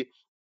بکنیم، ولی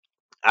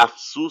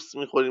افسوس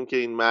میخوریم که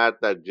این مرد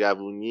در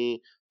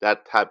جوونی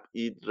در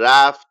تبعید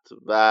رفت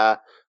و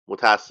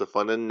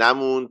متاسفانه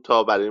نموند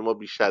تا برای ما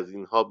بیش از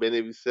اینها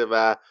بنویسه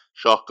و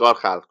شاهکار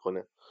خلق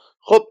کنه.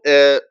 خب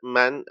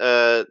من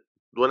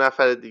 2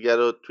 نفر دیگر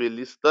رو توی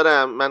لیست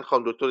دارم. من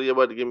خانم دکتر رو یه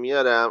بار دیگه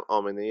میارم،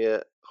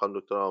 خانم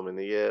دکتر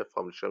آمنه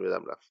فامیلیشون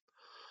یادم رفت.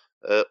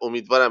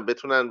 امیدوارم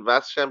بتونن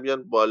وصلشن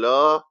بیان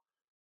بالا.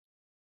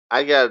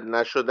 اگر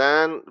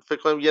نشدن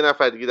فکر کنم یه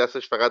نفر دیگه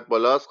دستش فقط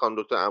بالاست،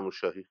 خانم دکتر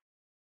عموشاهی.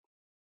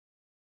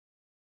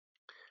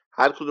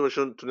 هر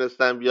کدومشون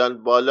تونستن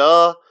بیان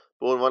بالا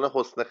به عنوان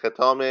حسن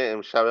ختام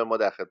امشب ما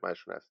در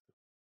خدمتشون هستیم.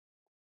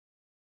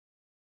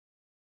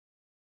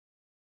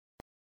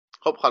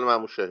 خب خانم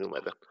عموشاهی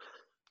اومدن.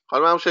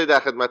 خانم عموشاهی در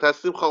خدمت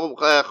هستیم. خب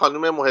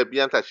خانم محبی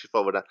هم تشریف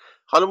آوردن.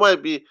 خانم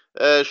محبی،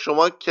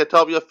 شما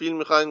کتاب یا فیلم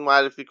میخواین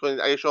معرفی کنید؟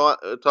 اگه شما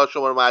تا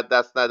شما رو ما از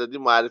دست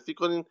ندادیم معرفی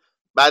کنین،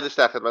 بعدش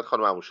در خدمت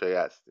خانم عموشاهی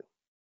هستیم.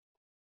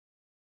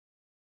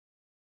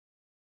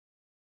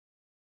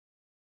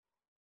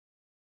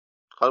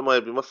 خانم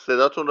محبی ما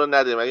صداتون رو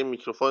نداریم، اگه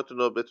میکروفونتون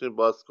رو بتونید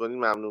باز کنین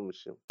ممنون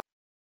میشیم.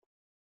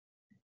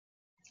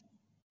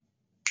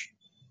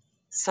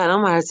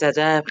 سلام عرض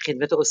ادب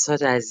خدمت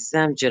استاد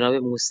عزیزم جناب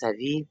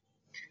موسوی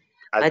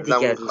و دیگر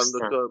عزیزم خانم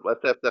دوستان. دکتر،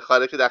 باعث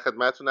افتخاره که در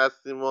خدمتتون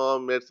هستیم و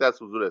مرسی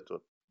از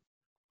حضورتون.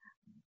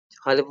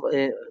 حالا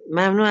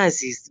ممنون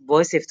عزیز،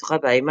 باعث افتخار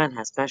برای من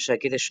هست. من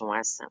شاگرد شما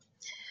هستم.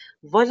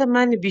 والا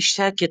من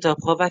بیشتر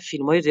کتاب‌ها و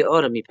فیلم‌های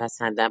رئال رو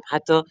میپسندم.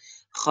 حتی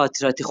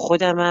خاطرات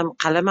خودم هم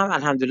قلمم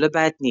الحمدلله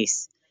بد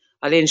نیست.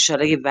 حالا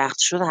انشالله یه وقت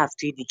شد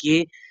هفته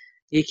دیگه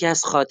یکی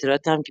از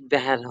خاطراتم که به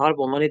هر حال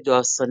به عنوان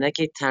داستانه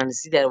که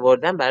تنزی در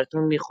آوردم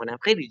براتون میخونم،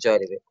 خیلی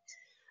جالبه.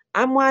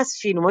 اما از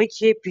فیلم‌هایی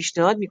که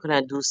پیشنهاد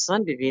میکنن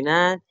دوستان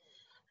ببینن،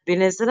 به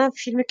نظرم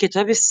فیلم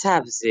کتاب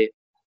سبزه.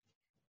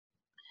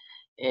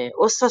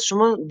 استاد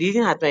شما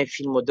دیدین حتما این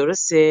فیلمو،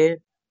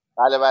 درسته؟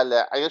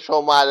 بله اگه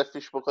شما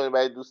معرفیش بکنید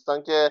برای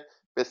دوستان که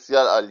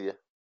بسیار عالیه.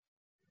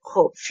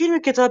 خب فیلم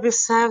کتاب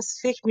سبز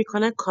فکر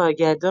میکنن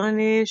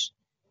کارگردانش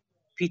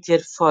پیتر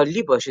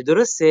فالی باشه،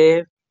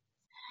 درسته؟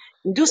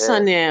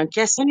 دوستان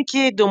کسانی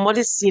که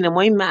دنبال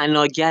سینمای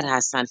معناگر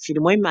هستن،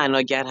 فیلم های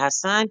معناگر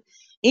هستن،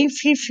 این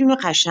فیلم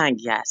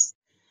قشنگی است.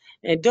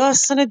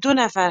 داستان دو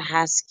نفر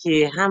هست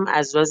که هم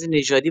از لحاظ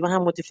نژادی و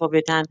هم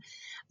متفاوتن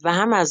و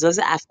هم از لحاظ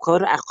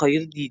افکار و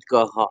عقاید و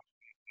دیدگاه ها،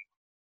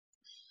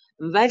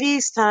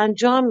 ولی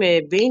سرانجام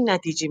به این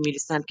نتیجه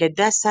میرسن که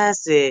دست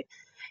از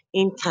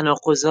این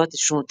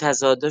تناقضاتشون،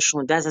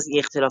 تضاداشون، دست از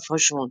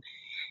اختلافاشون،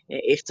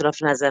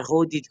 اختلاف نظرها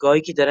و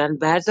دیدگاهی که دارن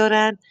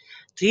بردارن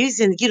تا یه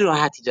زندگی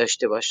راحتی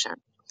داشته باشن.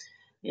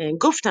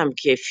 گفتم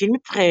که فیلم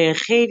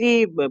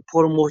خیلی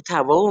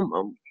پرمحتوا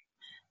و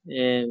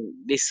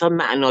به حساب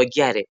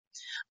معناگره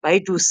برای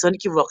دوستانی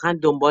که واقعا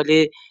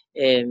دنبال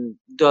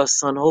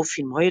داستان ها و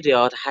فیلم های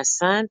رئال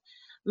هستن.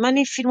 من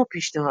این فیلم رو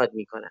پیشنهاد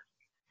میکنم.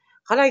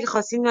 حالا اگه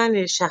خواستین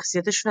من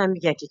شخصیتشون هم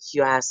میگم که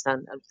کیا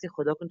هستن، البته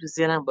خدا کن تو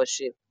ذهنم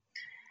باشه.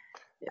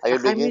 اگه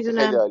فقط بگین که خیلی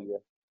میدونم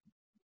عالیه.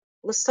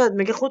 استاد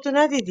میگه خودتو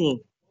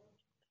ندیدین.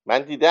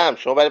 من دیدم،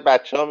 شما برای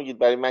بچه ها میگید،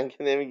 برای من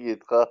که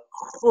نمیگید. خب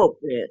خب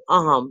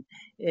آها،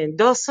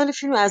 داستان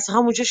فیلم از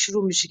همونجا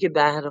شروع میشه که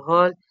به هر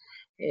حال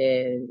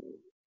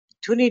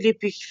تونی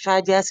لیپیک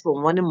فردی است به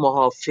عنوان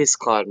محافظ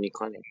کار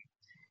میکنه.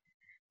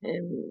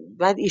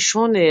 بعد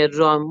ایشون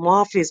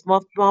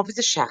محافظ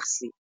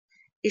شخصی،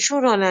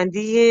 ایشون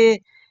راننده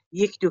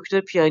یک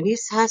دکتر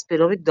پیانیست هست به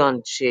نام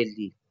دان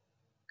شلی.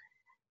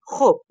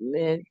 خب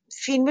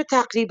فیلم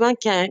تقریبا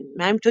که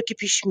همینطور که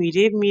پیش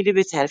میره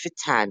به طرف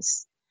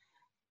طنز،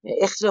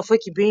 اختلافایی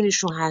که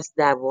بینشون هست،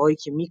 دعواهایی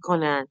که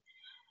میکنن.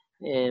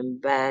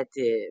 بعد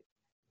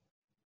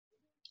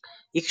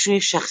یکیشون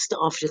یک شخصیت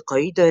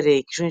آفریقایی داره،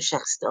 یکیشون یک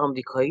شخصیت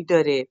آمریکایی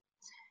داره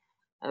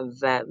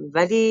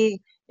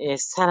ولی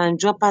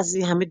سرانجام پس از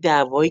این همه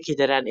دعوایی که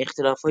دارن،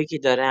 اختلافایی که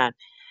دارن،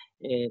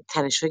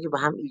 تنش‌هایی که با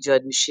هم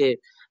ایجاد میشه،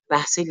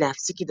 بحثای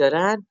لفظی که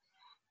دارن،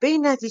 به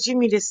این نتیجه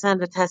میرسن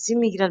و تصمیم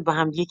میگیرن با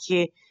هم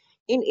که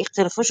این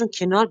اختلافاشون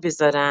کنار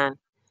بذارن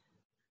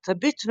تا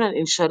بتونن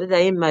انشالله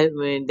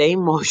در این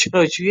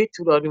ماجراجوی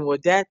طولانی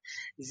مدت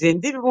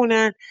زنده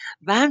بمونن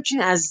و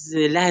همچنین از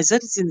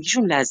لحظات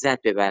زندگیشون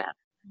لذت ببرن.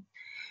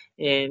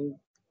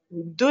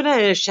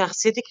 دو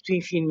شخصیتی که توی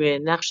این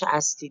فیلم نقش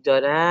اصلی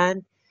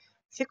دارن،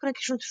 فکر کنم که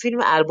شون تو فیلم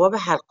ارباب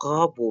حلقه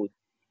ها بود.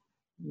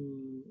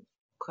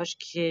 کاش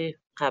که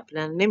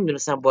قبلا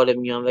نمیدونستم بالا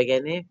میان،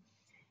 وگرنه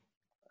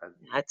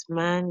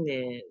حتما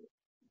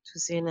تو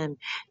ذهنم.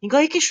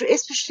 نگاهی که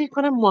اسمش فکر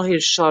کنم ماهر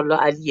شارلو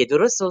علیه،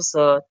 درست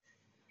استاد؟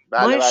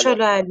 بله ماهر بله.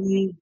 شارلو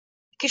علی،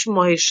 یکیش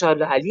ماهر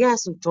شارلو علی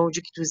هست تو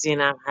اونجا که تو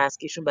ذهنم هست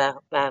که ایشون به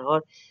هر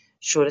حال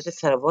شهرت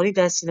فراوانی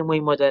در سینمای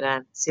ما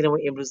دارن، سینما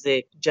امروز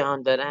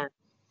جهان دارن.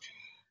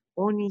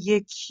 اون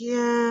یکی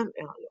هم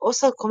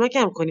استاد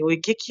کمکم کنی، اون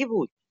یکی کی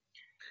بود؟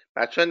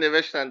 بچه ها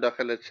نوشتن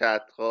داخل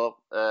چت. خب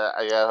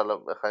اگر حالا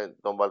بخواید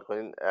دنبال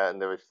کنین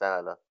نوشتن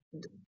الان.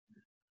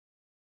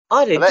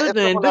 آره حالا اسم دو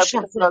هنرپیشه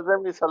شخصیت.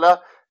 لازم نیست، حالا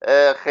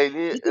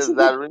خیلی یکیشون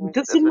ضروری تو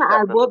نیست فیلم اسمش هم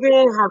ارباب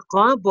بذاریم. حلقه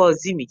ها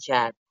بازی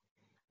میکرد.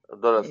 تو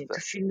درسته.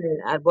 فیلم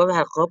ارباب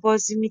حلقه ها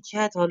بازی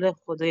میکرد. حالا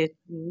خدای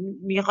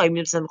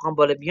میخوام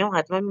بالا بیام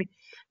حتما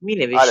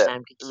می آره،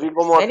 نوشتم که کی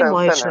ویگو هست، ولی ماهر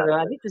مورتنسن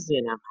شارعلی هستش. تو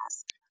ذهنم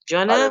هست.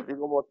 آره جانم.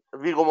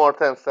 ویگو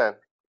مورتنسن.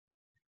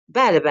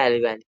 بله بله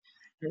بله.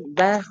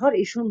 به هر حال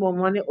ایشون به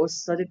عنوان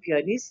استاد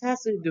پیانیست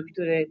هست و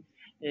دکتر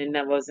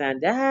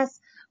نوازنده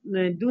هست.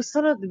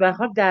 دوستان رو به هر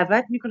حال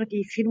دعوت میکنه که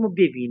این فیلم رو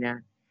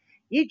ببینن.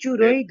 یه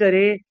جورایی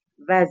داره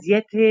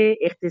وضعیت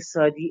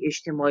اقتصادی،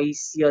 اجتماعی،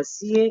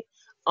 سیاسی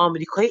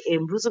آمریکای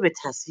امروز رو به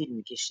تصویر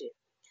میکشه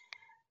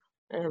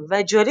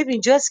و جالب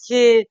اینجاست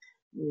که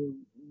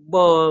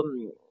با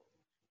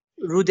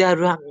رو در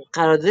رو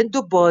قرار دادن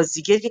دو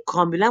بازیگر که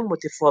کاملا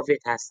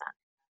متفاوت هستن،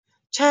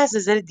 چه از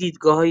نظر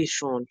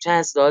دیدگاهایشون، چه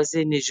از لحاظ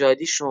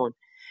نژادیشون،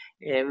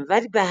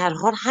 ولی به هر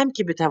حال هم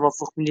که به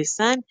توافق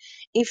میرسن.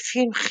 این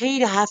فیلم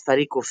خیلی حرف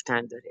برای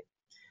گفتن داره.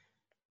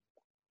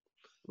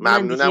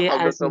 من ممنونم دیگه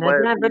خانم از دکتر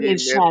ندارم ولی ماهدی،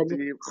 انشاءالله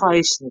مرسی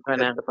خواهش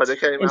میکنم. استفاده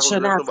کردیم. من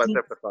انشاءالله حضورتون باعث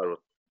هفته افتخار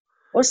بود.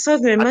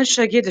 استاد من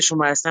شاگرد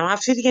شما هستم.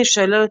 هفته دیگه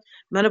انشاءالله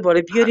منو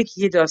بالا بیاری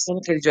که یه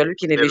داستان خیلی جالبی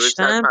که به روی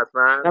چشم، نوشتم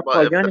حتما و با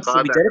پایان افتخار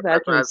خوبی در داره خدمتتون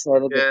براتون هستیم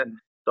انشاءالله که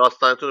بخونم.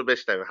 داستانتون رو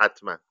بشنویم.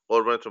 حتما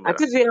قربونتون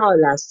حتی برم.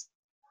 ریال است.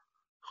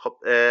 خب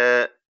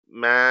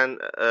من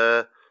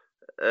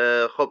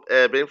خب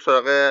بریم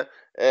سراغ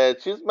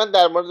چیز. من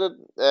در مورد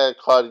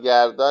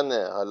کارگردان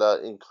حالا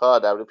این کار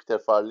در مورد پیتر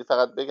فارلی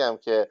فقط بگم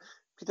که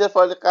پیتر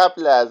فارلی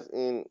قبل از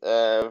این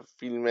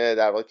فیلم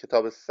در واقع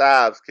کتاب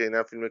سبز که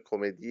این فیلم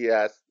کمدی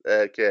است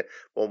که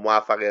با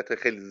موفقیت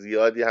خیلی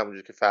زیادی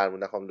همونجور که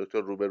فرمودن خانم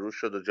دکتر روبرو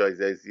شد و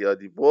جایزه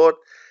زیادی برد،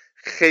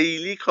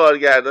 خیلی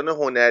کارگردان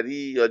هنری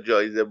یا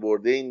جایزه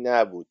برده ای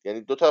نبود.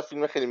 یعنی دو تا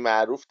فیلم خیلی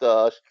معروف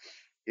داشت،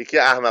 یکی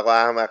احمق و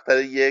احمقتر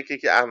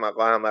یکی احمق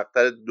و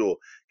احمقتر دو،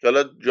 که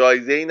حالا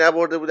جایزه ای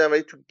نبرده بودن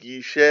ولی تو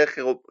گیشه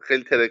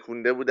خیلی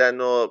ترکونده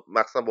بودن و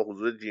مخصوصا با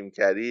حضور جیم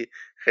کری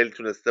خیلی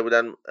تونسته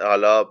بودن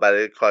حالا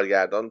برای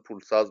کارگردان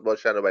پولساز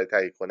باشن و برای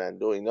تهیه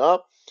کننده و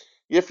اینا.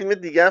 یه فیلم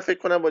دیگه هم فکر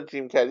کنم با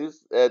جیم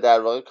کریز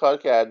در واقع کار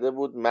کرده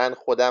بود، من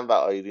خودم و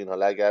آیرین،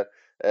 حالا اگر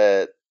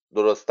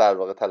درست در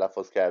واقع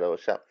تلفظ کرده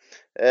باشم.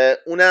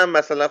 اونم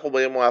مثلا خب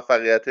با یه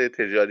موفقیت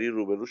تجاری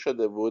روبرو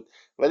شده بود،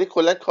 ولی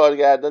کلا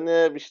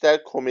کارگردان بیشتر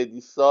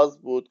کمدی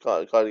ساز بود،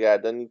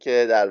 کارگردانی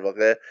که در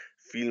واقع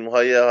فیلم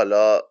های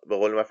حالا به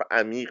قول معروف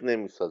عمیق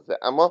نمیسازه.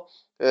 اما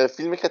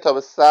فیلم کتاب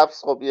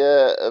سبز خب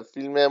یه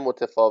فیلم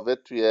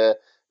متفاوت توی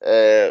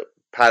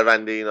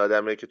پرونده این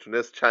آدمه که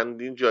تونست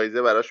چندین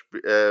جایزه براش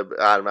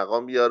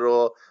ارمغان بیاره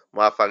و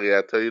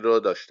موفقیتایی رو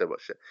داشته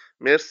باشه.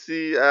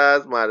 مرسی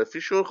از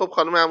معرفیشون. خب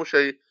خانم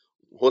عموشایی،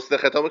 حسن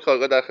ختام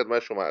کارگاه در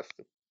خدمت شما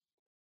هستیم.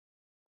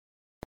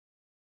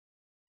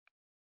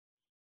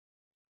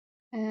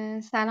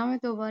 سلام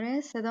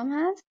دوباره، صدام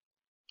هست؟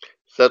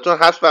 صداتون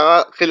هست،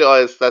 فقط خیلی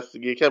آهسته است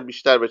دیگه، یکم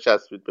بیشتر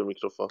بچسبید به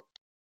میکروفون.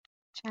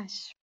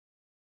 چشم.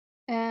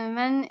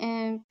 من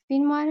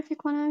فیلم معرفی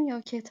کنم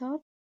یا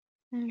کتاب؟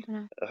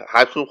 نمیدونم.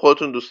 هر کدوم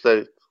خودتون دوست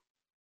دارید.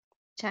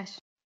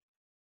 چشم.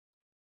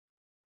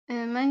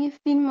 من یه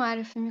فیلم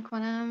معرفی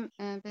میکنم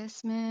به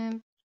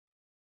اسم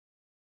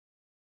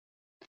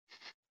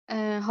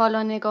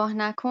حالا نگاه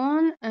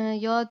نکن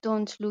یا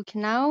Don't Look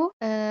Now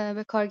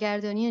به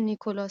کارگردانی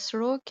نیکولاس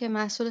رو که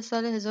محصول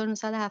سال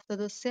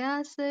 1973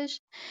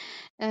 هستش.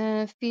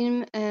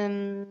 فیلم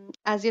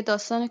از یه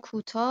داستان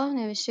کوتاه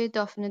نوشته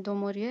دافن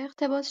دوموریه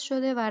اقتباس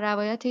شده و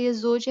روایت یه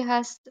زوجی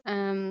هست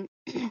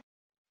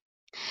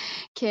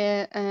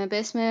که به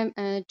اسم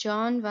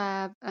جان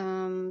و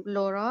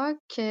لورا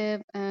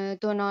که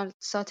دونالد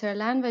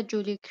ساترلند و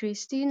جولی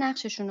کریستی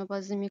نقششون رو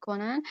بازی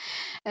میکنن،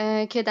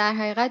 که در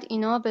حقیقت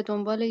اینا به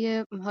دنبال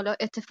یه حالا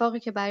اتفاقی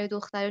که برای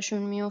دخترشون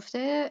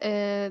میفته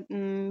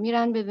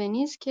میرن به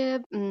ونیز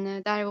که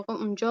در واقع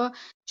اونجا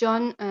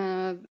جان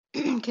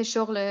که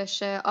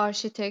شغلش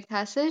آرشیتکت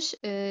هستش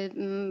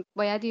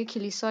باید یه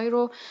کلیسایی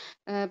رو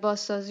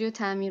بازسازی و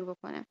تعمیر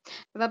بکنه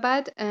و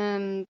بعد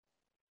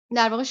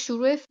در واقع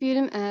شروع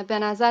فیلم به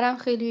نظرم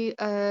خیلی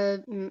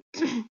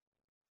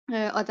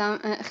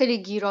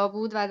خیلی گیرا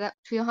بود و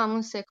توی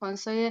همون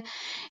سکانس‌های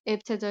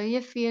ابتدایی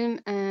فیلم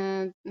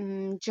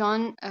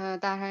جان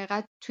در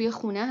حقیقت توی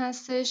خونه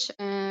هستش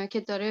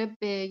که داره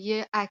به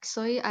یه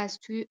عکسایی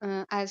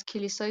از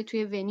کلیسای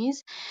توی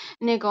ونیز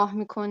نگاه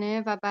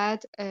میکنه و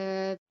بعد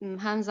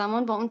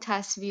همزمان با اون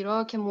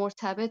تصویرها که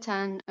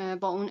مرتبطن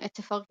با اون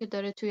اتفاقی که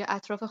داره توی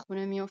اطراف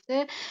خونه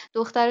میفته،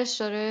 دخترش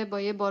داره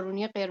با یه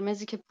بارونی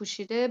قرمزی که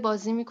پوشیده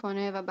بازی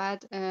میکنه و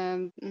بعد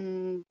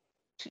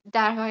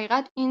در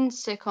حقیقت این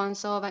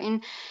سکانس ها و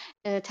این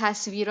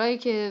تصویرایی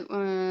که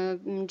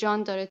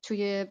جان داره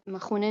توی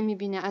خونه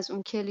میبینه از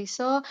اون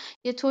کلیسا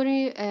یه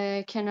طوری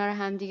کنار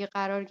همدیگه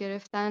قرار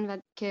گرفتن و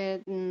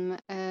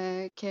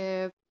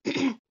که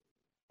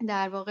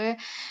در واقع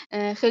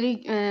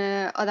خیلی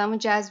آدمو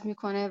جذب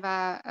میکنه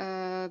و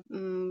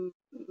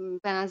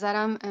به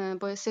نظرم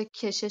باعث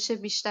کشش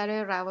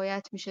بیشتر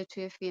روایت میشه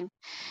توی فیلم.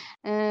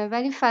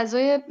 ولی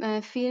فضای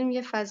فیلم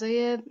یه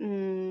فضای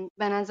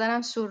به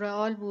نظرم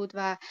سورئال بود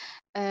و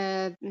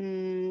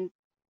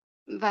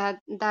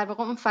در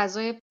واقع اون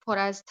فضای پر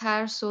از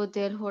ترس و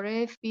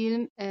دلهره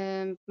فیلم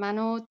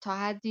منو تا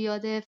حدی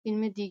یاد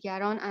فیلم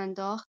دیگران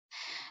انداخت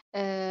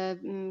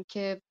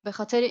که به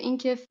خاطر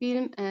اینکه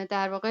فیلم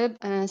در واقع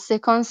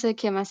سکانس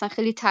که مثلا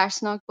خیلی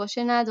ترسناک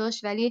باشه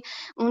نداشت، ولی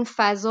اون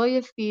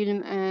فضای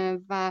فیلم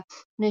و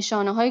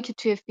نشانه هایی که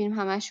توی فیلم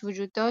همش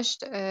وجود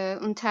داشت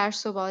اون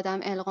ترس رو به آدم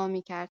القا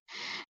می‌کرد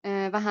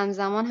و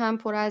همزمان هم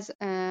پر از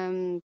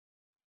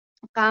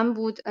غم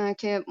بود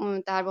که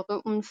در واقع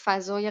اون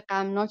فضای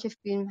غمناک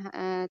فیلم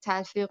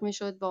تلفیق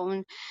میشد با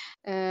اون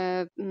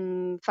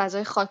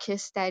فضای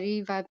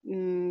خاکستری و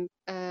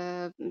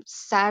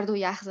سرد و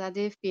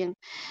یخزده فیلم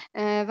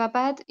و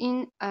بعد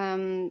این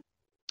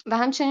و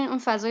همچنین اون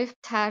فضای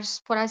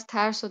پر از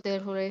ترس و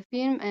دلهوره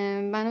فیلم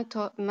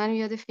منو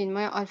یاد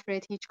فیلم‌های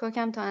آلفرد هیچکاک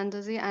هم تا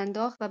اندازه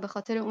انداخت و به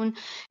خاطر اون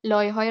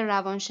لایه‌های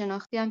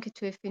روانشناختی هم که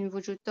توی فیلم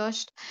وجود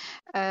داشت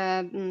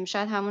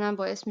شاید همون هم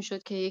باعث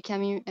میشد که یه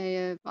کمی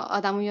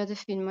آدمو یاد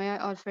فیلم‌های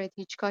آلفرد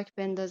هیچکاک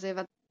بندازه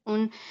و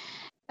اون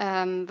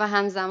و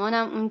همزمان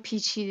هم اون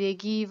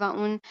پیچیدگی و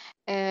اون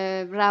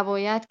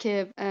روایت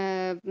که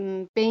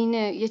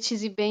یه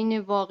چیزی بین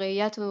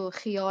واقعیت و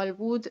خیال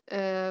بود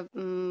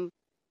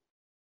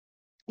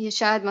یه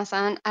شاید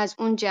مثلا از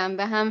اون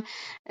جنبه هم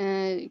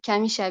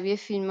کمی شبیه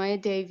فیلم‌های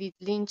دیوید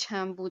لینچ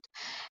هم بود.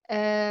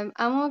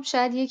 اما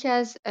شاید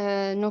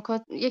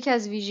یکی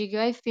از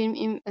ویژگی‌های فیلم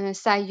این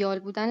سیال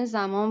بودن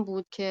زمان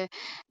بود که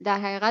در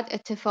حقیقت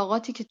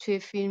اتفاقاتی که توی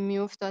فیلم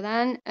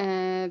میافتادن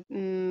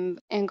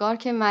انگار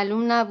که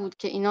معلوم نبود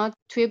که اینا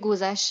توی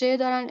گذشته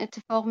دارن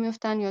اتفاق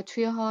میافتن یا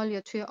توی حال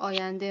یا توی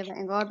آینده و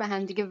انگار به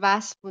همدیگه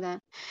وصل بودن.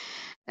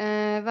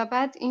 و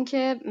بعد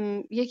اینکه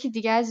یکی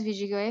دیگه از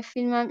ویژگی‌های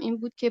فیلمم این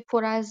بود که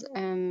پر از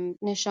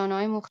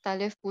نشانه‌های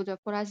مختلف بود و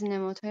پر از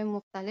نمادهای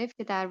مختلف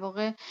که در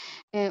واقع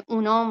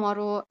اونا ما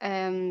رو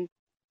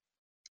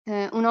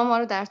اونا ما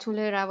رو در طول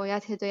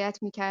روایت هدایت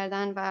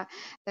میکردن و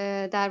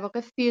در واقع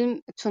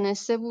فیلم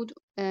تونسته بود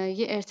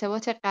یه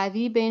ارتباط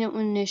قوی بین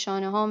اون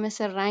نشانه ها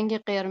مثل رنگ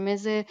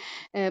قرمز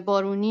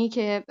بارونی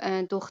که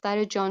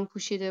دختر جان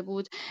پوشیده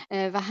بود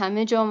و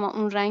همه جا ما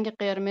اون رنگ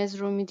قرمز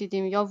رو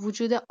میدیدیم، یا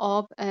وجود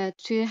آب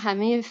توی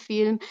همه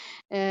فیلم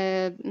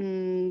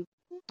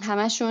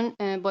همشون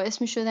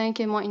باعث می شدن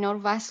که ما اینا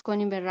رو وصل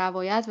کنیم به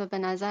روایت و به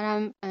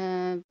نظرم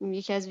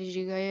یکی از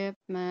ویژگی‌های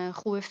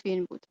خوب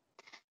فیلم بود.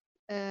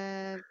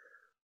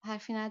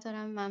 حرفی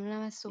ندارم.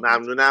 ممنونم از صحبت.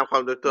 ممنونم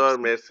خانم دکتر،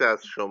 مرسی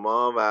از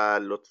شما و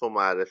لطف و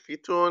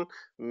معرفیتون.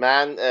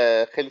 من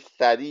خیلی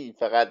سریع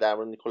فقط در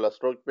مورد نیکولاس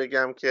روک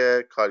بگم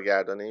که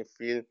کارگردان این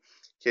فیلم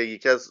که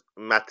یکی از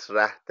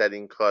مطرح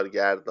ترین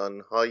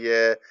کارگردان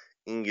های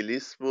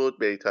انگلیس بود،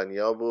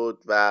 بریتانیا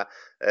بود و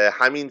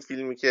همین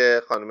فیلمی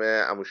که خانم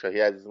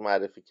عموشاهی عزیز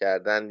معرفی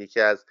کردن یکی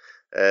از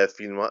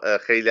فیلم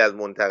خیلی از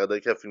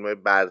منتقدایی که فیلم‌های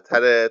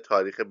برتر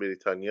تاریخ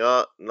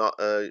بریتانیا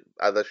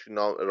ازش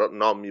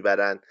نام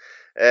میبرن،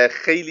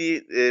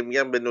 خیلی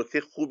میگم به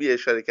نکته خوبی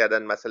اشاره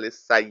کردن، مسئله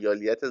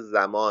سیالیت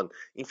زمان.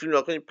 این فیلم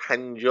نکنید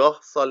 50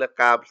 سال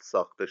قبل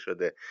ساخته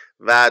شده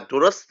و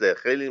درسته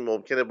خیلی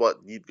ممکنه با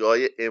دیدگاه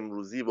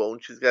امروزی با اون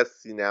چیزی که از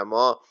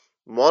سینما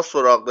ما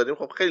سراغ داریم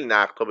خب خیلی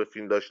نقدها به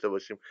فیلم داشته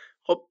باشیم.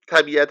 خب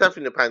طبیعتا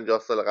فیلم 50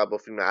 سال قبل با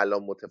فیلم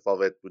الان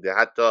متفاوت بوده،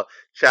 حتی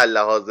چه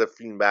لحاظ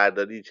فیلم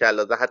برداری، چه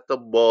لحاظ حتی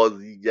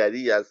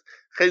بازیگری، از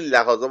خیلی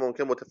لحاظا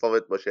ممکن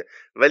متفاوت باشه،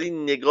 ولی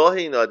نگاه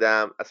این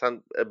آدم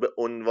اصلا به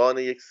عنوان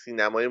یک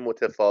سینمای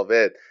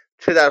متفاوت،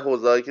 چه در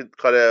حوزه‌ای که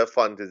کار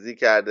فانتزی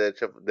کرده،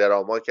 چه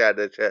دراما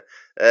کرده، چه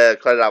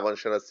کار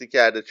روانشناسی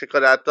کرده، چه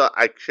کار حتی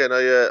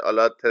اکشن‌های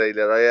حالا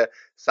تریلرهای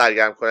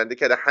سرگرم کننده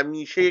کرده،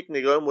 همیشه یک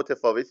نگاه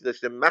متفاوتی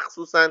داشته،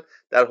 مخصوصا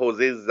در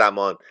حوزه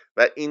زمان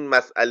و این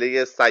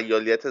مسئله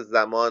سیالیت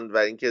زمان و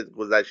اینکه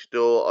گذشته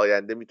و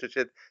آینده میتونه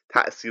چه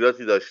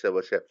تأثیراتی داشته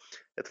باشه.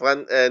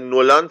 اتفاقا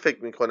نولان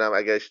فکر میکنم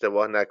اگر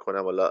اشتباه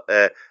نکنم، حالا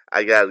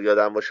اگر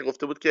یادم باشه،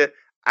 گفته بود که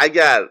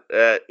اگر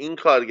این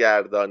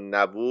کارگردان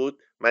نبود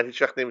من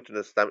هیچ وقت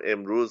نمیتونستم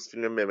امروز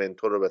فیلم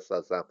ممنتو رو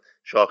بسازم.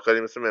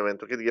 شاهکاری مثل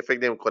ممنتو که دیگه فکر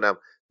نمی کنم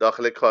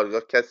داخل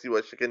کارگاه کسی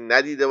باشه که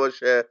ندیده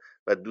باشه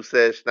و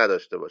دوستش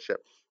نداشته باشه.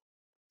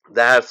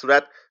 در هر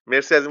صورت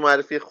مرسی از این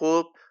معرفی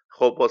خوب.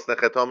 خب حسن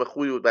ختام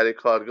خوبی بود برای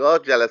کارگاه.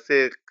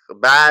 جلسه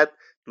بعد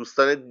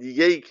دوستان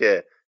دیگه ای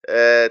که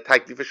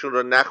تکلیفشون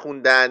رو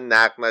نخوندن،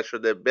 نقل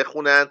نشده،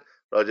 بخونن،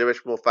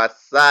 راجبش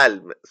مفصل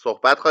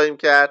صحبت خواهیم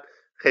کرد.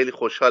 خیلی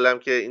خوشحالم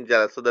که این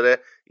جلسه داره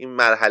این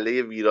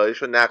مرحله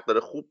ویرایش و نقد داره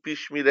خوب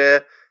پیش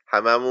میره.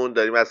 هممون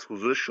داریم از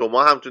حضور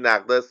شما هم تو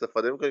نقدا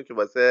استفاده میکنیم که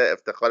واسه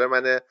افتخار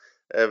منه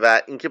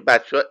و اینکه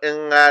بچه‌ها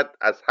انقدر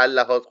از هر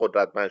لحاظ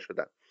قدرتمند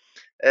شدن.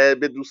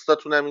 به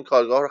دوستاتونم این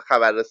کارگاه رو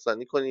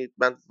خبررسانی کنید.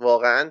 من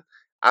واقعا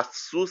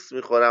افسوس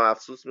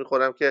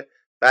میخورم که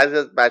بعضی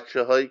از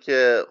بچه هایی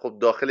که خب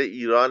داخل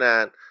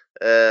ایرانن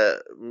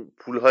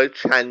پولهای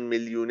چند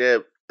میلیونه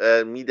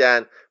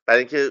میدن برای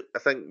اینکه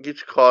اصلا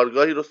هیچ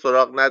کارگاهی رو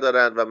سراغ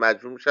ندارن و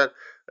مجبور میشن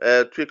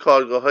توی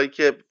کارگاه هایی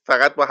که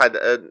فقط با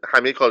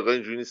همه کارگاه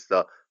اینجوری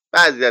نیستا،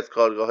 بعضی از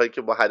کارگاه هایی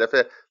که با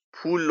هدف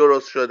پول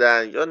درست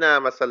شدن یا نه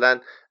مثلا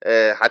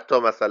حتی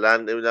مثلا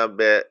نمیدونم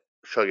به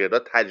شاگردا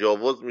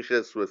تجاوز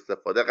میشه، سوء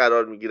استفاده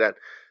قرار میگیرن،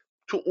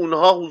 تو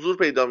اونها حضور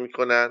پیدا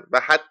میکنن و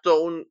حتی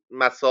اون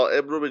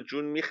مصائب رو به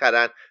جون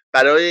میخرن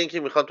برای اینکه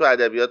میخوان تو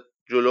ادبیات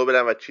جلو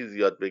برن و چیز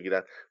یاد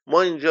بگیرن.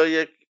 ما اینجا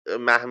یک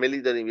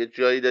محملی داریم، یه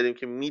جایی داریم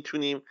که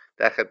میتونیم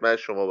در خدمت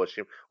شما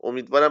باشیم.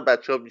 امیدوارم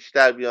بچه ها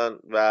بیشتر بیان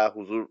و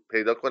حضور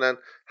پیدا کنن،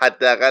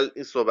 حداقل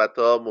این صحبت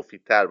ها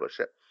مفیدتر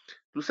باشه.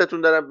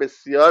 دوستتون دارم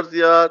بسیار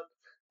زیاد.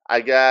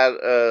 اگر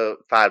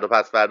فردا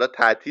پس فردا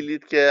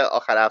تعطیلید که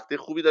آخر هفته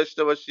خوبی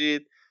داشته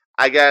باشید،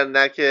 اگر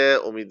نه که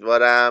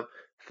امیدوارم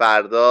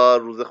فردا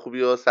روز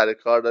خوبی و سر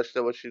کار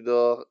داشته باشید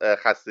و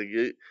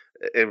خستگی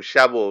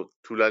امشب و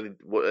طولانی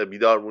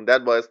بیدار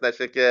موندن باعث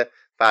نشه که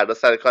فردا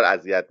سر کار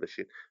اذیت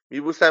بشید.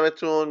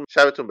 میبوسمتون،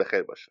 شبتون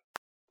بخیر باشه.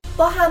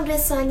 با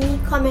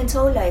همرسانی، کامنت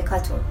ها و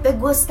لایکاتون به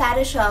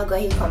گسترش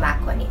آگاهی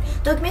کمک کنید.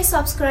 دکمه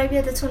سابسکرایب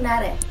یادتون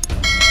نره.